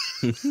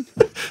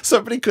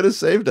 Somebody could have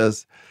saved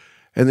us.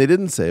 And they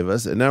didn't save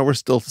us. And now we're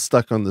still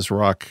stuck on this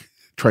rock,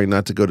 trying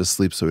not to go to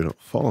sleep so we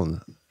don't fall in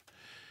it.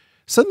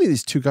 Suddenly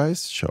these two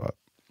guys show up.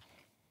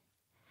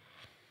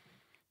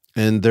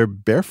 And they're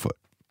barefoot.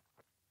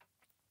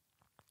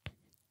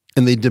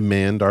 And they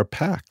demand our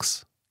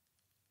packs.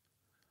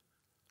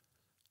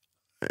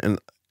 And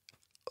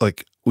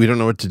we don't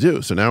know what to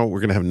do. So now we're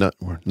going to have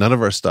none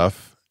of our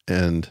stuff.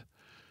 And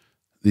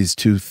these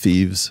two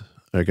thieves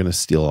are going to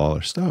steal all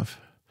our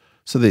stuff.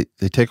 So they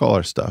take all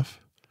our stuff.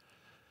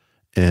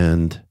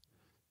 And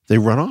they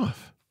run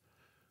off.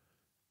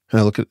 And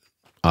I look at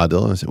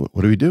Adil and I say,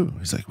 what do we do?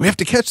 He's like, we have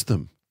to catch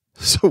them.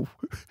 So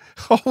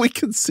all we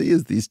can see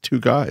is these two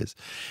guys.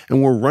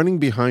 And we're running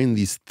behind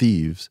these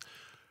thieves.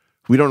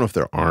 We don't know if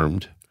they're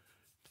armed,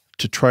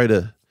 to try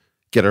to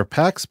get our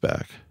packs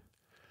back.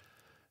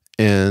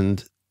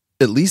 And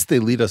at least they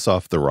lead us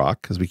off the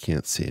rock because we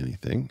can't see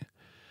anything.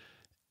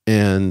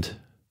 And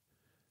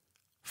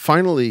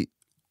finally,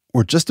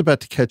 we're just about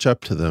to catch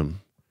up to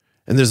them.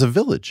 And there's a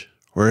village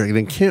or an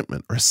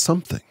encampment or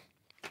something.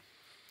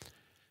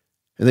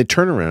 And they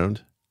turn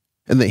around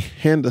and they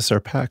hand us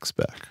our packs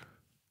back.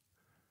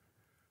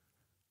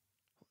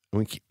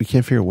 And we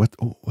can't figure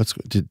what's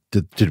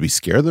did we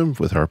scare them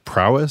with our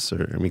prowess?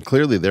 Or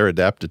clearly they're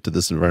adapted to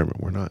this environment.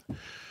 We're not.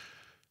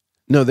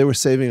 No, they were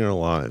saving our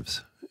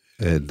lives.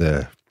 And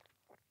they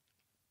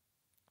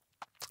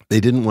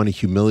didn't want to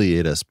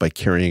humiliate us by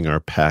carrying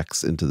our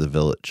packs into the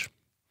village,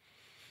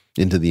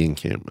 into the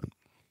encampment.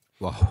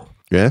 Wow.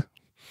 Yeah.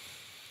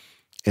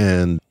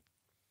 And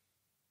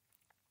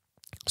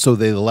So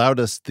they allowed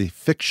us the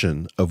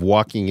fiction of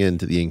walking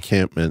into the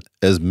encampment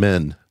as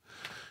men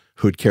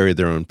who had carried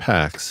their own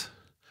packs.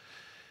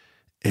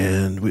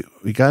 And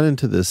we got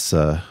into this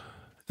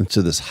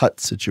hut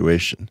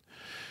situation.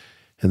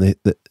 And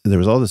there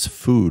was all this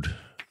food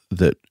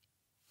that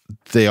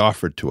they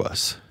offered to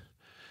us.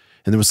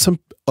 And there was some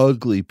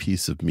ugly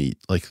piece of meat,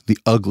 like the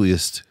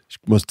ugliest,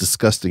 most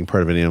disgusting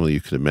part of an animal you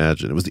could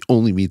imagine. It was the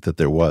only meat that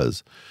there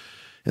was.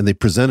 And they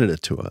presented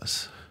it to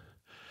us.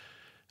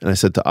 And I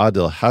said to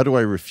Adil, how do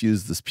I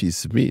refuse this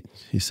piece of meat?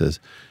 He says,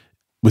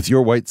 with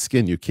your white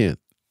skin, you can't.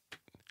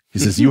 He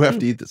says, you have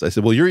to eat this. I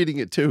said, well, you're eating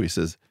it too. He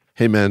says,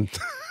 hey, man,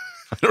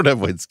 I don't have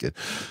white skin.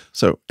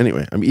 So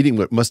anyway, I'm eating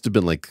what must have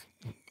been like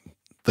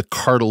the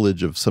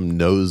cartilage of some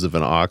nose of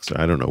an ox, or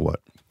I don't know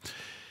what.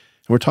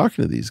 And we're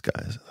talking to these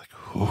guys. Like,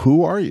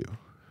 who are you?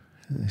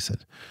 And they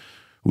said,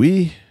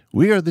 we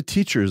are the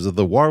teachers of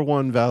the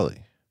Warwan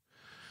Valley.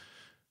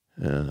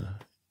 And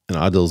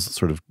Adil's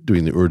sort of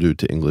doing the Urdu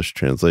to English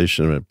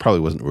translation. It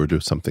probably wasn't Urdu,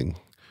 something.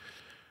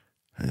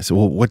 And I said,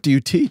 well, what do you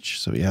teach?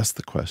 So he asked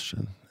the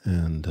question.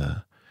 And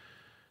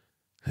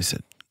I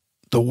said,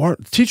 the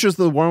teachers of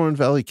the Warwan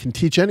Valley can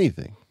teach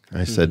anything.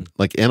 I said,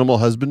 like animal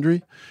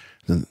husbandry?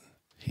 And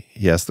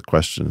he asked the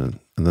question,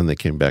 and then they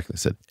came back and they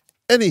said,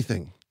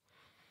 anything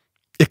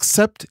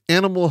except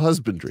animal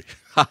husbandry.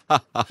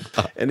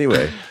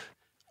 Anyway,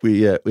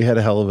 we had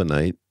a hell of a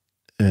night,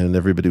 and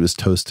everybody was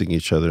toasting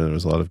each other, and there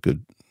was a lot of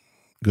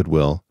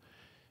goodwill.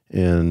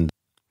 And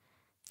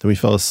then we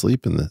fell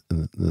asleep in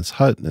this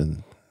hut,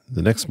 and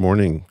the next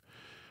morning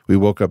we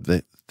woke up.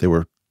 They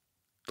were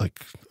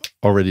like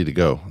all ready to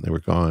go. They were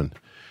gone.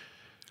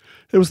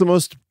 It was the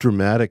most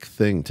dramatic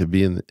thing to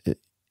be in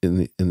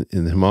the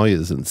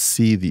Himalayas and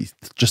see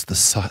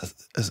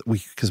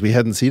because we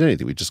hadn't seen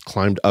anything. We just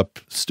climbed up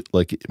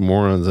like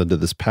morons into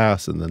this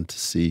pass, and then to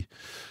see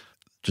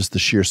just the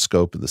sheer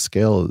scope and the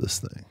scale of this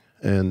thing.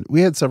 And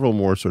we had several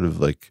more sort of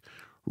like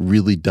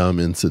really dumb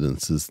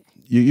incidences.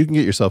 You can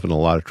get yourself in a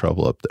lot of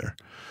trouble up there.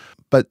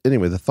 But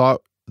anyway, the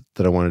thought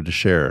that I wanted to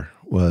share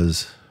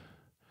was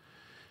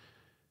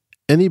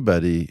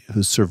anybody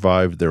who's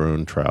survived their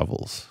own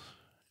travels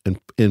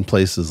in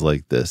places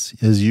like this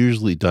has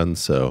usually done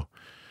so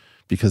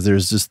because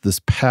there's just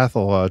this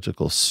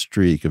pathological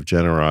streak of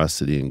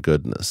generosity and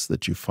goodness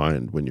that you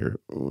find when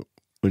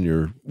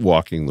you're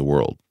walking the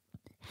world.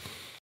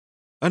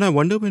 And I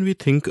wonder when we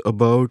think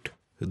about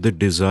the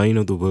design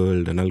of the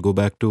world, and I'll go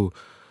back to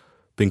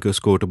Pinker's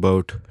quote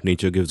about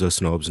nature gives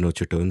us knobs,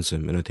 nurture turns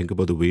him. And I think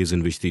about the ways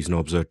in which these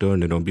knobs are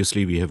turned. And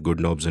obviously we have good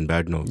knobs and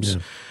bad knobs.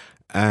 Yeah.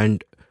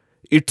 And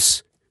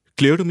it's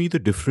clear to me the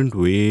different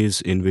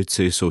ways in which,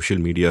 say, social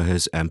media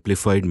has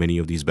amplified many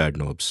of these bad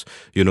knobs.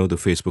 You know, the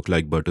Facebook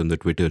like button, the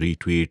Twitter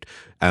retweet,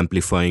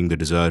 amplifying the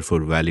desire for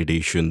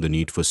validation, the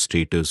need for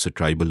status, the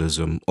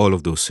tribalism, all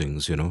of those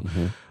things, you know.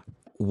 Mm-hmm.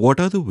 What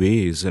are the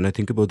ways, and I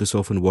think about this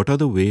often, what are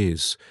the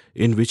ways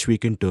in which we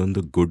can turn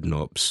the good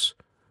knobs?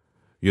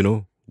 You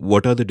know,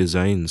 what are the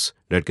designs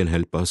that can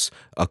help us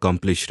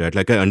accomplish that?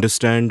 Like, I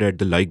understand that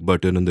the like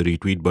button and the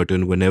retweet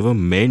button were never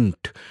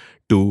meant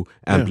to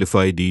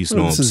amplify these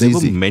knobs. They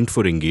were meant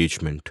for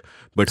engagement.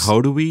 But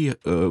how do we,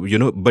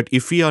 but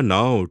if we are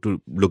now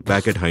to look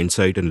back at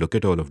hindsight and look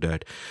at all of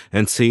that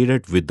and say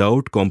that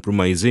without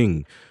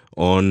compromising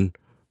on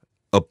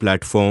a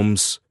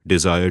platform's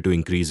desire to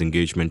increase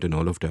engagement and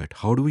all of that,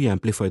 how do we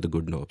amplify the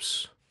good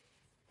knobs?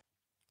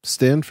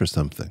 Stand for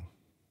something.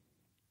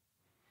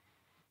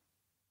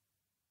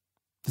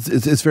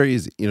 It's very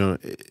easy. You know,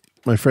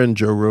 my friend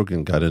Joe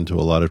Rogan got into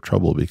a lot of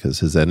trouble because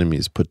his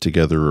enemies put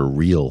together a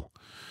reel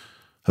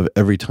of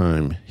every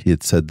time he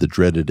had said the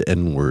dreaded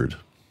N-word,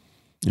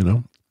 you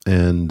know?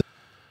 And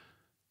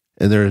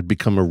there had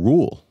become a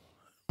rule,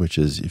 which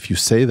is if you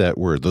say that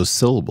word, those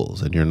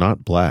syllables, and you're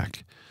not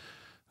black,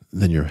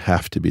 then you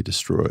have to be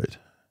destroyed.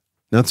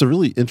 Now, it's a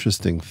really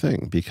interesting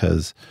thing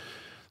because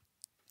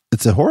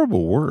it's a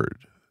horrible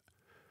word,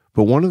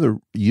 but one of the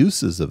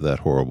uses of that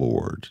horrible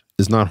word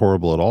is not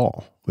horrible at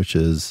all, which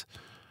is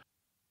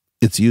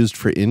it's used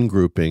for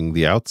in-grouping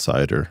the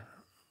outsider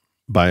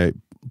by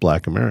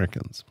Black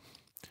Americans.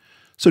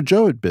 So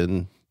Joe had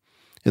been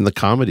in the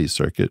comedy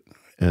circuit,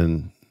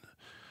 and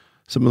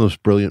some of the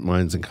most brilliant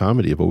minds in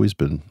comedy have always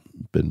been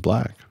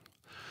black.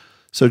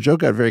 So Joe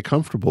got very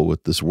comfortable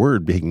with this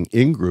word being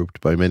in-grouped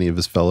by many of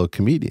his fellow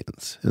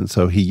comedians. And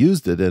so he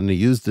used it, and he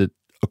used it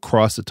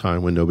across a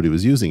time when nobody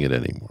was using it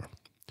anymore.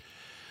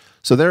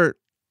 So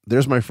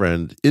there's my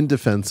friend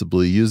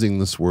indefensibly using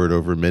this word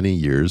over many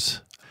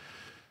years.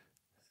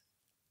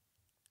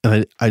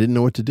 And I didn't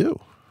know what to do.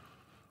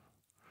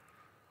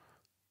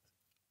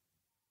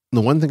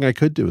 The one thing I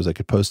could do is I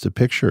could post a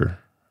picture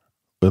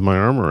with my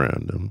arm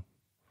around him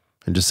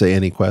and just say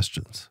any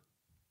questions.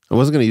 I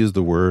wasn't going to use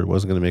the word,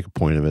 wasn't going to make a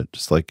point of it.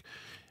 Just like,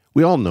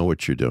 we all know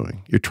what you're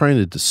doing. You're trying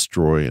to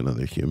destroy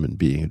another human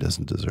being who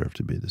doesn't deserve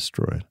to be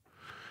destroyed.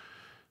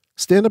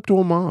 Stand up to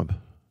a mob.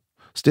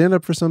 Stand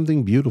up for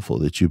something beautiful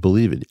that you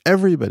believe in.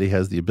 Everybody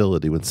has the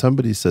ability when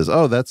somebody says,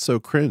 oh, that's so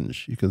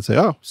cringe. You can say,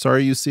 oh,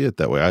 sorry you see it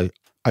that way.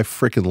 I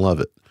freaking love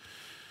it.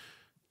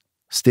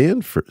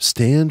 stand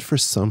for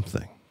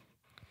something.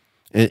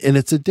 And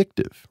it's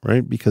addictive,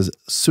 right? Because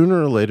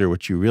sooner or later,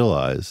 what you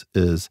realize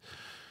is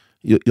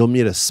you'll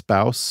meet a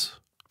spouse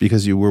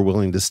because you were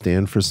willing to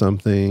stand for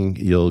something.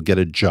 You'll get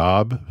a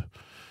job.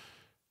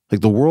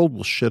 Like, the world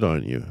will shit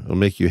on you. It'll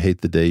make you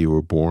hate the day you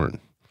were born.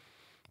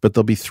 But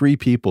there'll be three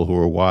people who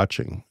are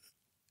watching.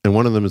 And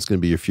one of them is going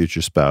to be your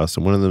future spouse.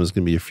 And one of them is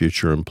going to be your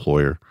future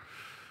employer.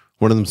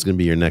 One of them is going to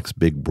be your next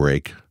big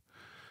break.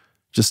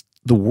 Just,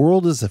 the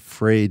world is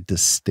afraid to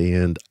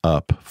stand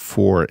up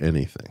for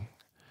anything.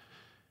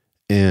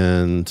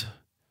 And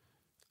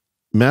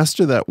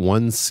master that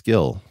one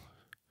skill,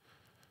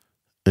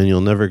 and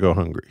you'll never go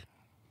hungry.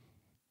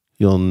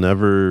 You'll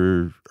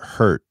never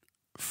hurt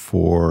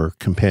for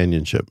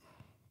companionship.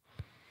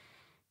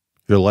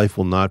 Your life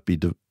will not be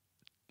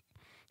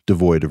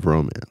devoid of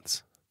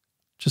romance.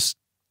 Just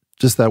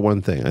that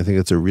one thing. I think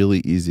it's a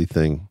really easy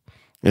thing.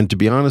 And to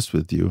be honest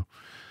with you,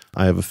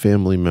 I have a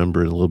family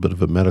member in a little bit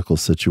of a medical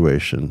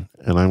situation,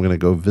 and I'm going to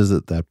go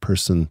visit that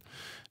person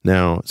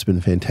now. It's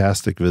been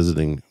fantastic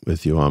visiting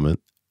with you, Amit,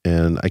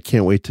 and I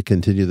can't wait to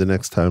continue the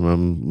next time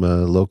I'm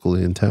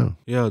locally in town.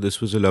 Yeah,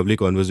 this was a lovely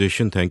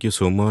conversation. Thank you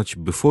so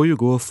much. Before you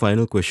go, a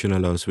final question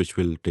I'll ask, which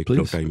will take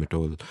no Please. time at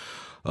all.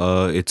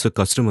 It's a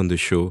custom on this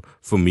show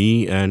for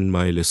me and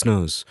my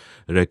listeners.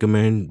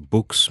 Recommend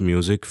books,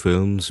 music,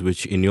 films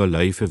which in your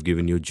life have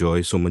given you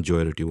joy, so much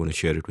joy that you want to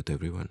share it with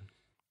everyone.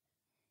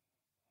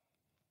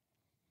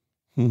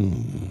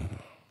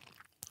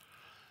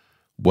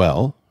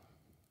 Well,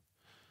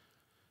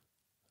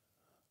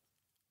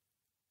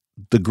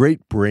 The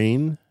Great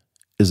Brain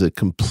is a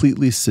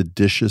completely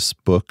seditious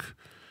book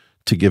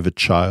to give a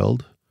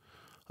child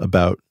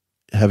about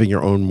having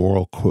your own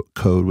moral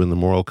code when the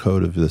moral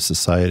code of the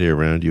society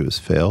around you has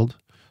failed.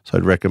 So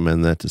I'd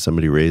recommend that to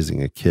somebody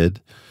raising a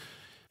kid.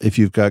 If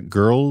you've got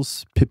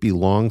girls, Pippi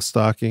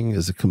Longstocking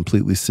is a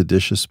completely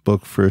seditious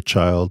book for a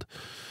child.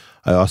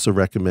 I also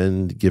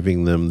recommend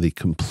giving them the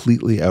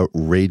completely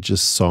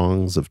outrageous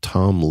songs of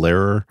Tom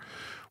Lehrer,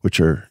 which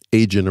are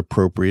age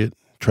inappropriate.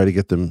 Try to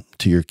get them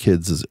to your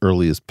kids as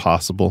early as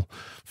possible,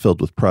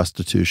 filled with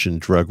prostitution,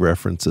 drug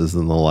references,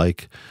 and the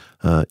like.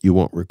 You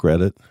won't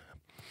regret it.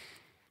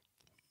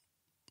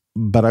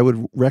 But I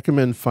would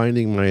recommend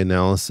finding my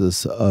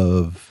analysis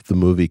of the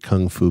movie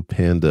Kung Fu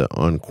Panda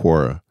on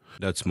Quora.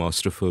 That's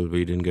masterful.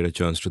 We didn't get a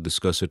chance to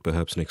discuss it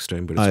perhaps next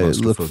time, but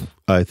it's masterful.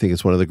 I think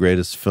it's one of the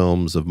greatest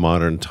films of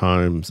modern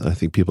times. I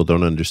think people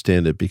don't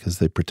understand it because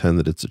they pretend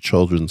that it's a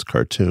children's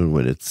cartoon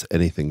when it's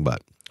anything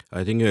but.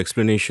 I think your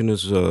explanation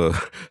is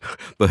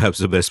perhaps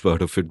the best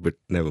part of it, but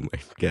never mind.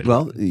 Get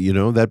Well, it. you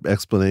know, that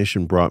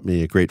explanation brought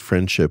me a great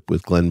friendship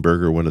with Glenn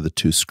Berger, one of the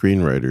two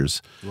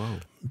screenwriters, Wow.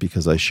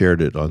 because I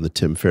shared it on the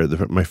Tim Fair,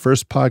 my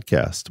first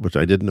podcast, which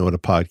I didn't know what a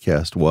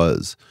podcast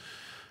was.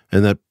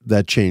 And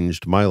that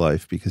changed my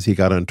life because he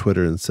got on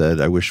Twitter and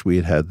said, I wish we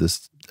had had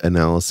this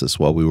analysis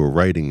while we were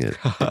writing it.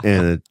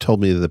 And it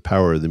told me the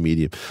power of the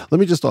medium. Let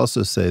me just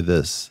also say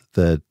this,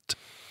 that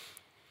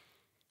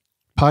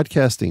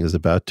podcasting is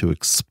about to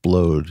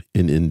explode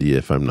in India,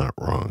 if I'm not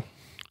wrong.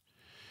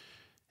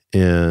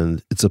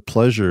 And it's a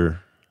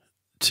pleasure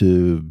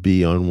to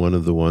be on one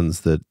of the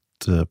ones that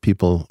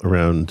people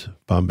around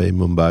Bombay,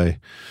 Mumbai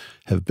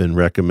have been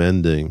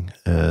recommending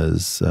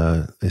as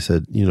they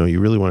said, you know, you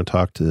really want to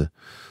talk to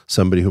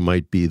somebody who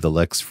might be the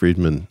Lex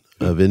Friedman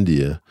of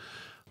India.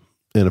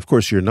 And of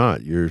course you're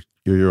not. You're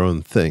your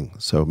own thing.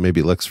 So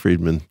maybe Lex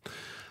Friedman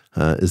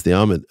is the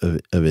Amit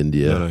of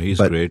India. No, he's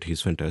great.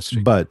 He's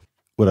fantastic. But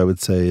what I would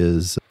say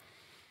is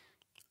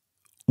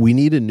we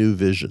need a new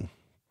vision.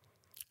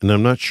 And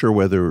I'm not sure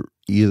whether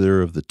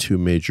either of the two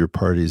major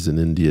parties in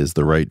India is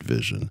the right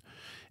vision.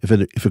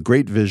 If a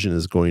great vision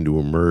is going to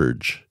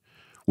emerge,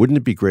 wouldn't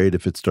it be great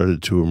if it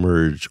started to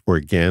emerge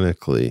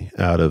organically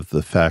out of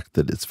the fact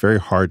that it's very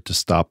hard to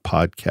stop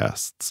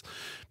podcasts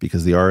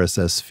because the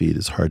RSS feed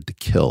is hard to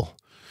kill?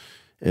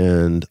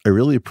 And I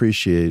really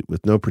appreciate,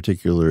 with no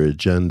particular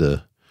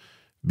agenda,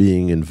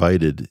 being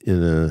invited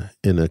in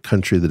a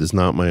country that is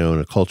not my own,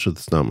 a culture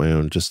that's not my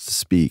own, just to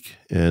speak.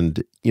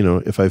 And, you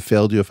know, if I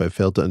failed you, if I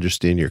failed to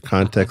understand your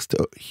context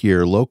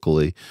here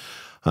locally,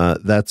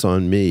 that's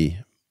on me.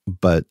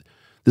 But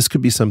this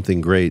could be something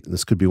great. And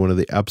this could be one of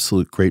the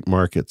absolute great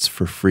markets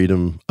for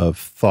freedom of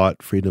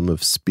thought, freedom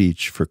of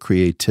speech, for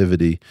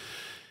creativity.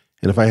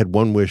 And if I had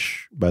one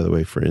wish, by the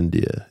way, for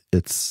India,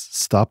 it's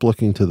stop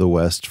looking to the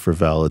West for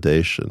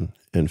validation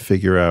and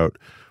figure out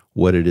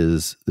what it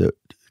is that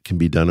can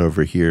be done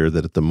over here,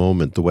 that at the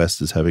moment the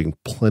West is having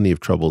plenty of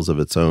troubles of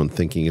its own,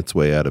 thinking its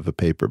way out of a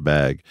paper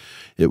bag.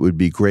 It would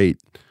be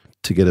great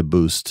to get a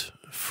boost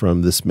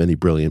from this many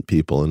brilliant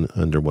people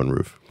under one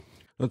roof.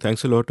 Well,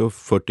 thanks a lot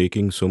for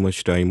taking so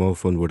much time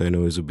off on what I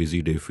know is a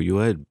busy day for you.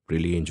 I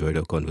really enjoyed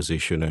our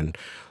conversation and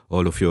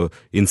all of your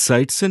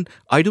insights. And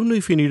I don't know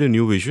if you need a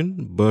new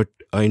vision, but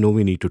I know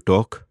we need to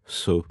talk.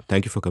 So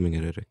thank you for coming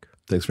here, Eric.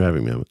 Thanks for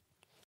having me, Amit.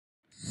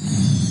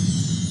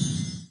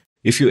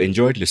 If you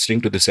enjoyed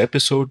listening to this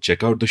episode,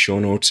 check out the show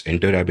notes,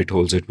 enter rabbit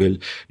holes at will.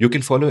 You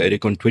can follow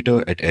Eric on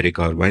Twitter at Eric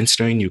R.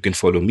 Weinstein. You can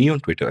follow me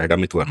on Twitter at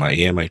Amit Varma,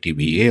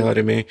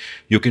 AMITVARMA.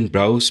 You can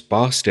browse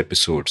past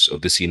episodes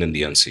of The Seen and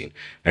the Unseen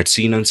at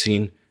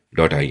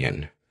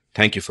seenunseen.in.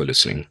 Thank you for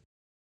listening.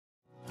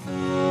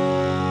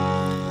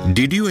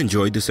 Did you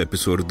enjoy this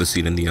episode of The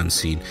Seen and the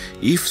Unseen?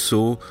 If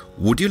so,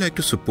 would you like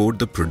to support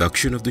the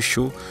production of the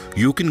show?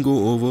 You can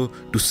go over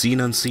to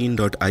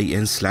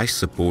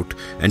seenunseen.in/support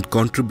and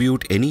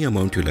contribute any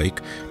amount you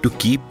like to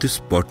keep this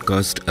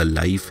podcast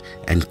alive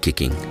and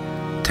kicking.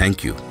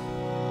 Thank you.